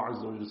Sunnah. Allah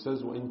Azza wa Jalla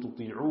says, وَإِن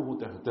تُطِيعُوهُ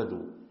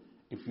تَهْتَدُوا.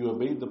 If you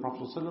obey the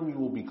Prophet ﷺ, you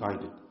will be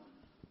guided.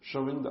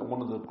 showing that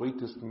one of the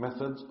greatest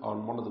methods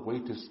and one of the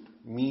greatest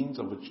means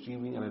of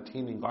achieving and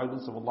attaining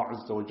guidance of Allah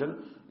Azza wa Jal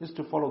is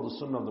to follow the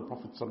sunnah of the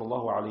Prophet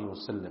sallallahu alaihi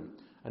wasallam.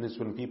 And it's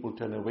when people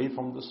turn away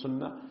from the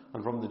sunnah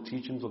and from the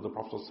teachings of the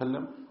Prophet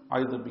sallallahu,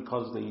 either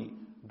because they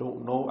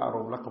don't know out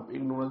of lack of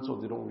ignorance,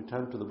 or they don't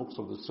return to the books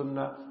of the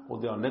sunnah, or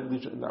they are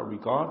negligent in that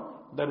regard,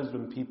 that is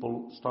when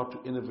people start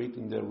to innovate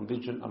in their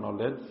religion and are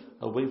led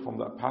away from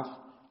that path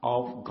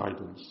of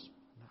guidance.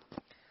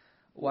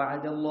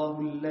 وعد الله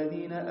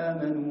الذين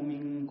آمنوا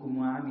منكم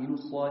وعملوا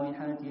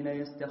الصالحات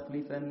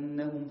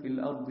ليستخلفنهم في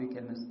الأرض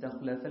كما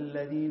استخلف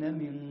الذين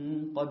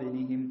من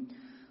قبلهم.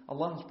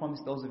 Allah has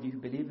promised those of you who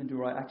believe and do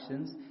right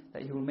actions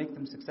that He will make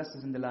them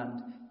successors in the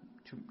land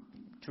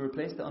to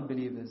replace the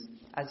unbelievers,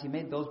 as He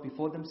made those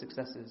before them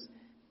successors,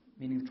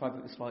 meaning the tribe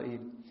of Israel.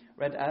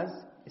 Read as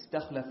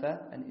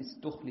istakhlafa and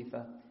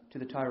istukhlifa, to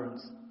the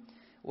tyrants.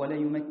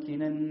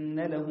 وَلَيُمَكِّنَنَّ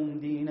لَهُمْ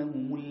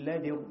دِينَهُمُ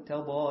الَّذِي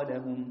ارْتَضَى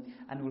لَهُمْ,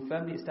 and will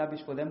firmly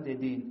establish for them their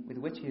deen, with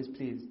which He is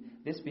pleased,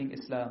 this being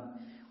Islam,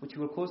 which He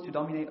will cause to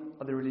dominate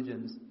other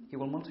religions. He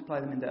will multiply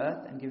them in the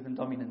earth and give them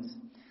dominance.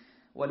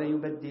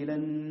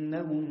 وَلَيُبَدِّلَنَّهُمْ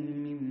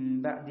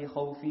مِنْ بَعْدِ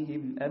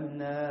خَوْفِهِمْ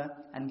أَمْنًا,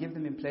 and give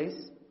them in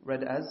place,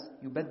 read as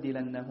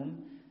يُبَدِّلَنَّهُمْ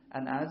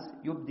and as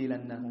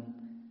يُبْدِلَنَّهُمْ,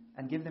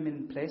 and give them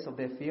in place of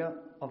their fear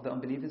of the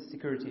unbelievers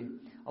security.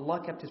 Allah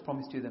kept His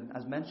promise to them,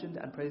 as mentioned,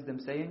 and praised them,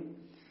 saying,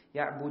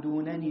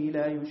 يَعْبُدُونَنِي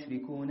لَا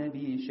يُشْرِكُونَ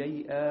بِي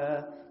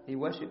شَيْئًا, they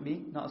worship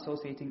me, not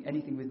associating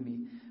anything with me.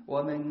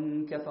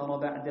 وَمَنْ كَفَرَ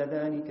بَعْدَ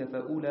ذَلِكَ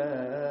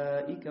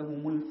فَأُولَٰئِكَ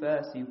هُمُ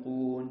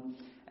الْفَاسِقُونَ,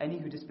 any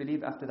who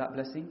disbelieve after that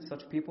blessing,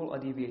 such people are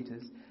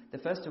deviators. The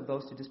first of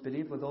those to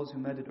disbelieve were those who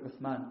murdered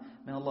Uthman,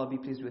 may Allah be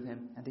pleased with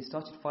him, and they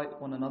started to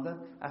fight one another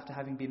after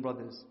having been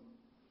brothers.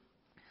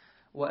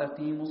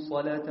 وَأَقِيمُوا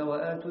الصَّلَاةَ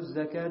وَآتُوا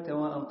الزَّكَاةَ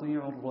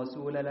وَأَطِيعُوا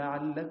الرَّسُولَ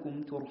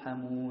لَعَلَّكُمْ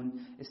تُرْحَمُونَ,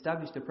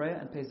 establish the prayer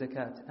and pay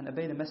zakat, and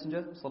obey the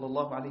Messenger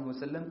sallallahu alaihi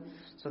wasallam,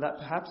 so that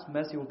perhaps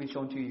mercy will be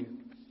shown to you.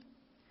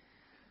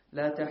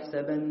 لَا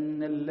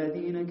تَحْسَبَنَّ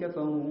الَّذِينَ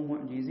كَفَرُوا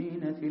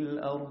مُعْجِزِينَ فِي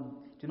الْأَرْضِ,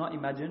 do not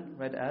imagine,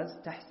 read as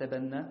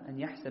تَحْسَبَنَّ and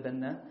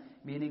يَحْسَبَنَّ,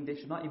 meaning they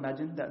should not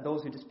imagine that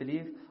those who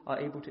disbelieve are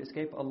able to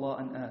escape Allah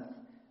on earth.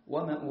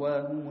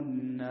 وَمَأْوَاهُمُ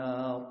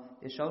النَّارِ,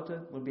 their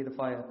shelter will be the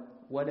fire.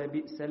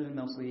 وَلَبِئْسَ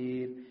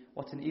الْمَصِيرِ,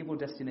 what an evil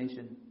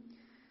destination.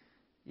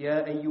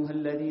 يَا أَيُّهَا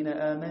الَّذِينَ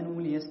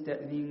آمَنُوا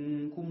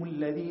لِيَسْتَأْذِنكُمُ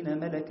الَّذِينَ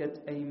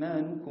مَلَكَتْ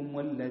أَيْمَانُكُمْ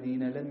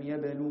وَالَّذِينَ لَمْ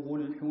يَبْلُغُوا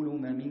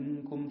الْحُلُمَ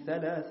مِنكُمْ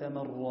ثَلَاثَ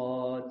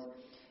مَرَّاتٍ,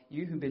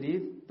 you who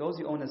believe, those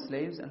you own as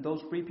slaves, and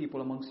those free people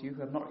amongst you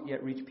who have not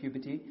yet reached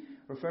puberty,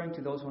 referring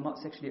to those who are not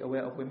sexually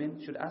aware of women,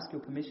 should ask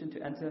your permission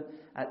to enter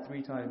at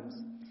 3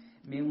 times.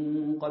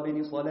 من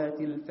قبل صلاة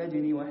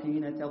الفجر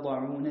وحين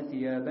تضعون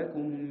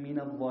ثيابكم من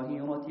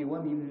الظهيرة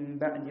ومن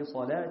بعد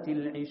صلاة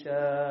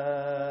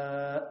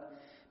العشاء,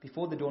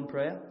 before the dawn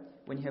prayer,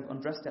 when you have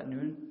undressed at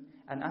noon,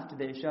 and after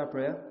the Isha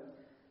prayer.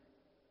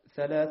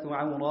 ثلاث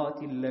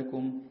عورات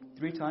لكم,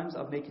 3 times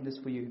of nakedness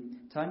for you,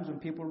 times when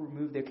people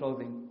remove their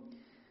clothing.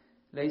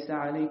 ليس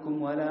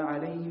عليكم ولا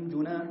عليهم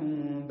جناح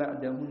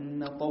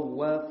بعدهن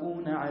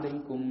طوافون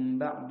عليكم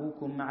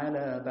بعضكم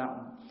على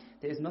بعض,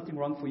 there is nothing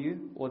wrong for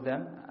you or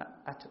them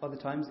at other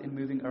times in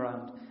moving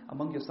around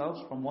among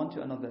yourselves from one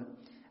to another.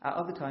 At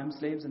other times,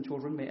 slaves and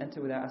children may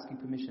enter without asking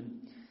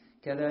permission.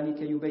 كَذَلِكَ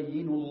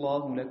يُبَيِّنُ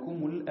اللَّهُ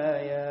لَكُمُ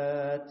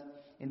الْآيَاتِ,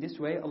 in this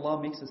way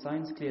Allah makes the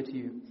signs clear to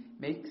you,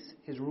 makes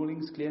His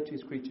rulings clear to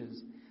His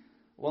creatures.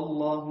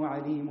 وَاللَّهُ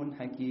عَلِيمٌ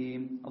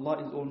حَكِيمٌ,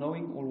 Allah is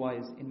all-knowing,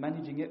 all-wise in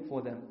managing it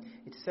for them.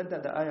 It is said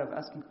that the ayah of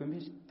asking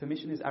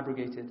permission is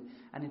abrogated,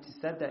 and it is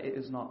said that it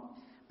is not.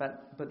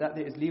 But that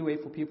there is leeway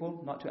for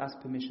people not to ask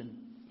permission.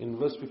 In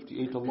verse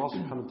 58, Allah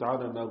subhanahu wa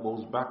ta'ala now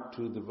goes back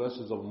to the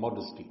verses of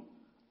modesty.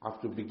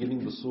 After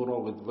beginning the surah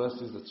with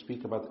verses that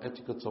speak about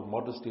etiquettes of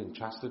modesty and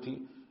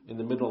chastity, in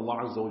the middle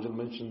Allah Azza wa Jal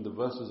mentioned the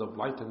verses of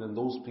light, and then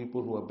those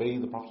people who obey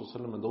the Prophet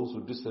ﷺ, and those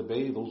who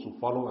disobey, those who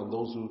follow and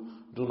those who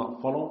do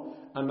not follow.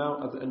 And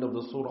now at the end of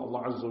the surah,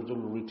 Allah Azza wa Jal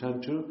will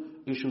return to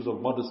issues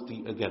of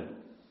modesty again.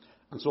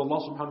 And so Allah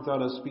subhanahu wa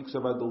ta'ala speaks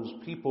about those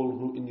people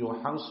who in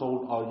your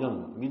household are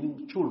young,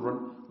 meaning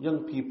children,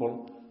 young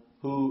people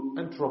who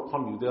enter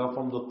upon you. They are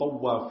from the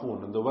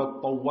tawafun, and the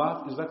word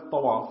tawaf is like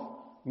tawaf,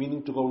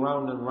 meaning to go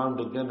round and round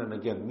again and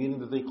again, meaning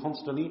that they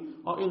constantly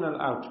are in and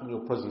out in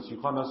your presence.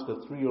 You can't ask a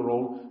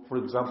 3-year-old, for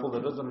example,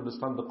 that doesn't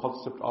understand the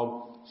concept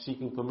of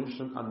seeking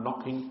permission and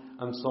knocking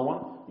and so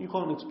on. You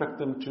can't expect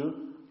them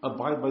to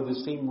abide by the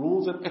same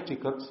rules and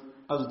etiquettes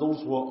as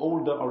those who are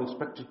older are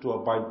expected to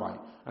abide by.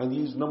 And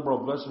these number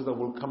of verses that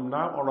will come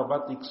now are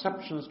about the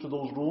exceptions to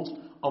those rules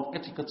of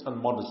etiquette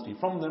and modesty.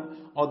 From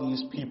them are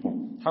these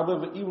people.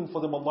 However, even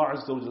for them, Allah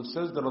Azza wa Jalla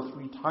says there are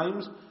 3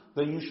 times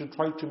that you should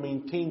try to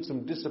maintain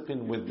some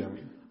discipline with them.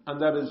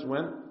 And that is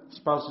when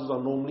spouses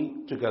are normally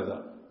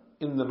together.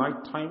 In the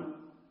night time,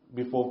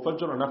 before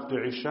Fajr and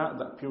after Isha,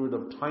 that period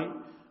of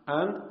time,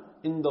 and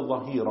in the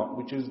Zahira,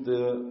 which is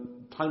the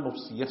time of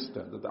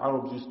siesta that the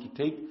Arabs used to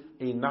take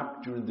a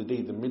nap during the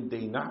day, the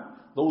midday nap.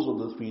 Those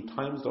are the 3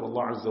 times that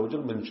Allah Azza wa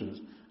Jal mentions.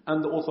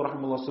 And the author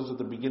rahimahullah says at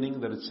the beginning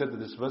that it said that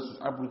this verse is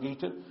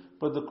abrogated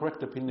But the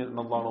correct opinion, and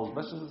Allah knows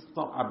best, is it's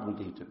not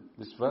abrogated.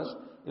 This verse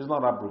is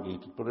not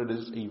abrogated, but it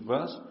is a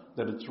verse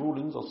that its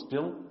rulings are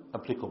still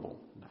applicable.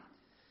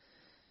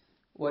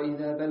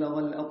 وَإِذَا بَلَغَ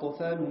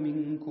الْأَطْفَالُ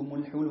مِنْكُمُ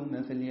الْحُلُمَ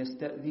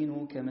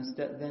فَلْيَسْتَأْذِنُوا كَمَا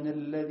اسْتَأْذَنَ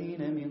الَّذِينَ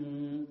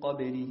مِنْ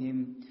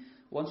قَبْلِهِمْ.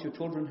 Once your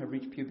children have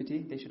reached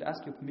puberty, they should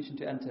ask your permission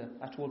to enter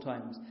at all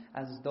times,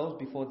 as those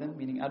before them,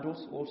 meaning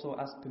adults, also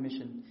ask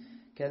permission.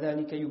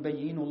 كَذَلِكَ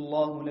يُبَيِّنُ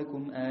اللَّهُ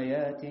لَكُمْ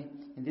آيَاتِهِ.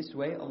 In this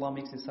way, Allah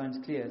makes His signs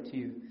clear to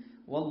you.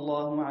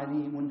 وَاللَّهُ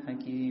عَلِيمٌ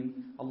حَكِيمٌ.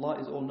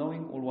 Allah is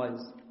all-knowing,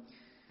 all-wise.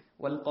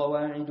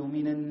 والقواعد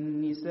من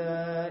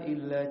النساء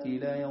اللاتي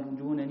لا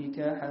يرجون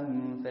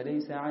نكاحا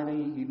فليس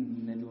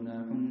عليهن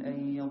جناح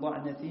أن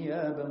يضعن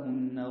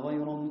ثيابهن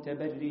غير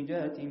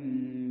متبرجات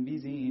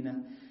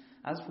بزينة.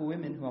 As for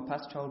women who are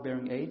past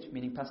childbearing age,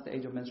 meaning past the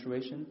age of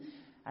menstruation,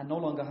 and no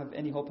longer have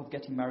any hope of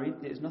getting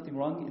married, there is nothing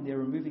wrong in their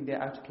removing their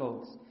outer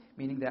clothes,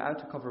 meaning their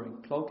outer covering,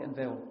 cloak and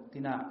veil,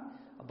 qina',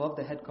 above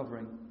the head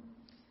covering,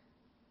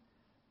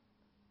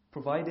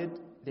 provided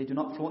they do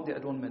not flaunt their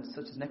adornments,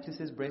 such as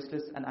necklaces,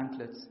 bracelets, and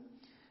anklets.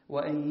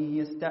 وَأَن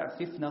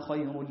يَسْتَعْفِفْنَ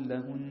خَيْرٌ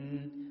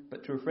لَهُنَّ.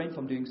 But to refrain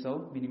from doing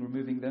so, meaning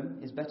removing them,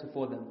 is better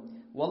for them.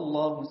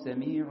 وَاللَّهُ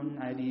سَمِيعٌ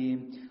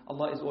عَلِيمٌ.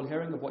 Allah is all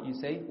hearing of what you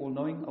say, all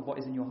knowing of what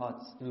is in your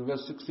hearts. In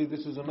verse 60,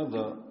 this is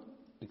another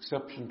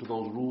exception to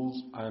those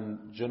rules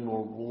and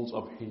general rules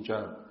of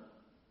hijab.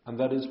 And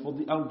that is for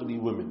the elderly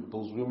women,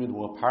 those women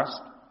who are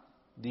past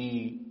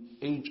the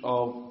age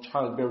of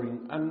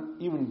childbearing,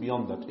 and even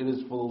beyond that. It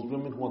is for those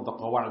women who are the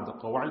qawa'id. The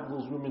qawa'id,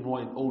 those women who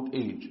are in old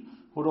age,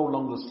 who no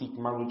longer seek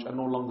marriage and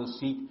no longer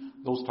seek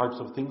those types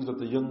of things that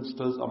the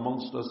youngsters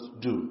amongst us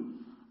do.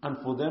 And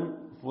for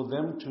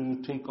them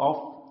to take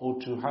off or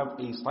to have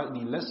a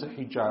slightly lesser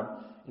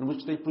hijab in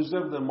which they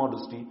preserve their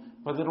modesty,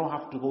 but they don't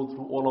have to go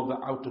through all of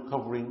the outer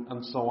covering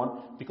and so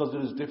on, because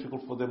it is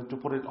difficult for them to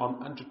put it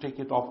on and to take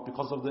it off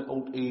because of their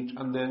old age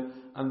and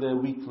their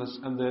weakness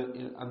and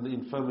the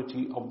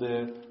infirmity of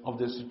their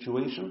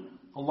situation.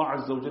 Allah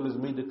Azza wa Jalla has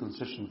made a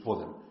concession for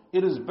them.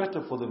 It is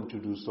better for them to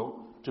do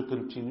so, to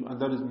continue, and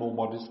that is more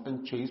modest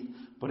and chaste.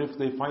 But if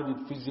they find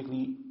it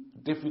physically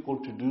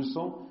difficult to do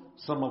so,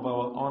 some of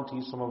our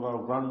aunties, some of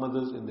our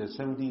grandmothers in their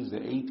 70s,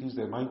 their 80s,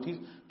 their 90s,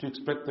 to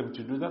expect them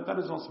to do that, that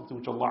is not something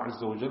which Allah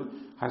Azza wa Jal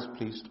has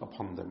placed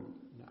upon them.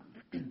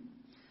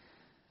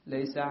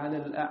 ليس على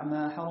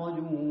الأعمى حرج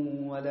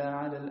ولا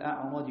على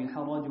الأعرج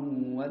حرج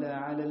ولا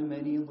على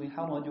المريض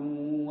حرج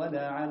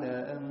ولا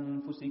على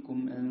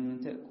أنفسكم أن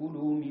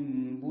تأكلوا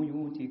من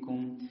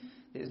بيوتكم.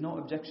 There is no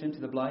objection to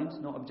the blind,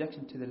 no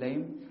objection to the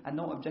lame, and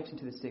no objection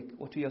to the sick,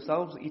 or to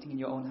yourselves eating in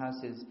your own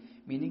houses,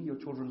 meaning your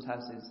children's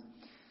houses.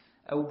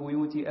 أو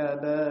بيوت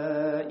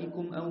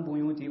آبائكم أو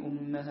بيوت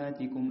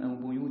أمهاتكم أو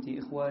بيوت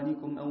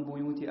إخوانكم أو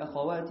بيوت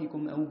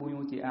أخواتكم أو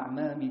بيوت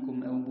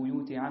أعمامكم أو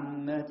بيوت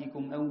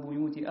عماتكم أو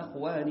بيوت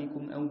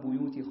أخوالكم أو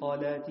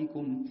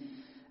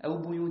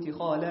بيوت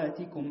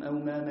خالاتكم أو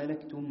ما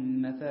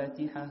ملكتم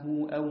مفاتحه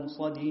أو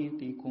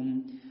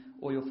صديقكم.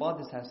 Or your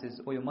father's houses,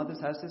 or your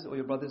mother's houses, or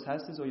your brother's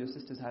houses, or your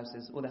sister's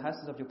houses, or the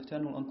houses of your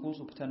paternal uncles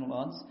or paternal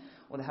aunts,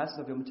 or the houses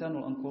of your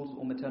maternal uncles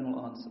or maternal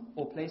aunts,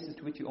 or places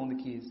to which you own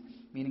the keys,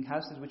 meaning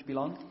houses which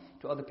belong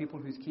to other people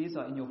whose keys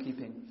are in your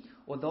keeping,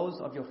 or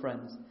those of your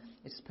friends.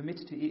 It is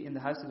permitted to eat in the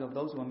houses of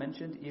those who are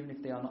mentioned, even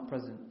if they are not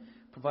present,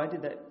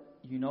 provided that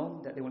you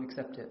know that they will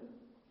accept it.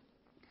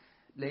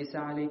 ليس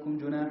عليكم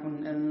جناح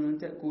أن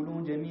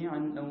تأكلوا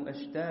جميعا أو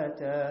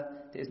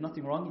أشتاتا. There is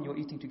nothing wrong in your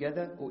eating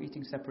together or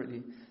eating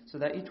separately, so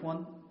that each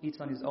one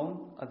eats on his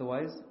own.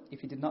 Otherwise,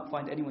 if he did not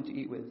find anyone to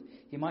eat with,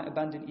 he might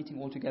abandon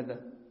eating altogether.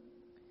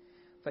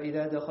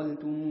 فإذا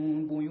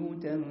دخلتم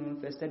بيوتا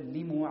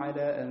فسلموا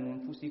على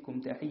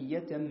أنفسكم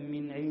تحية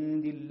من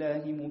عند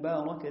الله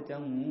مباركة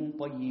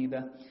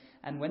طيبة.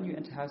 And when you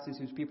enter houses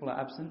whose people are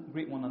absent,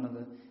 greet one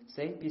another.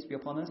 Say, peace be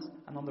upon us,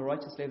 and on the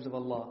righteous slaves of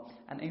Allah.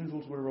 And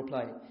angels will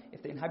reply.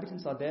 If the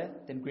inhabitants are there,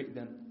 then greet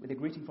them with a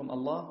greeting from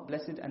Allah,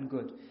 blessed and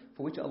good,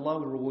 for which Allah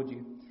will reward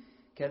you.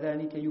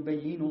 كَذَلِكَ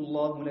يُبَيِّنُ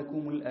اللَّهُ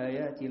لَكُمُ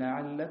الْآيَاتِ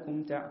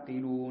لَعَلَّكُمْ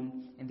تَعْقِلُونَ.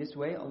 In this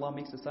way, Allah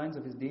makes the signs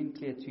of His deen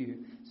clear to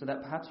you, so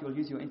that perhaps you will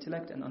use your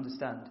intellect and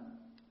understand.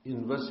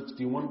 In verse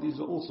 61, these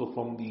are also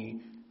from the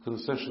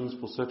concessions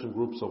for certain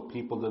groups of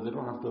people, that they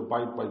don't have to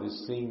abide by the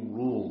same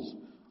rules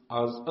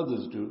as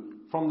others do.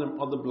 From them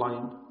are the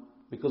blind,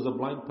 because a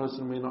blind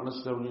person may not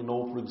necessarily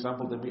know. For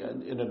example, they may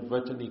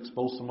inadvertently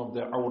expose some of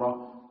their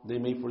aura. They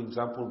may, for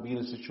example, be in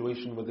a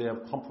situation where they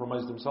have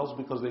compromised themselves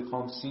because they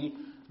can't see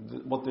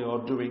what they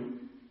are doing.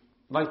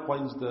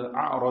 Likewise, the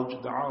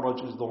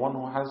a'raj is the one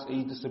who has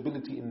a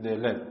disability in their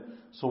leg.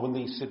 So when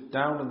they sit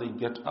down and they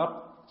get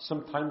up,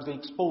 sometimes they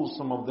expose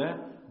some of their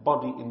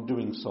body in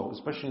doing so,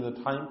 especially in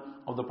the time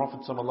of the Prophet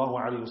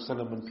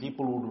ﷺ, when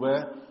people would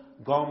wear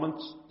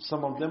garments,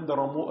 some of them that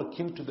are more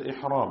akin to the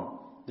ihram.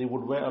 They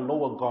would wear a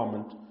lower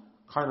garment,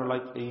 kind of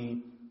like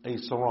a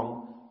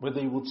sarong, where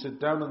they would sit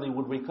down and they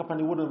would wake up, and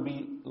it wouldn't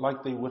be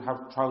like they would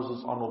have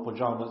trousers on or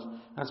pajamas.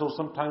 And so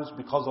sometimes,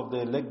 because of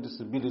their leg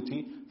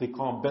disability, they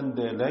can't bend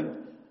their leg.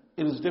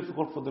 It is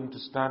difficult for them to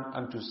stand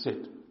and to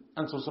sit.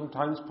 And so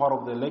sometimes part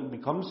of their leg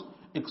becomes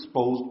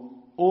exposed.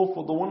 or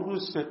for the one who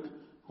is sick,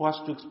 who has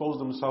to expose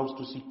themselves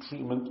to seek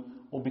treatment,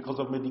 or because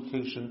of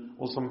medication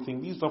or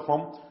something. These are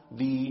from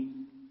the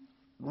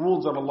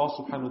rules that Allah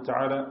subhanahu wa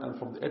ta'ala and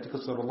from the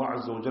etiquettes that Allah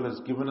Azza wa Jalla has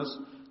given us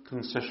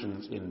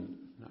concessions in.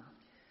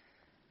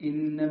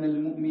 إنما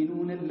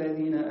المؤمنون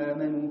الذين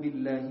آمنوا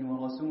بالله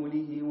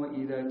ورسوله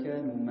وإذا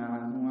كانوا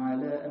معه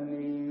على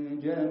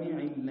أمر جامع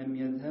لم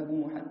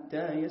يذهبوا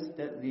حتى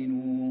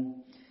يستأذنوه.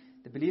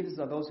 The believers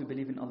are those who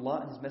believe in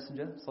Allah and His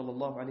Messenger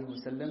sallallahu alaihi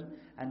wasallam,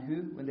 and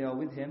who, when they are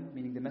with Him,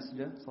 meaning the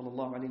Messenger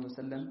sallallahu alaihi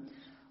wasallam,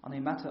 on a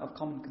matter of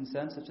common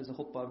concern such as a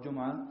khutbah of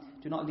Jum'ah,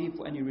 do not leave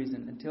for any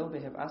reason until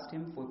they have asked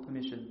Him for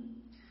permission.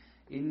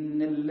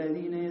 إن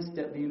الذين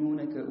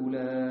يستأذنونك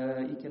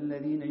أولئك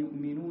الذين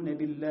يؤمنون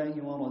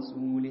بالله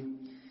ورسوله.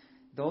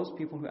 Those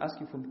people who ask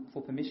you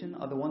for permission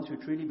are the ones who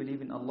truly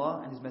believe in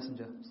Allah and His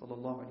Messenger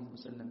sallallahu alaihi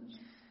wasallam.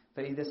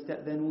 فإذا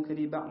استأذنوك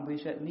لبعض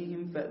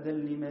شأنهم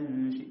فأذن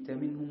لمن شئت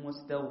منهم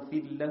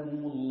واستغفر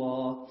لهم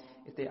الله.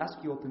 If they ask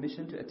your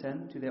permission to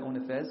attend to their own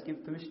affairs,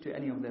 give permission to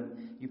any of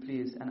them, you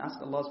please, and ask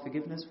Allah's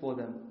forgiveness for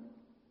them.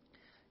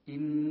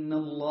 إِنَّ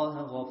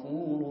اللَّهَ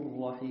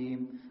غَفُورٌ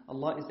رَحِيمٌ.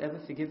 Allah is ever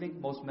forgiving,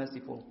 most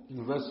merciful.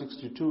 In verse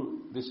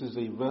 62, this is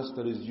a verse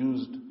that is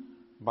used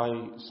by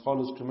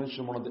scholars to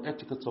mention one of the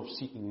etiquettes of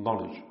seeking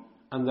knowledge.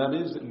 And that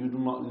is that you do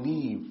not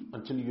leave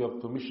until you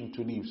have permission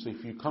to leave. So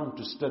if you come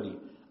to study,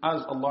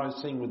 as Allah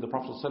is saying with the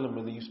Prophet ﷺ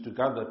when they used to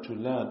gather to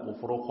learn, or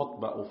for a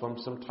khutbah, or from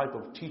some type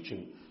of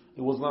teaching,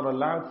 it was not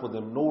allowed for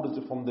them, nor is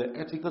it from their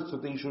etiquettes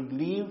that they should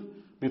leave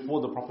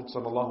before the Prophet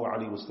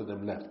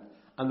ﷺ left.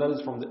 And that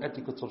is from the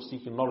etiquettes of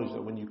seeking knowledge,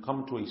 that when you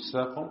come to a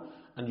circle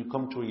and you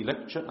come to a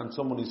lecture and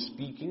someone is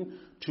speaking,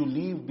 to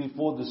leave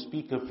before the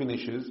speaker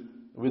finishes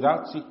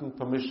without seeking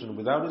permission,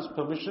 without his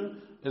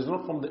permission, is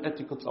not from the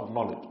etiquettes of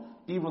knowledge.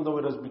 Even though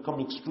it has become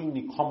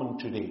extremely common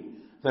today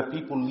that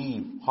people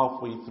leave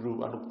halfway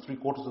through and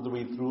 3/4 of the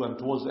way through, and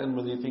towards the end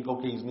when they think,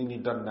 okay, he's nearly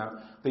done now,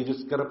 they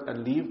just get up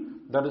and leave.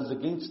 That is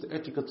against the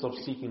etiquettes of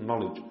seeking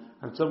knowledge.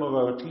 And some of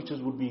our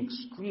teachers would be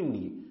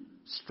extremely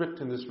strict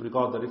in this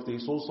regard, that if they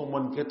saw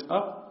someone get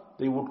up,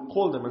 they would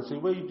call them and say,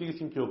 where do you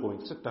think you're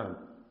going? Sit down.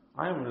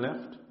 I am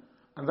left.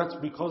 And that's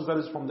because that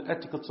is from the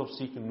etiquettes of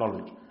seeking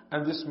knowledge.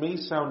 And this may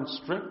sound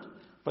strict,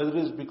 but it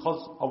is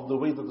because of the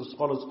way that the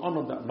scholars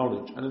honor that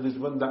knowledge. And it is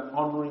when that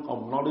honoring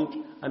of knowledge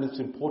and its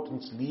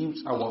importance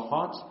leaves our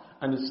hearts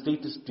and its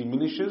status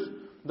diminishes,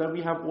 that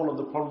we have all of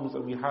the problems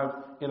that we have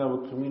in our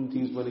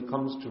communities when it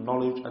comes to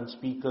knowledge and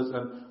speakers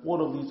and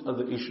all of these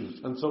other issues.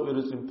 And so it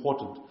is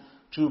important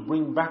to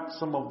bring back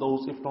some of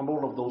those, if not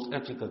all of those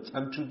etiquettes,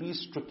 and to be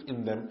strict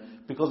in them,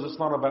 because it's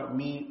not about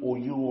me or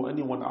you or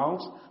anyone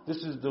else. This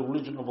is the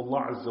religion of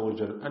Allah Azza wa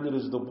Jal, and it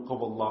is the book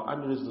of Allah,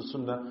 and it is the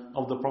sunnah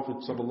of the Prophet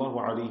sallallahu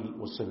alaihi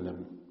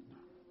wasallam.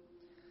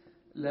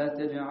 لا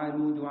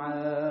تجعلوا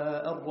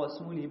دعاء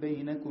الرسول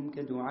بينكم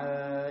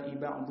كدعاء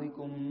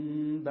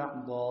بعضكم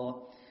بعضا.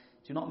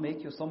 Do not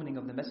make your summoning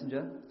of the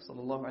Messenger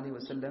sallallahu alaihi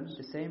wasallam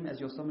the same as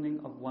your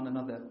summoning of one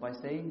another by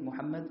saying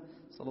Muhammad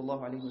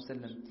sallallahu alaihi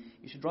wasallam.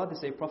 You should rather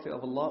say Prophet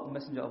of Allah or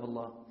Messenger of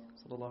Allah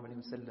sallallahu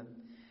alaihi wasallam,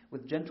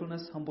 with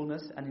gentleness,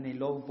 humbleness, and in a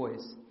low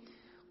voice.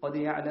 قَدْ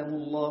يَعْلَمُ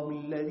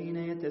اللَّهُ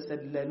الَّذِينَ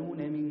يَتَسَلَّلُونَ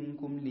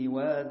مِنْكُمْ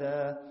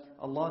لِوَاذًا.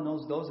 Allah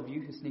knows those of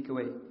you who sneak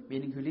away,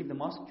 meaning who leave the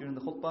mosque during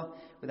the khutbah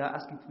without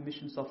asking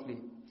permission softly.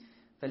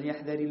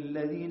 فليحذر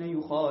الذين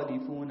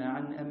يخالفون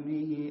عن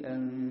أمره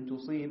أن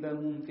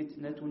تصيبهم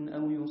فتنة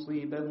أو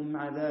يصيبهم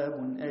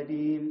عذاب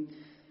أليم.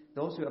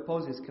 Those who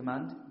oppose His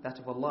command, that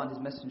of Allah and His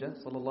Messenger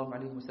sallallahu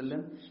alaihi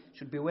wasallam,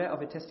 should beware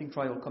of a testing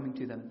trial coming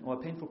to them, or a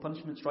painful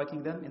punishment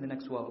striking them in the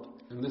next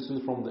world. And this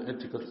is from the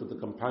etiquette that the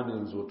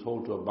companions were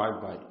told to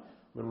abide by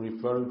when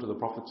referring to the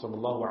Prophet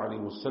sallallahu alaihi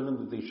wasallam,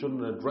 that they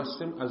shouldn't address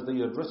him as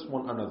they address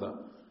one another,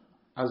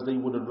 as they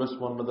would address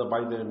one another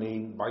by their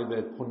name, by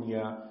their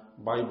kunya,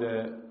 by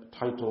their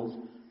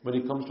titles. When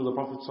it comes to the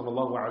Prophet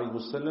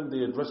ﷺ,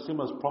 they addressed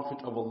him as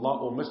Prophet of Allah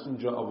or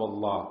Messenger of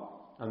Allah.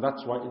 And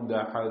that's why in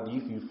the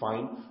hadith you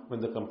find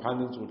when the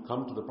companions would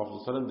come to the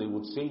Prophet ﷺ, they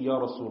would say, Ya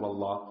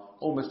Rasulullah,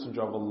 O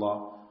Messenger of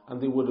Allah,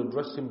 and they would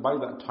address him by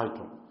that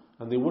title.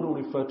 And they wouldn't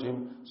refer to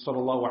him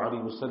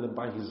ﷺ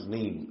by his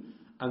name.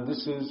 And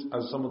this is,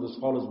 as some of the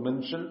scholars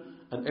mention,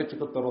 an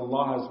etiquette that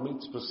Allah has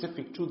made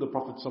specific to the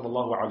Prophet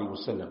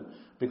ﷺ.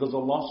 Because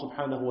Allah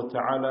subhanahu wa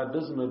ta'ala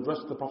doesn't address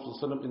the Prophet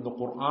ﷺ in the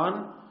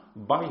Quran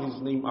by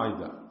his name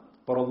either.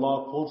 But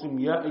Allah calls him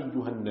Ya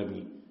ayyuhan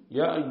Nabi,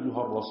 Ya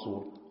ayyuhar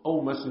Rasul,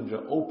 O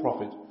Messenger, O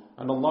Prophet.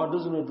 And Allah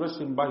doesn't address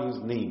him by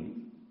his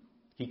name.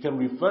 He can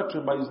refer to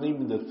him by his name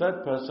in the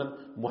third person,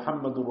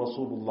 Muhammadur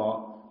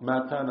Rasulullah,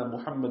 Ma kana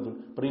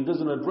Muhammadun. But he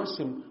doesn't address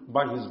him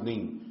by his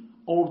name.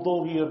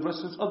 Although he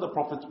addresses other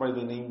prophets by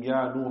their name,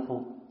 Ya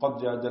Nuhu, قد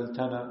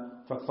جادلتنا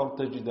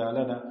فاكثرت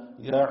جدالنا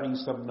يا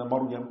عيسى ابن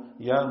مريم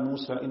يا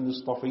موسى إني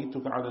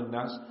اصطفيتك على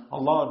الناس.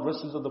 Allah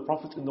addresses the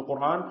prophets in the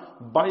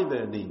Quran by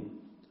their name,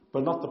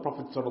 but not the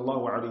Prophet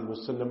sallallahu alaihi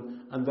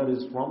wasallam, and that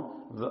is from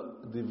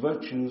the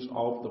virtues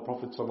of the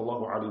Prophet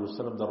sallallahu alaihi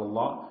wasallam that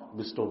Allah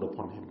bestowed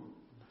upon him.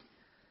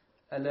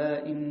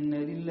 ألا إن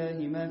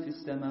لله ما في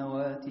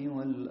السماوات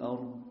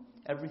والأرض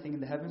Everything in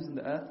the heavens and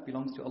the earth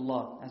belongs to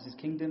Allah, as His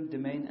kingdom,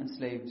 domain and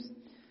slaves.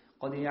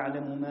 قَدْ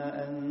يَعْلَمُ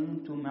مَا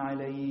أَنْتُمْ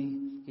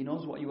عَلَيْهِ He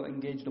knows what you are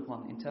engaged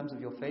upon in terms of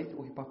your faith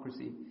or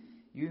hypocrisy.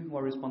 You who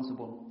are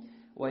responsible.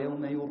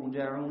 وَيَوْمَ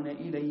يُرْجَعُونَ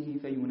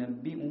إِلَيْهِ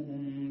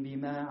فَيُنَبِّئُهُم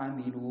بِمَا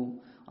عَمِلُوا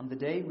On the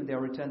day when they are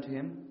returned to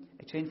Him,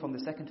 a change from the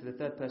second to the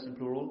third person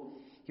plural,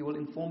 He will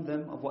inform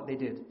them of what they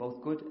did,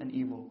 both good and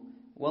evil.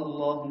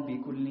 وَاللَّهُ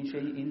بِكُلِّ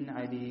شَيْءٍ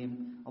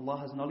عَلِيمٌ Allah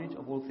has knowledge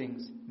of all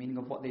things, meaning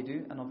of what they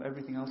do and of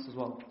everything else as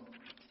well.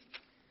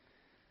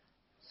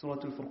 Surah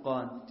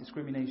Al-Furqan,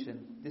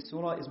 discrimination. This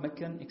surah is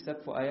Meccan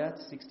except for ayat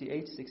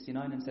 68,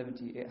 69 and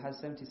 70. It has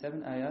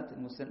 77 ayat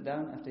and was sent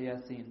down after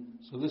Yasin.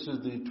 So this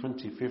is the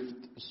 25th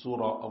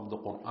surah of the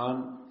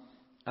Quran,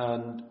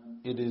 and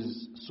it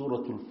is Surah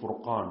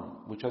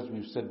Al-Furqan, which, as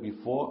we've said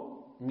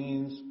before,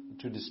 means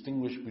to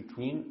distinguish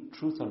between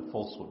truth and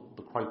falsehood,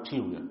 the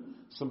criterion,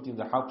 something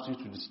that helps you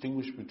to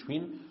distinguish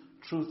between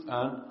truth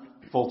and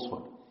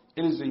falsehood.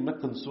 It is a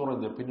Meccan surah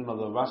in the opinion of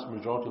the vast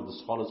majority of the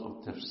scholars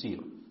of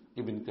tafsir,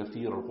 Ibn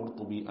Kathir,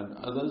 Al-Qurtubi and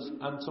others,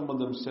 and some of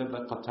them said,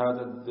 like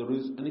Qatada, that there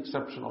is an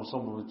exception of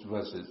some of its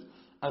verses.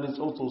 And it's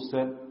also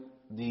said,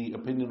 the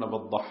opinion of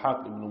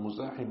Al-Dhahhak Ibn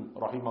Muzahim,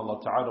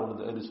 rahimahullah ta'ala, one of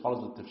the early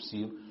scholars of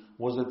tafsir,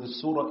 was that the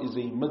surah is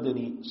a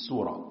Madani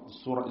surah. The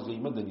surah is a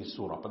Madani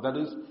surah. But that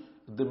is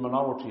the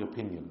minority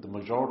opinion. The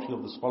majority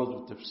of the scholars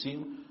of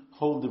tafsir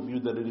hold the view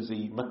that it is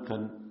a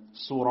Meccan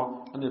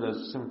surah, and it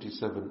has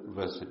 77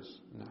 verses.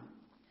 Now.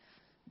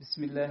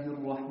 Bismillahir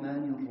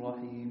Rahmanir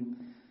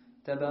Rahim.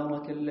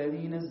 تبارك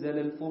الذي نزل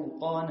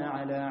الفرقان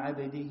على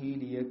عبده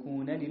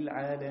ليكون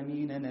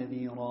للعالمين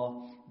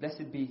نذيرا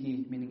Blessed be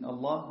He, meaning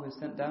Allah, who has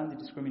sent down the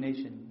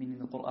discrimination, meaning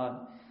the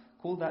Quran.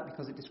 Call that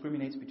because it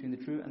discriminates between the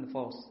true and the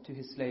false, to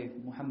His slave,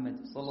 Muhammad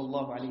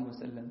sallallahu alaihi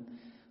wasallam,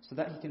 so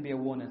that he can be a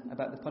warner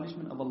about the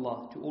punishment of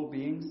Allah to all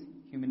beings,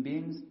 human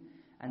beings,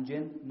 and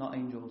jinn, not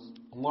angels.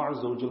 Allah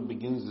Azza wa Jal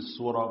begins the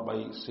surah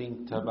by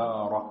saying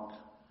Tabarak,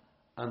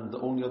 and the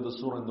only other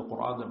surah in the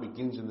Quran that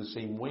begins in the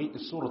same way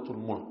is Surah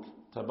Al-Mulk.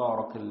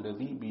 Tabarak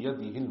alladhi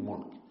biyadihi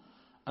al-mulk.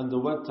 And the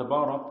word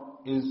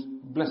Tabarak is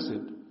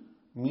blessed,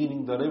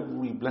 meaning that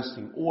every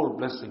blessing, all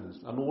blessings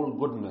and all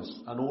goodness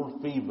and all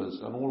favors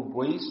and all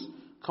grace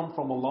come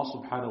from Allah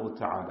subhanahu wa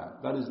ta'ala.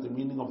 That is the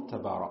meaning of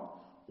Tabarak.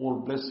 All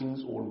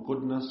blessings, all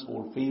goodness,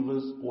 all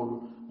favors,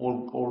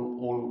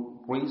 all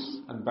grace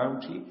and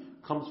bounty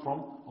comes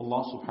from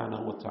Allah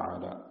subhanahu wa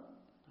ta'ala.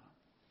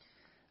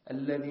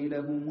 الذي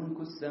له ملك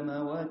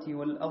السماوات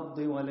والأرض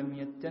ولم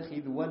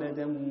يتخذ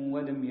ولدا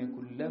ولم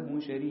يكن له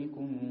شريك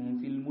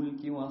في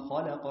الملك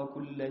وخلق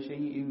كل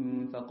شيء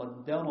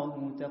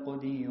فقدره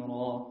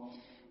تقديرا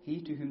He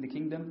to whom the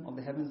kingdom of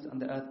the heavens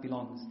and the earth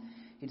belongs.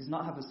 He does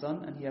not have a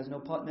son and he has no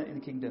partner in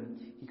the kingdom.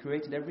 He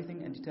created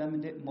everything and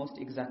determined it most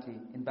exactly,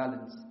 in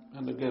balance.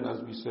 And again,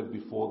 as we said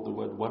before, the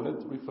word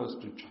walad refers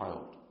to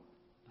child.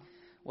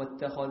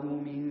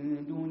 واتخذوا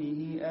من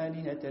دونه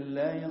آلهة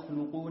لا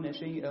يخلقون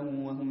شيئا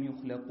وهم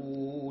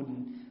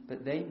يخلقون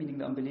But they, meaning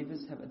the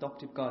unbelievers, have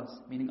adopted gods,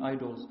 meaning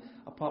idols,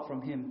 apart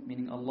from Him,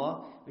 meaning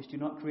Allah, which do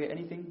not create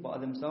anything but are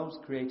themselves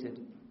created.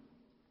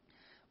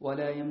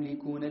 ولا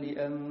يملكون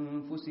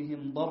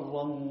لأنفسهم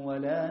ضرا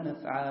ولا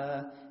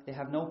نفعا They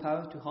have no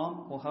power to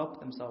harm or help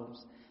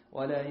themselves.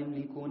 ولا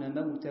يملكون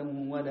موتا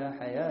ولا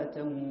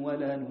حياة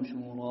ولا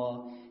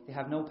نشورا They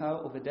have no power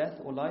over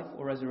death or life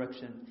or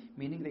resurrection,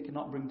 meaning they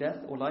cannot bring death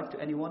or life to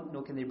anyone,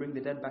 nor can they bring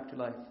the dead back to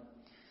life.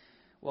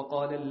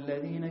 وقال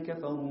الذين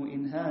كفروا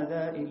إن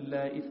هذا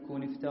إلا إفك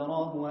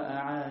افتراه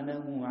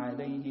وأعانه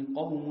عليه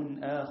قوم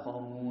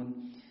آخرون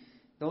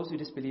Those who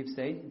disbelieve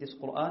say, this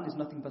Quran is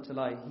nothing but a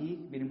lie. He,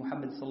 meaning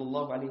Muhammad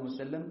sallallahu alaihi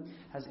wasallam,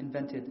 has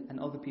invented, and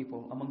other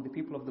people among the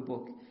people of the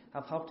book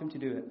have helped him to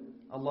do it.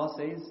 Allah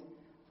says,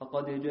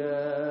 فَقَدْ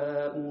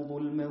جَاءُوا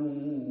ظُلْمًا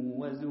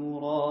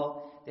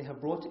وَزُورًا They have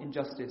brought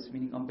injustice,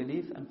 meaning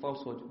unbelief, and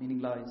falsehood,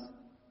 meaning lies.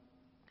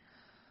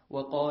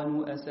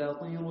 وَقَالُوا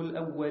أَسَاطِيرُ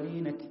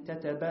الْأَوَّلِينَ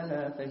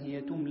اكْتَتَبَهَا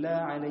فَهِيَ تُمْلَى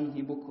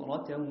عَلَيْهِ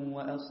بُكْرَةً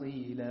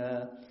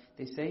وَأَصِيلًا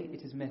They say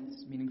it is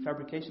myths, meaning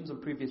fabrications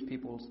of previous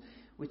peoples,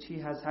 which he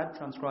has had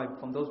transcribed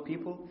from those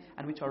people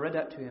and which are read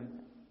out to him,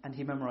 and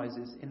he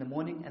memorizes in the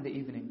morning and the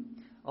evening.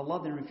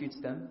 Allah then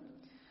refutes them.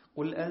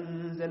 قُلْ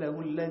أَنزَلَهُ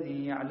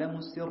الَّذِي يَعْلَمُ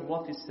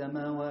السِّرَّ فِي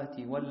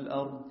السَّمَاوَاتِ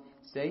وَالْأَرْضِ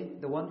Say,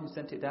 the one who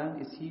sent it down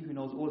is He who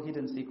knows all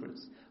hidden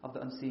secrets of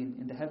the unseen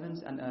in the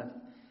heavens and earth.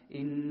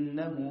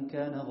 إِنَّهُ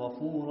كَانَ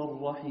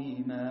غَفُورًا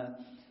رَحِيمًا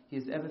He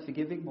is ever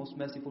forgiving, most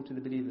merciful to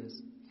the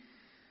believers.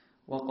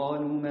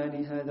 وَقَالُوا مَا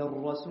لِهَذَا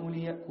الرَّسُولِ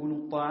يَأْكُلُ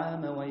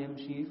الطَّعَامَ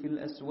وَيَمْشِي فِي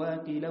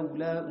الْأَسْوَاقِ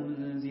لَوْلَا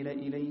أُنزِلَ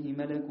إِلَيْهِ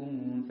مَلَكٌ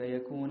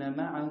فَيَكُونَ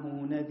مَعَهُ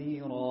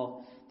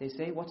نَذِيرًا They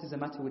say, what is the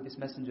matter with this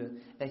messenger,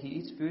 that he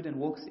eats food and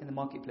walks in the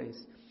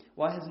marketplace?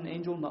 Why has an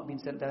angel not been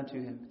sent down to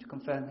him to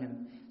confirm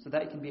him, so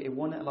that he can be a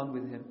warner along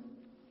with him?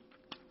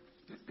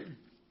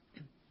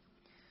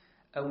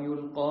 أَوْ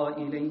يُلْقَى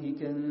إِلَيْهِ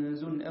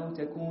كَنْزٌ أَوْ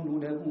تَكُونُ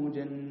لَهُ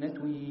جَنَّةٌ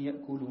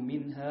يَأْكُلُ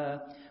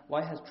مِنْهَا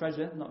Why has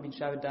treasure not been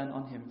showered down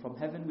on him from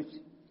heaven, which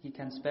he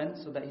can spend,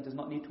 so that he does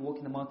not need to walk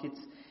in the markets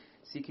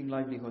seeking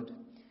livelihood?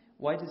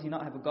 Why does he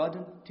not have a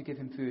garden to give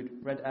him food?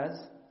 Read as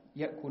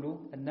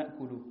يَأْكُلُ and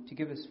نَأْكُلُ, to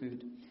give us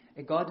food.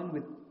 A garden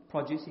with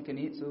produce he can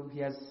eat, so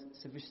he has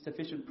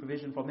sufficient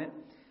provision from it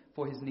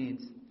for his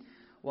needs.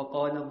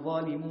 وَقَالَ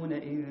الظَّالِمُونَ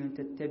إِن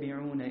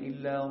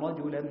تَتَّبِعُونَ إِلَّا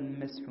رَجُلًا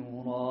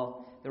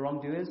مَسْحُورًا. The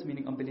wrongdoers,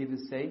 meaning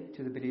unbelievers, say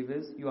to the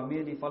believers, you are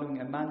merely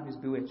following a man who is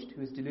bewitched,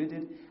 who is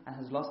deluded and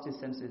has lost his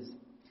senses.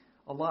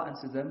 Allah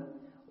answers them,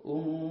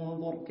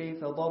 انظر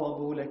كيف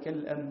ضربوا لك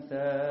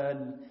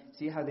الأمثال.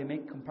 See how they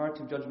make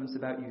comparative judgments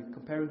about you,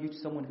 comparing you to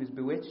someone who is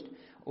bewitched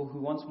or who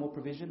wants more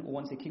provision or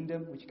wants a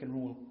kingdom which can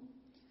rule.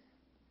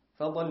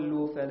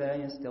 فَضَلُّوا فَلَا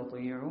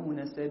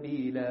يَسْتَطِيعُونَ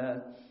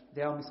سَبِيلًا.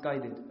 They are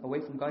misguided, away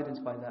from guidance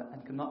by that,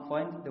 and cannot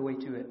find the way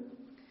to it.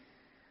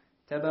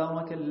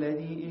 تبارك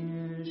الذي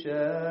إن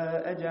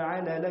شاء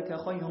جعل لك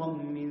خيرا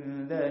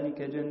من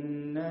ذلك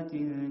جنات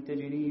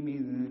تجري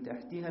من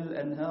تحتها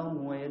الأنهار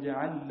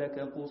ويجعل لك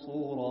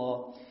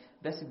قصورا.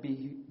 Blessed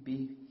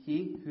be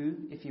he who,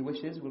 if he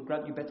wishes, will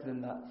grant you better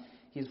than that.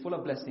 He is full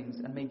of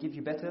blessings and may give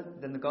you better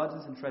than the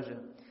gardens and treasure.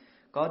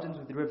 Gardens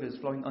with rivers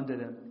flowing under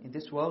them, in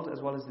this world as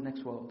well as the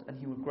next world. And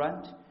he will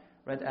grant,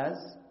 read as,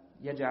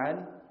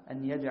 يجعل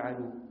and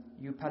يجعل,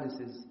 you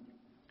palaces.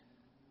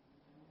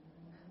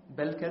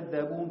 بل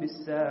كذبوا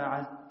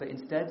بالساعة, but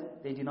instead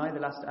they deny the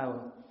last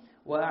hour.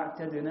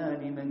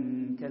 وأعتدنا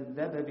لمن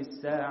كذب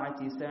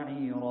بالساعة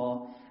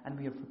سعيرا. And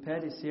we have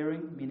prepared a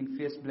searing, meaning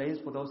fierce blaze,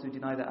 for those who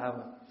deny the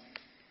hour.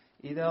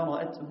 إذا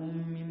رأتهم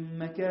من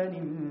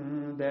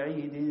مكان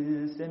بعيد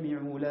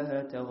سمعوا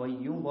لها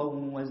تغيظا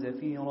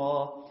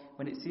وزفيرا.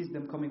 When it sees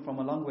them coming from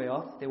a long way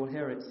off, they will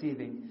hear it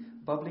seething,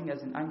 bubbling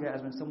as in anger,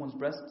 as when someone's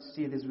breast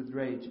seethes with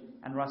rage,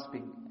 and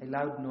rasping, a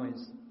loud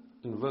noise.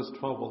 In verse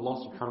 12,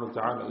 Allah subhanahu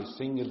wa ta'ala is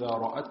saying, إِذَا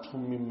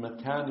رَأَتْهُم مِّن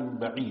مَكَانٍ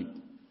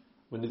بَعِيدٍ.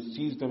 When it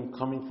sees them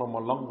coming from a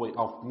long way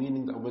off,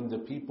 meaning that when the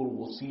people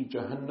will see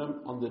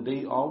Jahannam on the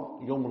day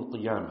of Yawm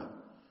al-Qiyamah,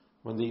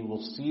 when they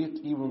will see it,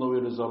 even though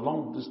it is a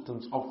long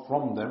distance off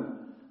from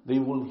them, they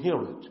will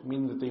hear it,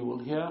 meaning that they will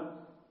hear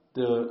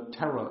the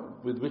terror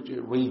with which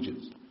it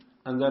rages.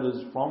 And that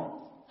is from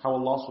how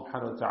Allah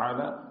subhanahu wa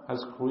ta'ala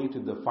has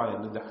created the fire.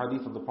 And in the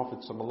hadith of the Prophet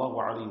sallallahu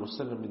alayhi wa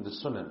sallam in the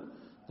Sunan,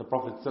 the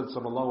Prophet said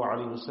sallallahu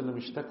alayhi wa sallam,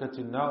 اشتكت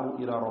النار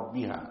إلى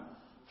ربها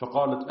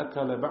فقالت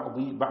أكل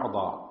بعضي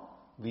بعضا.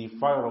 The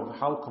fire of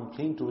hell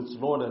complained to its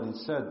Lord and it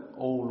said,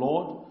 O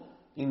Lord,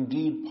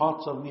 indeed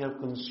parts of me have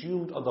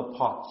consumed other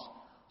parts.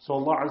 So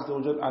Allah Azza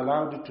wa Jal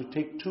allowed it to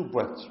take two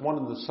breaths, one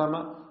in the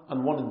summer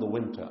and one in the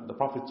winter. The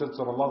Prophet said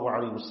sallallahu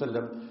alayhi wa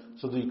sallam,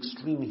 so the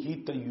extreme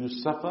heat that you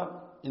suffer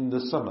in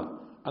the summer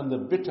and the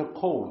bitter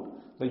cold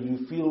that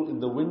you feel in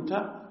the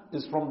winter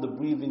is from the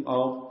breathing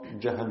of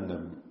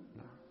Jahannam.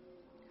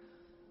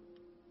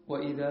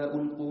 وَإِذَا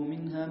أُلْقُوا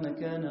مِنْهَا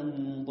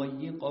مَكَانًا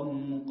ضَيِّقًا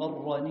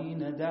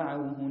مُقَرَّنِينَ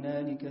دَعَوْا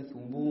هُنَالِكَ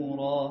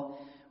ثُبُورًا.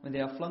 When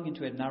they are flung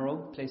into a narrow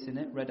place in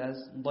it, read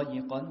as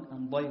ضَيِّقًا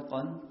and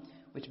ضَيْقًا,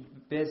 which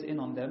bears in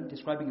on them,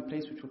 describing a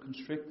place which will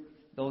constrict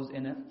those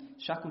in it,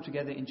 shackled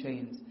together in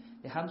chains.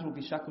 Their hands will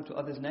be shackled to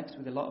others' necks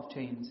with a lot of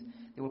chains.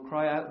 They will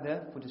cry out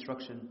there for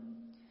destruction.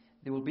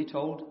 They will be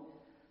told,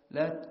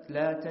 لا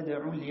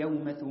تدعوا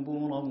اليوم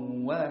ثبورا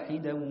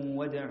واحدا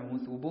ودعوا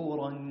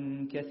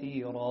ثبورا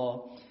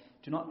كثيرا.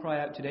 Do not cry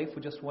out today for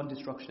just one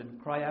destruction.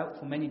 Cry out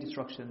for many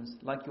destructions,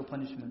 like your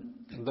punishment.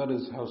 And that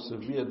is how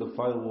severe the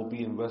fire will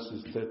be in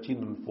verses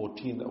 13 and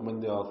 14, that when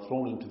they are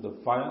thrown into the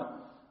fire,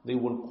 they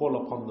will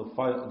call upon the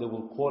fire, they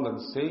will call and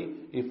say,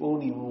 if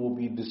only we will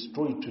be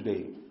destroyed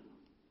today.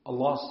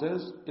 Allah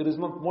says, it is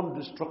not one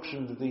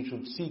destruction that they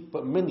should seek,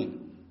 but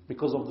many,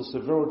 because of the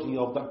severity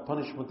of that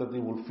punishment that they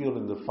will feel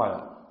in the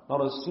fire.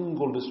 Not a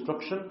single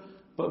destruction,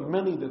 but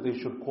many that they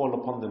should call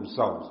upon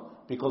themselves,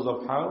 because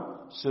of how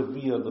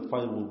severe the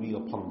fire will be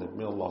upon them.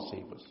 May Allah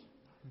save us.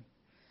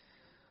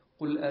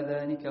 قُلْ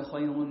أَذَانِكَ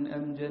خَيْرٌ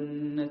أَمْ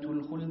جَنَّةُ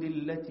الْخُلْدِ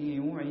الَّتِي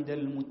وُعِدَ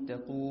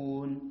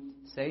الْمُتَّقُونَ.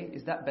 Say,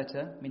 is that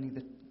better,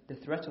 meaning the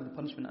threat of the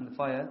punishment and the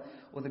fire,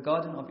 or the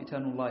garden of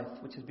eternal life,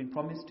 which has been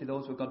promised to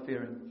those who are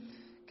God-fearing?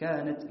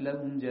 كَانَتْ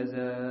لَهُمْ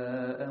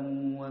جَزَاءً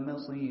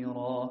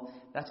وَمَصِيرًا.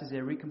 That is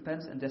their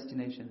recompense and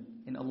destination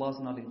in Allah's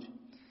knowledge.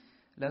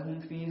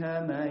 لَهُمْ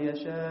فِيهَا مَا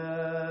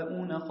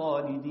يَشَاءُونَ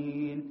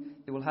خَالِدِينَ.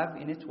 They will have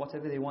in it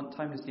whatever they want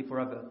timelessly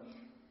forever.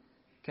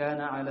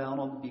 كَانَ عَلَى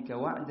رَبِّكَ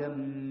وَعْدًا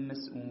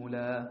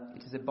مَسْئُولًا.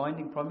 It is a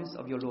binding promise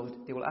of your Lord.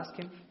 They will ask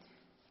Him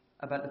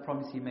about the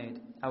promise He made.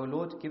 Our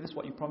Lord, give us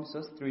what you promised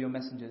us through your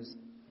messengers.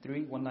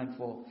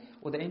 3:194.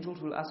 Or the angels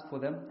will ask for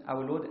them.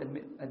 Our Lord,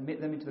 admit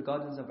them into the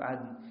gardens of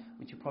Aden,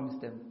 which you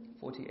promised them.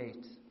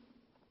 48.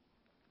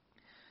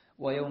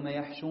 وَيَوْمَ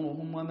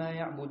يَحْشُرُهُمْ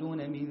وَمَا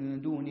يَعْبُدُونَ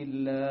مِن دُونِ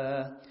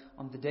اللَّهِ.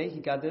 On the day He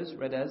gathers,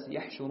 read as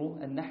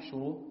يَحْشُرُ and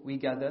نَحْشُرُ, we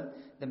gather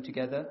them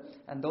together,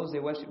 and those they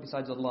worship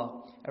besides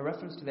Allah. A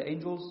reference to the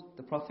angels,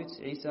 the prophets,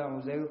 Isa,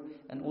 Uzair,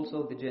 and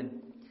also the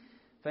jinn.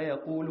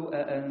 فَيَقُولُ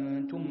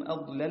أَأَنْتُمْ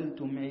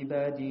أَضْلَلْتُمْ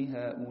عِبَادِي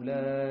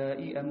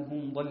هَؤُلَاءِ أَمْ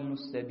هُمْ ضَلُّوا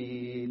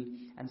السَّبِيلِ.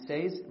 And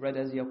says, read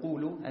as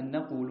يَقُولُ and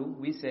نَقُولُ,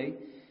 we say,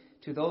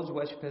 to those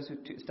worshippers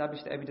to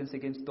establish the evidence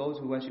against those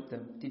who worship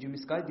them. Did you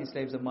misguide these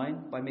slaves of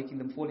mine by making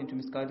them fall into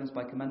misguidance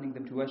by commanding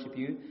them to worship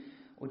you?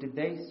 Or did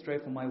they stray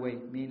from my way,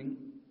 meaning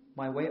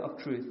my way of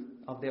truth,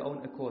 of their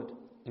own accord?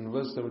 In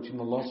verse 17,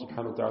 Allah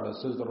subhanahu wa ta'ala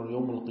says that on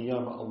Yawm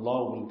al-Qiyamah,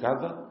 Allah will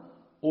gather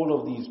all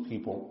of these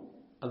people.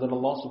 And then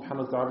Allah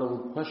subhanahu wa ta'ala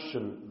will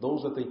question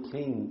those that they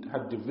claimed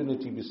had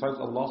divinity besides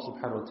Allah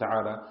subhanahu wa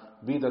ta'ala,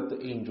 be that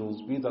the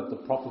angels, be that the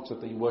prophets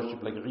that they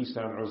worship like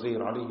Isa and Uzair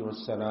alayhi wa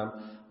salam,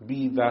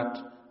 be that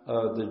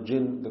the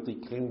jinn that they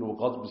claimed were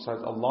gods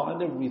besides Allah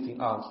and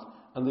everything else.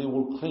 And they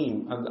will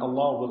claim, and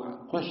Allah will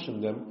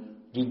question them,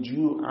 did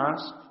you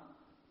ask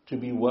to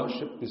be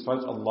worshipped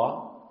besides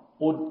Allah?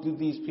 Or did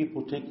these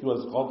people take you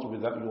as gods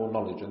without your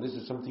knowledge? And this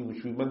is something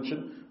which we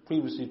mentioned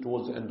previously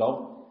towards the end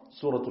of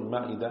Surah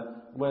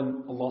Al-Ma'idah,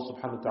 when Allah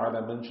subhanahu wa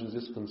ta'ala mentions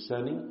this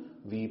concerning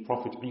the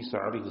Prophet Isa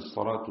alayhi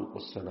salatu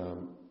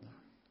wassalam.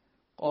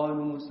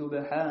 قَالُوا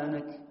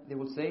سُبْحَانَكَ. They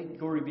will say,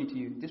 glory be to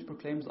you. This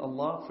proclaims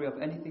Allah free of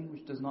anything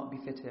which does not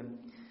befit Him.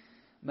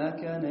 مَا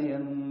كَانَ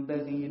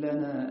يَنبَغِي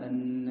لَنَا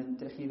أَن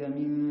نَتَّخِذَ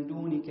مِن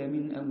دُونِكَ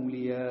مِنْ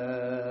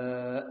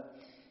أَوْلِيَاءَ.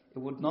 It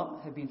would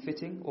not have been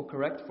fitting or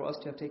correct for us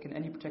to have taken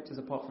any protectors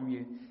apart from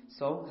you.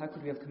 So, how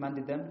could we have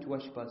commanded them to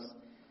worship us?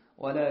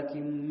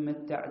 وَلَكِن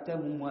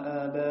مَتَّعْتَهُمْ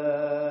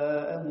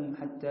وَآبَاءَهُمْ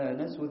حَتَّى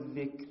نَسُوا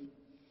الذِّكْرِ.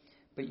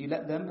 But you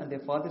let them and their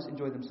fathers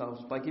enjoy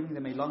themselves by giving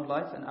them a long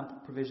life and ample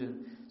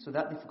provision, so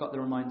that they forgot the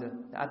reminder,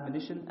 the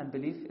admonition and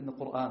belief in the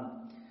Qur'an.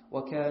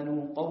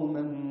 وَكَانُوا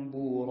قَوْمًا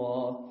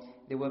بُورًا.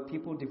 They were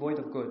people devoid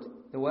of good.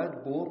 The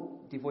word bur,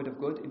 devoid of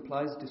good,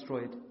 implies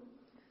destroyed.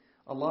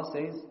 Allah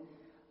says,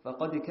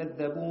 فَقَدْ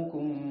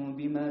كَذَّبُوكُمْ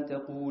بِمَا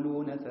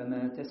تَقُولُونَ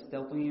فَمَا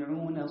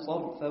تَسْتَطِيعُونَ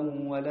صَرْفًا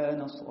وَلَا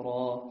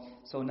نَصْرًا.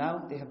 So now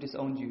they have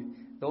disowned you.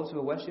 Those who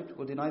are worshipped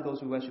will deny those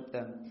who worship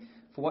them.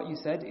 For what you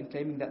said in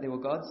claiming that they were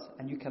gods,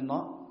 and you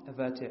cannot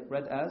avert it.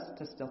 Read as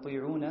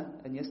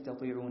تَسْتَطِيعُونَ and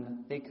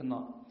يَسْتَطِيعُونَ. They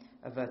cannot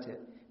avert it,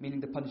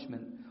 meaning the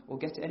punishment, or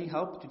get any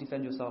help to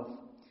defend yourself.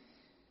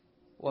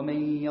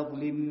 وَمَنْ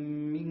يَظْلِمْ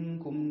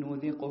مِنْكُمْ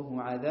نُذِقُهُ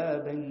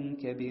عَذَابًا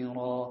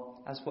كَبِيرًا.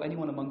 As for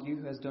anyone among you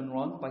who has done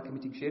wrong by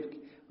committing shirk,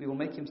 we will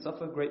make him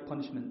suffer great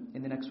punishment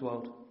in the next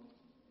world.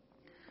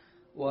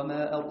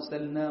 وَمَا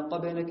أَرْسَلْنَا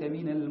قَبْلَكَ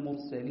مِنَ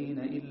الْمُرْسَلِينَ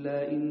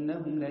إِلَّا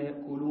إِنَّهُمْ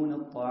لَيَأْكُلُونَ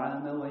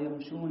الطَّعَامَ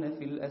وَيَمْشُونَ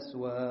فِي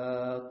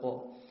الْأَسْوَاقِ.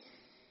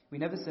 We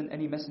never sent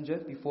any messenger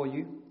before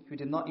you who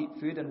did not eat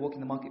food and walk in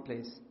the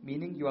marketplace,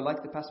 meaning you are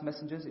like the past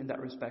messengers in that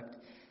respect.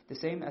 The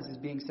same as is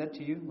being said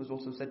to you was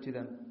also said to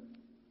them.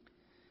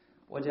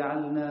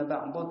 وَجَعَلْنَا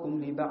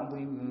بَعْضَكُمْ لِبَعْضٍ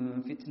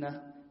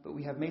فِتْنَةً. But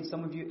we have made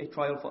some of you a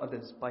trial for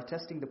others, by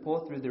testing the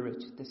poor through the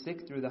rich, the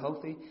sick through the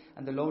healthy,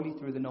 and the lowly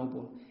through the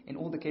noble. In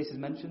all the cases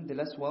mentioned, the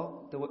less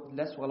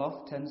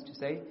well-off tends to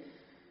say,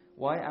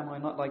 why am I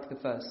not like the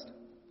first?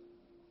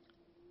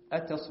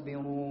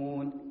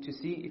 أَتَصْبِرُونَ. To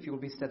see if you will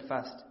be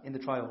steadfast in the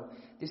trial.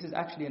 This is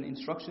actually an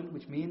instruction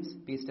which means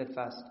be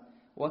steadfast.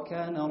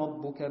 وَكَانَ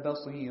رَبُّكَ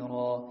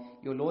بَصِيرًا.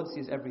 Your Lord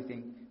sees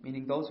everything,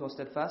 meaning those who are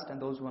steadfast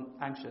and those who are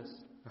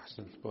anxious.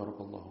 Ahsant,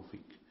 barakallahu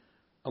feek.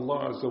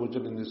 Allah Azza wa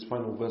Jalla in this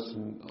final verse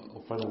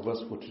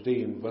for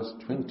today, in verse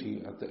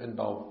 20 at the end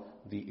of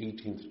the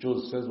 18th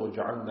juz, says,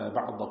 وَجَعَلْنَا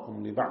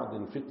بَعْضَكُمْ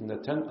لِبَعْضٍ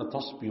فِتْنَةً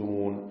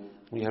أَتَصْبِرُونَ.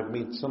 We have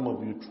made some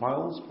of you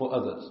trials for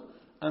others.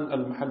 And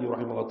Al-Mahalli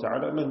rahimahullah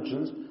ta'ala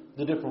mentions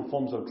the different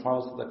forms of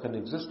trials that can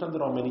exist, and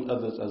there are many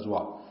others as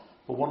well.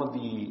 But one of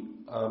the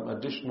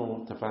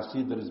additional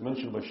tafasir that is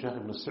mentioned by Shaykh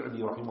ibn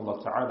Sa'di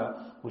rahimahullah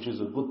ta'ala, which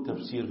is a good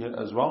tafsir here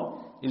as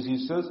well, is he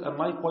says, and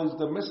likewise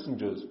the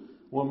messengers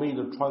were made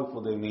a trial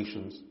for their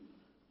nations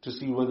to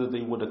see whether they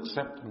would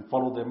accept and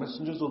follow their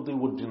messengers or they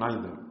would deny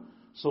them.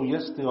 So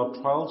yes, there are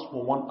trials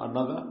for one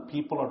another,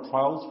 people are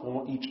trials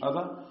for each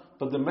other,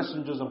 but the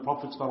messengers and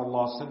prophets that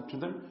Allah sent to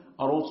them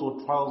are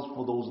also trials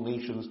for those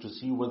nations to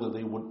see whether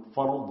they would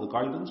follow the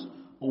guidance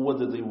or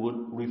whether they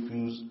would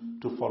refuse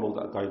to follow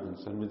that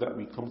guidance. And with that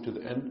we come to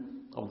the end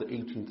of the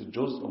 18th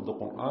juz of the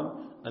Quran,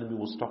 and we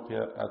will stop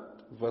here at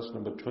verse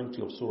number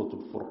 20 of Surah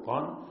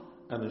Al-Furqan.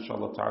 And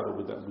inshallah ta'ala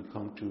with that we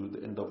come to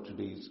the end of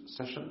today's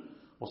session.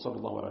 وصلى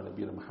الله على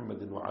نبينا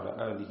محمد وعلى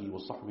آله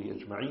وصحبه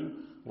أجمعين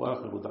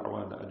وآخر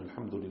دعوانا أن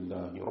الحمد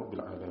لله رب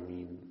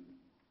العالمين.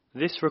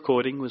 This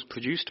recording was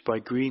produced by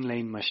Green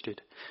Lane Masjid.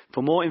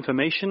 For more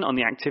information on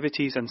the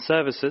activities and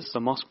services the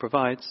mosque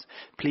provides,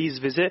 please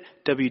visit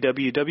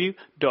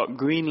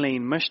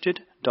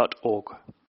www.greenlanemasjid.org.